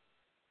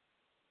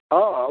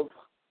of,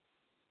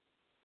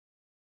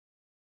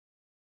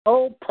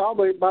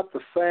 probably about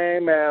the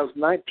same as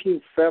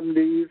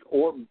 1970s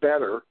or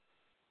better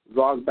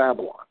Zog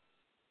Babylon.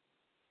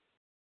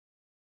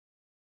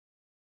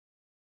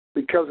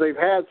 Because they've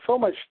had so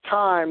much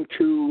time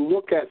to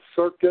look at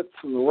circuits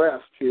and the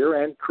rest here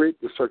and create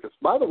the circuits.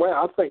 By the way,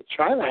 I think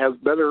China has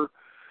better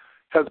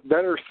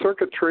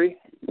circuitry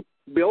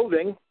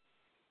building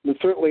than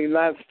certainly the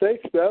United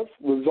States does,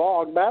 the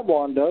Zog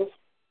Babylon does.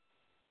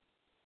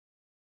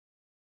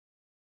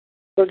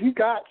 But you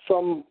got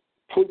some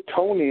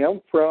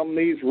plutonium from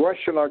these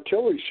Russian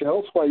artillery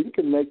shells, why you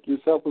can make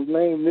yourself as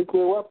many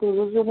nuclear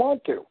weapons as you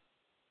want to.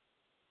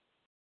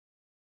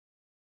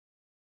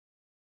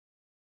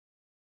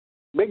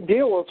 Big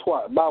deal was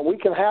what? About a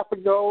week and a half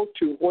ago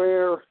to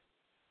where,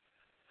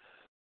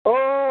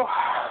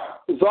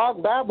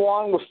 Zog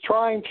Babylon was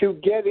trying to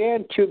get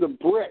into the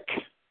BRIC,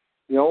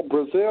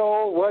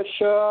 Brazil,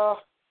 Russia,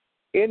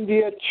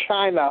 India,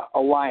 China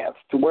alliance,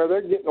 to where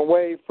they're getting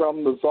away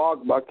from the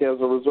Zog buck as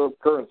a reserve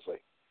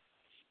currency.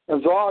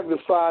 And Zog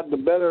decided if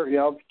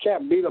you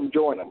can't beat them,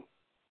 join them.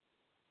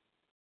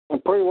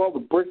 And pretty well the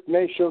BRIC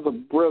nations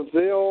of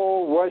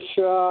Brazil,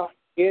 Russia,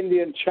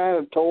 India, and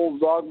China told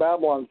Zog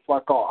Babylon,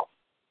 fuck off.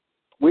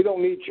 We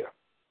don't need you.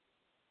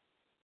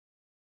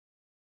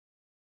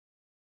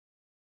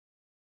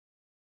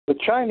 The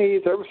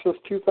Chinese, ever since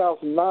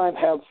 2009,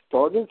 have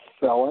started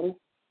selling,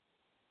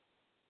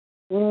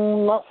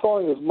 not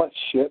selling as much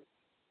shit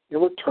in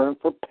return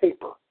for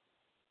paper.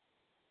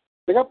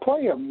 They got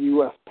plenty of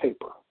U.S.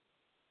 paper.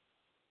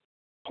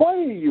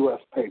 Plenty of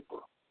U.S.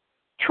 paper.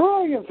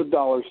 Trillions of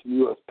dollars in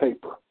U.S.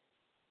 paper.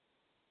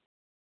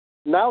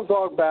 Now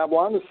Zog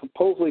Babylon is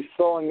supposedly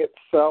selling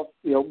itself,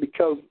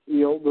 because,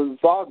 the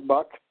Zog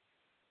buck,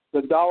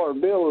 the dollar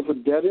bill, is a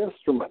dead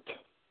instrument.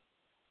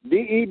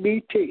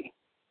 DEBT.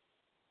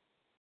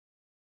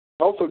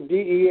 Also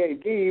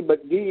DEAD,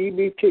 but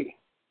DEBT.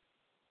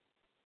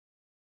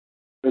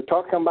 They're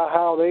talking about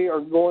how they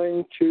are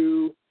going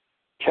to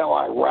tell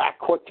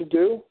Iraq what to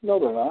do. No,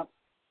 they're not.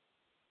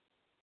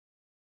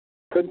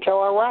 Couldn't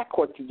tell Iraq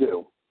what to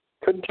do.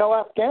 Couldn't tell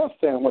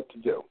Afghanistan what to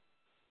do.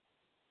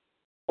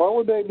 Why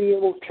would they be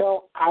able to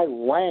tell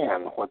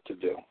Iran what to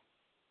do?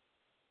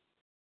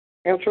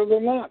 Answer, they're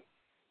not.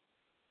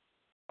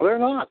 They're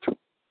not.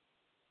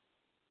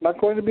 Not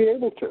going to be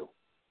able to.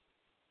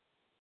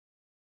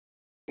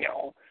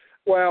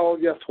 Well,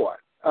 guess what?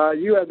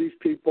 You have these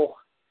people.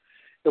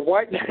 The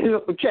white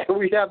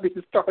we have these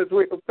stars.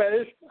 We will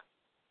finish.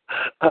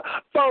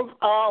 Folks,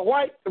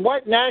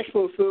 white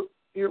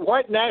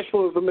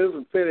nationalism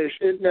isn't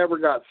finished. It never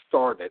got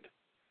started.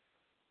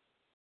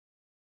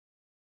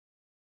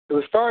 It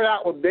was started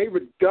out with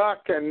David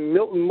Duck and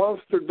Milton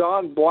Munster,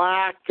 Don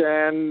Black,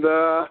 and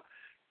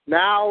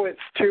now it's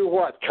to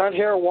Cunt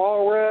Hair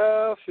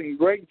Walrus and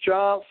Greg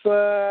Johnson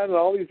and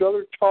all these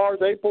other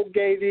tars, April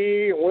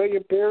Gady and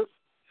William Pierce.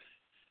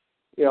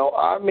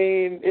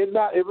 It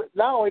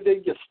not only did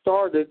it get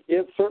started,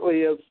 it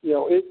certainly is.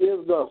 It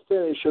is going to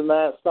finish, and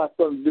that's not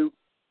going to do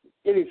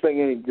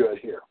anything any good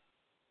here.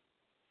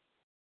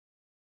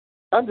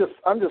 I'm just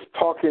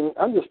talking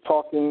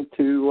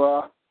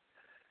to.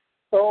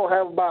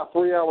 Have about a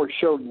 3-hour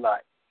show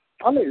tonight.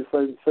 I need to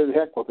say the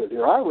heck with it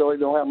here. I really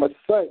don't have much to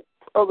say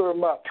other than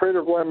about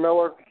Trader Glenn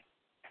Miller,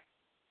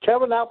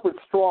 Kevin Alfred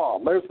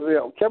Strom. There's the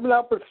deal. Kevin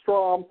Alfred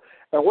Strom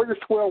and Wigger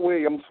Swell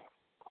Williams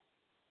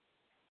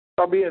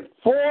are being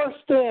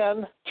forced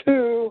in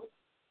to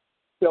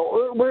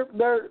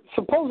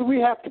Suppose we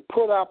have to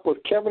put up with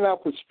Kevin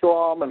Alfred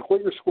Strom and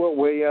Whigger Squill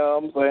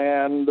Williams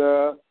and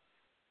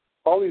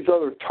all these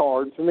other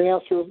tards, and the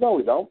answer is no,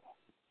 we don't.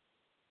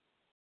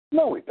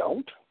 No, we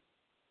don't.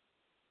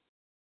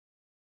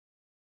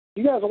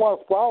 You guys want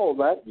to follow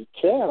that, you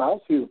can. I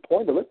don't see the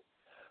point of it.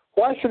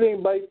 Why should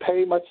anybody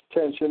pay much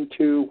attention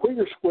to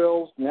Whigger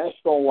Squill's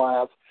National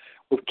Alliance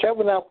with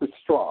Kevin Alfred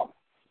Strom?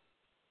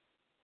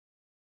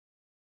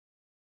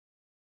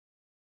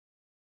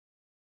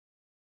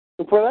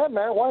 And for that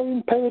matter, why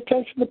even pay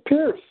attention to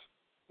Pierce?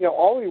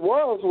 All he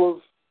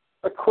was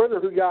a critter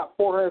who got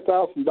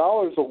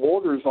 $400,000 of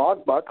orders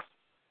odd bucks,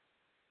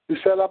 who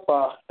set up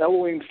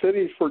Elohim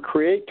City for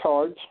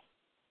creatards.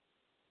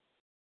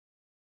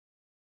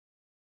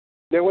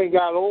 Then when he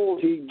got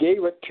old, he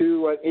gave it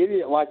to an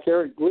idiot like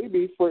Eric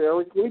Glebe for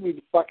Eric Glebe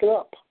to fuck it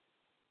up.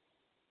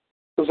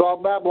 Because all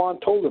Babylon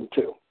told him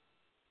to.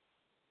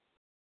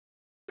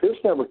 Pierce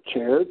never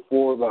cared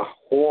for the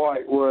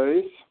white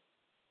race.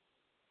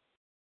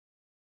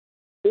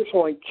 Pierce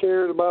only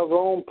cared about his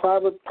own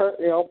private,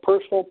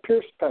 personal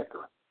Pierce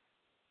pecker.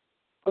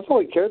 That's all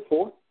he cared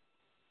for.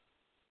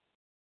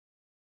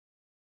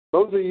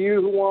 Those of you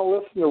who want to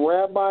listen to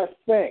Rabbi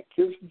Fink,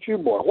 here's the Jew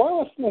boy.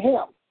 Why listen to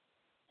him?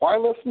 Why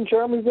listen to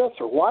Jeremy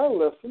Visser? Why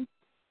listen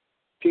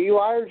to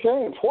Eli or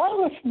James? Why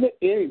listen to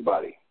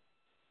anybody?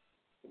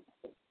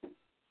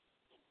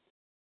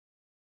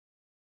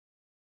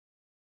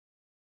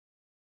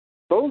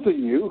 Those of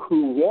you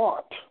who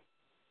want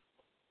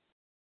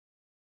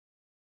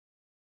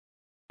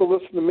to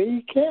listen to me,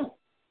 you can.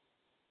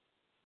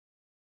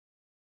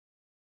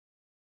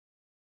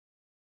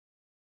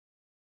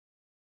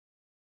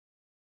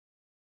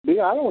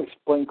 I don't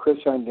explain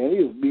Christian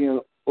identity as being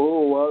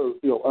out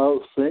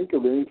of sync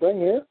of anything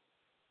here.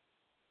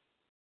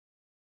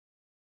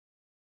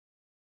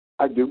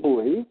 I do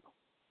believe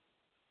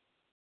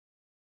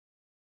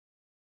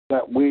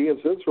that we as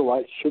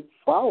Israelites should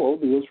follow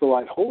the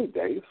Israelite holy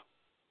days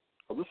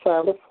of the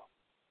Sabbath,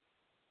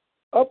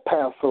 of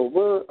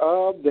Passover,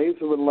 of days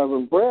of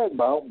unleavened bread.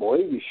 Well, boy,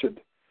 you should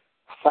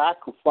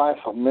sacrifice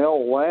a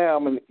male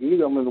lamb and eat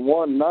them in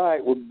one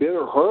night with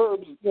bitter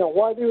herbs.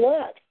 Why do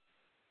that?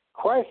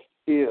 Christ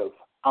is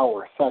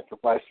our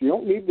sacrifice. You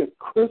don't need to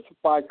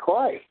crucify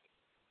Christ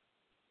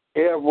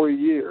every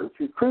year. If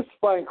you're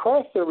crucifying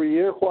Christ every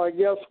year, why,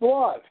 guess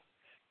what?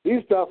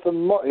 He's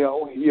nothing more.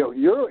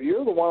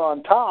 You're the one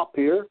on top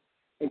here,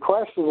 and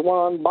Christ is the one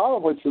on the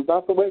bottom, which is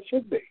not the way it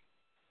should be.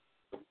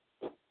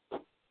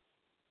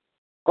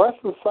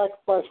 Christ was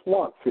sacrificed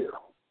once here.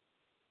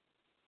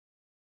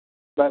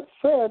 That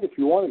said, if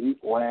you want to eat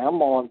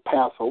lamb on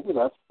Passover,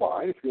 that's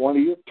fine. If you want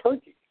to eat a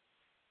turkey,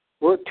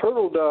 or a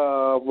turtle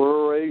dove,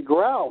 or a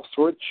grouse,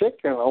 or a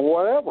chicken, or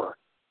whatever,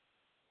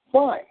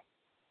 fine.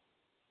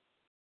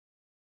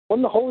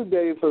 When the holy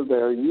days are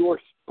there, you are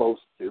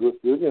supposed to, if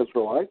you're an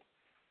Israelite,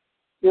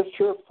 is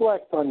to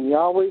reflect on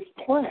Yahweh's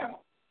plan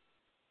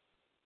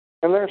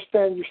and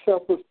understand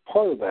yourself as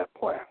part of that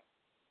plan.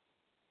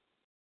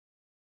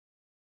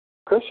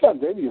 Christian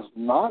identity is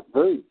not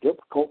very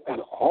difficult at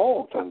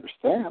all to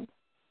understand.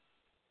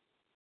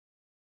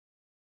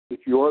 If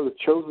you are the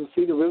chosen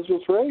seed of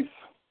Israel's race,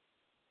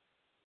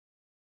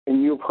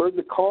 and you've heard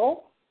the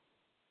call,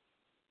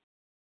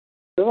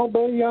 then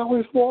obey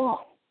Yahweh's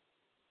law.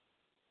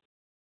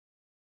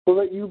 So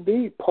that you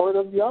be part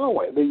of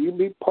Yahweh, that you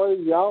be part of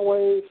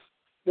Yahweh's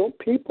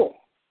people,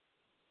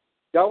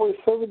 Yahweh's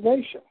servant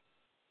nation.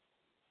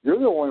 You're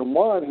the only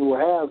one who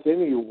has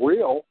any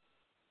real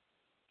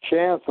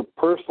chance of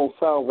personal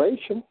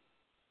salvation.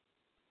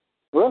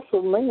 The rest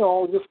of them,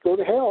 all just go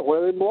to hell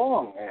where they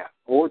belong at,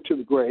 or to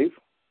the grave.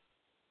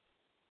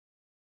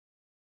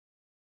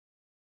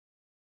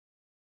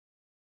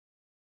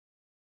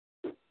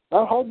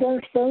 Not hard to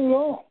understand at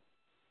all.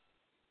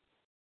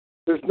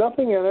 There's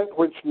nothing in it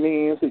which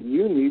means that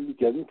you need to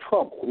get in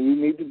trouble. You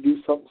need to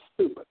do something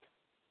stupid.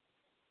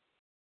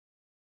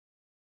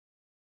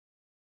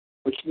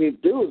 What you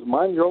need to do is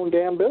mind your own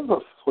damn business.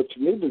 That's what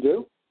you need to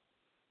do.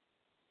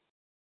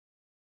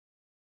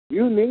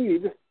 You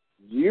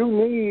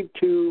need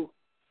to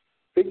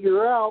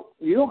figure out.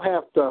 You don't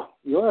have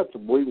to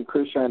believe in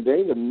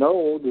Christianity to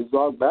know that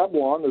Zog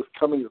Babylon is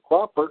coming to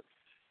proper.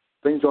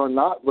 Things are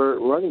not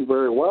running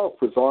very well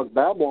for Zog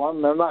Babylon,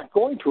 and they're not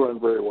going to run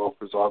very well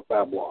for Zog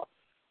Babylon.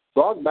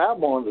 Zog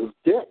Babylon is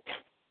Dik.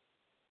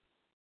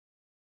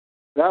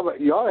 Now,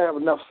 you ought to have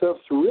enough sense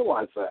to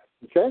realize that,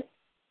 okay?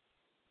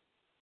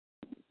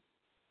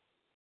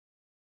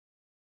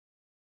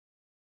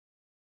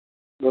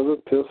 Does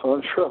it piss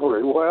on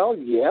shrubbery? Well,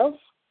 yes.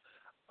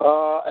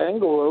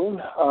 Angaloon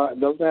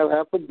doesn't have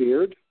half a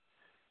beard.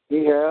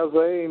 He has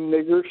a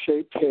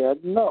nigger-shaped head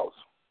and nose.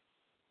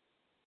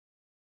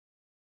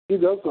 He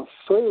doesn't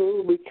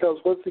sue because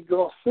what's he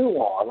going to sue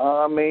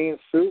on?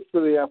 Sue for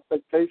the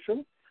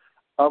affectation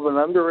of an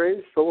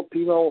underage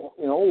Filipino,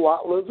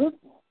 lot lizard.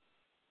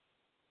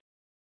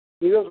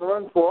 He doesn't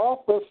run for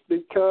office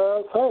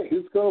because, hey,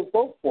 who's going to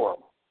vote for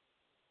him?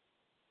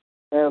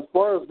 And as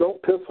far as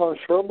don't piss on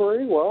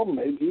shrubbery, well,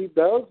 maybe he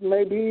does,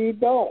 maybe he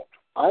don't.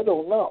 I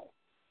don't know.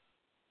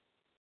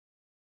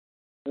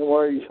 And why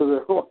are you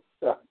there?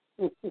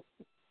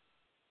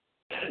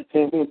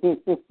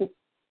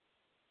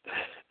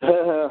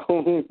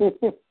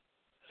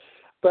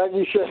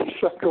 Baggy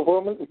shakes like a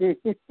woman.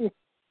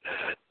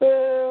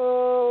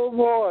 Oh,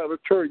 boy, I'm a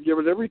turd. Give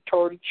it every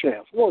tart a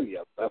chance. Well,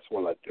 yeah, that's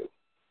what I do.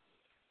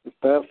 As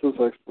fast as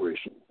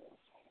expiration.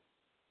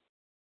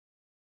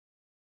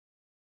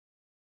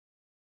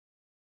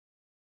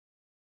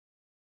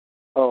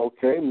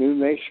 Okay,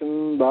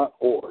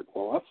 newnation.org.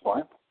 Well, that's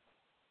fine.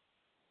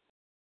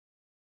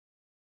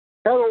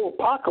 Had old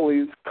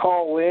Apocalypse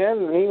call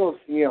in, and he was,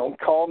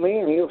 called me,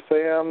 and he was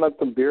saying that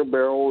the beer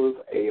barrel is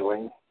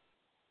ailing.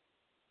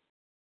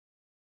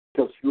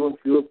 Because fewer and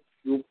fewer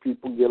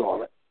people get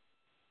on it.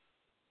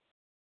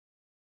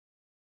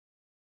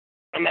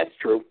 And that's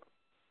true.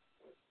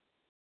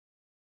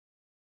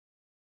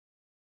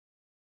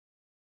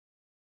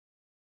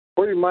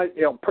 Pretty much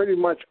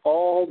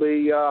all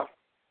the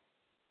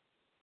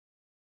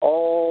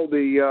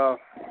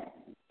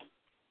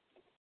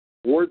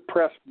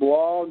WordPress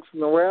blogs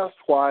and the rest,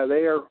 why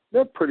they're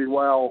pretty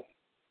well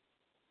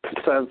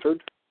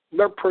censored.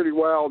 They're pretty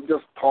well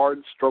just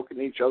hard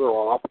stroking each other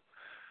off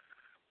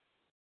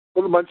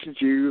with a bunch of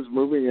Jews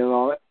moving in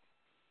on it.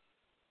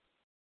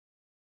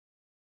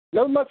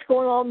 Not much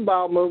going on in the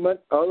bowel movement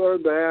other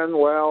than,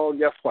 well,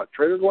 guess what?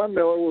 Trader Glenn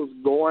Miller was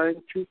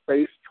going to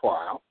face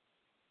trial.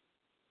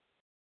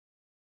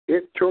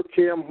 It took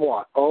him,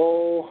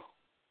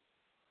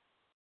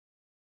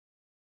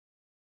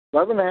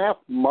 11.5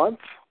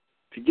 months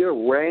to get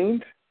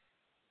arraigned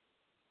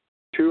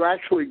to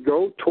actually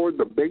go toward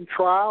the big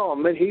trial,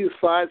 and then he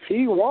decides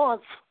he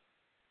wants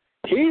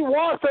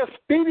a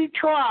speedy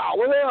trial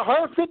within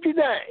 150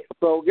 days.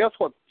 So guess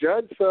what? The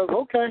judge says,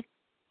 okay.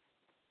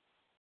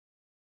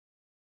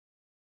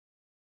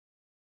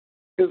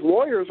 His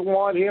lawyers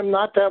want him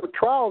not to have a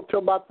trial until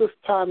about this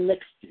time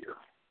next year.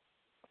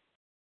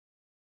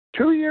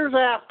 2 years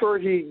after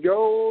he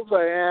goes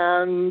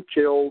and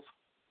kills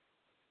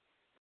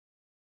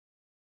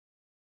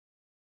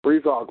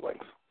 3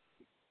 zoglings.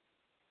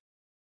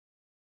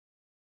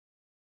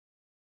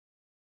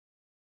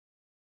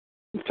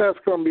 He says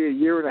it's going to be 1.5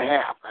 years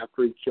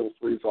after he kills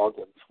 3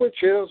 zoglings,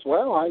 which is,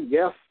 well, I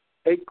guess,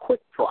 a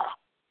quick trial.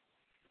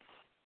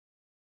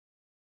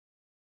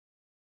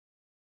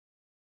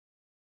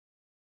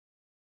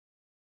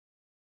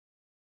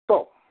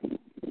 So,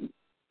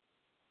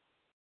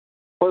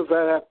 what does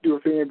that have to do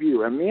with any of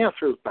you? And the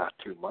answer is not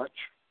too much.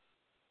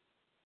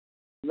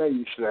 No,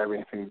 you should have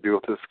anything to do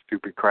with this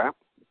stupid crap,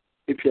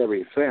 if you have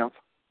any sense.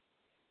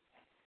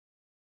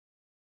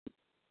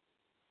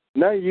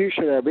 None of you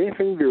should have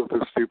anything to do with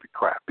this stupid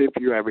crap, if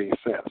you have any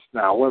sense.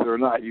 Now, whether or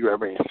not you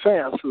have any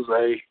sense is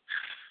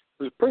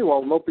pretty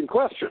well an open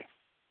question.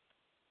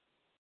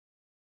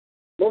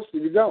 Most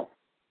of you don't.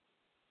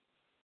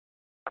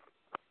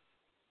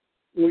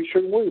 We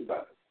shouldn't worry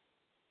about it.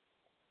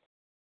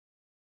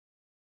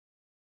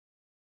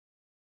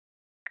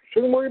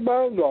 Shouldn't worry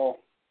about it at all.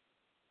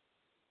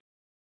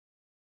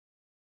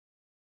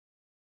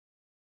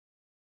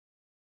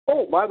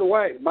 Oh, by the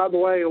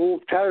way,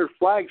 old Tattered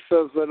Flag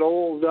says that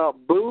old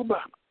Boob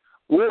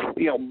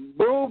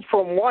Boob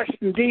from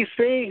Washington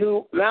D.C.,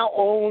 who now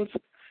owns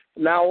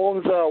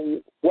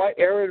White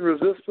Aryan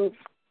Resistance,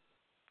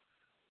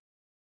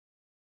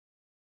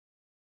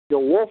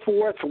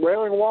 Wolfowitz,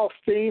 Wailing Wall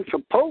Steam.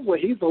 Supposedly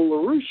he's a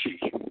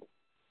LaRouche.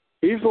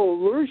 He's a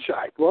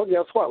LaRoucheite. Well,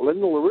 guess what?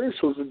 Linda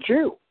LaRouche was a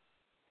Jew.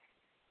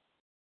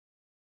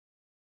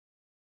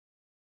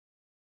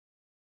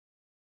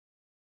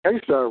 I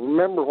used to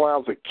remember when I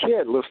was a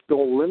kid listening to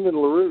old Lyndon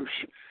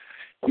LaRouche.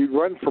 He'd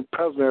run for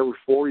president every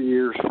 4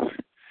 years.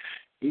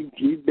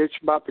 He'd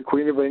bitch about the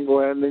Queen of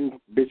England and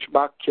bitch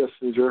about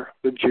Kissinger,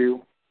 the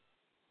Jew.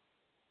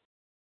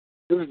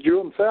 He was a Jew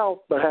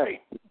himself, but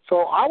hey. So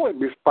I wouldn't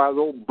be surprised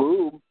old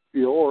Boob,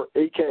 or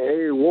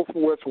a.k.a.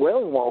 Wolfowitz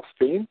Wailing Wall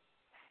Steam,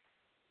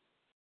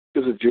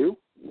 is a Jew.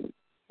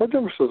 What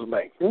difference does it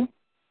make?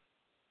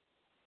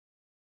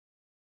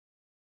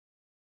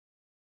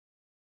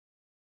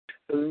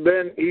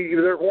 Then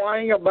they're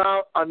whining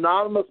about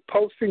anonymous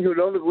posting who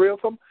don't agree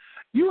with them.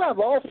 You have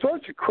all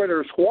sorts of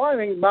critters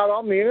whining about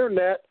on the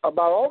internet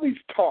about all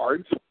these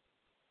tards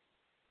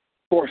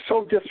who are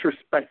so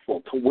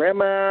disrespectful to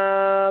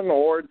women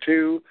or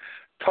to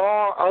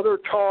other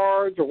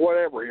tards or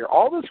whatever here.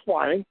 All this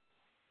whining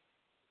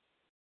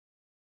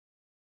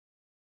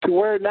to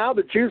where now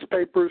the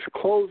newspapers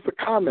close the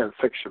comment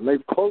section.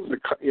 They've closed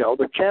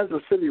the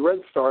Kansas City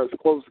Red Star has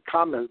closed the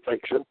comment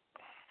section.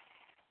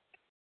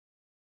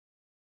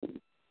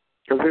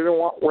 Because they don't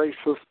want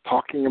racists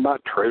talking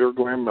about Trader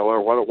Glenn Miller.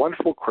 What a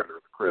wonderful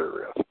critter the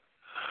critter is.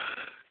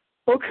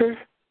 Okay.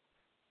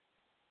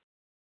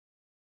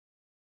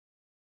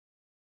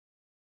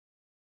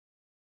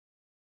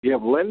 You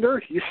have Linder,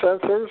 he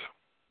censors.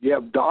 You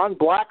have Don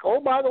Black. Oh,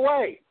 by the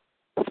way,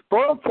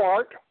 Sperm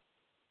Fart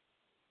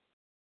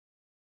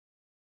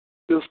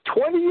is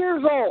 20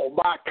 years old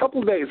by a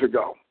couple of days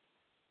ago.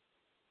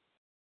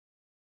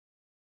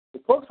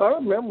 Folks, I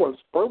remember when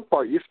Sperm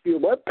Fart used to be a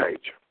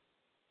webpage.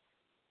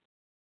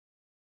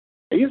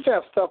 I used to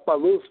have stuff by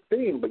Louis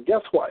Beam, but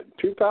guess what? In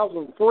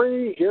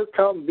 2003, here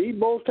comes B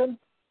Bulletin.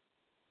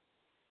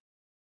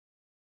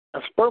 A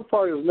sperm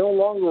fart is no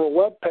longer a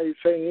web page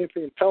saying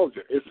anything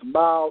intelligent. It's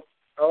about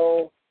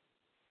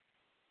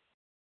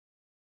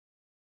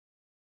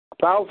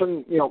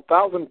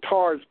 1,000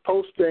 tards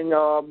posting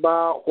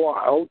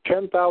about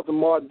 10,000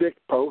 more dick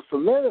posts,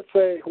 and then it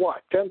say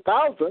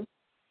 10,000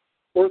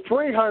 or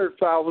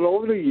 300,000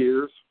 over the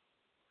years,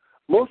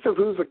 most of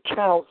whose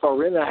accounts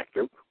are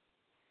inactive,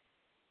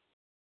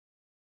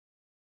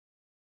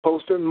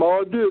 posting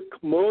more dick,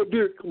 more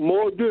dick,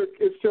 more dick.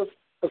 It's just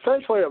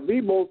essentially a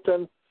V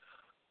Bulletin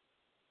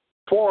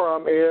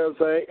forum is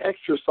a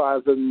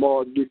exercise in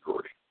more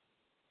dickery.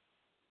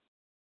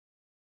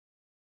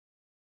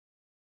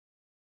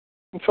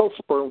 And so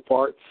sperm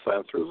fart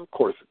censors, of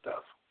course it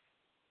does.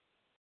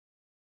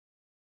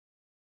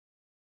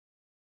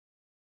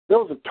 There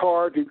was a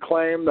tard who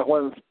claimed that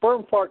when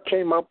sperm fart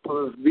came up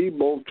with his V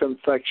Bulletin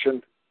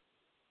section,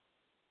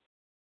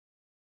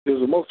 it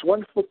was the most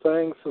wonderful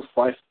thing since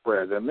sliced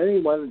bread. And then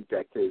he went a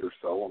decade or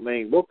so, and then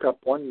he woke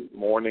up one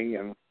morning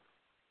and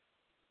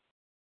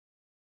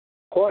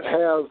what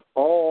has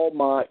all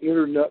my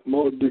internet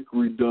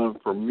dickery done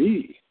for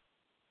me?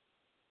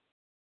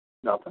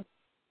 Nothing.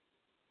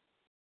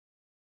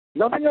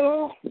 Nothing at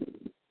all.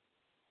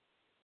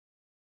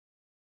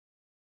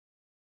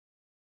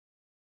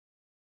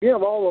 You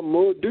have all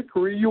the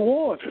dickery you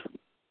want.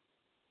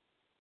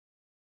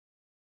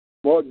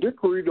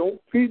 Dickery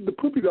don't feed the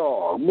poopy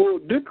dog.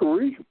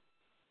 Dickery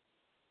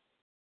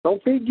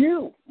don't feed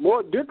you.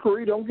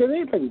 Dickery don't get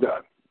anything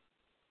done.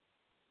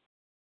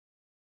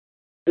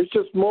 It's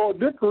just more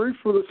dickery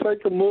for the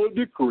sake of more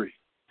dickery.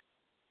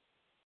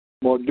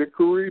 More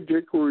dickery,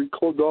 dickery,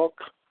 clodock.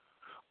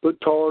 The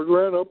tard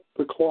ran up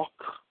the clock.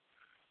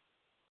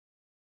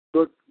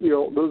 The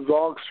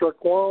zog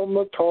struck one,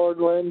 the tard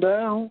ran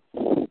down.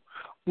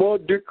 More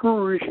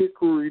dickery,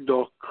 hickory,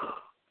 dock.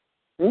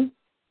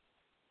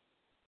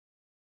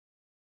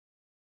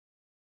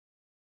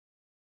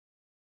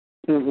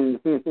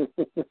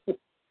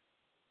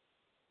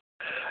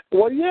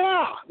 Well,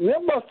 yeah,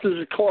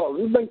 Netbusters is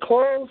closed. It's been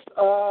closed.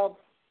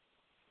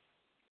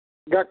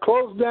 Got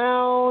closed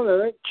down,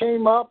 and it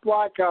came up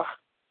like a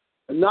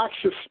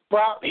noxious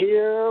sprout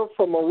here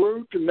from a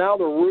root, and now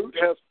the root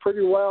has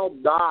pretty well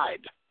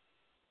died.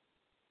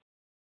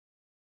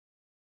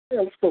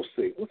 Yeah, let's go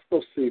see. Let's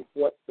go see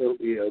what there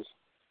is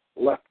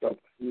left of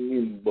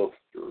Netbusters.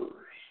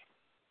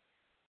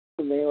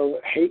 The name of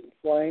it, Hate and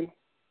Flame.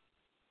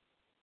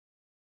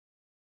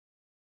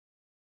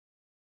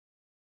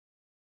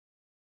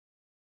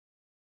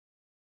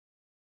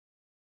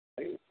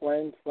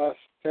 Flame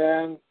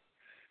 /10.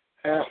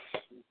 Let's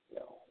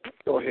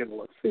go ahead and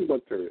let's see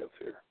what there is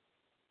here.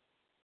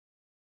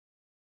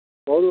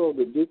 Photo of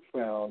the Duke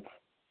found.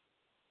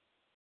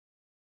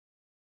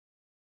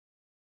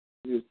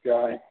 This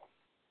guy.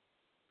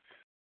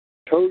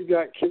 Toad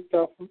got kicked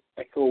off from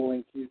Echo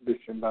Link. He's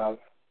bitching about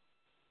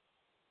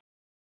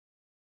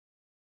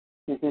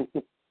it.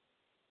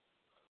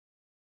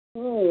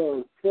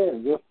 Okay,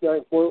 this guy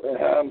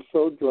I'm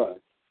so dry.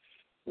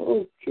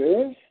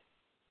 Okay.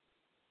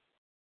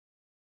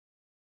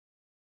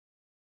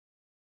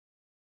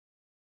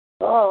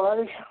 All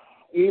right.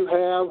 You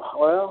have,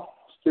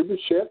 stupid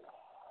shit.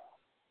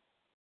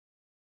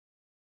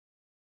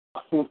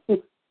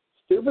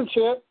 Stupid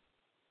shit.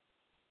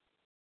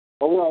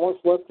 Hold on,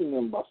 what's left in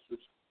them busters?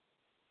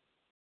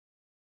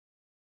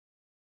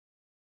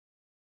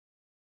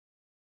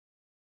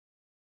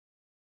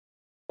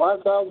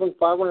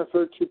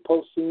 5,532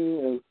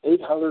 posting and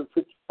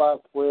 855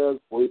 threads,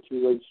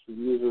 42 registered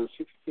users,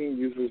 16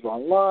 users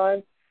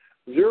online,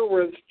 0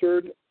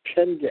 registered,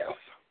 10 guests.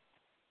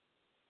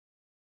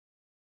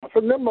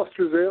 For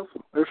Netbusters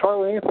there's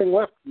hardly anything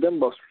left of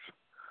Netbusters.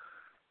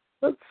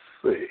 Let's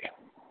see.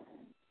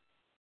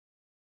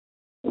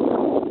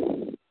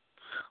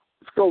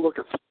 Let's go look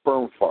at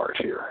sperm fart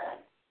here.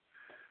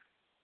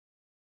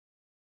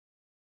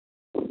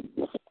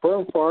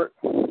 Sperm fart.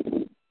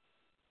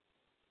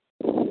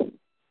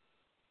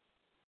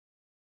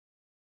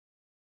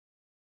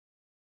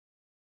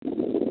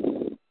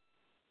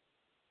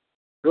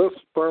 This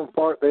sperm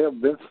fart, they have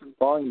Vincent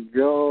Van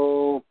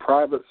Gogh,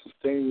 private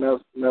sustained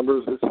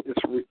members. It's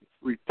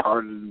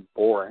retarded and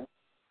boring.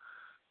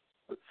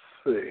 Let's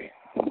see.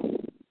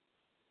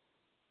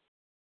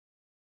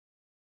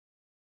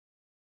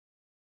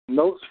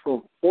 Notes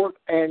from 4th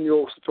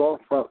Annual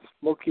Stormfront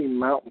Smoky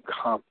Mountain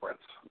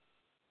Conference.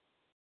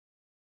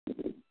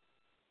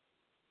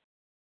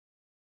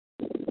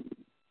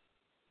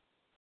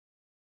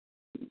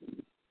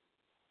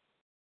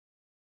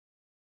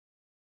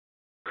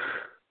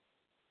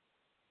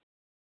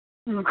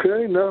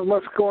 Okay, not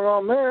much going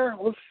on there.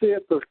 Let's see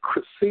at the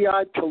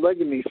CI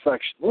telegomy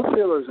section. Let's see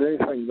if there's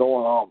anything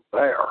going on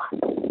there.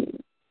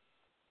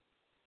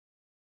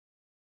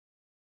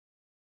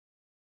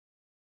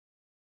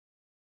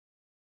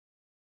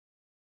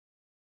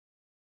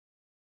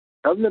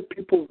 Other than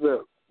people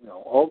that,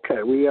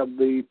 okay, we have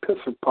the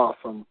pisser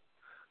possum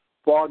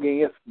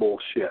flogging, it's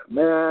bullshit.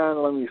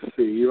 Man, let me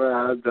see. You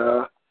had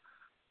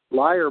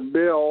Liar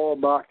Bill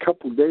about a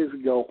couple of days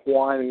ago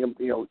whining,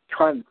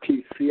 trying to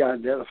teach CI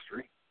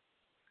dentistry.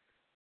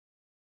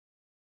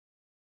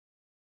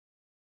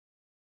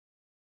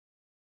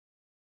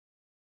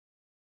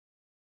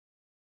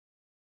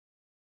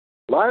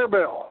 Liar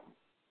Bill.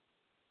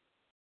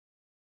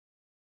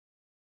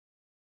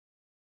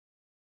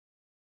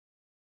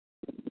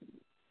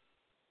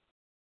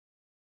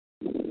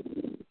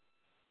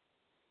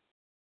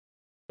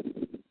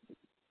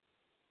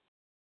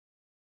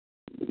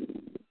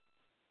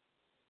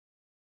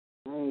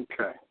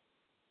 Okay.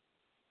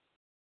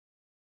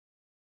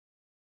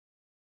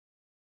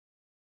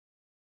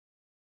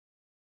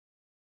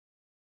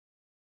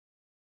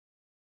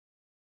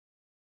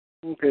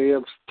 Okay, it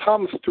was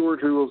Thomas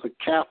Stewart, who was a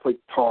Catholic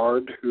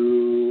tard,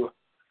 who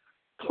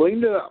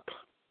cleaned it up.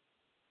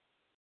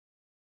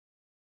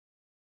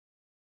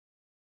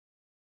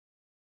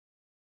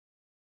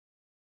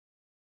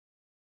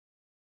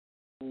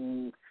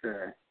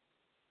 Okay.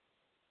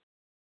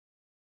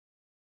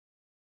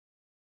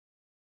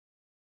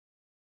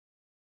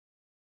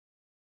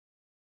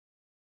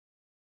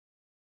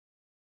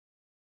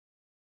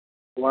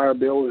 Liar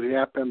Bill was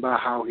yapping about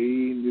how he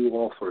knew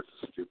all sorts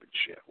of stupid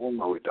shit. Well,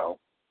 no, we don't.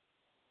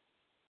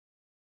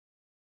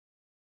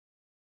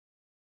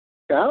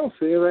 I don't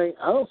see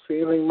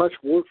anything much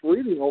worth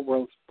reading over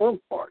on the sperm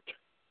part.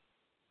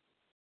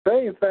 If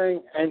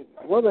anything, and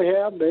what they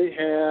have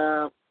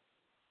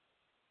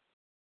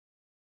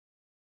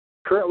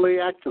currently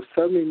active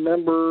 70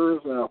 members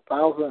and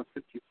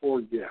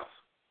 1,054 guests.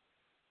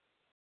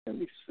 Let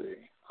me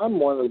see. I'm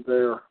one of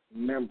their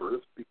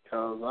members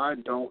because I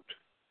don't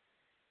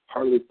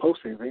hardly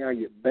post anything. I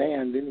get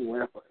banned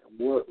anyway if I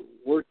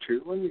were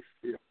to. Let me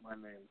see if my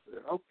name's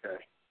there.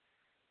 Okay.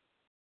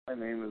 My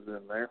name is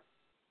in there.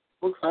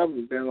 Looks I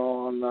haven't been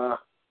on,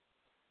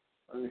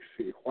 let me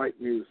see,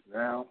 White News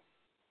Now.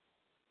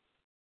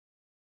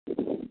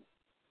 See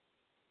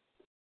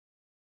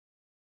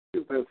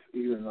if that's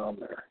even on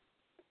there.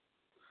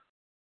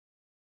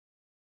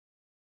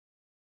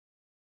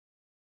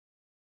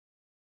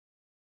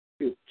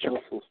 See if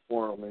Chelsea's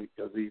Forum is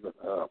even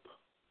up.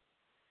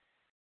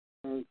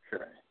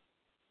 Okay.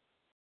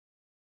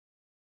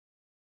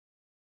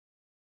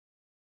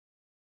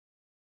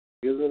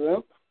 Is it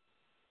up?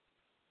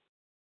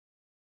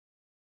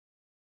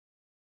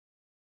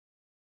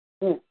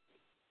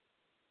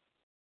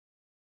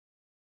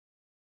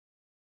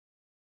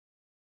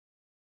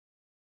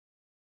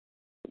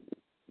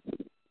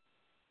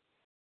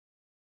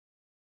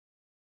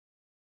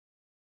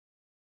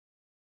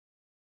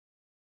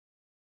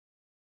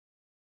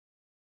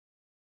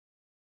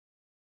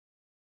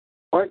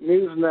 White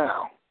News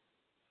Now.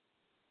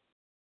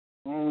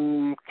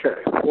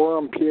 Okay,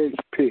 Forum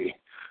PHP.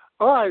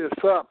 All right,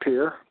 it's up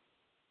here.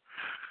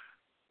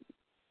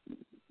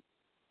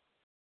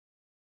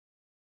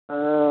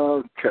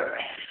 Okay.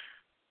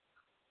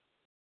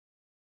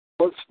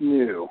 What's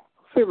new?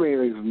 See if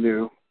anything's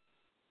new.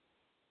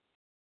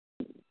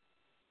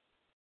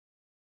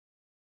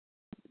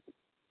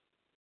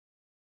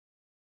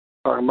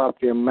 Talking about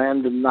the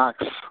Amanda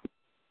Knox.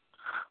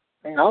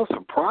 I was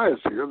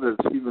surprised here that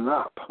it's even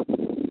up.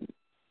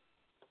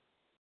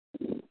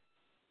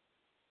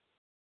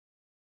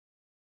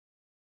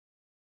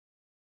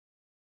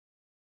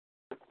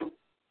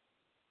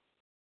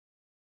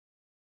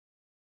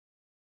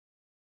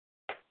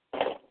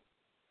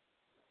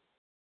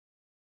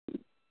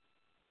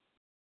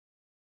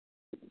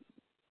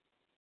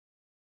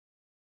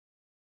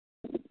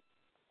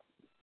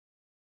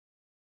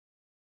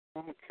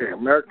 'Okay,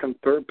 American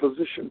Third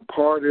Position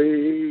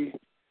Party.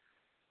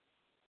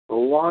 The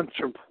launch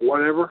of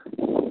whatever.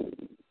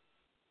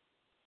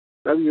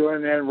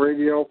 WNN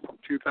Radio from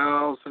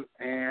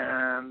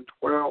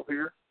 2012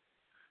 here.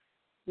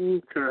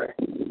 Okay.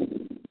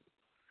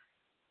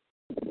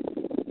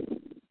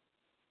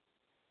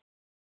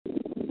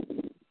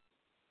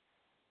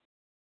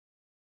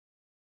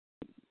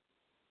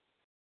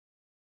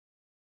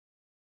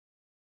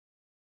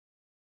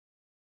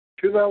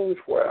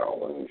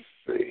 Let me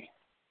see.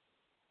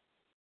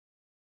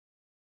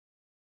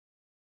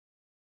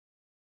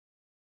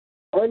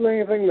 Hardly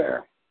anything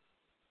there.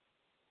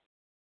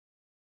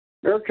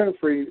 American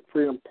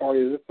Freedom Party,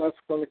 if that's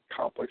going to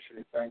accomplish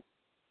anything.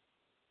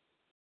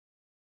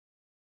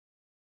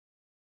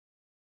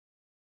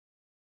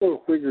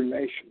 Or Whigger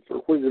Nations, or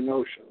Whigger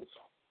Notions.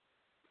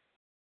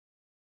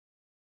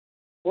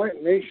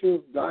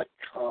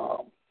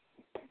 WhiteNations.com.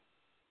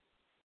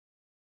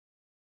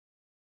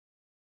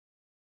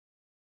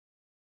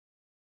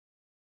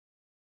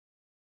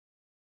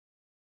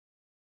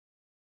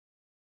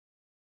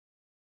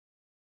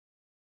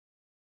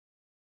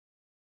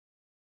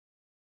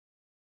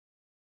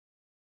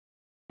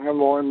 I'm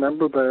only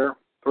member there.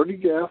 30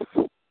 guests.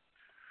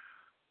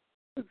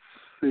 Let's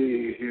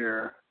see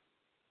here.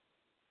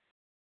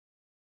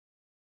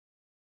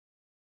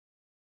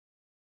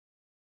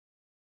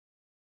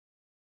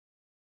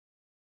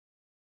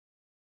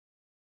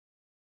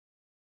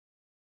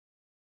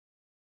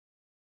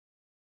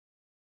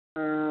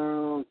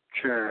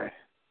 Okay.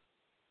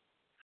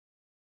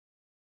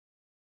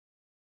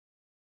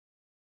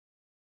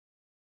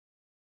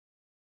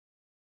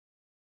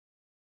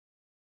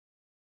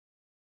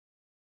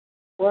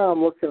 Well,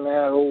 I'm looking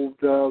at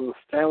the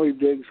Stanley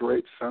Diggs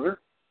Rape Center.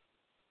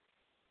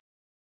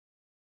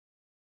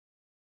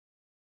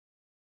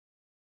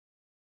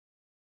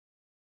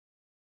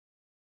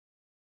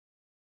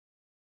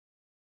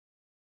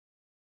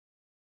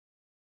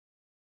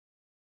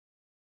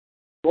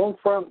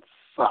 Stormfront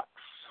sucks.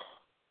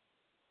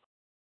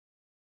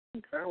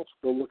 Okay, let's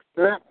go look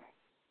at that.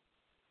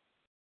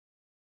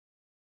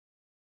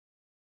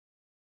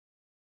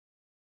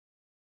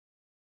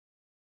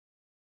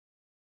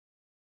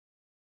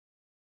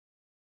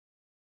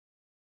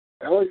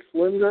 Alex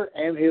Linder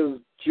and his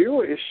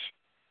Jewish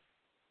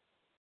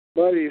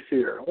buddies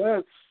here.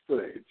 Let's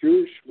see.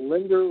 Jewish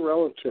Linder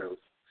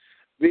relatives.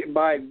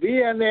 By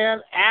VNN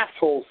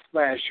Asshole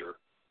Smasher.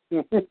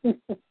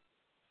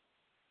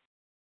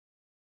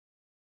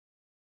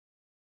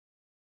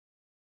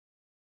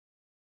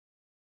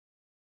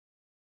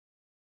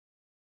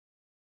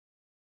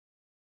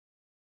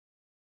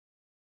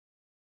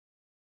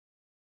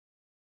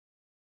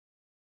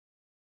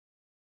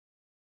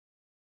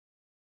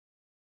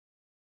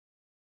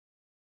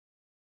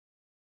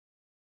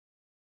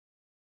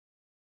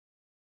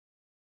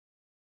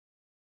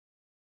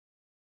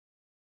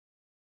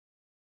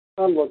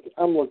 I'm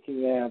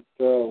looking at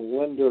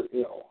Linder.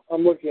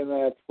 I'm looking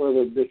at where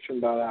they're bitching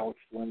about Alex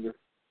Linder.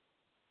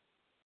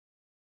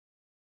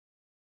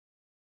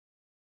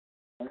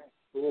 All right,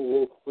 a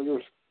little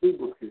clear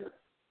scuba here.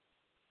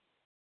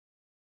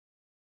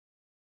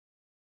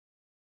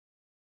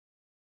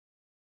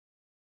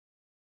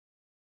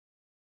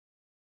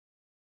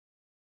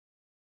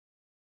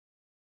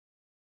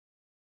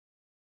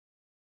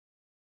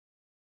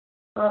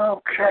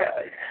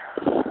 Okay,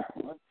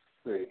 let's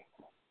see.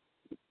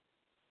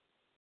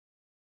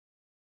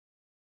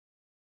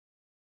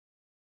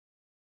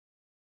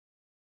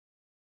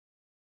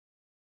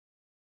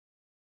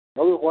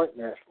 Other white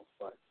national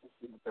sites. Let's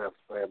see what they have to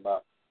say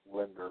about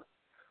Linder.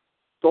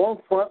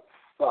 Stormfront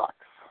sucks.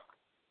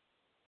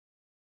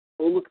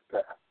 Oh, look at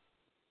that.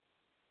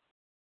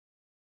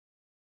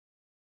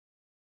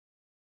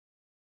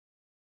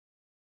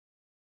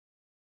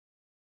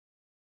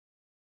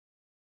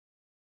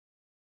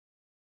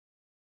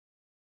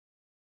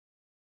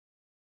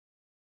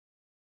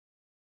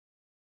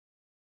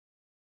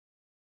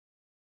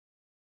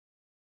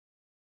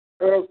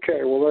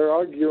 Okay, well, they're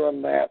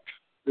arguing that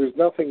there's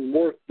nothing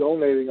worth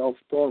donating on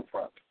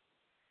Stormfront.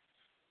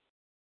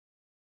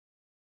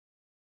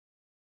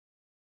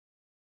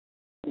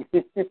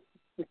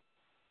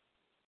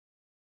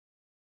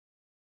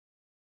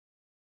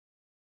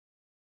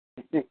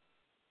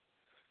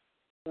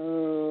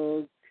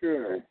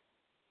 Okay.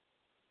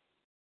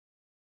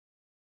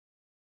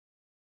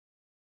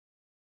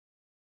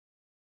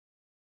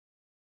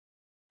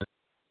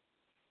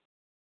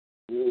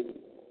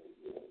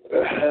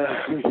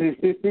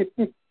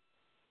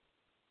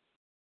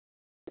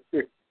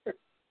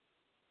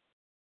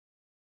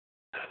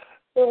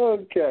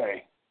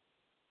 Okay.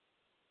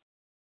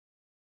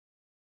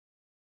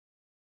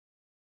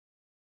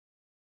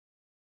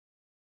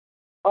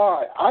 All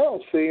right. I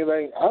don't see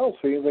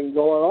anything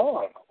going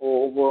on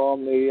over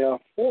on the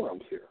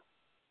forums here.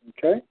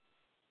 Okay.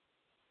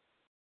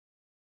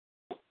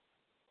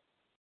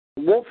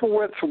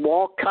 Wolfowitz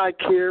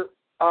Walkite here.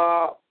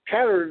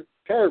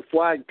 Tattered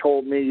Flag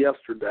told me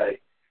yesterday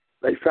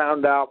they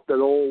found out that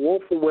old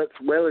Wolfowitz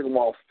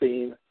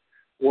Wellingwallstein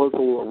was a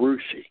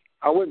LaRouche.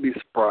 I wouldn't be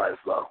surprised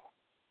though.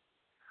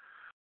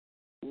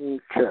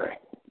 Okay.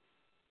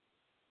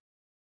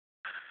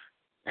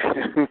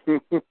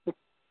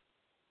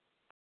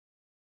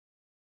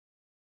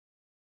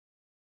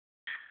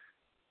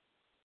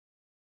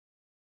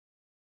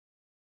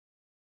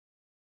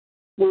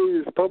 Well,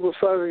 he's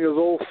publicizing his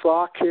old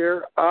sock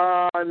here.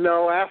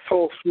 No,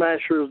 Asshole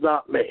Smasher is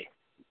not me.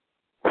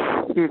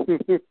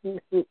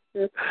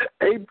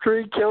 Ape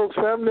Tree kills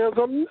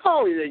feminism?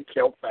 No, he didn't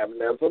kill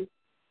feminism.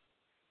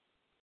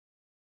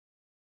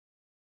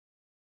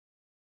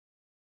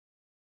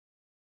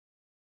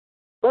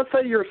 Let's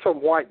say you're some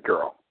white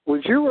girl.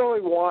 Would you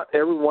really want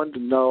everyone to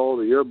know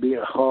that you're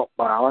being humped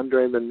by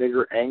Andre the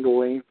Nigger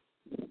Angeline?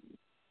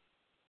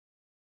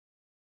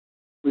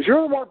 Would you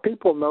really want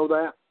people to know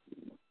that?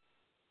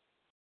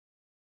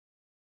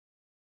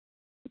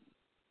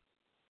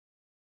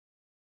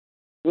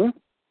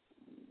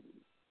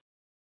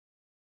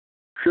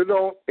 Sure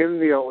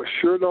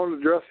don't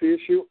address the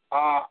issue.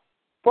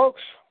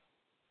 Folks,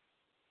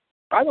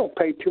 I don't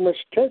pay too much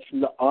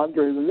attention to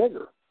Andre the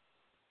Nigger.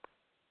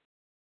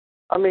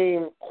 I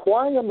mean,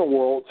 why in the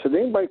world should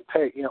anybody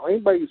pay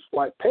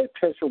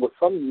attention to what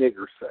some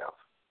nigger says?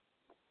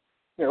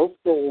 Let's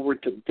go over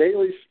to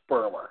Daily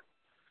Spermer.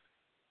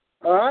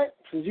 All right,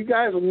 since you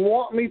guys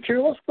want me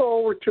to, let's go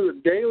over to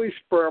the Daily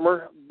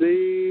Spermer.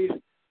 The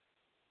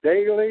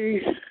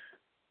Daily.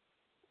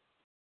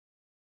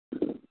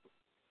 Let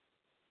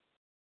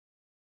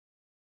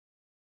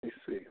me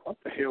see. What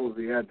the hell is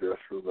the address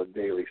for the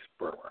Daily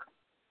Spermer?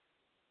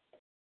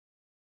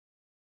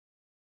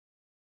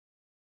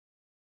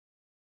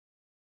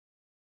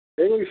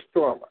 Daily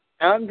Storm.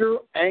 Andrew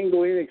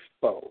Angling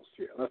Exposed.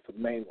 Yeah, that's the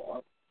main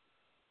one.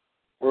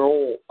 Where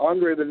old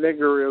Andre the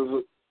Nigger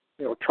is,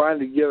 trying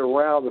to get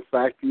around the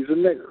fact he's a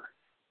nigger.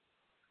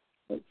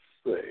 Let's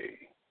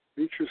see.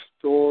 Feature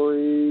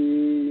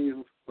story.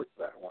 Let's put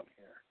that one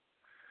here.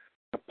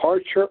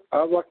 Departure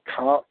of a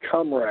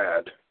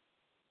comrade.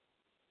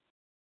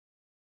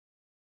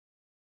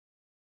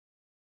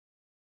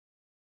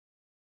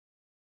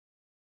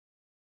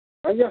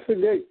 I guess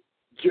it did.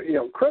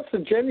 Chris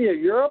and Jenny of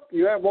Europe,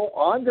 you have old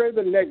Andre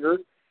the Nigger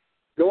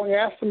going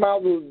ask him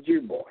out with a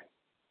Jew boy.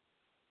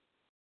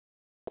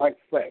 Like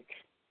Fink.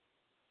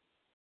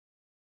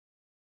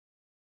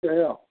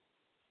 Yeah.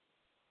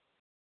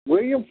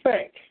 William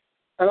Fink,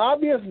 an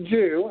obvious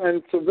Jew,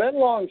 and Sven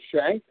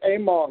Longshank, a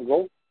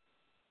Mongol.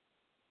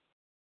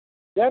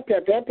 Yap.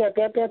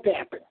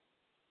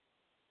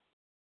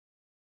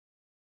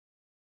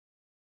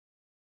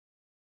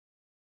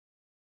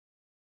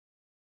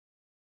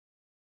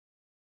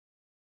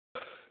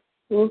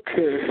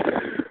 Okay.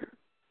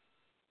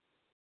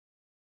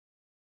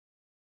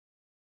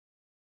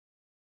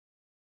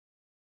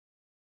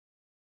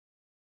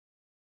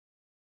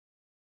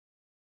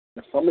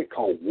 Somebody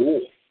called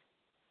Wolf.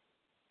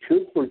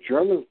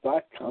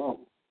 TruthForGermans.com.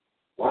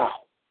 Wow.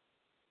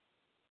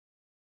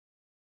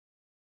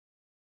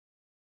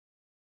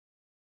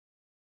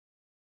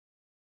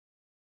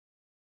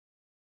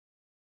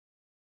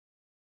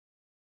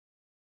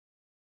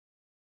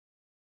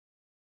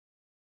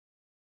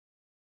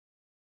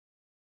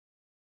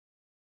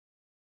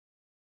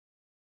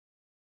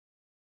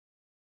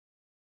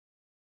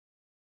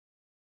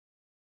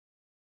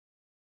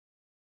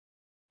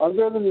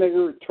 Under the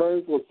Nigger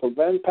returns with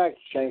Sylvain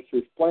Paxchank to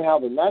explain how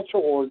the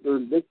natural order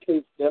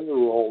dictates gender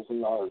roles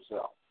in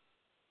ourselves.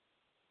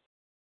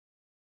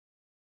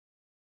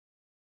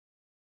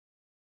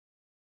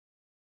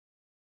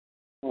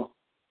 Huh.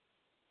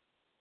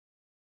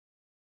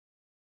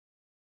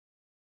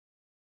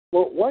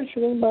 Well, why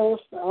should anybody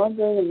listen to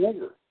Andre the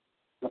Nigger?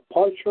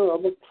 Departure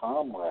of a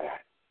comrade.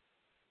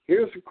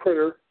 Here's a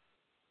critter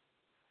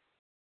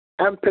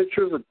and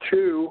pictures of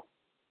two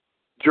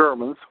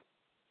Germans.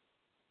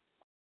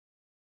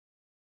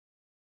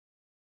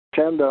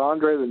 Pretend that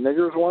Andre the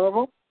Nigger is one of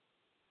them.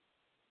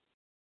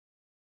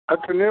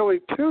 After nearly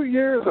 2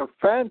 years of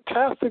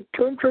fantastic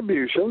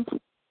contributions,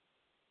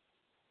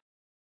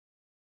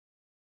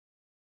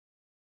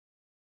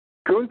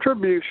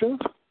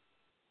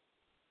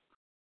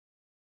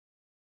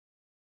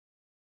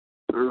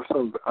 there's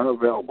some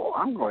unavailable.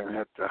 I'm going to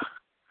have to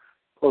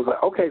close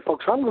that. Okay,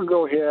 folks, I'm going to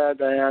go ahead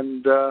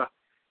and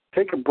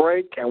take a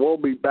break, and we'll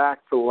be back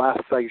for the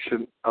last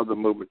section of the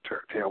movement to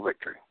Hail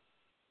Victory.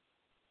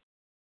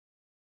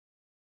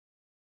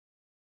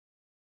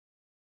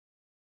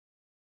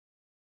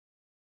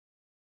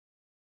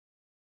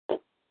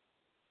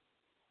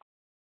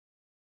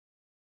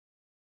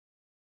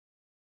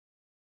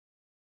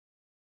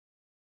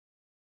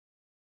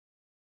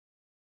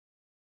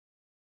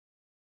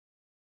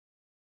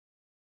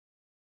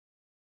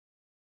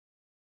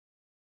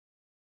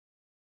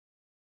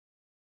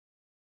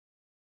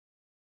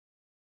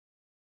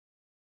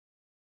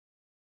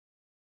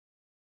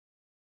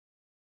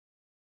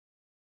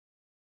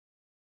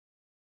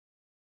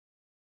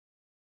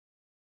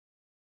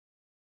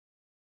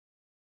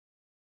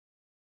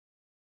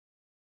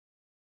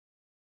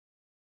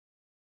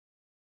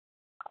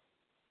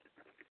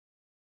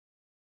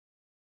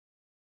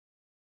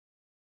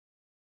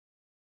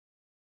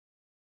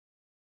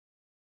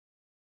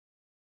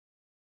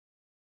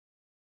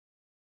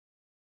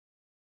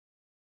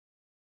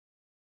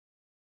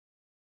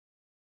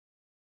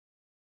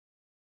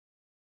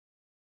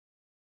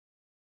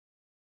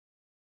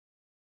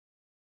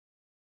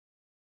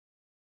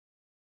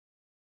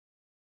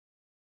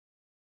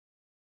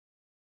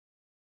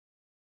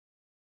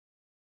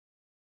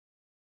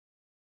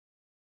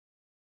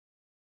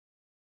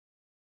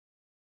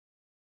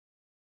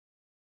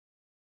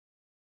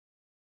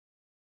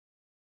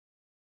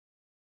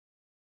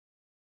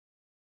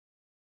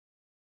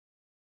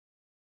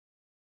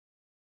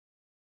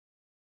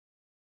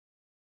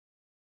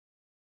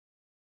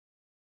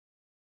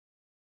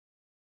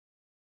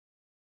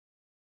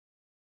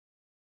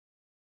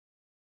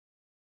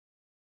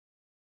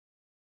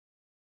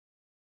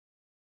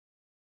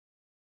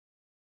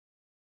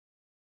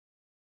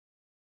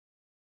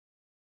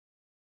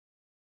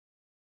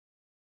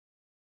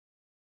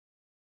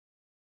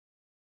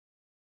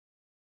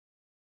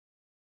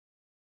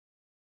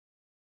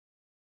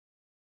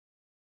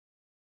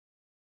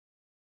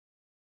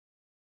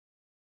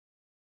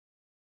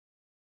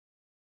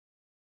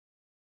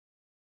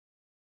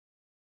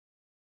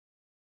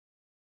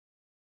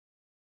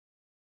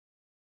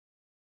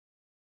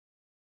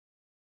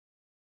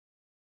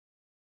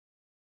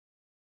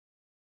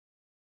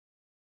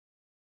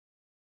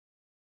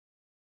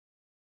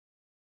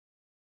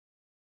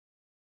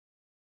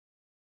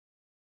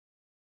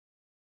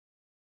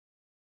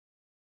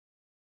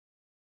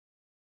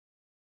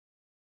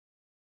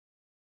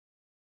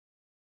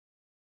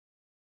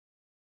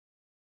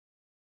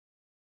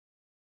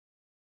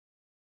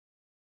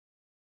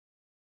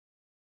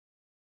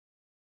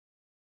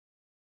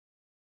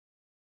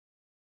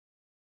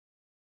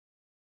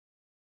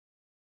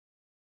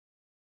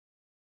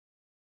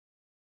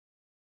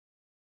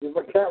 If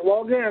I can't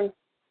log in.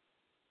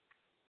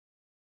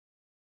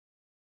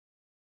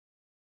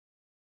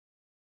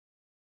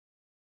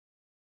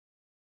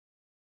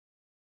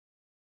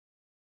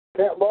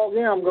 Can't log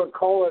in, I'm going to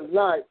call it at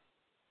night.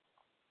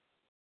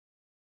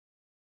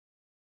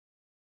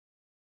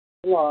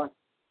 Come on.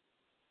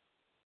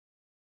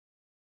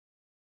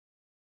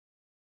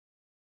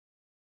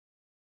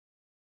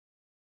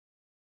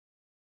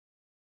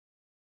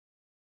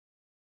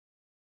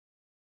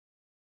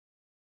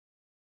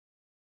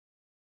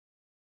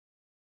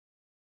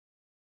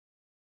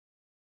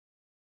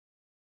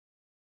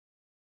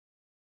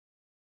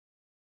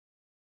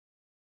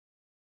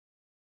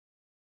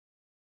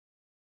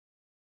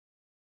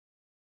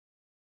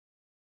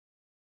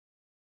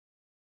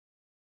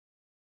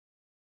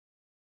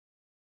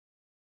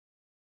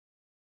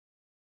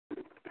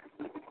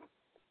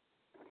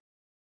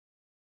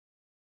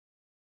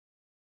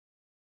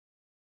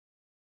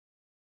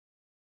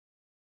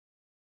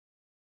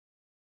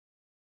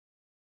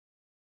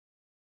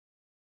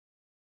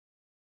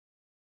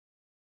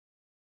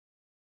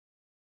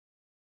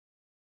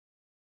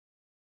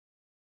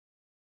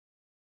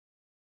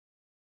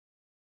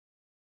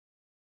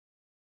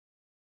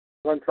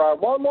 I'm going to try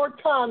one more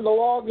time to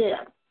log in.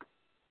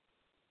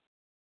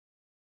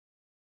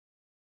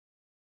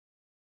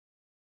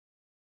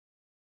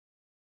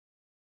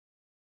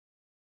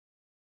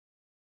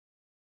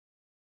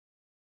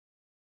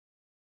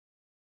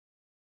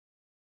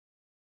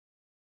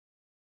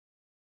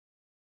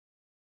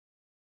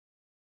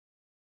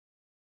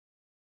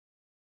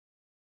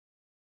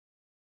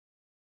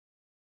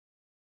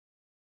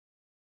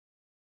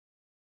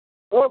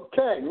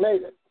 Okay,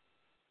 made it.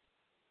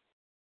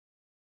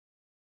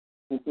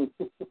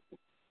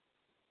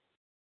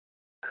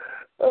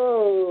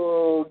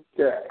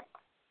 Okay.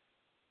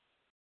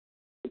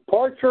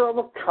 Departure of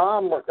a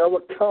comrade.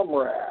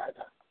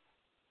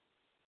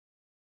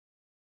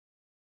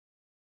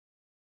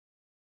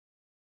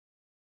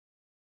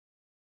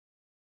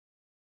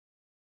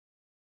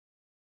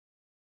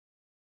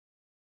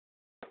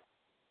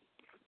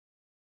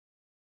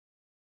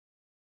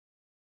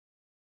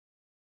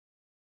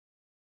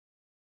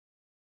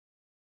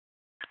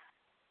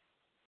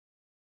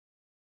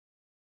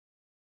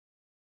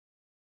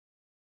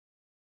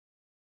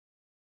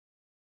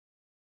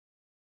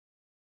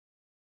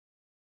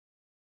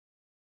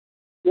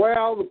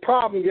 Well, the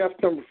problem, guess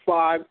number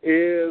 5,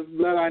 is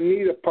that I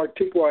need a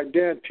particular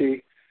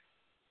identity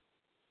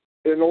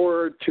in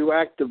order to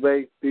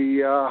activate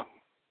the,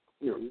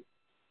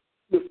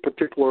 this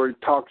particular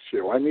talk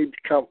show. I need to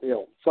come,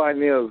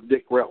 sign in as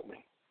Dick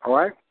Reltney. All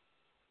right?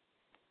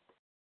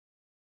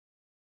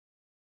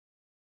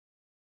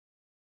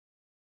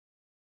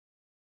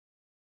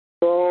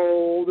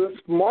 So this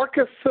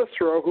Marcus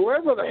Cicero,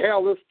 whoever the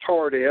hell this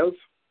tart is,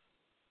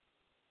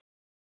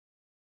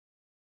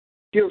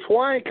 he was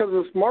whining because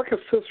this Marcus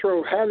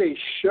Cicero had a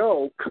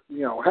show,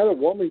 had a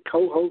woman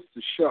co-host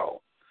the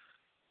show.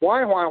 Why?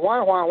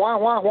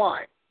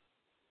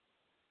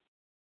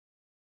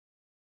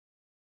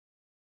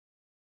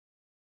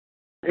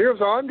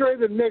 Here's Andre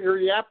the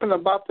Nigger yapping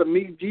about the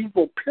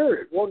medieval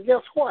period. Well,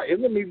 guess what?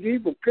 In the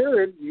medieval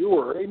period, you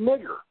were a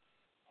nigger.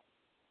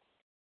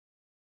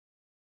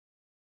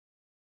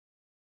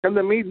 And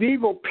the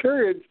medieval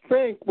period,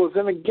 think, was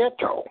in a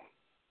ghetto.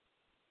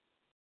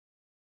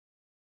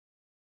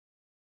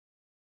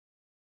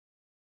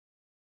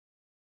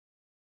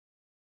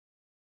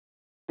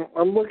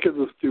 I'm looking at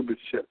this stupid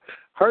shit.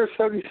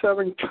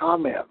 177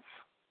 comments.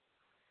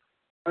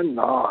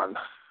 Anon.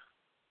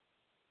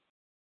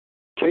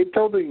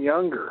 Cato the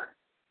Younger.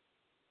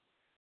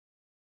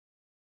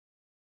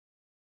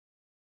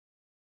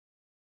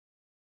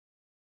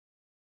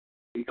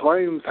 He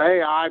claims,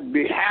 hey, I'd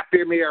be happy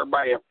to meet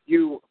everybody.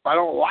 If I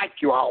don't like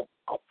you, I'll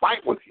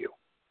fight with you.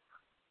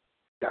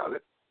 Doubt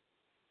it.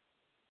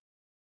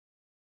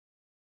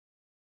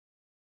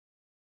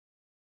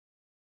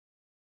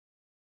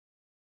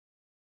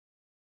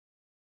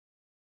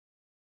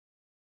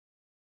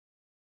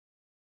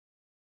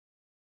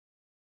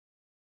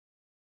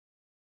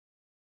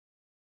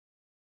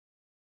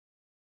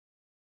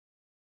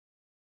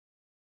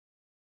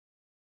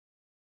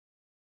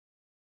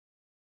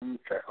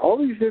 Okay. All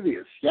these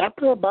idiots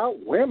yapping about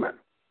women.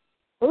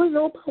 What do they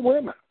know about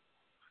women?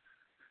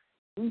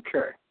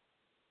 Okay.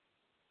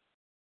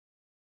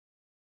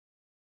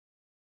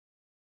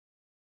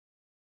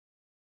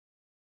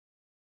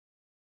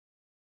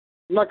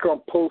 I'm not going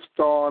to post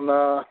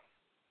on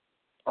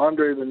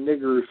Andre the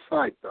Nigger's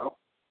site, though.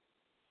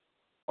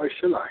 Why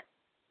should I?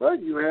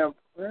 But you have,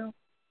 I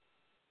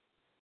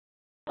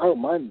don't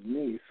mind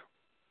Denise.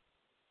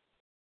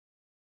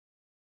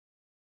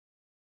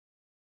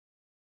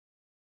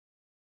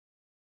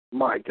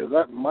 Mike, is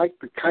that Mike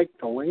the Kite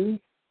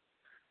Delaney?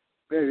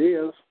 There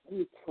it is. Let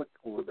me click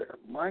over there.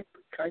 Mike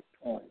the Kite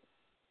Delaney.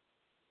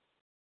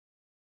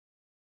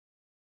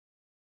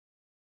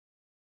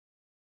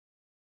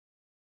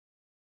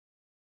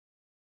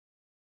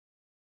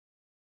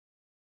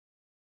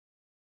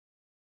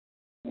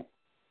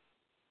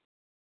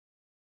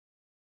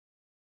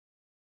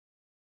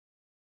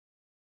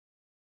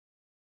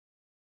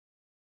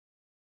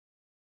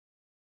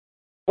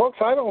 Folks,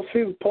 I don't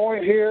see the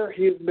point here.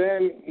 He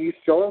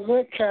still has an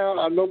account.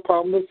 I have no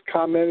problem with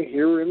commenting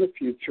here in the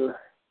future.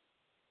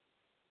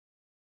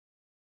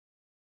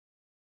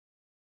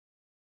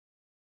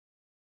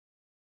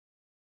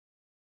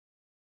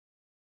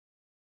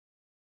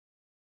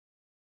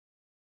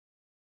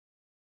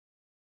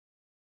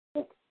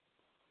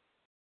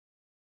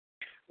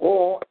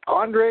 Well,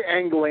 Andre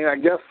Angling, I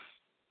guess,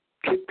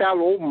 kicked out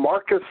old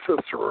Marcus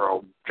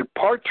Cicero.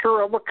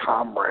 Departure of a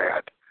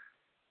comrade.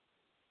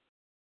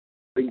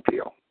 Big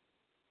deal.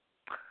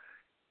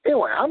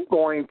 Anyway, I'm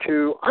going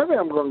to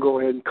go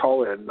ahead and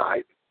call it a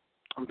night.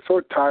 I'm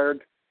so tired,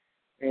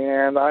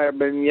 and I have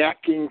been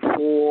yakking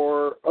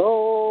for,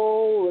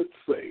 let's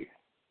see,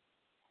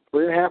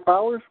 3.5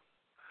 hours?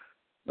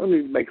 No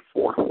need to make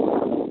 4.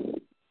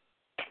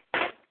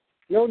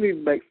 No need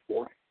to make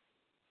 4.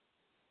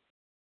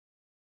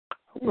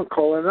 I'm going to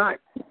call it a night.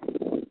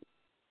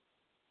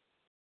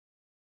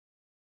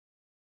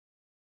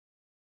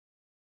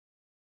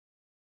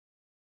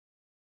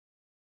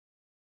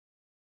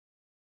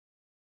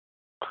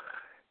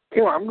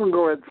 Anyway, I'm going to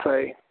go ahead and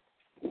say,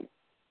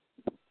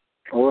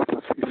 let's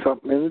see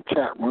something in the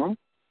chat room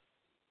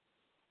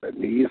that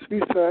needs to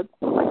be said,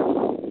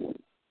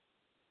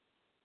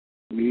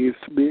 needs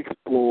to be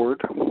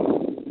explored.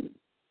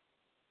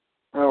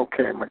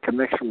 Okay, my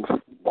connection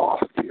was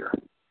lost here.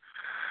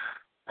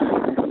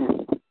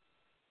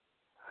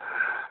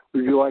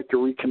 Would you like to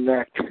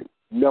reconnect?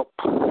 Nope.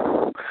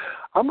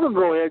 I'm going to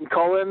go ahead and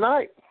call it a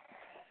night.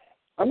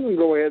 I'm going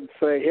to go ahead and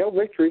say, hail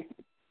victory.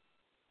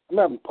 I'm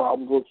having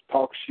problems with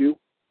talk shoe.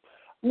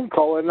 I'm going to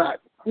call it a night.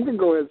 I'm going to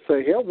go ahead and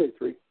say, hail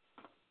victory.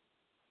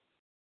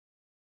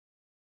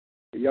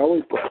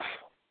 Yahweh bless.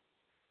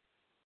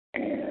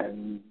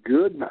 And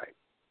good night.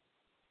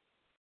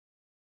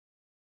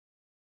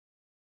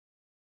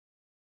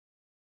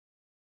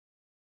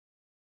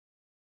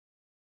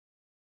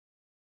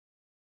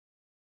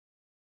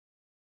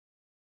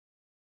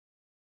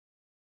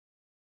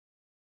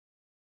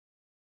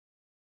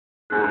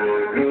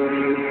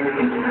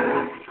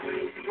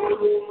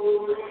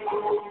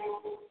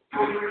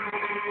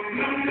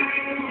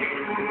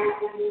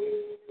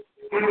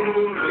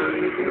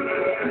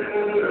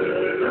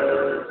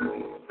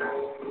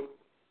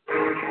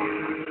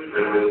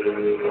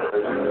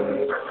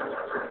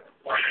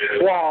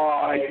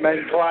 White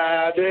men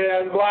clad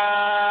in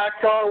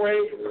black are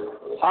we,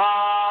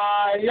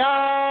 hi-yi-ho,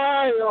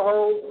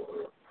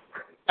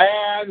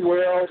 and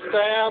we'll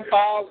stamp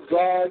out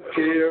the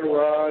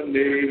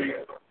tyranny,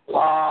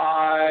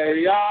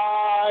 hi-yi-ho.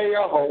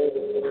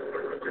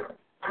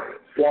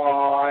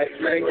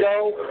 White men go,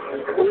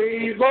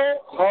 we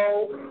vote ho,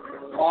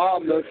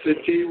 on the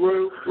city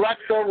roof, let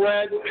the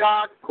red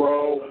cock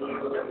crow.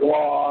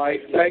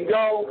 White men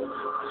go,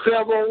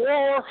 Civil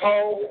War ho,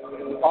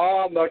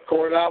 on the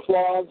courthouse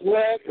lawns,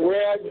 let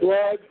red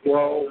blood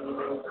flow.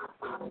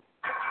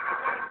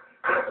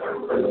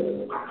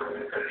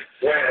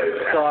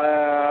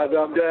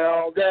 Adam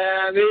Dell,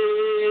 Dan,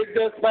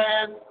 this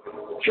man,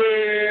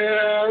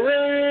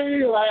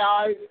 cheery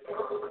life.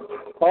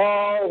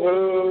 Oh,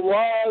 who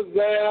was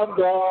them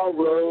the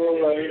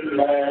ruling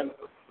man?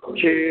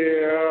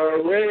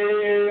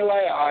 Cheery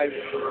life.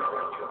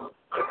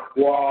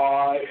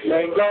 White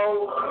men go,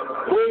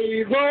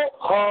 we vote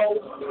ho,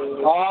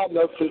 on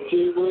the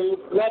city roof,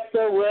 let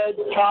the red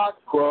cock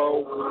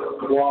crow.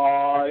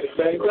 White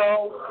men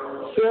go,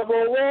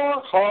 Civil War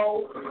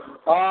ho,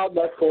 on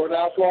the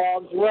courthouse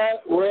lawns,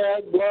 let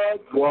red blood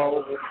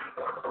flow.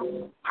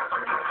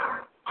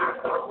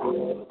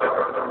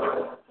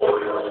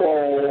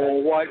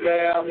 Oh, white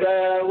man,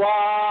 their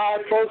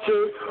rifle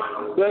shoot,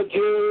 the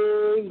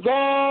Jews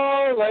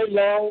are laid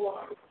low.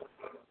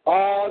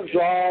 On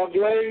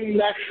jogging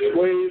next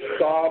we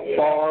stomp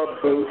our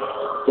boots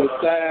to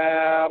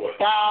stamp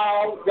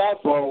out the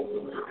foe.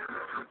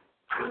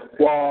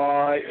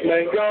 White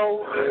men go,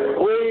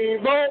 we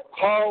vote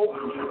ho,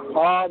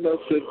 on the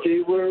city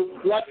roof,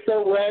 let the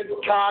red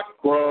cock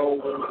crow.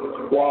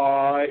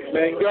 White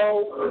men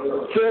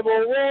go,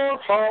 Civil War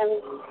ho,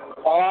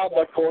 on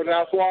the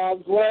courthouse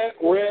lawns, let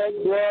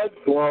red blood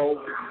flow.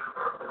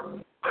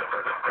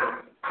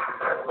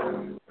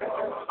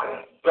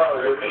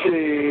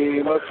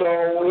 She must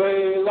only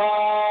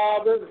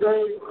love is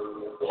great,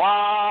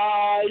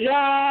 hi-yi-ho.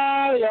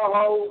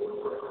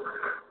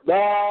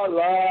 The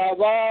love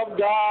of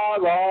God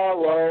our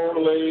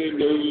only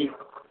need,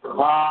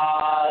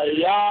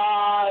 hi-yi-ho.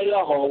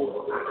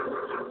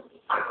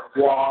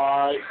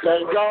 White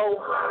men go,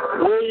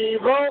 we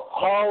vote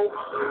ho,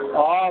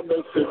 on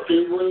the city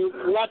roof,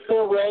 let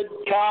the red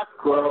cock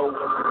crow.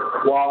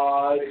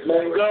 White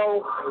men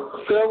go,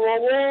 Civil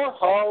War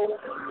ho,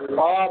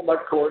 on the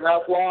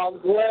courthouse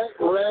lawns, let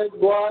red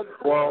blood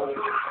flow.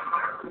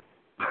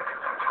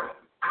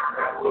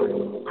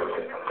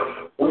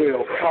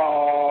 We'll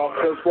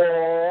conquer for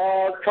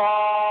our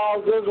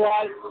cause is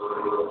right,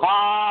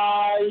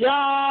 hi-yi-ho.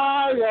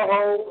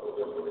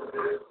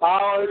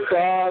 Our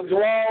sons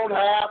won't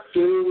have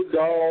to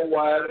go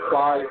and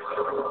fight,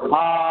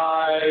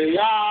 hi-yi-ho.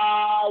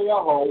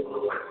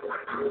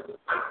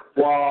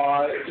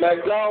 White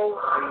men go,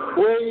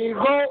 we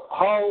vote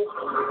ho,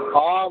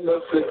 on the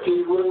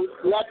city roof,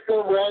 let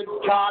the red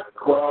cock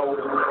crow.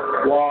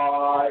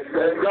 White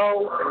men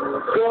go,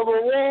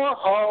 Civil War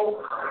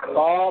ho,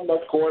 on the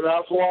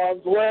courthouse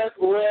lawns, let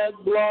red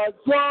blood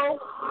flow.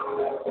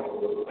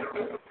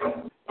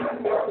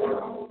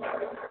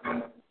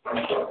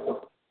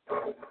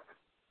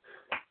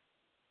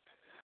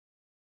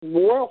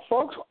 Well,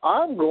 folks,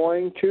 I'm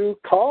going to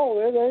call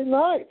it a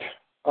night.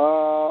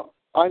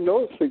 I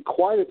noticed that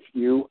quite a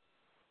few.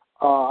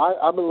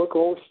 I've been looking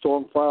over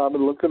Stormfront. I've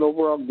been looking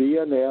over on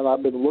BNN.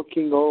 I've been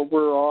looking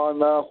over on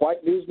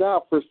White News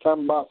Now, first time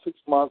in about 6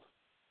 months.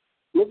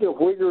 Look at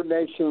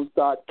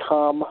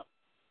WhiggerNations.com.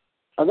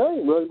 And there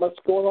ain't really much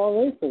going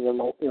on anything in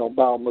the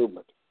bowel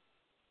movement.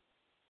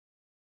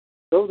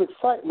 There was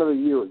excitement a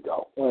year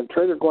ago when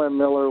Trader Glenn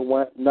Miller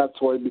went nuts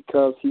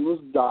because he was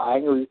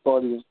dying, or he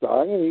thought he was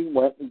dying, and he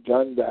went and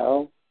gunned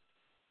down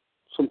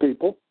some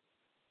people.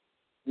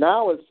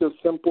 Now it's just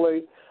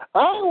simply,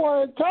 I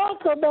want to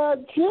talk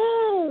about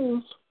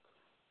Jews.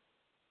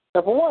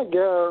 If we want to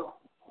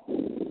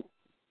get,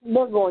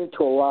 we're going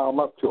to allow them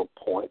up to a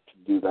point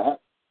to do that.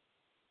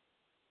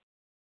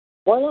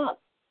 Why not?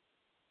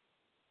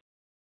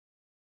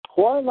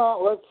 Why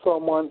not let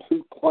someone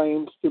who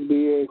claims to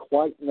be a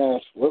white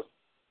nationalist,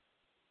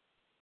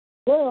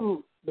 let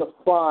them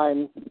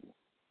define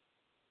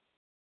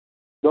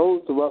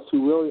those of us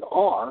who really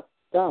are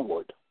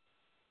downward?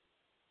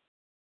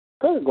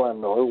 Trader Glenn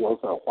Miller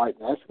wasn't a white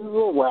nationalist. He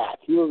was a rat.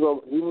 He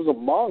was a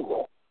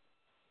mongrel.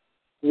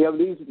 You have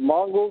these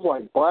mongrels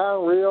like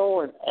Brian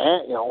Rio and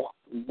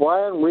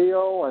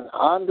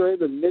Andre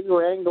the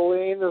Nigger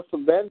Angeline and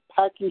some Ben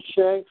Packy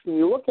Shanks, and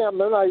you look at them,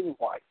 they're not even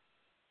white.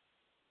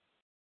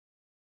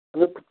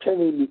 And they're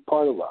pretending to be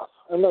part of us,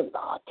 and they're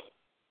not.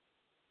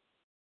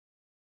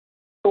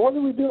 So what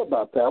do we do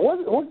about that?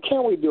 What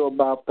can we do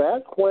about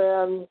that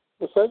when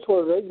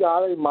essentially they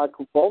got a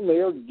microphone, they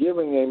are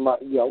giving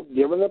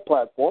a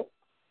platform?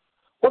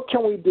 What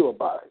can we do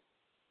about it?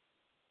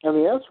 And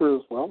the answer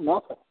is, well,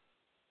 nothing.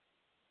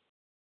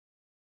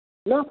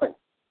 Nothing.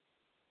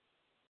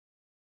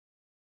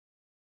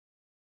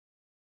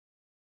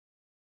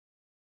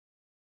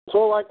 So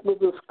like with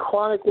this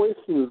chronic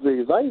wasting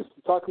disease, I used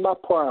to talk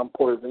about prion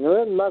poisoning, and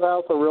then in that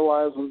house I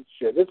realized,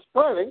 shit, it's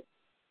spreading.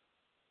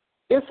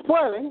 It's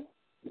spreading.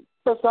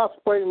 But it's not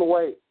spreading the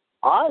way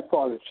I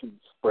thought it should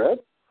spread.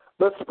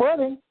 But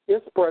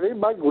it's spreading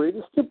by greed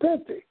and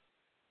stupidity.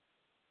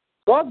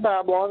 God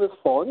Babylon is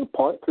falling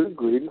apart through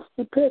greed and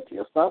stupidity.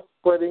 It's not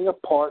spreading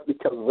apart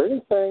because of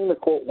anything the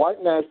quote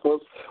white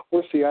nationalists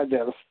or CI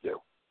dentists do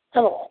at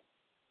all.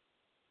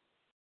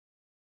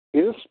 It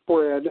is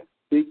spread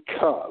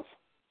because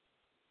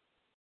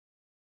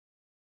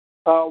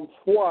of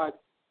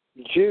what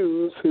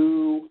Jews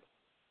who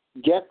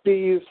get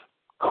these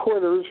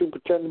critters who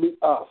pretend to be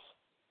us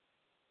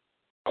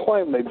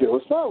claim they do.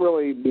 It's not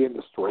really being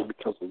destroyed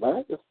because of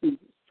that. It's being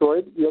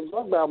destroyed.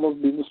 Babylon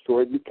is being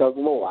destroyed because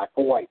of the lack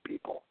of white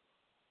people.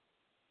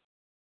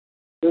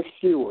 There's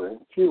fewer and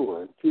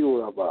fewer and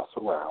fewer of us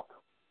around.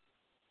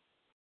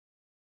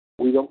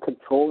 We don't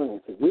control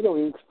anything. We don't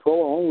even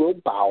control our own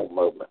little bowel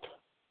movement.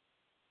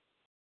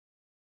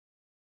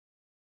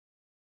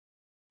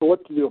 So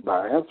what to do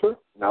about it? Answer?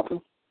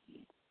 Nothing.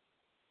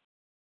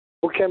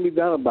 What can be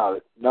done about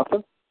it?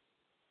 Nothing.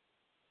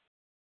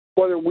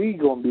 What are we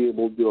going to be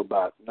able to do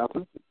about it?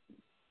 Nothing.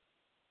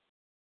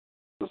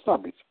 Let's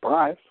not be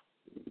surprised.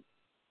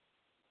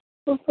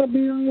 Let's not be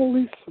in the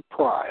least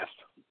surprised.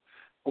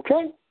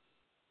 Okay?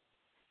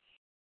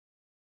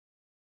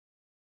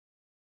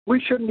 We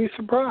shouldn't be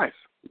surprised.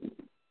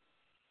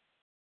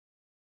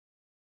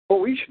 What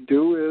we should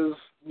do is,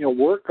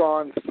 work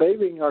on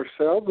saving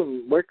ourselves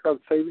and work on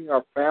saving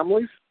our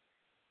families.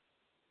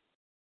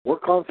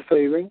 Work on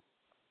saving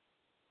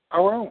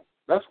our own.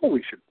 That's what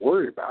we should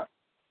worry about.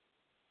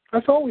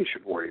 That's all we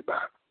should worry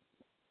about.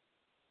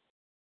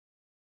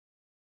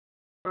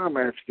 I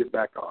managed to get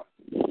back on.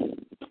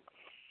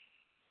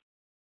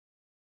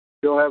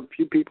 You'll have a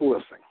few people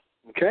listening,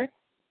 okay?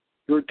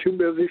 You're too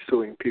busy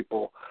suing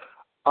people.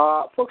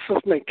 Folks, this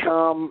may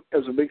come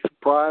as a big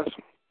surprise.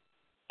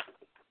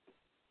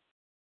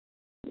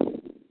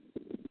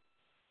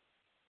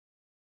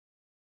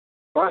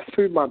 I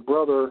sued my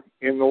brother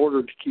in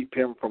order to keep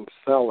him from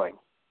selling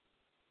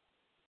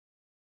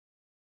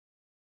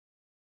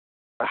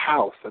a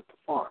house at the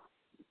farm.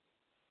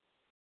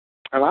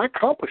 And I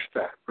accomplished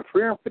that for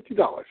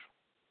 $350.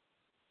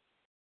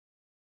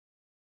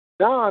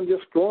 Now I'm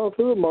just going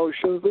through the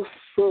motions of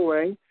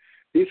suing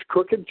these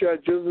crooked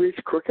judges, these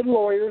crooked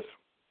lawyers.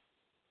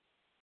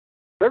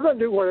 They're going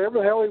to do whatever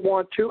the hell they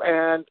want to,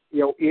 and,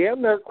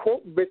 in their,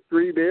 quote,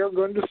 victory, they are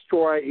going to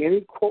destroy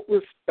any, quote,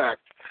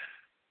 respect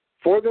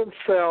for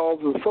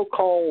themselves and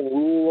so-called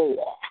rule of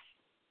law.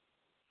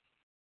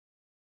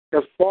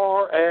 As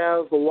far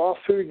as the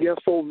lawsuit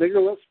against old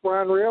nigger lips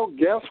Brian Rail,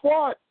 guess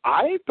what?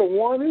 I ain't the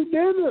one who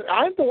did it.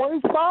 I ain't the one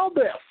who filed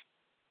this.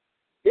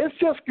 It's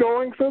just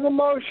going through the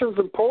motions,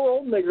 and poor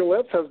old nigger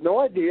lips has no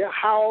idea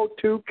how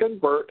to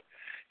convert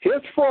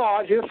his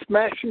fraud, his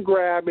smash and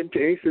grab into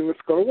anything that's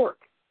going to work.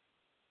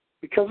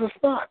 Because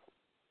it's not.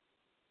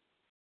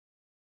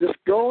 Just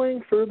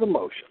going through the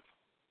motions.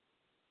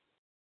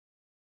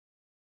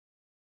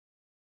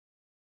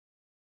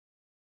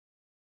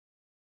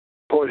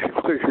 In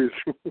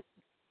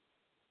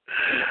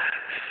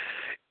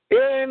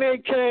any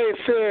case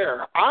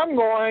here, I'm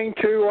going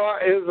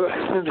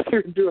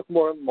to do it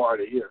more than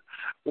Marty here.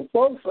 Well,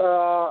 folks,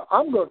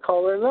 I'm going to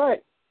call it a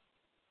night.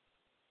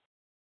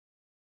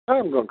 So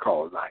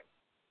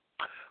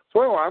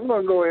anyway, I'm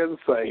going to go ahead and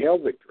say, Hail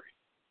Victory.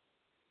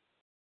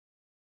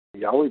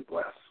 Yahweh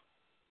bless.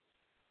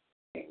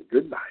 And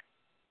good night.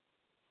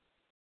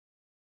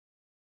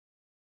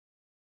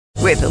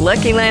 With the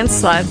Lucky Land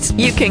Slots,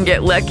 you can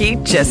get lucky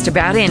just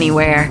about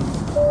anywhere.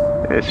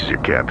 This is your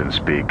captain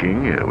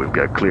speaking. We've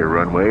got clear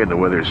runway and the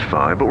weather's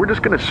fine, but we're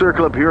just going to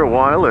circle up here a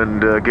while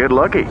and get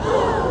lucky.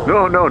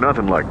 No,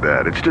 nothing like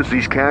that. It's just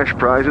these cash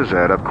prizes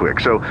add up quick.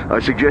 So I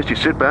suggest you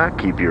sit back,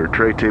 keep your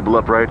tray table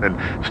upright, and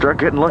start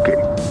getting lucky.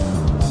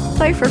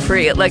 Play for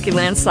free at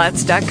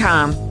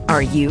LuckyLandSlots.com.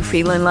 Are you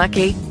feeling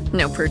lucky?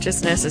 No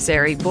purchase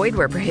necessary. Void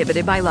where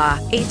prohibited by law.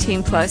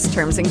 18+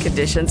 terms and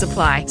conditions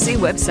apply. See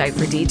website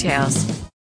for details.